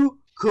 You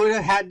could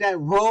have had that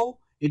role.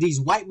 And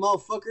these white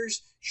motherfuckers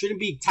shouldn't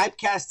be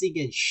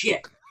typecasting and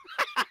shit.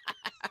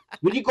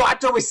 When you go out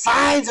there with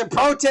signs and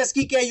protests,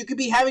 Kike, you could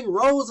be having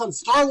roles on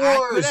Star Wars.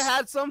 I could have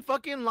had some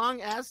fucking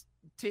long ass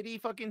titty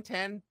fucking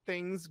tan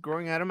things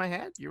growing out of my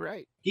head. You're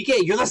right.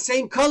 Kike, you're the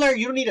same color.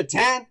 You don't need a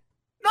tan.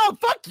 No,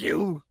 fuck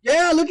you.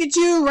 Yeah, look at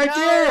you right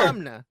there.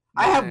 I'm not.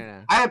 I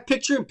have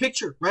picture in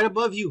picture right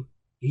above you.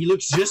 He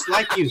looks just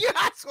like you. You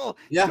asshole.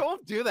 Yeah.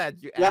 Don't do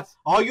that. You asshole.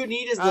 All you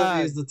need is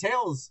the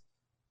tails.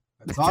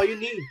 That's all you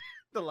need.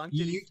 The long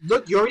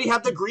look, you already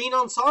have the green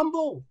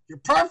ensemble. You're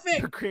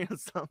perfect. The green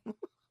ensemble.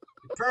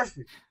 You're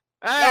perfect.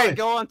 All right,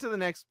 go on to the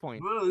next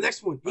point. Well, the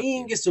next one.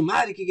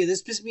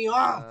 This pissed me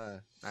off. All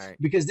right.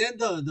 Because then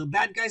the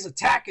bad guys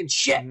attack and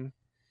shit. Mm-hmm.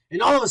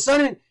 And all of a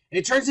sudden,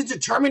 it turns into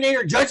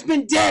Terminator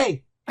Judgment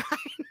Day.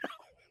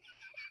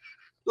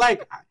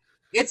 Like,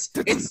 it's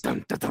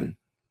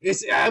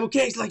It's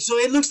okay. It's like, so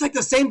it looks like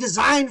the same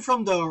design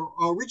from the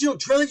original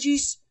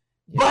trilogies,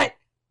 but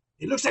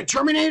it looks like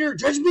Terminator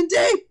Judgment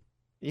Day.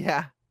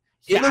 Yeah.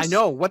 Yeah, I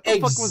know. What the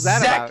fuck was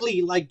that about?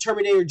 Exactly like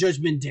Terminator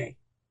Judgment Day.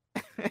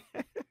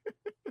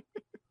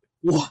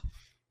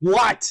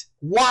 What?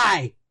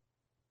 Why?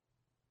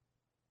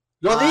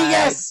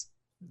 Rodriguez!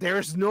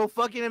 There's no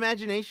fucking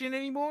imagination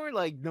anymore.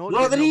 Like,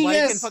 Rodriguez! Nobody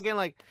can fucking,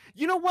 like,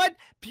 you know what?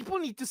 People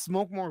need to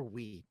smoke more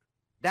weed.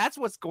 That's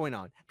what's going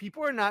on.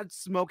 People are not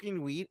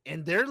smoking weed,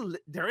 and they're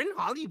in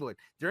Hollywood.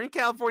 They're in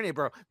California,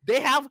 bro.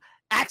 They have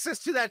access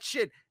to that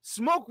shit.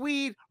 Smoke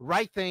weed,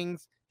 write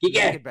things, make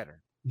it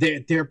better.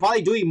 They're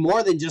probably doing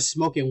more than just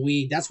smoking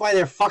weed. That's why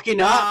they're fucking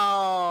up.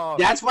 Oh,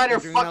 that's why they're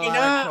fucking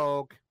up.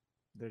 Coke.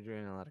 They're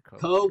doing a lot of coke.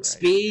 Coke,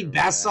 speed,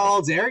 bath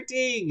salts,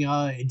 everything.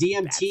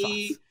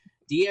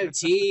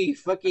 DMT,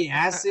 fucking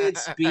acid,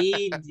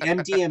 speed,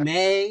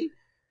 MDMA,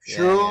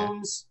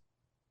 shrooms,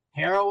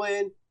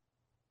 heroin.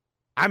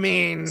 I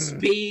mean,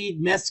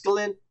 speed,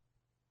 mescaline,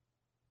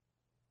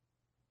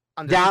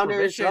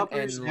 downers,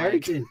 uppers,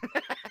 everything.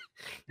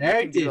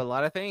 Everything. Do a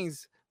lot of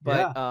things,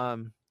 but I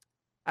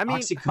mean,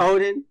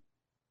 oxycodone.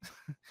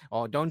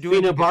 Oh, don't do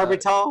it.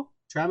 Phenobarbital,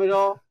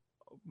 tramadol,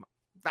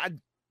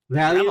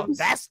 Valium.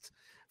 Best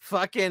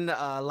fucking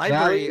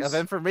library of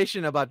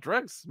information about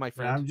drugs, my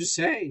friend. I'm just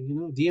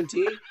saying,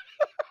 DMT,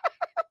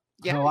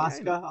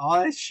 ayahuasca,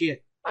 all that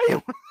shit.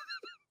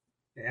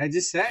 I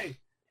just say.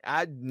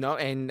 I know,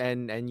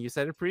 and you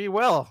said it pretty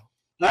well.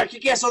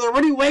 Like, yeah, so they're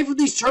running away from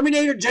these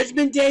Terminator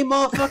Judgment Day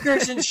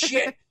motherfuckers and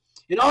shit,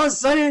 and all of a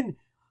sudden,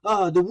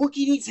 the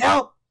Wookiee needs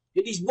help.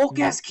 And these woke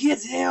ass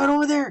kids out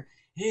over there,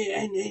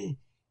 and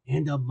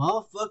the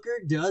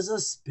motherfucker does a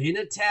spin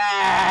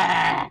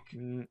attack.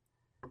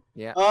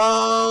 Yeah.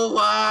 Oh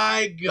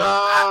my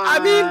god. I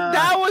mean,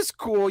 that was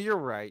cool. You're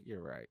right.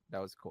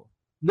 That was cool.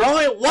 No,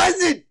 it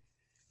wasn't.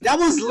 That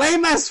was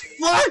lame as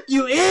fuck.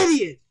 You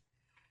idiot.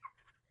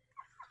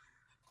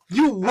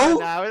 You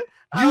woke.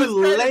 You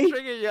lame.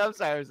 I'm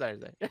sorry.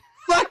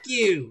 Fuck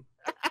you.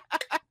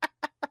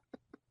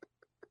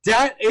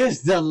 That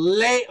is the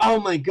late. Oh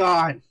my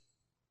god.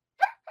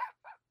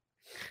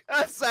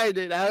 I'm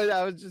excited.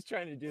 I was just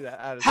trying to do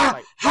that.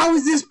 How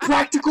is this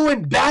practical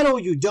in battle,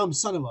 you dumb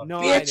son of a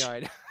bitch? I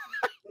know.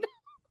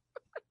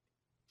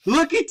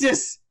 Look at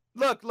this.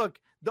 Look.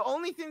 The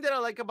only thing that I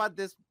like about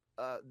this,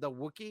 the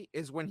Wookiee,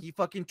 is when he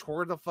fucking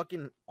tore the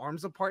fucking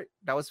arms apart.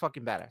 That was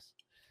fucking badass.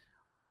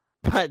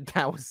 But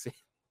that was it.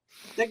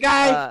 The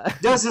guy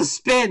does a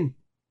spin.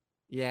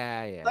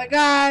 Yeah. The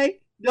guy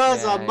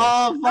does a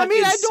motherfucking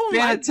I don't spin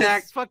like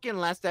attack. This fucking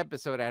last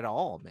episode at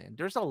all, man.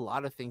 There's a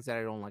lot of things that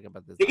I don't like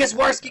about this. It gets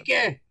worse,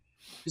 Kike.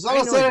 Because all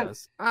of a sudden,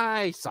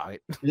 I saw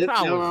it.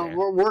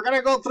 We're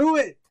gonna go through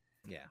it.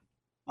 Yeah.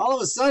 All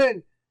of a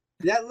sudden,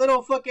 that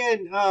little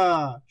fucking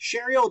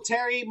Sherry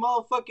O'Terry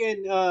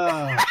motherfucking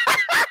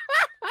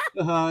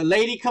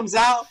lady comes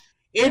out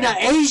in an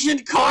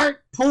Asian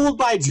cart pulled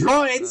by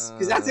droids,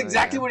 because that's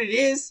exactly what it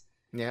is.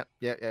 Yeah.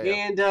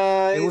 And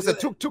it was a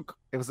tuk-tuk.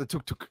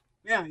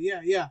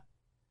 Yeah.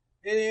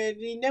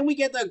 And then we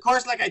get of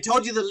course, like I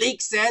told you, the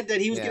leak said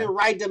that he was gonna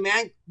ride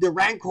the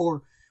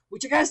Rancor,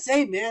 which I gotta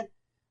say, man,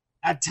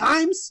 at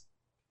times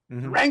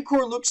the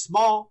Rancor looked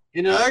small,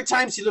 and at other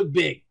times he looked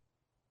big.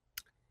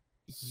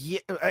 Yeah,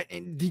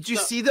 did you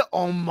see the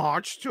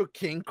homage to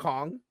King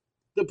Kong?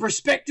 The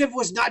perspective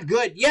was not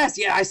good. Yes,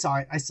 I saw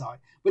it.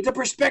 But the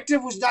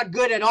perspective was not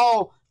good at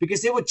all,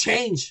 because it would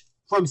change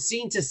from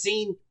scene to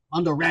scene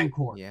on the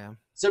Rancor. Yeah.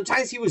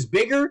 Sometimes he was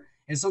bigger,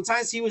 and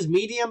sometimes he was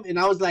medium, and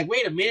I was like,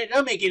 wait a minute, that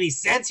doesn't make any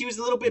sense. He was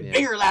a little bit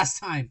bigger last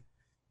time.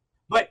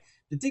 But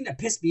the thing that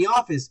pissed me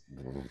off is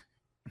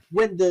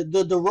when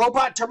the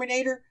robot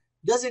Terminator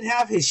doesn't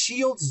have his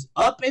shields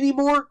up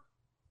anymore,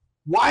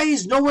 why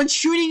is no one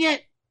shooting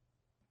it?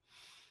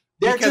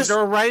 They're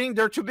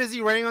too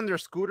busy riding on their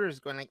scooters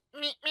going like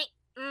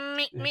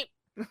me.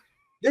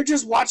 They're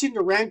just watching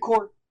the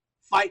Rancor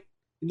fight.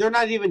 They're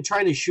not even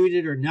trying to shoot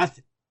it or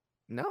nothing.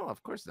 No,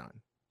 of course not.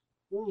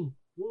 You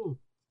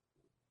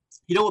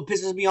know what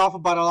pisses me off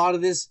about a lot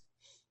of this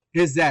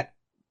is that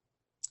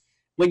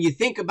when you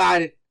think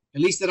about it,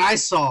 at least that I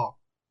saw,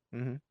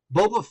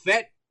 Boba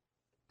Fett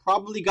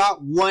probably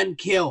got one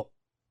kill.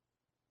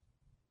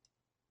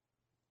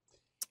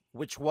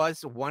 Which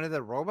was one of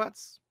the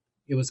robots?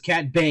 It was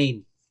Cat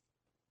Bane.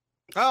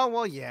 Oh,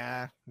 well,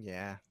 yeah.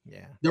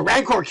 The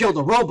Rancor killed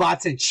the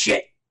robots and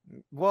shit.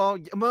 Well,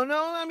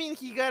 no, I mean,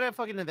 he got a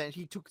fucking event.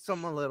 He took a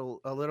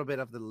little bit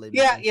of the limit.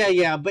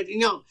 Yeah. But,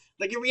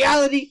 like in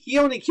reality, he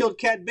only killed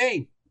Cat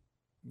Bane.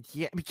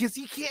 Yeah, because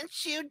he can't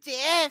shoot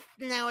death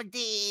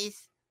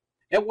nowadays.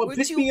 And what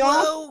pissed me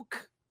off,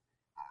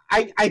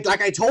 I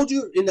like I told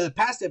you in the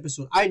past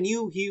episode, I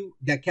knew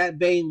that Cat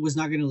Bane was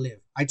not going to live.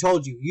 I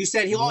told you. You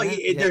said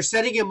they're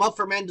setting him up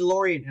for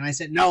Mandalorian, and I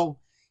said no.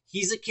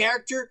 He's a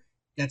character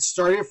that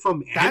started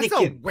from Anakin. That's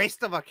a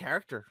waste of a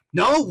character.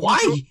 No,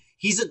 why?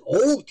 He's an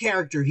old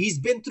character. He's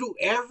been through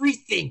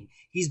everything.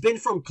 He's been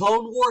from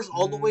Clone Wars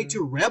all the way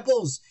to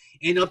Rebels,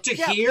 and up to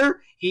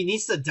here. He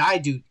needs to die,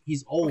 dude.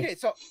 He's old. Okay,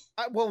 so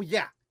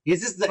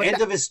This is the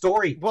end of his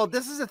story. Well,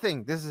 this is the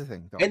thing.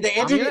 Though. And they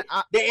ended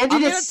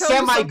it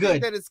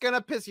semi-good. That it's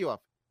gonna piss you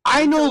off.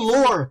 I know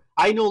lore.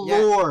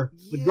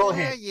 But go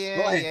ahead.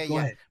 Go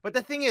ahead. But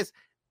the thing is,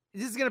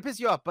 this is gonna piss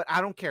you off, but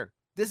I don't care.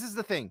 This is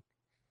the thing.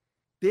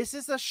 This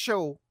is a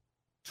show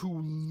to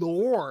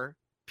lure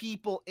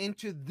people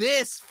into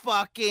this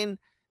fucking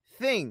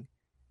thing.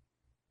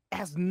 It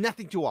has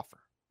nothing to offer.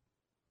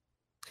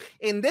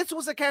 And this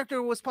was a character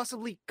who was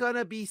possibly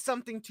gonna be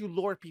something to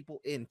lure people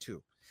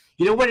into.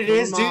 You know what it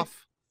is, dude?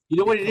 You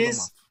know what it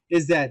is?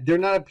 Is that they're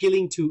not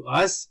appealing to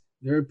us,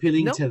 they're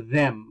appealing to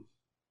them.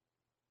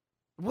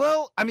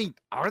 Well, I mean,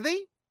 are they?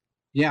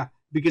 Yeah,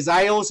 because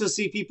I also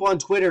see people on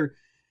Twitter.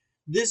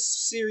 This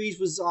series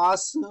was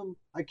awesome.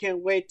 I can't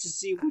wait to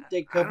see what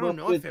they come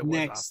up with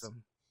next.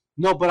 Awesome.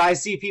 No, but I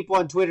see people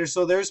on Twitter.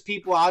 So there's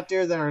people out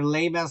there that are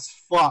lame as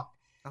fuck.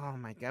 Oh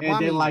my god! And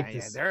they like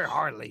this. There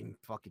are lame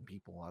fucking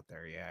people out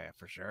there. Yeah,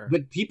 for sure.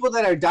 But people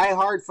that are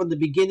diehard from the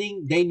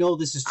beginning, they know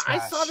this is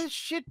trash. I saw this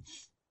shit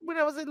when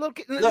I was a little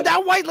kid. Look,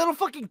 that white little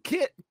fucking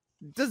kid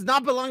does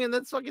not belong in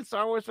that fucking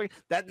Star Wars.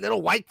 That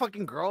little white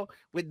fucking girl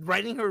with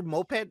riding her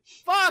moped.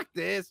 Fuck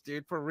this,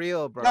 dude. For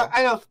real, bro. No,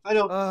 I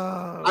know.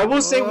 I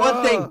will say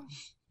one thing,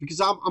 because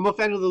I'm a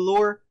fan of the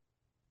lore.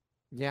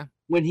 Yeah.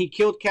 When he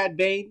killed Cad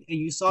Bane and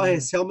you saw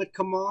his helmet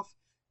come off,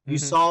 you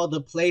saw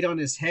the plate on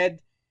his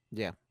head.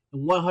 Yeah.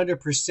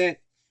 100%.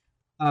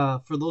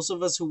 For those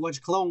of us who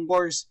watch Clone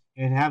Wars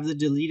and have the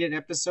deleted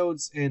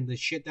episodes and the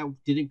shit that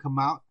didn't come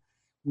out,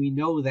 we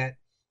know that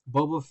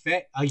Boba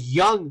Fett, a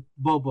young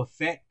Boba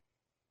Fett,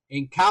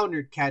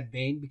 encountered Cad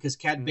Bane because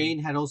Cad Bane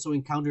had also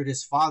encountered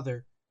his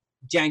father,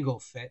 Jango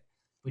Fett.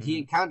 But he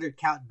encountered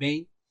Cad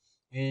Bane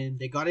and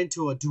they got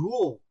into a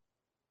duel.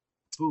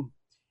 Boom.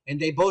 And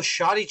they both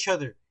shot each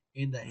other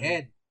in the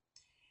head.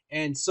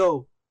 And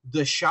so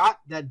the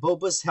shot that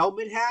Boba's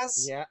helmet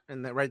has,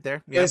 and that right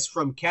there, is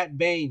from Cad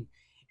Bane.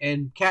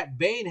 And Cad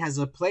Bane has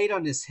a plate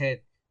on his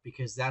head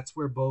because that's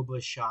where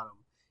Boba shot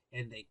him.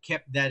 And they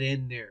kept that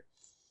in there.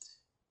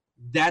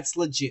 That's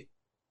legit.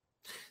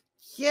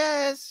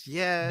 Yes.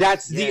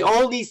 That's the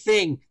only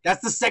thing.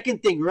 That's the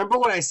second thing. Remember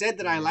what I said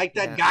that I liked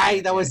that guy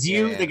that was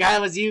you? The guy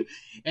that was you?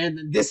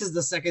 And this is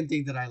the second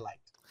thing that I liked.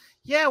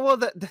 Yeah, well,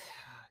 but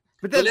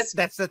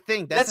that's the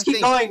thing. Let's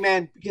keep going,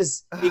 man,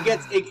 because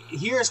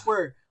here's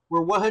where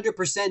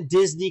 100%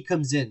 Disney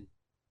comes in.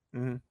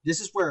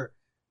 This is where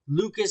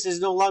Lucas is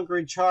no longer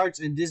in charge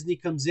and Disney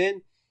comes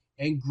in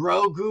and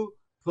Grogu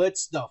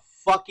puts the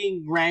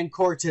fucking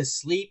Rancor to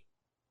sleep.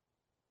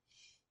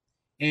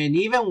 And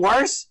even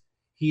worse,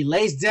 he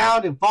lays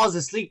down and falls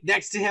asleep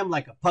next to him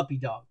like a puppy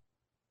dog.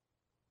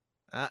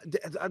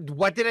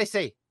 What did I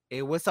say?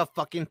 It was a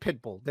fucking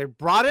pit bull. They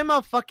brought him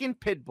a fucking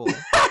pit bull.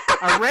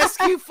 A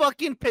rescue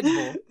fucking pit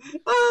bull.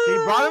 They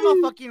brought him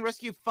a fucking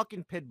rescue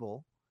fucking pit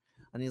bull.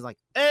 And he's like,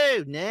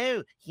 oh,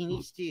 no. He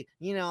needs to,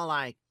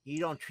 like, you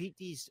don't treat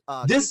these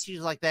creatures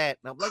like that.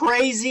 Like,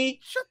 crazy.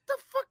 Shut the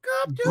fuck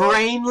up, dude.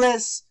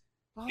 Brainless,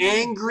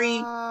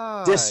 angry,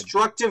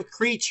 destructive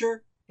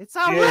creature. It's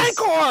a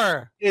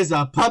Rancor! Is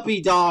a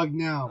puppy dog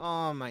now.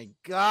 Oh my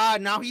god!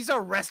 Now he's a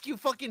rescue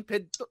fucking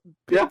pit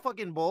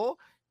fucking bull.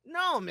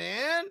 No,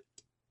 man.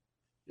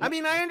 I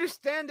mean, I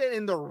understand that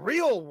in the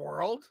real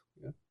world.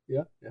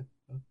 Yeah.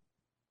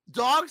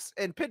 Dogs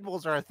and pit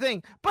bulls are a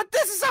thing, but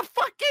this is a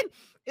fucking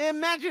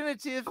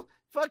imaginative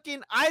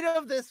fucking out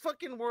of this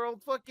fucking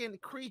world fucking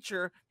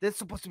creature that's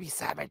supposed to be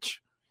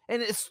savage,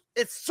 and it's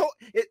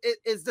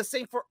the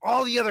same for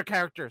all the other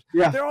characters.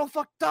 Yeah, they're all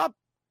fucked up.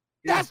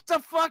 That's the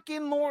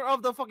fucking lore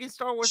of the fucking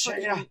Star Wars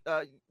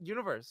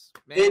universe,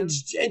 man.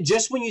 And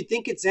just when you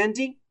think it's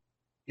ending,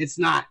 it's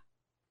not.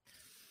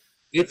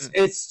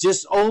 It's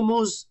just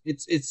almost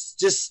it's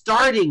just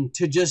starting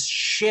to just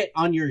shit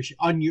on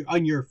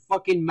your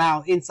fucking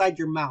mouth, inside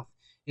your mouth.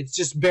 It's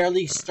just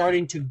barely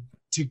starting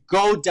to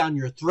go down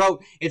your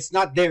throat. It's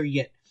not there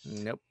yet.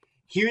 Nope.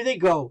 Here they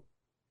go.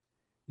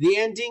 The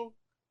ending,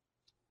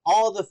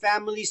 all the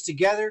families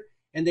together.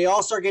 And they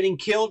all start getting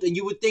killed, and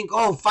you would think,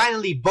 oh,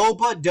 finally,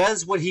 Boba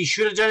does what he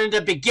should have done in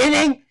the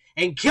beginning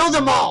and killed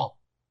them all.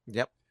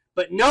 Yep.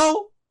 But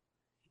no,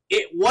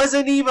 it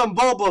wasn't even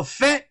Boba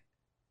Fett.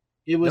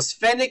 It was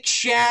Fennec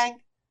Shand,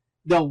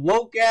 the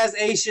woke-ass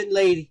Asian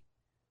lady.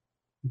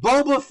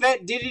 Boba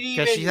Fett didn't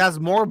even... Because she has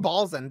more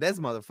balls than this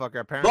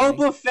motherfucker, apparently.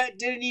 Boba Fett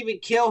didn't even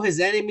kill his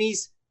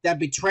enemies that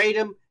betrayed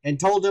him and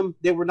told him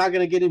they were not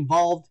going to get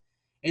involved.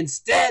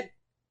 Instead,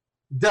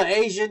 the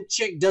Asian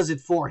chick does it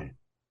for him.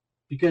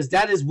 Because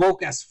that is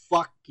woke as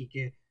fuck,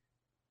 Kike.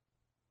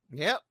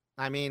 Yep.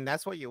 I mean,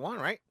 that's what you want,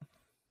 right?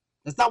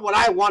 That's not what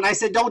I want. I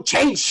said don't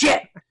change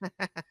shit.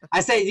 I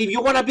say if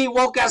you want to be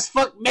woke as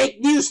fuck, make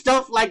new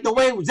stuff like the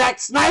way Zack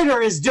Snyder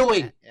is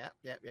doing.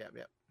 Yep.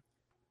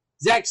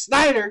 Zack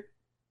Snyder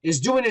is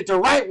doing it the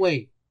right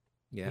way.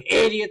 Yeah.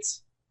 You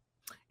idiots.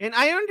 And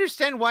I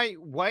understand why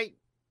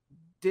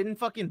didn't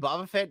fucking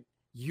Boba Fett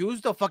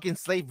use the fucking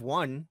Slave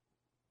One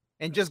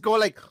and just go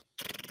like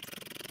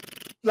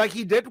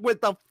he did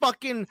with the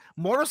fucking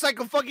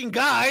motorcycle fucking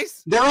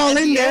guys. They're all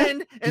in there.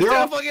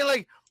 Instead of fucking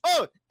like,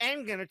 oh,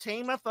 I'm gonna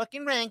tame my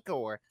fucking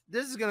Rancor.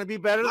 This is gonna be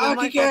better than Oh,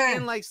 my Kike.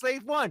 fucking like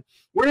Slave 1.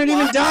 We're not even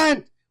What?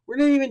 done. We're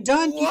not even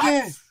done, What?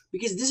 Kike.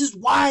 Because this is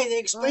why they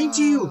explain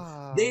to you.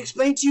 They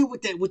explain to you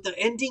with the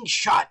ending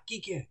shot,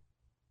 Kike.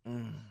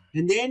 Mm.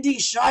 And the ending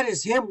shot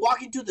is him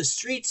walking through the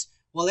streets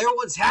while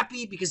everyone's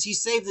happy because he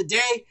saved the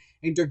day,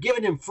 and they're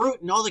giving him fruit,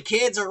 and all the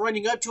kids are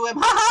running up to him.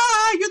 Ha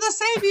ha! You're the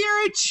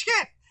savior and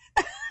shit.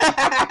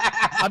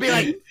 I'll be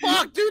like,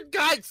 fuck, dude,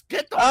 guys,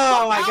 get the fuck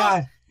Oh my out.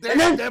 god! And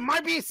then There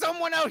might be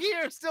someone out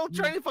here still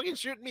trying to fucking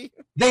shoot me.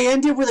 they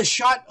ended with a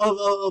shot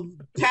of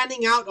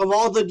panning out of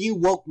all the new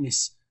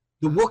wokeness,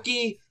 the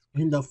Wookiee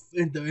and the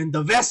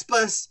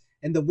Vespas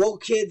and the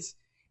woke kids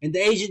and the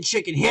Asian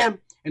chick and him,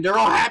 and they're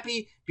all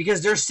happy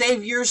because they're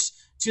saviors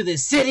to the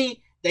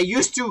city that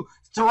used to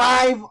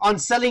thrive on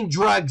selling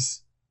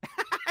drugs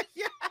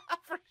Yeah,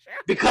 for sure.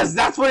 because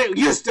that's what it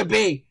used to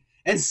be.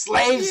 And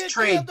slaves You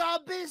trade. killed our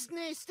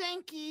business,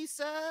 thank you,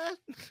 sir.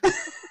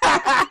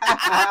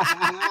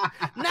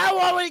 Now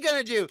what are we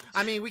gonna do?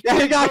 I mean, we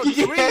can't grow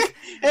trees.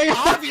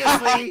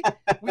 Obviously,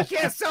 we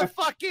can't sell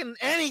fucking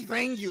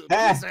anything, you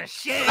piece of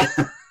shit.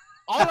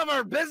 All of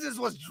our business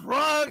was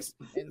drugs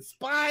and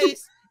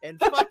spice and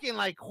fucking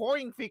like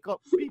whoring people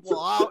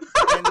out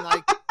and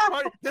like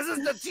this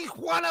is the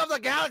Tijuana of the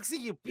galaxy,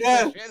 you piece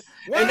of shit.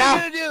 What And are now-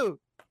 you gonna do?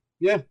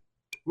 Yeah,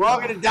 we're all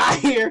gonna die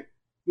here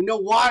with no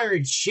water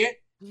and shit.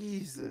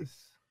 Jesus.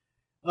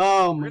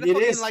 We're We're it gonna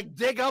fucking is like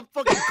dig up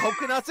fucking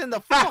coconuts in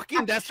the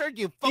fucking desert,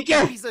 you fucking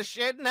can't- piece of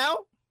shit now?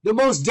 the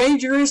most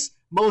dangerous,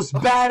 most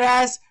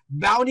badass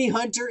bounty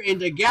hunter in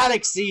the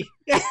galaxy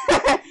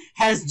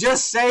has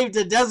just saved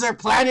the desert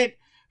planet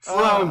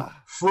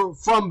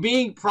from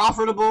being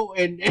profitable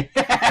and This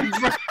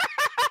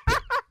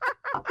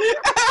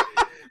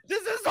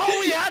is all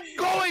we had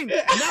going. Now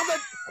that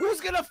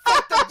who's gonna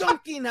fuck the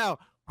donkey now?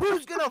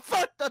 Who's gonna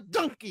fuck the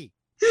donkey?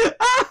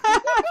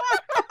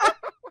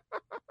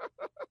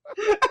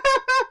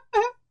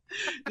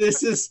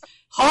 This is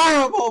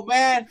horrible,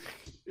 man.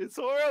 It's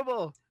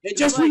horrible. And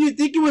just when you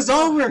think it was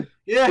over,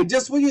 yeah,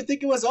 just when you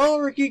think it was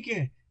over,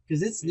 Kike,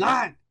 because it's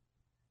not.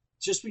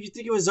 Just when you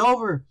think it was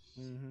over,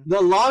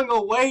 the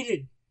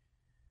long-awaited,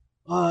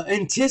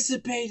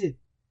 anticipated,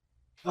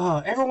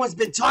 everyone's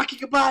been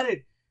talking about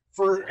it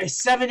for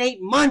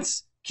 7-8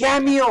 months.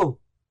 Cameo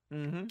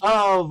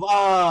of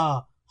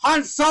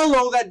Han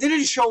Solo that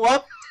didn't show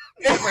up.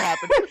 Never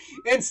happened.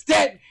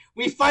 Instead,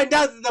 we find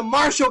out that the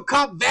Marshal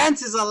Cop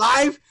Vance is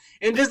alive,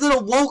 and this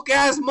little woke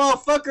ass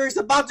motherfucker is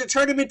about to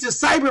turn him into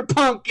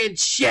cyberpunk and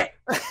shit.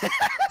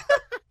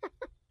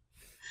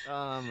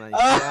 Oh my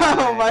Oh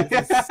god! my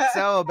This is God.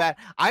 so bad.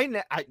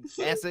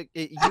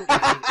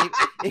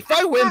 If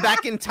I went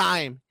back in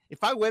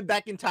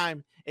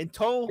time, and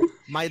told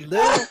my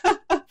little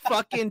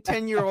fucking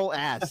 10-year-old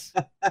ass,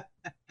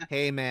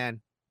 hey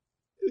man,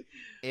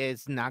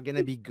 it's not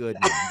gonna be good,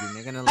 man.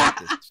 You're not gonna like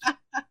this.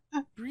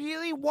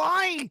 Really?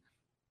 Why?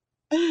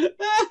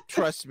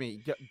 Trust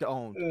me,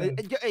 don't.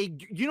 Hey,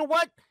 you know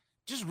what?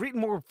 Just read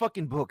more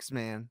fucking books,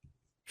 man.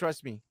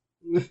 Trust me.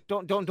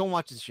 Don't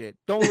watch this shit.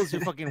 Don't lose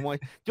your fucking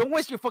don't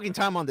waste your fucking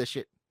time on this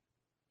shit.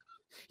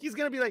 He's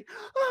gonna be like,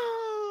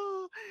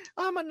 oh,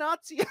 I'm a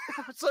Nazi or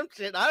some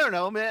shit. I don't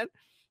know, man.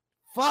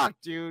 Fuck,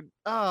 dude.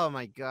 Oh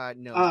my god,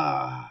 no.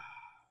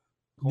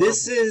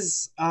 This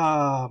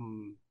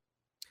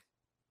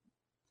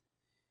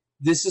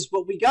is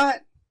what we got.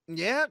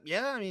 Yeah.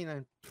 I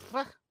mean,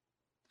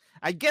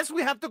 I guess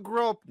we have to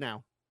grow up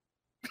now.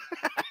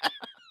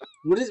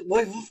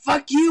 What?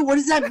 Fuck you. What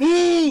does that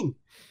mean?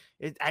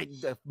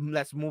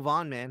 Let's move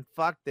on, man.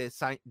 Fuck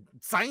this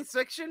science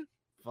fiction.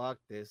 Fuck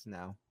this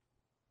now.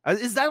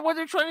 Is that what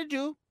they're trying to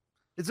do?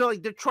 It's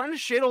like they're trying to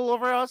shit all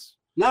over us.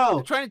 No.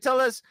 They're trying to tell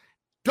us,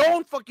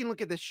 don't fucking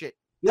look at this shit.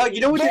 No,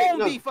 you know what?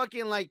 Don't be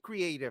fucking like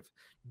creative.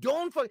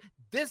 Don't fuck.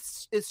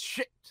 This is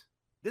shit.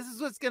 This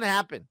is what's gonna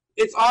happen.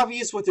 It's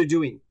obvious what they're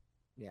doing.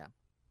 Yeah.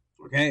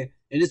 Okay,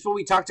 and it's what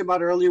we talked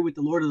about earlier with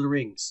the Lord of the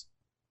Rings.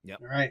 Yep.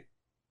 All right.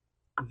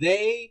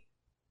 They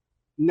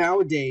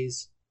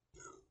nowadays,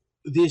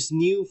 this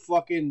new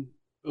fucking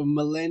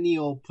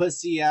millennial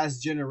pussy ass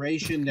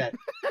generation that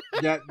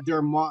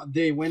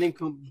they went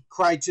and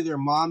cried to their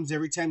moms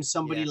every time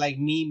somebody like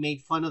me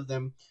made fun of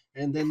them,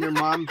 and then their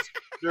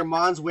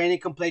moms went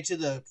and complained to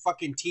the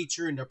fucking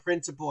teacher and the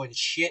principal and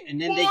shit, and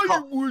then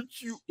Why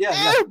would you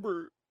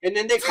ever and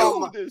then they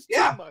call this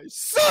to my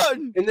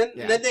son? And then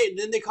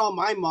they call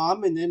my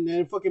mom, and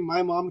then fucking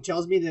my mom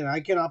tells me that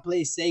I cannot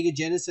play Sega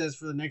Genesis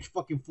for the next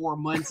fucking 4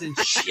 months and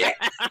shit.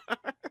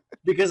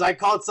 Because I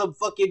called some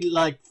fucking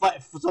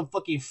some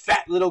fucking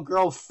fat little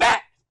girl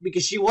fat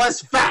because she was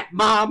fat,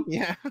 mom.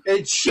 Yeah.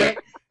 And shit.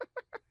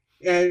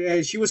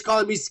 And she was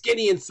calling me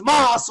skinny and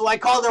small, so I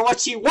called her what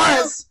she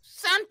was.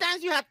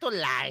 Sometimes you have to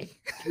lie.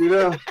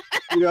 You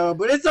know,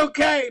 but it's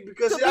okay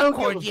because I don't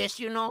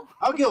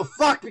give a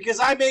fuck because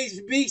I may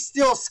be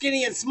still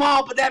skinny and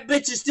small, but that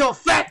bitch is still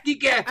fat,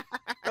 Kike.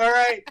 All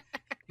right,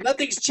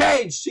 nothing's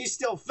changed. She's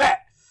still fat.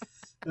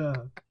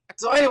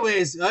 So,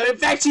 anyways, in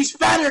fact, she's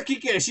fatter,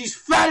 Kike. She's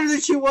fatter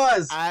than she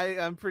was.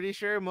 I'm pretty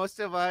sure most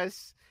of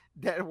us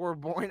that were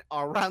born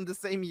around the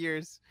same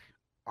years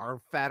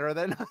are fatter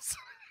than us.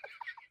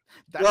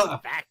 That's Well, a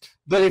fact.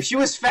 But if she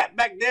was fat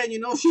back then, you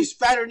know she's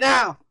fatter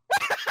now.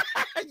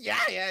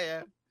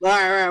 Yeah. All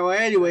right. Well,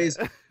 anyways,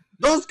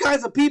 those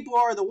kinds of people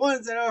are the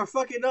ones that are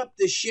fucking up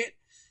this shit,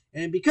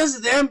 and because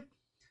of them,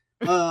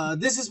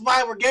 this is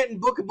why we're getting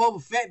Book of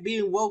Boba Fett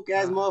being woke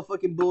as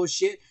motherfucking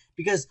bullshit.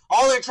 Because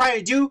all they're trying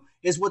to do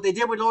is what they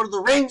did with Lord of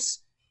the Rings,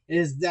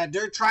 is that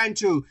they're trying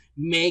to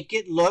make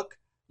it look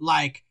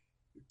like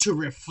to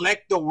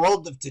reflect the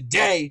world of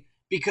today.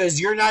 Because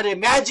you're not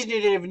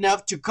imaginative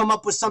enough to come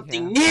up with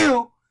something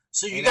new.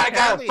 So you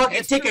gotta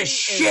fucking take a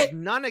shit.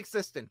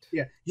 Non-existent.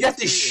 Yeah, you have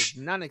to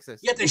non-existent.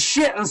 You have to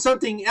shit on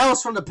something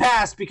else from the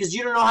past because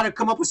you don't know how to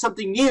come up with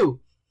something new.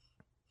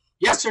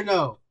 Yes or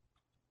no?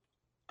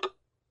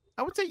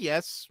 I would say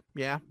yes.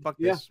 Yeah. Fuck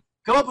this.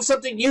 Come up with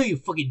something new, you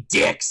fucking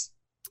dicks.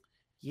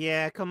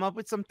 Yeah, come up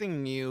with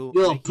something new.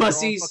 You little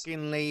pussies.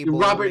 Fucking label, You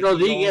Robert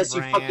Rodriguez,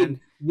 you fucking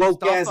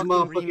woke ass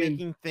motherfucking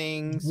remaking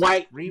things,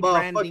 white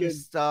rebranding motherfucking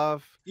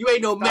stuff. You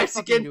ain't no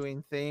Mexican.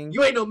 Doing things.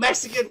 You ain't no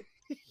Mexican.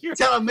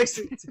 Tell him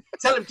Mexican.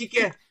 Tell him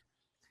Kike.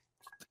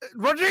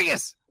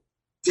 Rodriguez.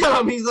 Tell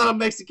him he's not a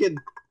Mexican.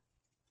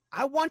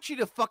 I want you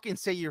to fucking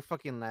say your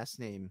fucking last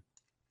name.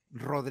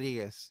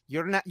 Rodriguez.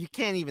 You're not. You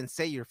can't even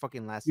say your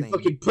fucking last name. You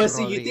fucking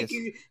pussy. Rodriguez.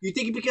 You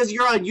think because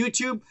you're on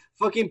YouTube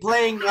fucking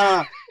playing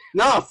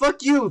no,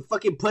 fuck you,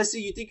 fucking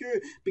pussy. You think you're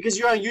because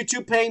you're on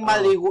YouTube playing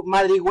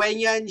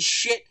marihuana and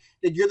shit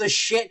that you're the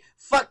shit.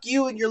 Fuck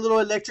you and your little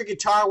electric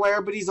guitar where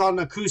everybody's on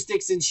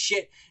acoustics and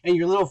shit and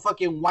your little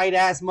fucking white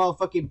ass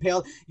motherfucking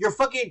pale. You're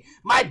fucking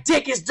my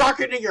dick is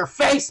darker than your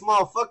face,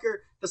 motherfucker.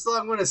 That's all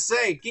I'm gonna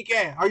say.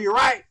 Kike, are you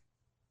right?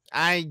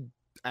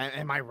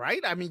 Am I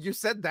right? I mean, you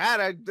said that.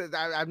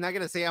 I'm not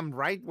gonna say I'm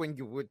right when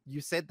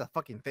you said the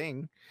fucking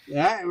thing.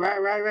 Yeah,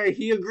 right.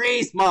 He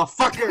agrees,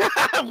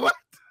 motherfucker. What?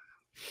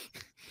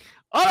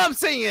 All I'm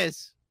saying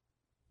is,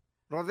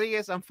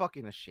 Rodriguez, I'm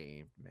fucking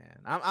ashamed, man.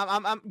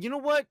 I'm. You know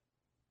what?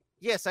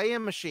 Yes, I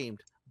am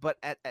ashamed, but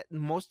at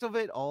most of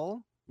it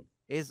all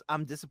is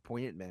I'm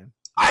disappointed, man.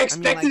 I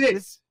expected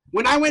it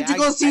when I went to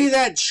go see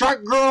that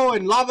Shark Girl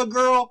and Lava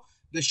Girl,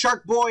 the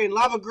Shark Boy and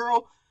Lava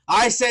Girl.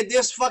 I said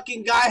this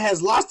fucking guy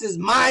has lost his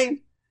mind.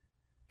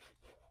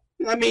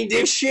 I mean,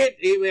 this shit,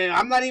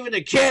 I'm not even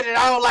a kid and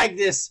I don't like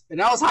this. And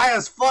I was high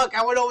as fuck.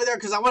 I went over there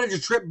because I wanted to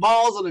trip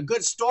balls on a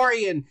good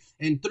story and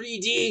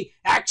 3D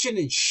action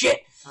and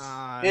shit.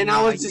 And no,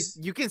 I was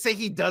just... You can say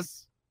he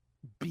does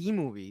B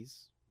movies.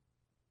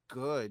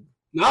 Good.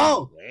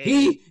 No,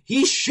 he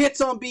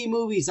shits on B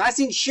movies. I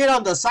seen shit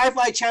on the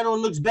Sci-Fi Channel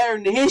and looks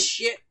better than his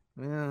shit.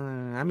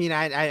 I mean,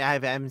 I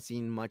haven't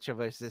seen much of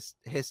his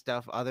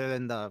stuff other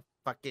than the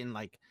fucking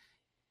like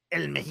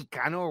El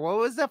Mexicano, or what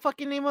was the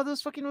fucking name of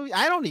those fucking movies?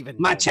 I don't even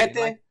know.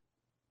 Machete.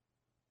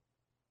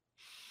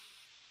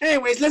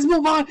 Anyways, let's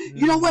move on.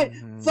 You know what?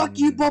 Fuck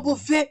you, Boba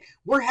Fett.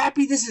 We're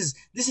happy this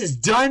is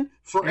done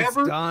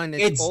forever. It's done.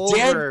 It's over.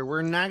 Dead.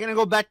 We're not gonna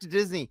go back to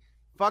Disney.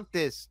 Fuck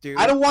this, dude.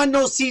 I don't want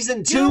no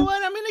season 2. You know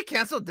what? I'm gonna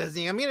cancel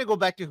Disney. I'm gonna go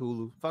back to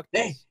Hulu. Fuck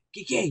this.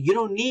 Hey, Kike, you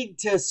don't need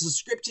to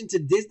subscription to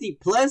Disney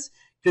Plus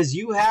because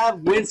you have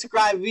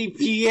Windscribe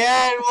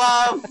VPN,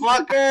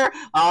 motherfucker.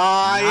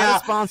 Not a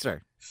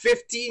sponsor.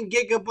 15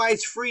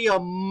 gigabytes free a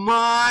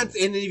month,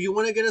 and if you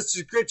want to get a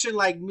subscription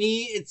like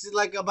me, it's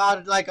like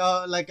about like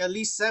at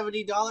least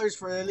 $70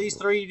 for at least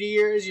 3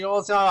 years. You know,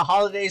 it's a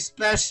holiday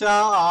special.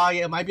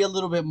 Yeah, it might be a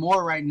little bit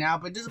more right now,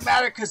 but it doesn't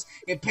matter because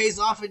it pays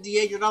off at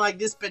the end. You're not like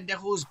this pendejo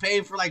who's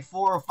paying for like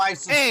 4 or 5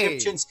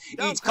 subscriptions,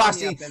 each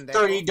costing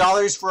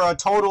 $30 for a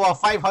total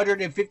of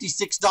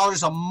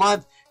 $556 a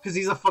month. Because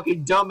he's a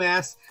fucking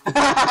dumbass.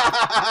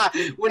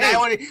 when I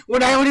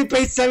only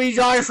paid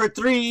 $70 for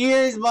 3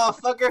 years,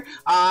 motherfucker.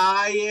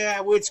 Yeah,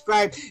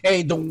 Windscribe.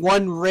 Hey, the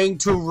one ring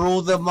to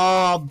rule them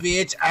all,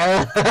 bitch.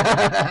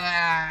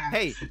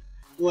 Hey,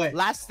 what?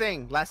 Last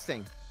thing.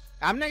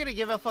 I'm not gonna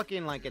give a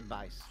fucking like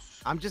advice.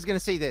 I'm just gonna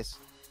say this: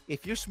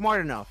 if you're smart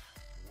enough,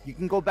 you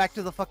can go back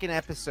to the fucking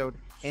episode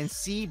and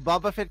see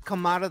Boba Fett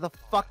come out of the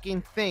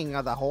fucking thing,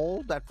 of the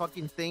hole, that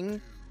fucking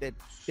thing that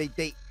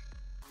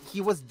he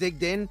was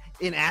digged in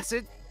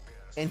acid,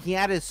 and he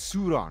had his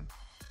suit on.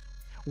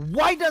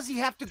 Why does he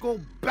have to go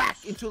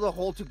back into the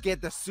hole to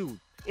get the suit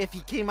if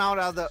he came out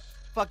of the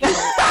fucking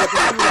hole with the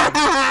suit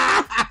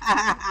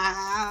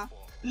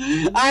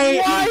on?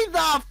 Why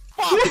the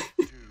fuck?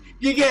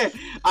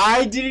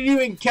 I didn't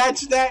even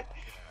catch that.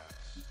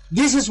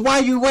 This is why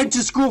you went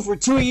to school for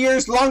 2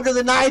 years longer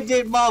than I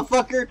did,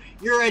 motherfucker.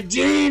 You're a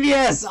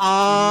genius.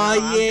 Oh,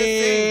 yeah.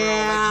 Saying, bro,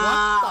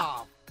 like,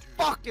 what the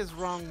fuck is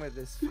wrong with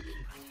this?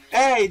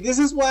 Hey, this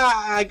is why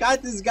I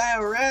got this guy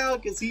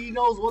around, because he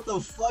knows what the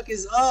fuck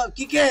is up.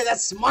 Kike,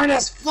 that's smart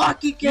as fuck,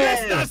 Kike.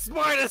 Yes, that's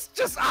smart, it's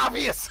just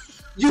obvious.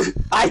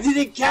 I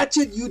didn't catch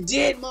it, you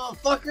did,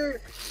 motherfucker.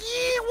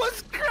 He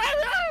was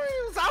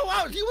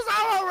out. He was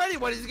out already.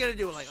 What is he gonna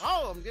do? Like,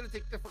 oh, I'm gonna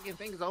take the fucking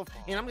things off,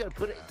 and I'm gonna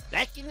put it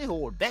back in the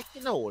hole, back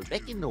in the hole.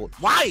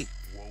 Why?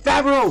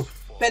 Favreau,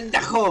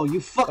 pendejo,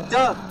 you fucked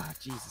up.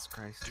 Jesus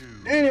Christ.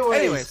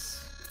 Anyways,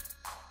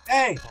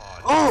 Hey!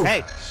 Oh!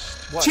 Hey!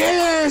 What?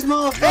 Cheers,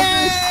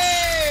 motherfuckers!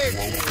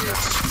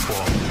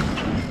 Hey!